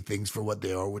and see things for what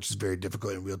they are, which is very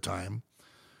difficult in real time.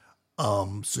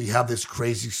 So you have this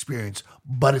crazy experience,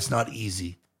 but it's not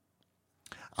easy.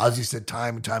 As you said,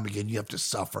 time and time again, you have to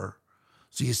suffer.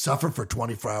 So you suffer for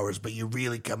 24 hours, but you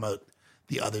really come out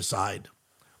the other side.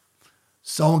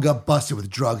 Someone got busted with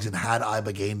drugs and had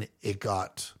Ibogaine. It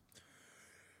got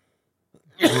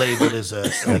labeled as a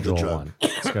illegal Schedule drug. one.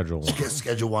 Schedule one.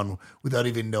 Schedule 1 without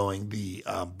even knowing the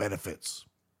benefits.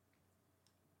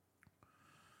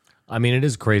 I mean, it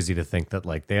is crazy to think that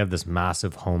like they have this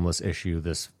massive homeless issue,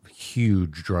 this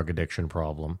huge drug addiction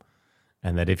problem,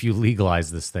 and that if you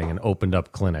legalize this thing and opened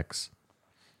up clinics,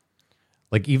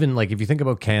 like even like if you think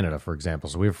about Canada, for example,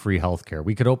 so we have free healthcare,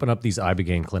 we could open up these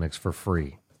Ibogaine clinics for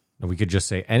free, and we could just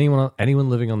say anyone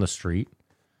living on the street,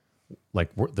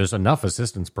 like there's enough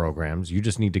assistance programs, you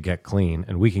just need to get clean,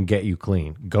 and we can get you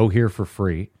clean. Go here for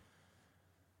free.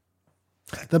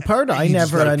 The part I You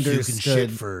just never gotta puke and shit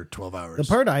understood. for 12 hours. The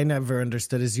part I never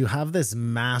understood is you have this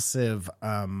massive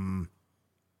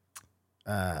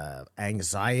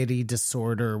anxiety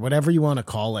disorder, whatever you want to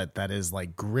call it, that is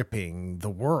like gripping the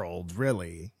world,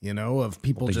 really, of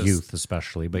people The just youth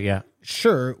especially, but yeah.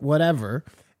 sure, whatever.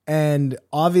 And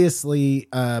obviously,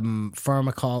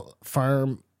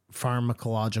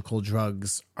 pharmacological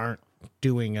drugs aren't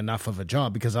doing enough of a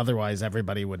job because otherwise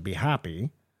everybody would be happy.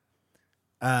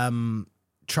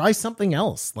 Try something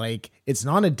else. Like, it's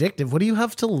not addictive. What do you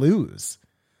have to lose?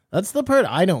 That's the part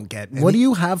I don't get. What do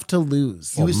you have to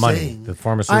lose? He was Money. saying- The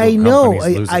pharmaceutical I know.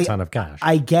 companies lose a ton of cash.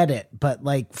 I get it. But,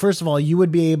 like, first of all, you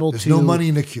would be able There's to... no money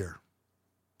in the cure.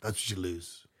 That's what you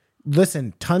lose.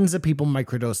 Listen, tons of people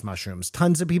microdose mushrooms.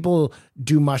 Tons of people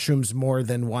do mushrooms more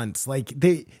than once. Like,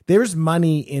 there's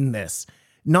money in this.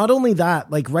 Not only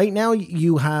that, like right now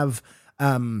you have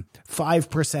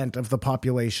 5% of the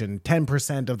population,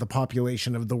 10% of the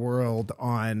population of the world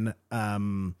on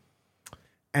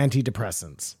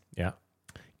antidepressants. Yeah.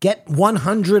 Get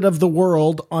 100 of the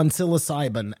world on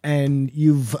psilocybin, and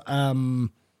you'll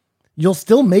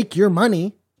still make your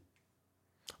money.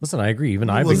 Listen, I agree. Even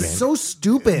Well, Ibogaine. It's so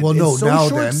stupid. Well, no, it's so now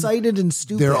short-sighted and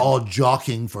stupid. They're all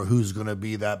jockeying for who's going to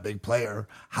be that big player.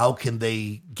 How can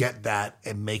they get that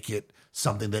and make it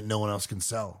something that no one else can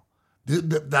sell?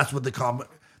 That's what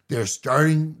they're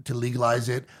starting to legalize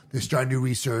it. They're starting to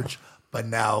research, but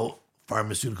now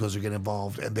pharmaceuticals are getting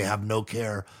involved, and they have no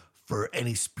care for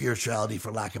any spirituality,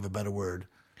 for lack of a better word,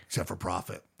 except for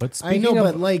profit. But I know, speaking of,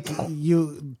 but like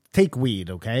you take weed,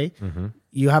 okay? Mm-hmm.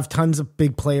 You have tons of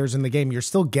big players in the game. You're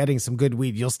still getting some good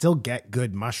weed. You'll still get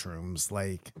good mushrooms.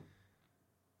 Like,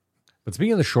 But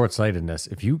speaking of the short-sightedness,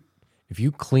 if you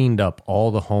cleaned up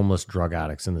all the homeless drug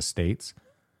addicts in the States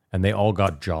and they all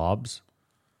got jobs,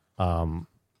 all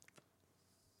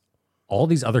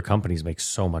these other companies make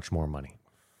so much more money.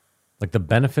 Like the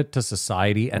benefit to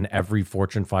society and every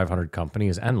Fortune 500 company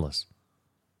is endless.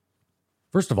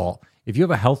 First of all, if you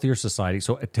have a healthier society,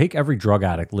 so take every drug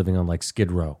addict living on like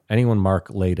Skid Row, anyone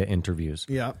Mark Leda interviews,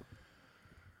 yeah,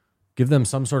 give them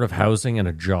some sort of housing and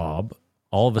a job.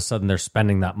 All of a sudden, they're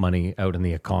spending that money out in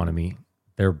the economy.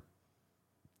 They're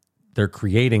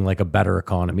creating like a better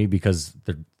economy because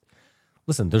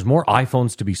there's more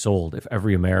iPhones to be sold if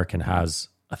every American has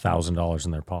 $1,000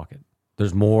 in their pocket.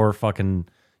 There's more fucking,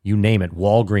 you name it.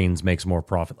 Walgreens makes more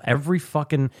profit. Every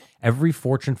Fortune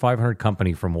 500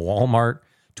 company from Walmart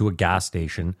to a gas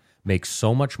station makes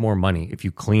so much more money if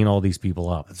you clean all these people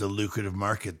up. It's a lucrative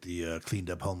market, the cleaned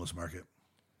up homeless market.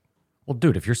 Well,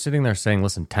 dude, if you're sitting there saying,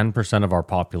 listen, 10% of our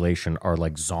population are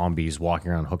like zombies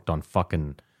walking around hooked on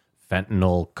fucking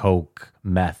fentanyl, coke,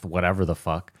 meth, whatever the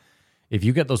fuck. If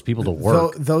you get those people to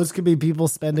work, those could be people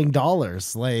spending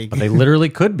dollars. Like, but they literally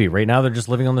could be. Right now, they're just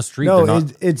living on the street. no, They're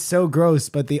not, it's so gross.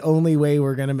 But the only way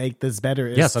we're going to make this better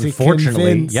is Yes, to unfortunately,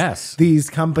 convince yes. these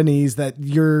companies that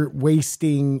you're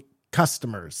wasting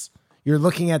customers. You're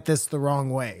looking at this the wrong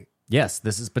way. yes,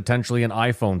 this is potentially an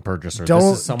iPhone purchaser. Don't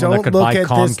This is someone that don't could look buy at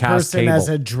this Comcast person cable. as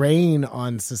a drain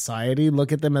on society.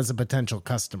 Look at them as a potential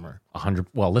customer. 100.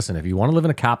 Well, listen, if you want to live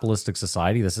in a capitalistic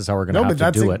society, this is how we're going to No, have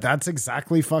but to do it. that's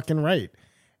exactly fucking right.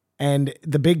 And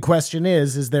the big question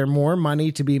is there more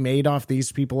money to be made off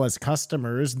these people as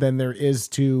customers than there is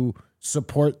to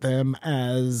support them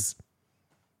as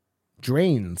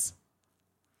drains?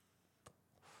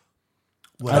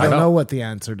 Well, I don't know what the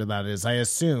answer to that is. I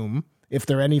assume if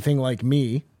they're anything like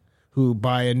me, who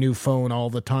buy a new phone all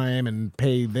the time and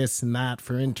pay this and that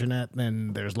for internet,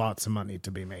 then there's lots of money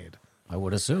to be made. I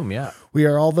would assume, yeah. We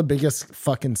are all the biggest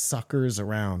fucking suckers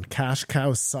around. Cash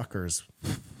cow suckers.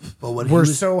 But what he We're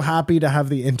was, so happy to have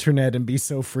the internet and be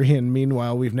so free, and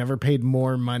meanwhile, we've never paid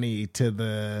more money to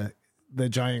the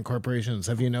giant corporations.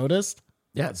 Have you noticed?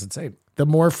 Yeah, it's insane. The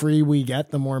more free we get,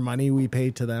 the more money we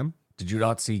pay to them. Did you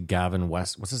not see Gavin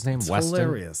West? What's his name? It's Weston?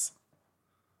 hilarious.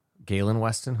 Galen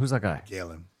Weston? Who's that guy?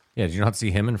 Galen. Yeah, did you not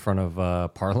see him in front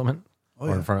of Parliament? Oh, Or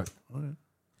yeah. in front of,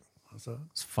 What's that?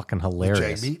 it's fucking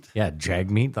hilarious. Jagmeet? Yeah,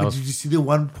 Jagmeet. That Did was you see the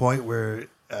one point where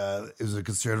it was a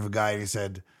conservative guy and he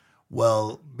said,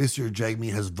 well, Mr.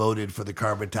 Jagmeet has voted for the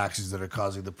carbon taxes that are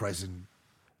causing the price in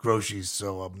groceries,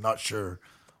 so I'm not sure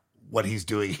what he's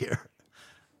doing here.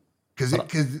 Because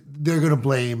they're going to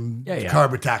blame Yeah, the yeah.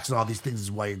 carbon tax and all these things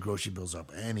is why your grocery bill's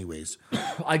up. Anyways,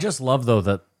 I just love though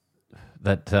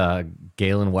that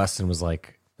Galen Weston was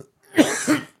like,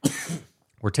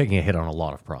 we're taking a hit on a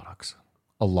lot of products.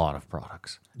 A lot of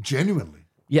products. genuinely.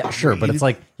 Yeah, sure. But it's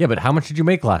like, yeah, but how much did you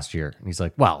make last year? And he's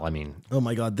like, well, I mean, Oh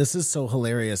my God, this is so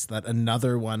hilarious that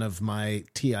another one of my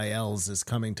TILs is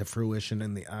coming to fruition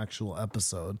in the actual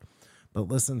episode. But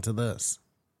listen to this.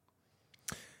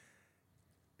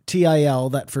 TIL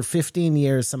that for 15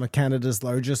 years, some of Canada's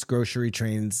largest grocery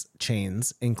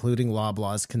chains, including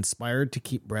Loblaws, conspired to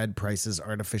keep bread prices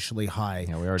artificially high.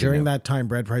 Yeah, we already During knew. that time,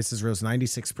 bread prices rose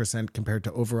 96% compared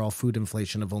to overall food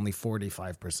inflation of only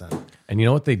 45%. and you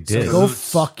know what they did? Go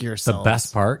fuck The yourselves.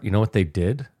 best part, you know what they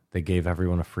did? They gave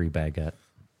everyone a free baguette.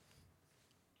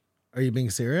 Are you being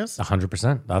serious?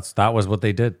 100%. That was what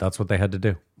they did. That's what they had to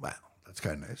do. Wow, that's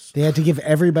kind of nice. They had to give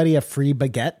everybody a free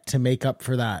baguette to make up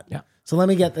for that. Yeah. So let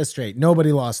me get this straight.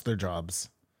 Nobody lost their jobs.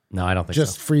 No, I don't think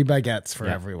Just so. free baguettes for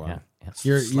Yeah, everyone. yeah, yeah.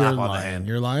 You're Slap on the lying. hand.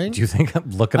 You're lying? Do you think?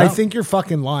 Look it I up. think you're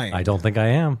fucking lying. I don't think I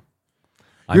am.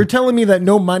 You're telling me that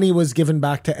no money was given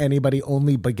back to anybody,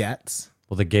 only baguettes?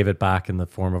 Well, they gave it back in the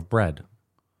form of bread.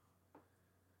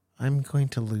 I'm going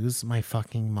to lose my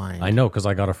fucking mind. I know because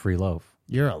I got a free loaf.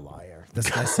 You're a liar. This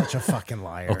guy's such a fucking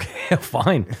liar. Okay,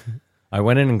 fine. I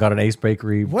went in and got an Ace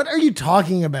Bakery. What are you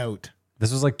talking about?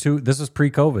 This was this was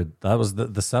pre-COVID. That was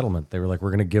the settlement. They were like,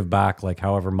 we're going to give back like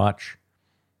however much.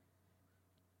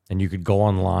 And you could go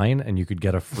online and you could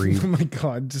get a free. Oh my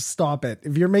God, just stop it.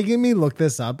 If you're making me look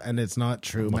this up and it's not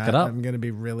true, Look Matt, it up. I'm going to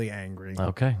be really angry.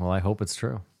 Okay, well, I hope it's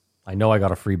true. I know I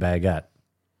got a free baguette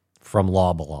from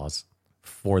Loblaws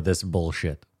for this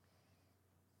bullshit.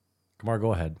 Kamar,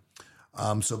 go ahead.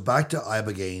 So back to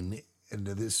Ibogaine, and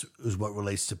this is what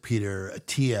relates to Peter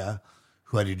Attia,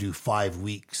 who had to do 5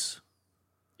 weeks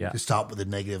Yeah. to stop with the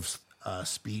negative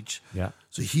speech. Yeah.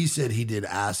 So he said he did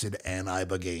acid and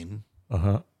Ibogaine,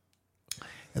 Uh-huh.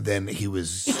 and then he was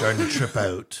starting to trip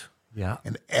out. Yeah.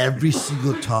 And every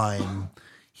single time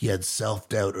he had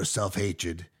self-doubt or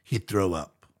self-hatred, he'd throw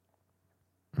up.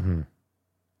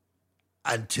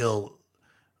 Until,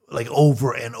 like,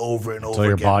 over and over and over So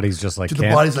your again. body's just like, To the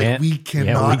can't- body's like, can't- we yeah,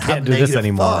 cannot we have can't do this negative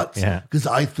anymore. thoughts Yeah. because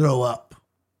I throw up.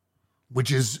 Which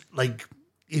is like,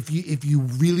 if you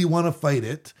really want to fight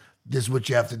it, this is what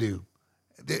you have to do.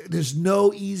 There's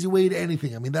no easy way to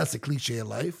anything. I mean, that's the cliche of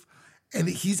life. And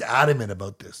he's adamant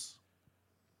about this.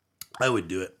 I would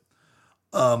do it.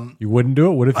 You wouldn't do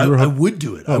it? What if you were... I would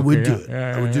do it. I would Okay, do yeah, it.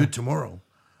 yeah, I would yeah, do yeah. it tomorrow.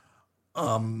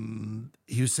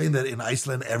 He was saying that in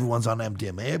Iceland, everyone's on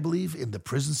MDMA, I believe, in the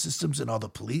prison systems and all the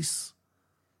police.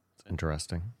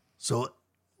 Interesting. So,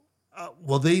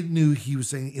 well, they knew he was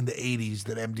saying in the 80s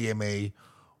that MDMA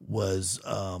was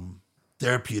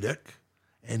therapeutic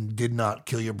and did not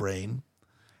kill your brain.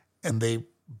 And they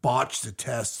botched a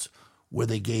test where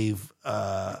they gave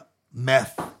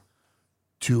meth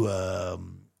to a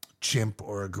chimp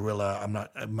or a gorilla.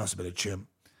 It must have been a chimp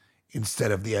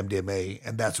instead of the MDMA.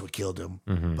 And that's what killed him.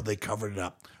 But they covered it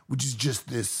up, which is just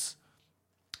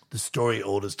the story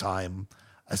old as time,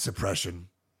 a suppression.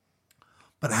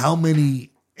 But how many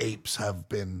apes have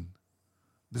been,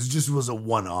 this just was a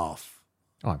one-off.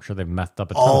 Oh, I'm sure they've methed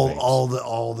up a ton of apes.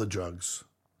 All the drugs.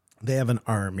 They have an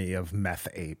army of meth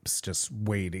apes just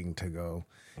waiting to go.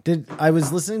 I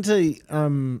was listening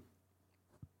to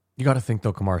You got to think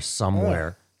though, Kamar,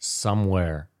 somewhere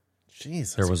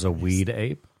jeez, there was a weed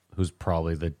ape who's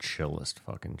probably the chillest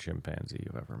fucking chimpanzee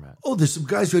you've ever met. Oh, there's some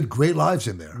guys who had great lives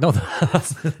in there. No,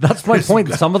 that's my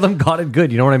point. Some of them got it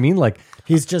good. You know what I mean? Like,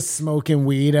 he's just smoking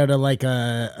weed out of like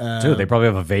a dude, they probably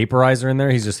have a vaporizer in there.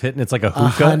 He's just hitting. It's like a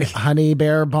hookah. Honey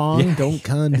bear bong. Don't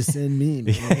condescend me.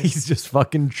 Man. Yeah, he's just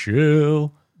fucking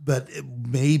chill. But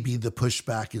maybe the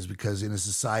pushback is because in a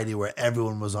society where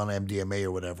everyone was on MDMA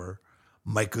or whatever,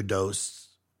 microdose,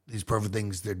 these perfect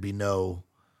things, there'd be no,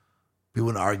 we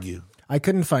wouldn't argue. I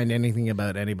couldn't find anything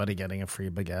about anybody getting a free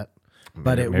baguette,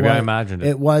 but Maybe I imagined it.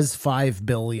 It was $5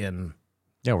 billion.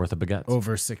 Yeah, worth of baguettes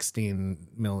over 16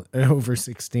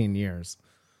 years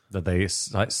that they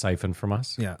siphoned from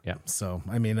us. Yeah. Yeah. So,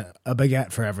 I mean, a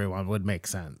baguette for everyone would make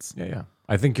sense. Yeah, yeah.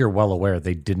 I think you're well aware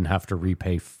they didn't have to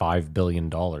repay $5 billion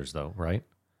though, right?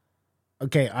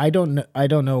 Okay, I don't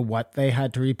know what they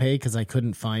had to repay because I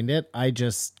couldn't find it. I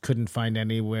just couldn't find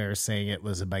anywhere saying it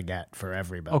was a baguette for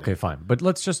everybody. Okay, fine. But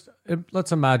let's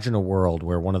imagine a world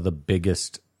where one of the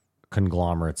biggest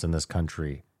conglomerates in this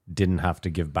country didn't have to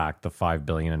give back the $5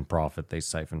 billion in profit they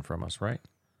siphoned from us, right?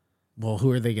 Well, who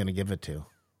are they going to give it to?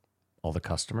 All the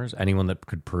customers, anyone that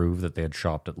could prove that they had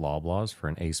shopped at Loblaws for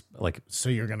an ace. Like, so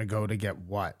you're going to go to get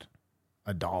what?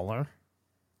 $1?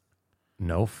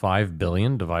 No, 5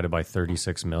 billion divided by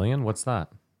 36 million. What's that?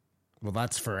 Well,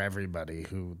 that's for everybody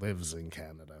who lives in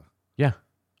Canada. Yeah.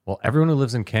 Well, everyone who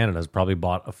lives in Canada has probably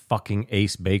bought a fucking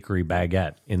Ace Bakery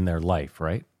baguette in their life,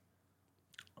 right?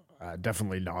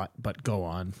 Definitely not, but go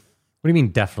on. What do you mean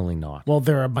definitely not? Well,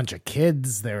 there are a bunch of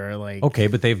kids. There are like... Okay,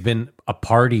 but they've been a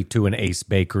party to an Ace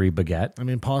Bakery baguette. I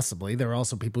mean, possibly. There are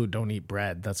also people who don't eat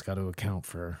bread. That's got to account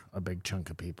for a big chunk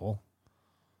of people.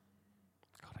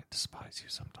 God, I despise you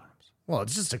sometimes. Well,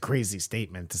 it's just a crazy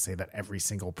statement to say that every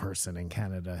single person in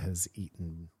Canada has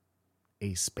eaten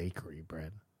Ace Bakery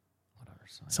bread. Whatever.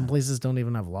 Some places don't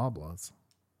even have Loblaws.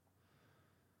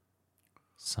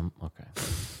 Okay.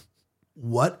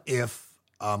 What if,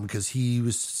 because he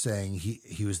was saying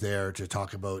he was there to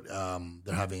talk about,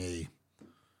 they're having a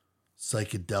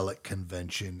psychedelic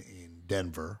convention in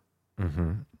Denver.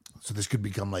 Mm-hmm. So this could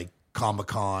become like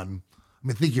Comic-Con. I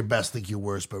mean, think your best, think your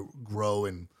worst, but grow.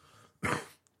 And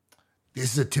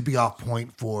this is a tipping off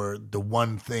point for the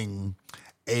one thing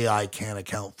AI can't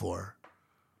account for.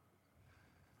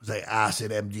 It was like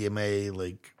acid, MDMA,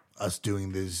 like us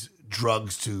doing these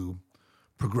drugs to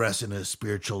progress in a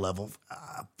spiritual level,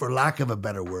 for lack of a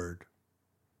better word.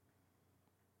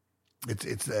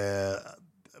 It's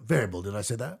variable. Did I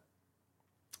say that?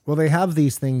 Well, they have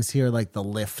these things here like the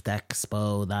Lift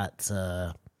Expo. That's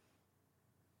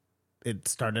it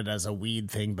started as a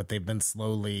weed thing, but they've been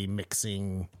slowly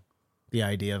mixing the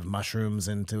idea of mushrooms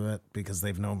into it because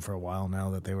they've known for a while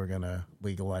now that they were going to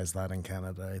legalize that in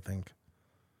Canada, I think.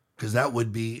 Because that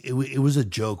would be, it was a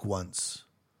joke once.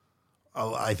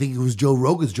 Oh, I think it was Joe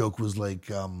Rogan's joke was like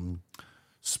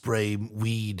spray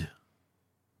weed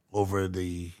over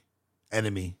the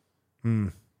enemy.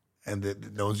 And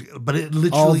but it literally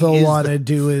all they'll is want to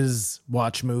do is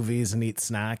watch movies and eat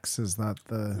snacks. Is that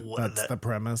the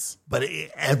premise? But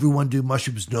everyone do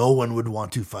mushrooms. No one would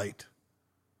want to fight.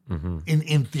 Mm-hmm.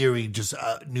 In theory, just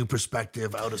a new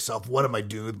perspective, out of self. What am I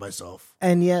doing with myself?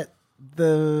 And yet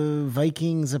the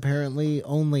Vikings apparently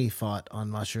only fought on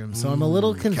mushrooms. So I'm a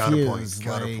little confused.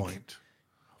 Counterpoint.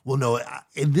 Well, no,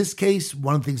 in this case,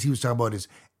 one of the things he was talking about is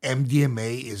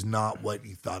MDMA is not what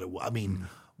you thought it was. I mean,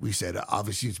 we said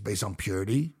obviously it's based on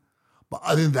purity. But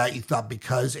other than that, you thought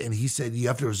because, and he said you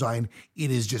have to resign,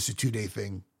 it is just a 2-day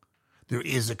thing. There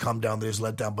is a come down, there's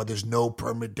let down, but there's no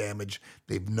permanent damage.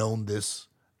 They've known this,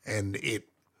 and it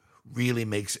really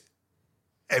makes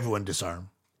everyone disarm.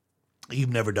 You've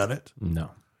never done it?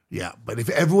 No. Yeah, but if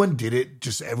everyone did it,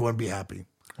 just everyone be happy.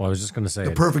 Well, I was just going to say...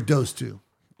 The perfect dose, too.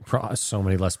 So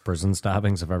many less prison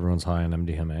stabbings if everyone's high on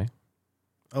MDMA.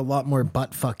 A lot more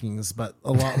butt fuckings, but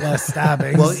a lot less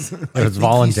stabbings. Well, it's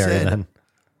voluntary then.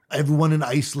 Everyone in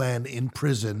Iceland in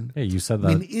prison. Yeah, you said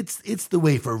that. I mean, it's the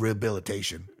way for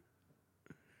rehabilitation.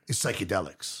 It's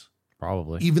psychedelics.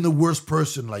 Probably. Even the worst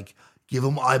person, like give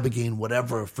them Ibogaine,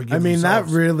 whatever. Forgive I mean,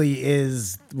 themselves. that really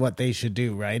is what they should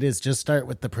do, right? Is just start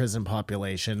with the prison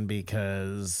population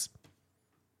because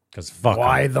Because fuck 'em.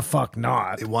 why the fuck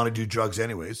not? They want to do drugs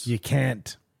anyways. You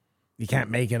can't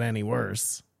make it any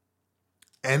worse.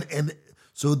 And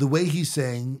so the way he's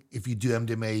saying, if you do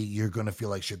MDMA, you're going to feel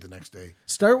like shit the next day.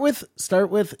 Start with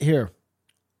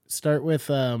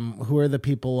who are the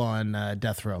people on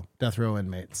death row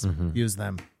inmates. Use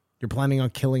them. You're planning on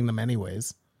killing them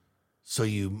anyways. So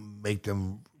you make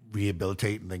them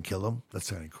rehabilitate and then kill them?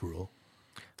 That's kind of cruel.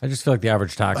 I just feel like the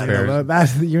average taxpayer.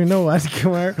 You know what,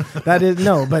 Kumar? That is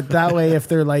no, but that way, if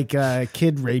they're like a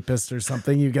kid rapist or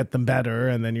something, you get them better,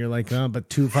 and then you're like, oh, but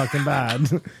too fucking bad.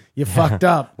 You fucked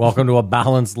up. Welcome to a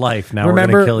balanced life. Now we're going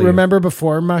to kill you. Remember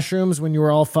before mushrooms when you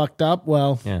were all fucked up?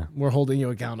 Well, Yeah. we're holding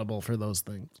you accountable for those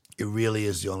things. It really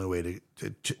is the only way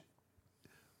to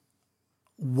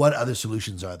what other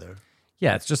solutions are there?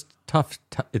 Yeah, it's just tough.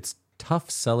 It's tough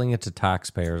selling it to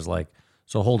taxpayers. Like,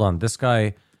 so hold on, this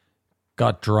guy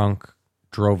got drunk,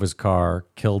 drove his car,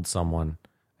 killed someone,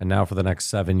 and now for the next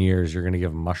 7 years, you're going to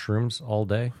give him mushrooms all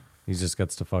day? He just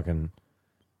gets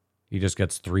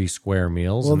 3 square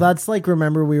meals. Well, and- that's like,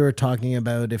 remember we were talking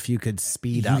about if you could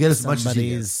speed You up get as much as he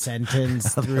somebody's gets.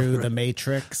 sentence through the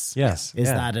Matrix. Yes, Is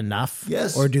yeah. that enough?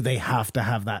 Yes. Or do they have to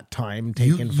have that time You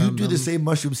taken from do them? the same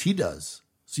mushrooms he does.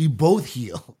 So you both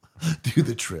heal. Do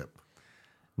the trip.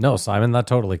 No, Simon, that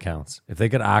totally counts. If they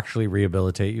could actually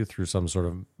rehabilitate you through some sort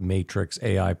of Matrix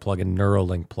AI plugin,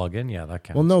 Neuralink plugin, yeah, that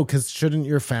counts. Well, no, because shouldn't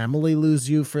your family lose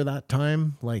you for that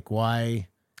time? Like, why?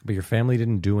 But your family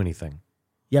didn't do anything.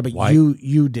 Yeah, but Why?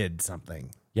 you did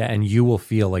something. Yeah, and you will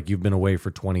feel like you've been away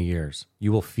for 20 years.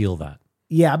 You will feel that.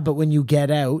 Yeah, but when you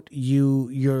get out,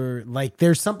 you're like,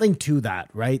 there's something to that,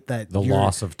 right? That The you're-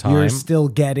 loss of time. You're still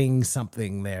getting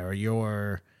something there.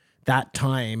 That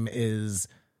time is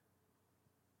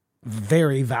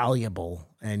very valuable,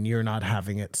 and you're not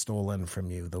having it stolen from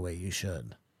you the way you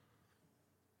should.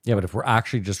 Yeah, but if we're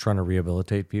actually just trying to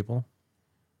rehabilitate people,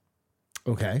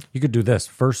 Okay. you could do this.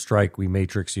 First strike, we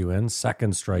matrix you in.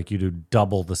 Second strike, you do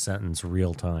double the sentence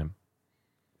real time.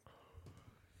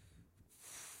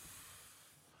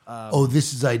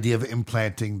 This is the idea of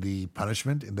implanting the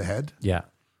punishment in the head? Yeah.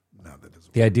 No, that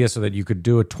doesn't The idea so that you could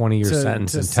do a 20-year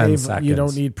sentence in 10 save- seconds. You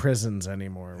don't need prisons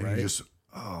anymore, work. right? You just,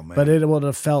 oh, man. But it would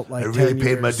have felt like I really 10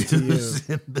 paid my years to dues.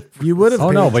 you. in the- You would have.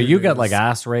 Oh, no, paid but your you get dues. like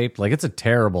ass raped. Like, it's a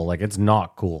terrible, like, it's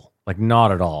not cool. Like,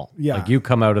 not at all. Yeah. Like, you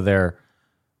come out of there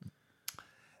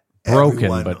broken,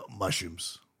 Everyone, but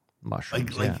mushrooms.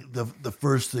 mushrooms. Like yeah. the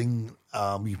first thing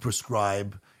you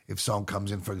prescribe if someone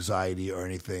comes in for anxiety or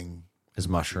anything, Is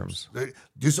mushrooms.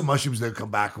 do some mushrooms. They'll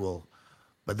come back.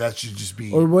 But that should just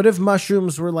be Or what if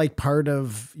mushrooms were like part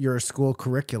of your school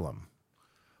curriculum?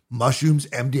 mushrooms,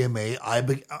 MDMA,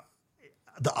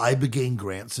 the Ibogaine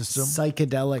grant system,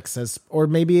 Psychedelics, or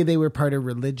maybe they were part of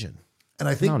religion. and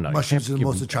I think No, you mushrooms can't are the give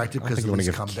most them- attractive I don't because think they you want to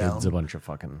just give come kids down. a bunch of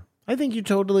fucking... I think you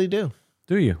totally do.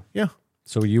 Do you? Yeah.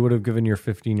 So you would have given your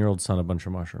 15-year-old son a bunch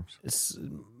of mushrooms. It's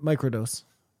microdose.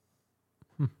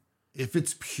 If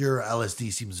it's pure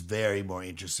LSD, seems very more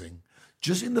interesting.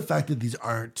 Just in the fact that these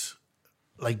aren't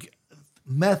like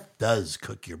meth does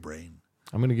cook your brain.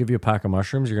 I'm going to give you a pack of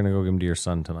mushrooms. You're going to go give them to your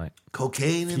son tonight.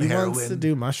 Cocaine and He heroin. wants to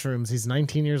do mushrooms. He's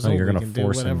 19 years No, old. you're He gonna can do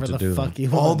force him whatever to the do fuck them. he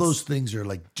wants. All those things are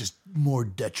like just more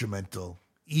detrimental,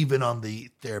 even on the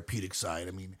therapeutic side.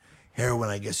 I mean, heroin,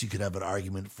 I guess you could have an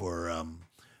argument for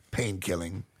pain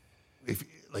killing. If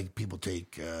like people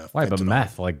take Why? But fentanyl.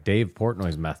 meth, like Dave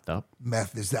Portnoy's methed up.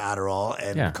 Meth is the Adderall,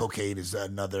 and Yeah. cocaine is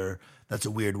another. That's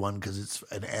a weird one because it's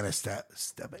an anesthetic.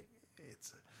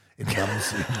 It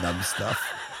numbs stuff.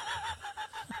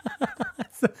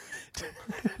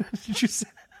 Did you say?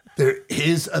 There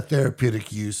is a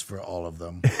therapeutic use for all of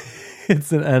them.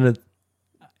 It's an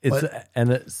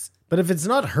But if it's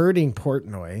not hurting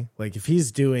Portnoy, like if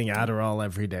he's doing Adderall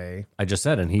every day, I just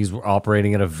said, and he's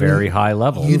operating at a very high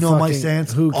level. You know my fucking-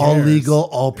 stance. who All cares? legal,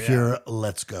 all pure.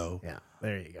 Let's go. yeah,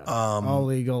 there you go. All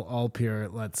legal, all pure.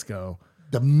 Let's go.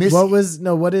 The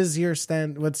What is your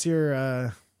stand? What's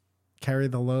your carry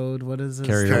the load? What is it?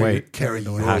 Carry your weight. Carry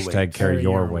your Hashtag weight. carry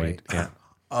your weight. Yeah.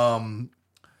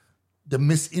 The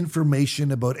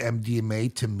misinformation about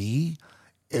MDMA to me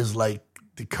is like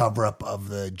the cover up of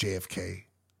the JFK.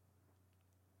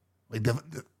 Like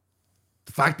the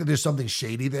fact that there's something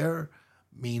shady there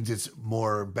means it's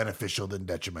more beneficial than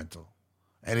detrimental,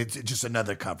 and it's just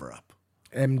another cover up.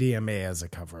 MDMA as a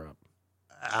cover up.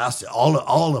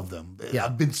 All of them Yeah.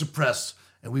 have been suppressed,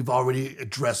 and we've already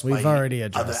addressed. We've already other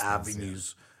addressed this,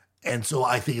 avenues, and so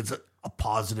I think it's a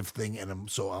positive thing, and I'm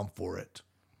for it.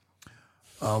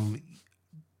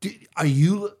 Are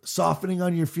you softening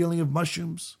on your feeling of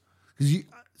mushrooms? Because you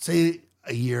say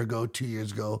a year ago, 2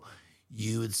 years ago,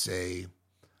 you would say,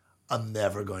 I'm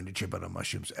never going to trip out on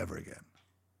mushrooms ever again.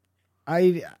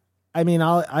 I mean,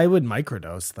 I would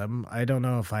microdose them. I don't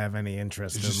know if I have any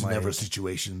interest It's in just like, never a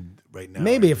situation right now.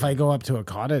 maybe if I go up to a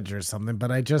cottage or something, but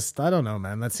I don't know,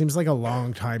 man. That seems like a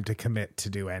long time to commit to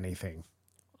do anything.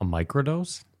 A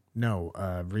microdose? No,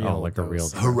 real. Oh, like a real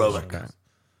dose. Heroic.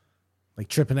 Like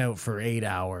tripping out for 8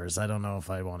 hours. I don't know if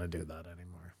I want to do that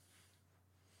anymore.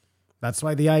 That's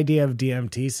why the idea of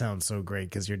DMT sounds so great,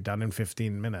 because you're done in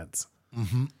 15 minutes.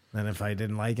 Mm-hmm. And if I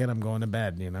didn't like it, I'm going to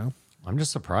bed, you know? I'm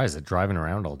just surprised that driving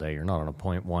around all day, you're not on a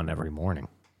 0.1 every morning.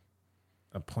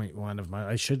 A 0.1 of my,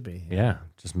 I should be. Yeah,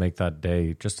 just make that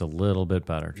day just a little bit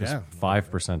better. Just Yeah.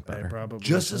 5% I better. probably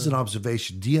Just as an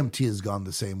observation, DMT has gone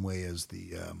the same way as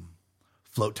the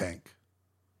float tank.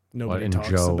 Nobody And talks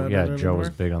Joe, about yeah, it Joe was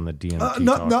anymore. big on the DMT.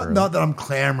 Not talk early. that I'm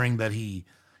clamoring that he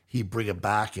bring it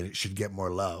back and it should get more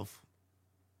love,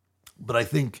 but I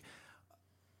think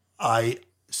I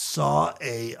saw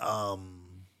a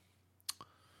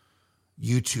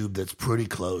YouTube that's pretty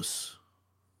close,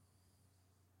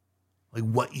 like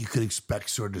what you could expect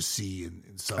sort of see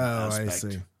in some aspect. I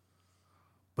see.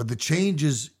 But the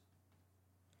changes,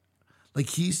 like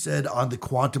he said, on the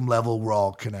quantum level, we're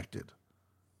all connected,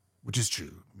 which is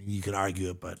true. I mean, you can argue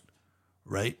it, but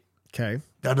right? Okay.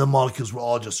 That the molecules were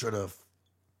all just sort of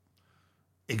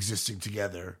existing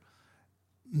together.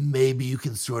 Maybe you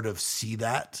can sort of see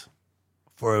that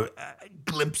for a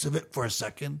glimpse of it for a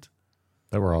second.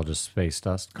 That were all just space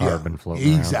dust, carbon floating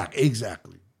around.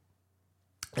 Exactly.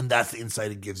 And that's the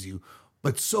insight it gives you.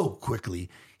 But so quickly,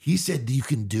 he said you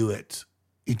can do it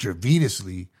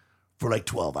intravenously for like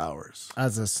 12 hours,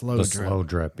 As a slow The drip. slow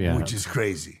drip, yeah. which is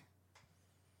crazy.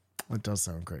 It does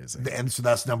sound crazy. And so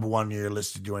that's number one on your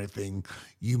list to do anything.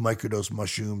 You microdose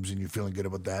mushrooms and you're feeling good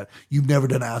about that. You've never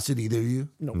done acid, either of you?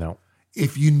 No.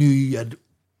 If you knew you had,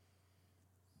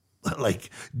 like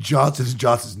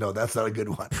Johnson's, no, that's not a good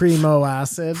one. Primo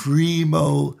acid.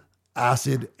 Primo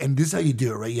acid. And this is how you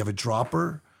do it, right? You have a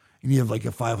dropper and you have like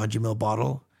a 500 ml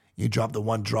bottle. You drop the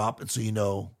one drop. And so you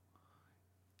know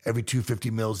every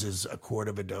 250 mils is a quart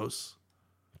of a dose.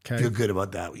 Okay. Feel good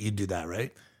about that. You do that,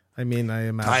 right? I mean, I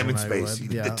imagine Time and I space.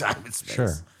 would. You Yeah. need the time and space.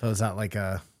 Sure. So is that like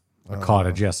a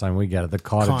Cottage, yes, Simon, we get it. The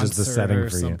cottage is the concert setting or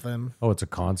for something? you. Oh, it's a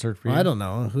concert for you? I don't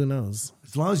know. Who knows?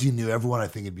 As long as you knew everyone, I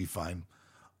think it'd be fine.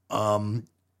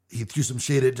 He threw some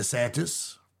shade at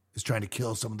DeSantis. He's trying to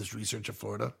kill some of this research in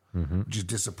Florida, which is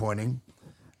disappointing.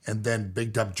 And then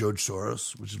bigged up George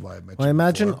Soros, which is why I mentioned. Well, I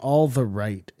imagine before. all the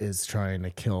right is trying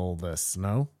to kill this,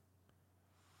 no?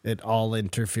 It all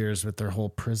interferes with their whole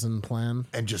prison plan.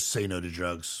 And just say no to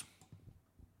drugs.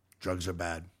 Drugs are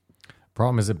bad.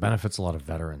 Problem is, it benefits a lot of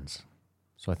veterans.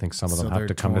 So I think some of them So have they're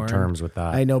to come to torn. terms with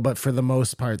that. I know, but for the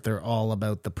most part, they're all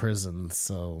about the prisons.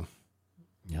 So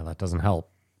Yeah, that doesn't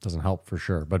help. Doesn't help for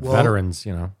sure. But Well- veterans,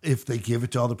 you know, If they give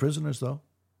it to all the prisoners, though,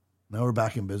 now we're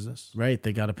back in business. right,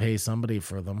 they got to pay somebody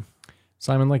for them.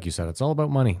 Simon, like you said, it's all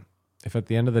about money. If at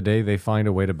the end of the day they find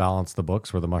a way to balance the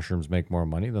books where the mushrooms make more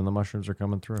money, then the mushrooms are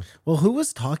coming through. Well, who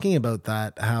was talking about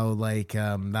that? How like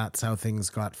that's how things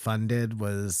got funded?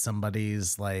 Was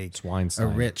somebody's like It's Weinstein. a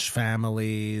rich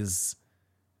family's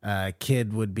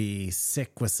kid would be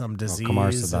sick with some disease,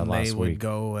 Kamar said that and they last would week.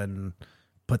 go and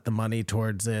put the money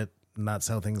towards it, and that's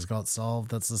how things got solved.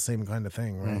 That's the same kind of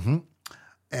thing, right?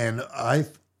 And I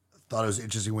thought it was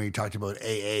interesting when you talked about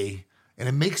AA, and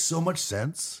it makes so much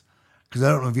sense because I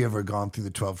don't know if you ever gone through the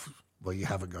 12. Well, you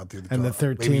haven't gone through the 12. And the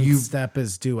Maybe 13th you- step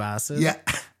is do acid. Yeah,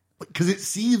 because it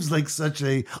seems like such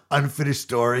a unfinished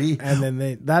story. And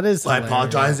then that is I hilarious.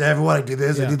 apologize to everyone. I do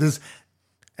this, I Yeah. do this,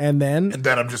 And then and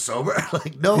then I'm just sober.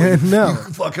 Like, no, No. you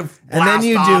fucking and then blast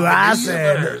you off do in the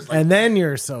acid, universe. Like, and then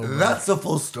you're sober. that's the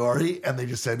full story. And they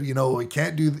just said, you know, we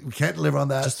can't deliver on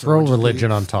that. Just so throw we're just religion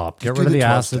gonna- on top. just Get do rid of the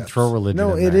 12 acid, steps. throw religion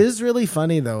No, in it there. is really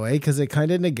funny though, because it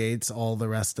kind of negates all the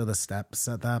rest of the steps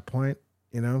at that point.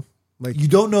 You know, like You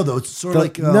don't know though. It's sort of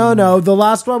like no, the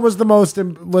last one was the most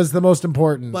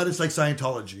important. but it's like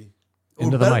Scientology. Or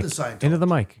Into the better mic. than Scientology. Into the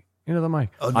mic. Into the mic.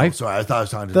 Oh no, sorry, I thought I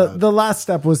was talking to the last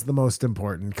step was the most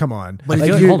important. Come on, But like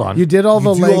if you- hold on. you did all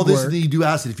the you do all this and legwork. then you do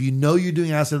acid. If you know you're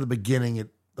doing acid at the beginning,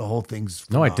 the whole thing's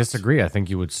No, I for naught. disagree. I think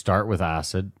you would start with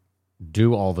acid,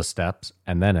 do all the steps,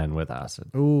 and then end with acid.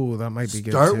 Ooh, that might be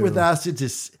good. Start too. with acid to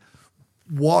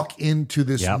walk into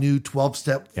this Yep. new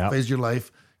 12-step Yep. phase of your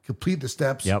life. Complete the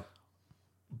steps. Yep.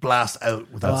 Blast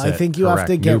out with Well, acid. I think you have Correct.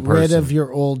 to New get rid person. of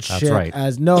your old That's shit right.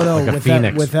 as no, Like a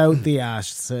phoenix. without the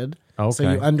acid. So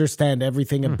Okay. you understand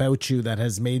everything about you that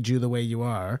has made you the way you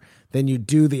are. Then you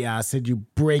do the acid, you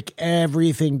break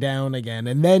everything down again,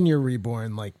 and then you're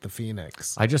reborn like the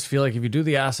phoenix. I just feel like if you do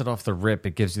the acid off the rip,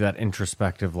 it gives you that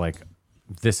introspective, like,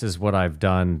 this is what I've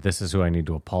done. This is who I need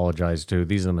to apologize to.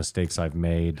 These are the mistakes I've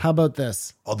made. How about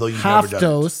this? Although you've half never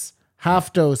done it.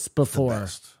 half dose The before,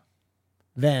 best.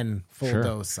 then full Sure,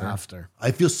 dose after.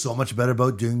 I feel so much better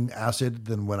about doing acid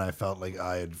than when I felt like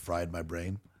I had fried my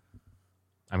brain.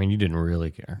 I mean, you didn't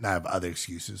really care. And I have other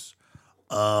excuses.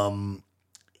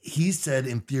 He said,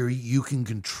 in theory, you can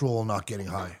control not getting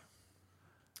high.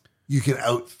 You can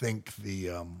outthink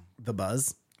The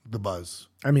buzz. the buzz.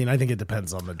 I mean, I think it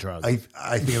depends on the drug. I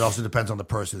think it also depends on the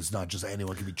person. It's not just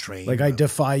anyone can be trained. Like, I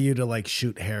defy you to like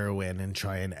shoot heroin and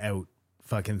try and out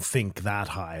fucking think that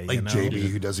high. like you know? JB,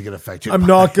 who doesn't get affected. I'm by-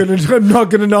 not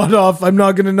gonna nod off. I'm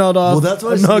not gonna nod off. Well, that's what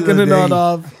I I'm said not the gonna other nod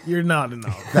day. off. You're nodding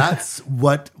off. That's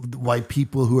why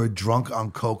people who are drunk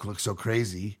on coke look so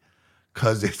crazy,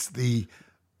 because it's the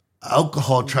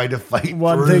alcohol trying to fight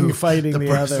One through thing fighting the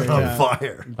person other, on yeah.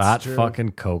 fire. That true.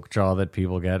 fucking coke jaw that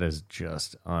people get is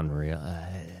just unreal.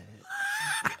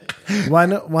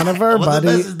 One of our Well, the best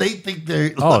buddies. is they think they're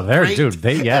They're great. dude.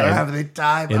 They're They're having a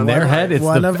time. in their head, it's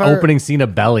One the of our- opening scene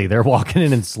of Belly. They're walking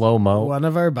in slow mo. One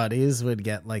of our buddies would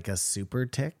get like a super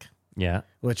tick, Yeah.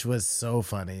 which was so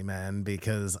funny, man,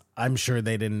 because I'm sure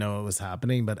they didn't know it was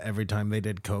happening, but every time they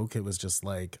did coke, it was just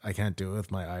like, I can't do it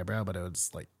with my eyebrow, but it would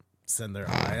just like send their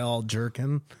eye all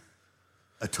jerking.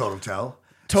 a total tell.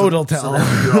 Total So tell. that's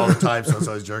what we do all the time. So it's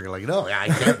always jerking. Like, no, I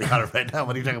can't be on it right now.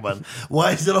 What are you talking about?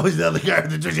 Why is it always the other guy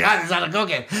with the drinking? Ah, it's not a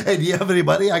cocaine. Hey, do you have any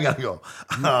money? I gotta go.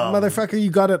 Motherfucker, you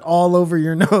got it all over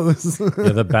your nose.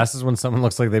 Yeah, the best is when someone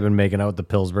looks like they've been making out with the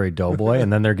Pillsbury Doughboy,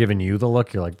 and then they're giving you the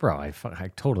look. You're like, bro, I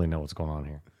totally know what's going on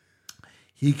here.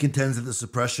 He contends that the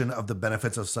suppression of the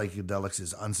benefits of psychedelics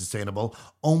is unsustainable,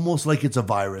 almost like it's a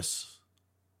virus,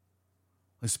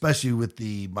 especially with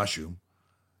the mushroom.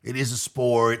 It is a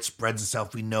spore. It spreads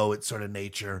itself. We know it's sort of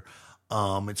nature.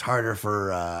 It's harder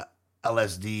for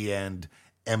LSD and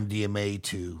MDMA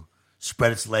to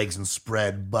spread its legs and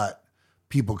spread, but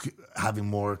people having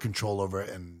more control over it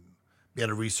and be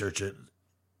able to research it.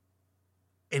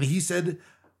 And he said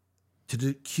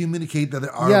to communicate that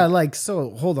there are... Yeah, like,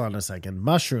 so hold on a second.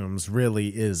 Mushrooms really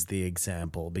is the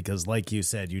example because, like you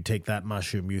said, you take that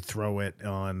mushroom, you throw it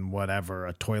on whatever,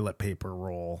 a toilet paper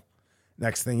roll.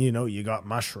 Next thing you know, you got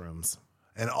mushrooms.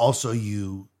 And also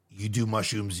you do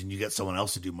mushrooms and you get someone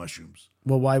else to do mushrooms.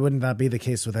 Well, why wouldn't that be the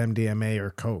case with MDMA or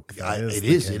Coke? That It the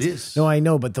is. case. No, I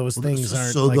know, but those things so-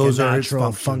 aren't so like those a are its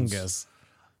natural functions. fungus.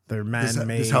 They're This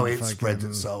man-made. is how it fucking- spreads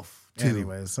itself, too.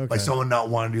 Anyways, okay. By someone not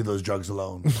wanting to do those drugs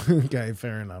alone. Okay,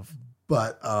 fair enough.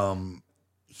 But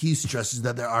he stresses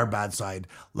that there are bad side.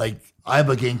 Like,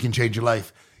 Ibogaine can change your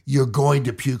life. You're going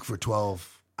to puke for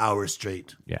 12 hours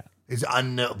straight. Yeah. It's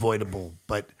unavoidable.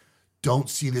 But don't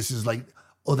see this as like,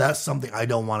 oh, that's something I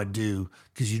don't want to do,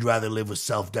 because you'd rather live with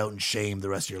self-doubt and shame the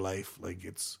rest of your life. Like,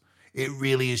 it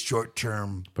really is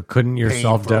short-term. But couldn't your Pain for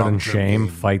self-doubt and long-term shame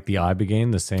gain. fight the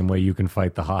Ibogaine the same way you can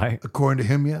fight the high? According to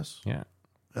him, yes. Yeah.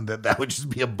 And that would just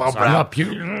be a bump I'm out. not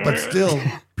puking. But still,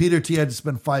 Peter T had to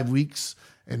spend 5 weeks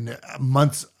and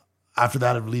months after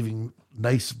that of leaving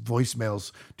nice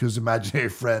voicemails to his imaginary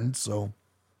friend. So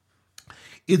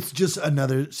it's just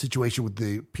another situation with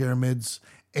the pyramids,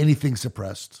 anything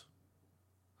suppressed.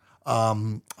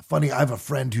 Funny, I have a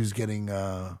friend who's getting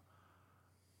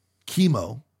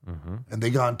chemo,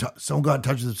 and someone got in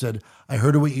touch with him and said, I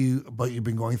heard about you've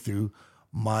been going through.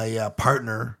 My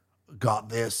partner got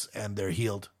this and they're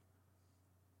healed.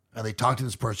 And they talked to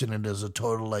this person and there's a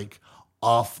total like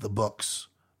off the books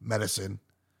medicine.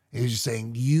 And he's just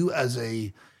saying you as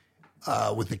a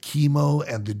with the chemo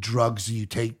and the drugs you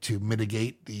take to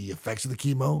mitigate the effects of the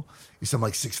chemo is something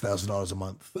like $6,000 a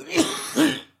month.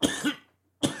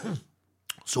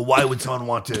 So why would someone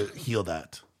want to heal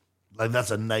that? Like,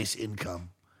 that's a nice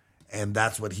income. And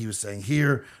that's what he was saying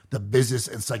here. The business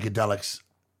and psychedelics,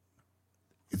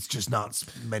 it's just not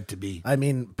meant to be. I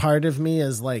mean, part of me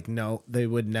is like, no, they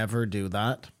would never do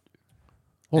that.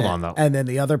 Hold on, though. And then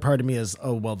the other part of me is,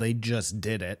 oh, well, they just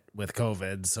did it with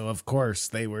COVID. So, of course,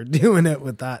 they were doing it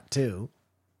with that, too.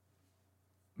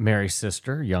 Mary's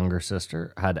sister, younger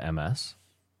sister, had MS.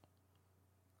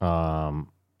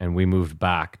 And we moved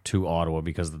back to Ottawa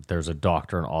because there's a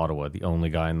doctor in Ottawa, the only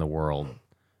guy in the world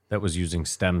that was using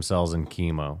stem cells and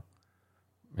chemo.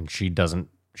 And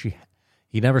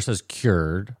He never says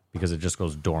cured because it just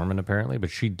goes dormant apparently, but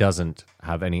she doesn't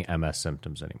have any MS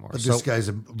symptoms anymore. But So this guy's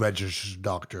a registered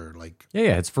doctor. Like,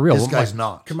 yeah, it's for real. this Well, guy's my-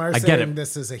 not. Kamar I saying get it.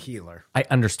 this is a healer. I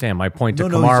understand. My point to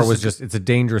No, Kamar he's was just just it's a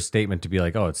dangerous statement to be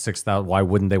like, oh, it's 6,000. Why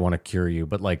wouldn't they want to cure you?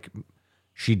 But like,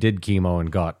 she did chemo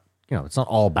and got, it's not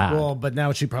all bad. Well, but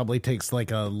now she probably takes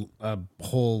like a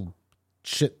whole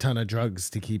shit ton of drugs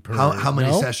to keep her. How many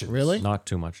No? sessions? Really? Not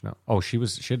too much, no. Oh, she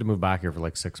had to move back here for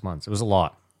like 6 months. It was a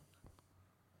lot.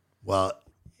 Well,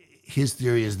 his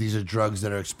theory is these are drugs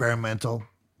that are experimental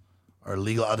or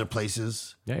legal other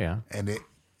places. Yeah.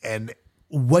 And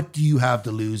what do you have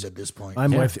to lose at this point?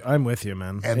 I'm with you,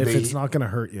 man. And if they- it's not going to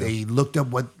hurt you. They looked up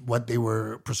what they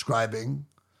were prescribing,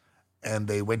 and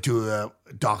they went to a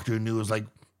doctor who knew. Was like,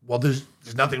 well, there's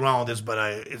nothing wrong with this, but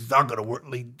it's not going to work.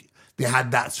 Like, they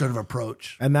had that sort of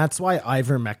approach. And that's why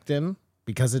ivermectin,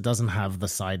 because it doesn't have the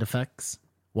side effects,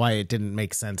 why it didn't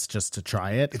make sense just to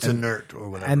try it. It's inert or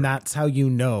whatever. And that's how you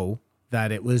know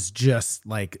that it was just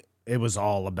like, it was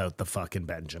all about the fucking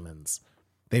Benjamins.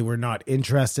 They were not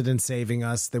interested in saving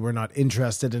us. They were not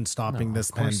interested in stopping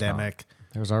this pandemic.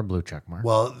 There's our blue check mark.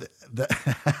 Well,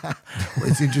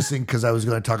 it's interesting because I was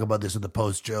going to talk about this in the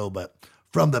post, Joe, but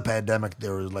from the pandemic,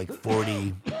 there was like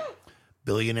 40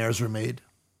 billionaires were made,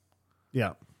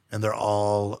 Yeah. and they're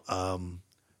all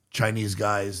Chinese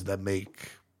guys that make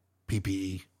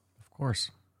PPE Of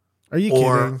course. Are you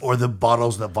kidding? or the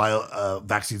bottles that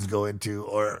vaccines go into,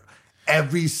 or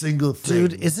every single thing.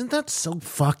 Dude, isn't that so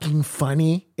fucking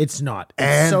funny? It's not. It's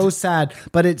And- so sad,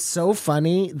 but it's so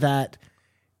funny that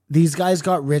these guys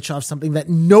got rich off something that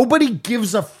nobody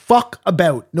gives a fuck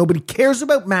about. Nobody cares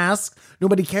about masks.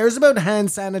 Nobody cares about hand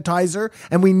sanitizer.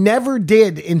 And we never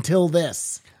did until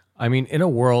this. I mean, in a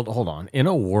world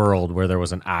where there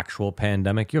was an actual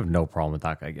pandemic, you have no problem with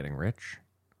that guy getting rich.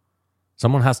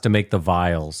 Someone has to make the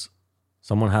vials.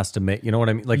 Someone has to make, you know what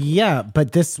I mean? Like, Yeah,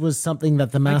 but this was something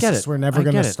that the get masks it. were never I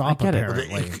going to get it. stop, I get it.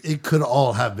 apparently. It could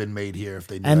all have been made here if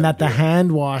they knew And how that to the do it.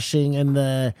 hand washing and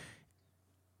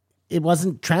it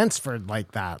wasn't transferred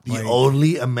like that. The Like,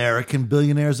 only American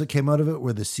billionaires that came out of it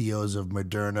were the CEOs of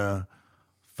Moderna,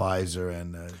 Pfizer,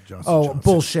 and Johnson oh, Johnson.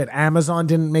 bullshit. Amazon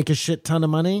didn't make a shit ton of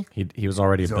money? he was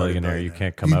already a He's already a billionaire. You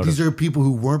can't come These- out These of are people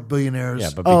who weren't billionaires. Yeah,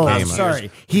 but Oh, became I'm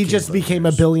sorry. He just became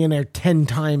a billionaire 10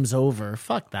 times over.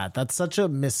 Fuck that. That's such a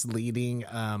misleading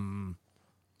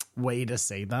way to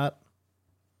say that.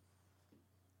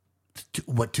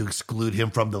 To exclude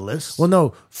him from the list? Well,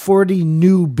 no, 40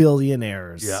 new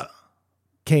billionaires yeah.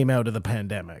 came out of the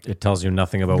pandemic. it tells you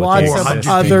nothing about what Lots they of 400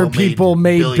 exist. other people people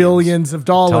made made billions of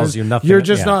dollars. Tells you nothing, You're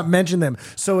just yeah. not mentioning them.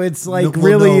 So it's like well,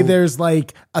 really no. there's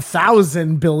like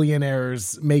 1,000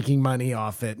 billionaires making money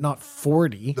off it, not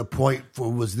 40. The point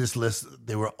was this list,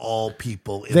 they were all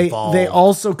people They involved.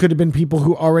 also could have been people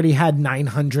who already had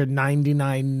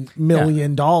 $999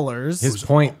 million. His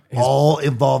point, all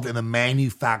involved in the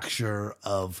manufacture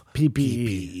of PPE.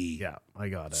 PPE. Yeah, I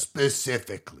got it.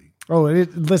 Specifically. Oh,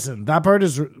 listen, that part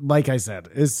is, like I said,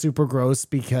 is super gross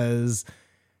because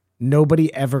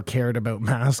nobody ever cared about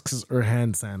masks or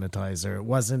hand sanitizer. It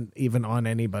wasn't even on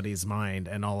anybody's mind.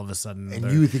 And all of a sudden, And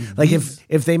they're- you think like these-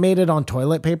 if they made it on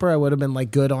toilet paper, I would have been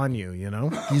like, good on you, you know?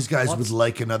 These guys would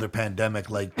like another pandemic,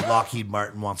 like Lockheed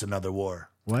Martin wants another war.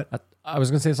 What? I was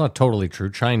going to say it's not totally true.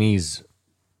 Chinese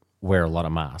wear a lot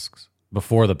of masks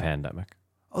before the pandemic.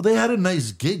 Oh, they had a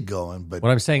nice gig going, but What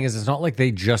I'm saying is, it's not like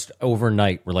they just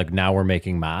overnight were like, now we're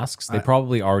making masks. They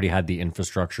probably already had the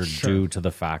infrastructure due to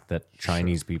the fact that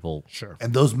Chinese people. Sure.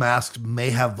 and those masks may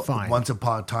have Fine. once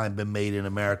upon a time been made in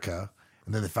America,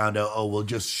 and then they found out, oh, we'll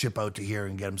just ship out to here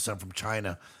and get them sent from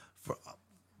China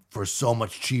for so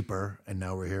much cheaper, and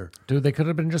now we're here. Dude, they could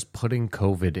have been just putting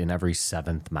COVID in every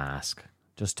 7th mask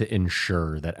just to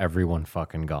ensure that everyone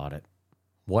fucking got it.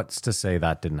 What's to say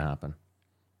that didn't happen?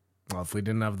 Well, if we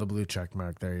didn't have the blue check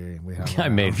mark there, we have I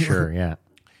made sure, yeah.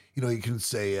 You know, you can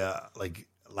say like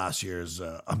last year's,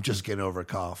 I'm just getting over a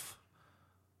cough,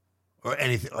 or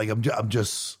anything. Like I'm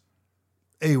just,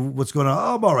 hey, what's going on?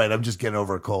 Oh, I'm all right. I'm just getting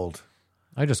over a cold.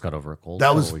 I just got over a cold.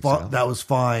 That a was couple weeks ago. that was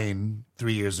fine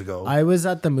 3 years ago. I was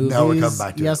at the Now we're movies coming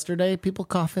back to it. yesterday. People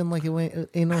coughing like it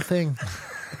ain't no thing.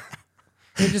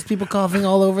 They're just people coughing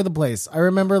all over the place. I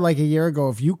remember like a year ago,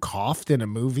 if you coughed in a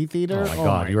movie theater, Oh my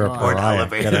God, you're a Or an pariah.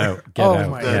 elevator. Get out. Get Oh out.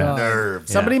 my the God. nerve.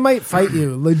 Somebody might fight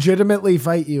you, legitimately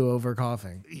fight you over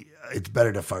coughing. It's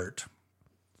better to fart.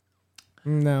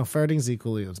 No, farting's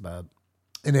equally as bad.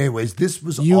 And anyways, this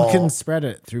was You all, can spread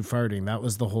it through farting. That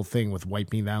was the whole thing with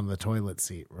wiping down the toilet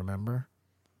seat, remember?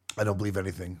 I don't believe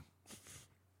anything.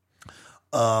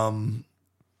 I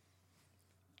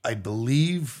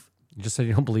believe You just said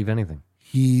you don't believe anything.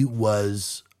 he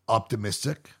was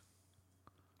optimistic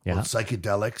Yeah. with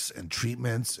psychedelics and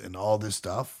treatments and all this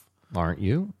stuff. Aren't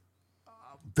you?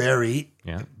 Very.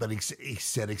 Yeah. But he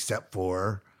said except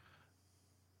for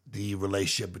the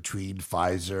relationship between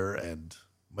Pfizer and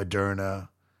Moderna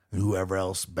and whoever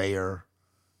else, Bayer,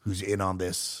 who's in on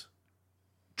this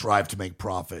drive to make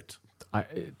profit.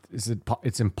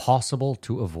 It's impossible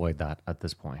to avoid that at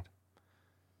this point.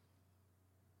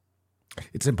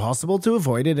 It's impossible to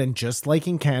avoid it. And just like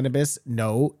in cannabis,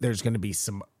 no, there's going to be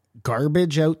some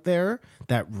garbage out there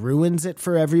that ruins it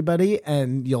for everybody,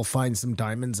 and you'll find some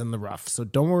diamonds in the rough. So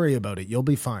don't worry about it. You'll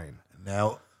be fine.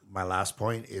 Now, my last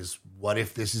point is, what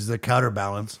if this is the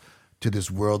counterbalance to this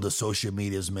world that social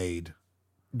media has made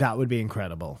That would be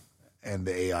incredible. and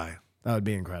the AI, That would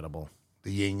be incredible.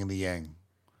 the yin and the yang?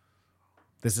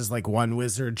 This is like one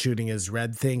wizard shooting his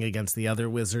red thing against the other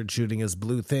wizard shooting his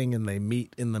blue thing, and they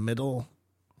meet in the middle.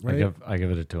 Right? I give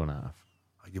it a 2.5.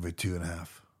 I give it 2.5.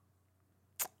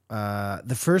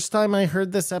 The first time I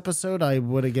heard this episode, I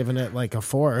would have given it like a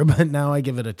 4, but now I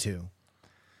give it a 2.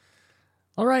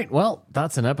 All right, well,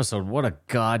 that's an episode. What a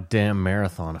goddamn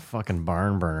marathon, a fucking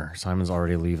barn burner. Simon's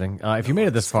already leaving. If you made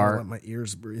it this far, Let my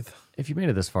ears breathe. if you made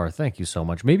it this far, thank you so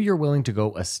much. Maybe you're willing to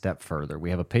go a step further.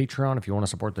 We have a Patreon. If you want to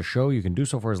support the show, you can do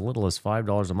so for as little as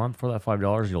 $5 a month. For that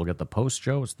 $5, you'll get the post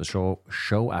show. It's the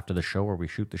show after the show where we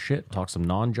shoot the shit, talk some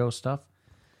non-Joe stuff.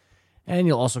 And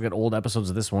you'll also get old episodes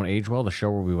of This Won't Age Well, the show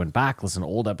where we went back, listened to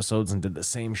old episodes, and did the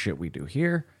same shit we do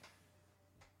here.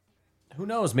 Who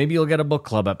knows? Maybe you'll get a book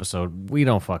club episode. We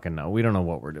don't fucking know. We don't know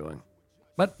what we're doing.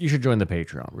 But you should join the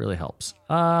Patreon. It really helps.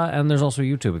 And there's also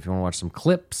YouTube. If you want to watch some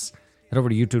clips, head over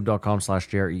to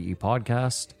youtube.com/JREE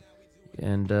podcast.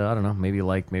 And I don't know, maybe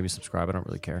like, maybe subscribe. I don't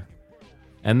really care.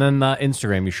 And then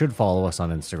Instagram. You should follow us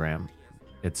on Instagram.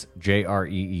 It's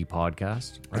JREE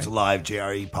podcast. Right? It's a live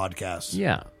JRE podcast.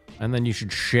 Yeah. And then you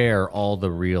should share all the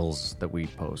reels that we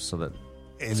post so that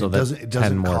And so it that doesn't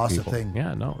 10 more cost people. a thing.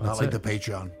 Yeah, no, Not that's like it. the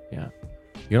Patreon. Yeah.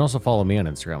 You can also follow me on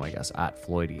Instagram, I guess, at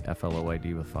Floydy, Floyd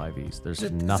with 5 E's. There's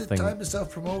nothing. Is it time to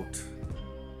self-promote?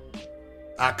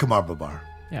 Kumar Babar.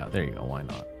 Yeah, there you go. Why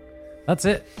not? That's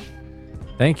it.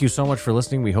 Thank you so much for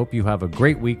listening. We hope you have a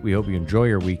great week. We hope you enjoy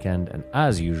your weekend. And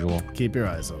as usual, Keep your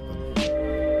eyes open.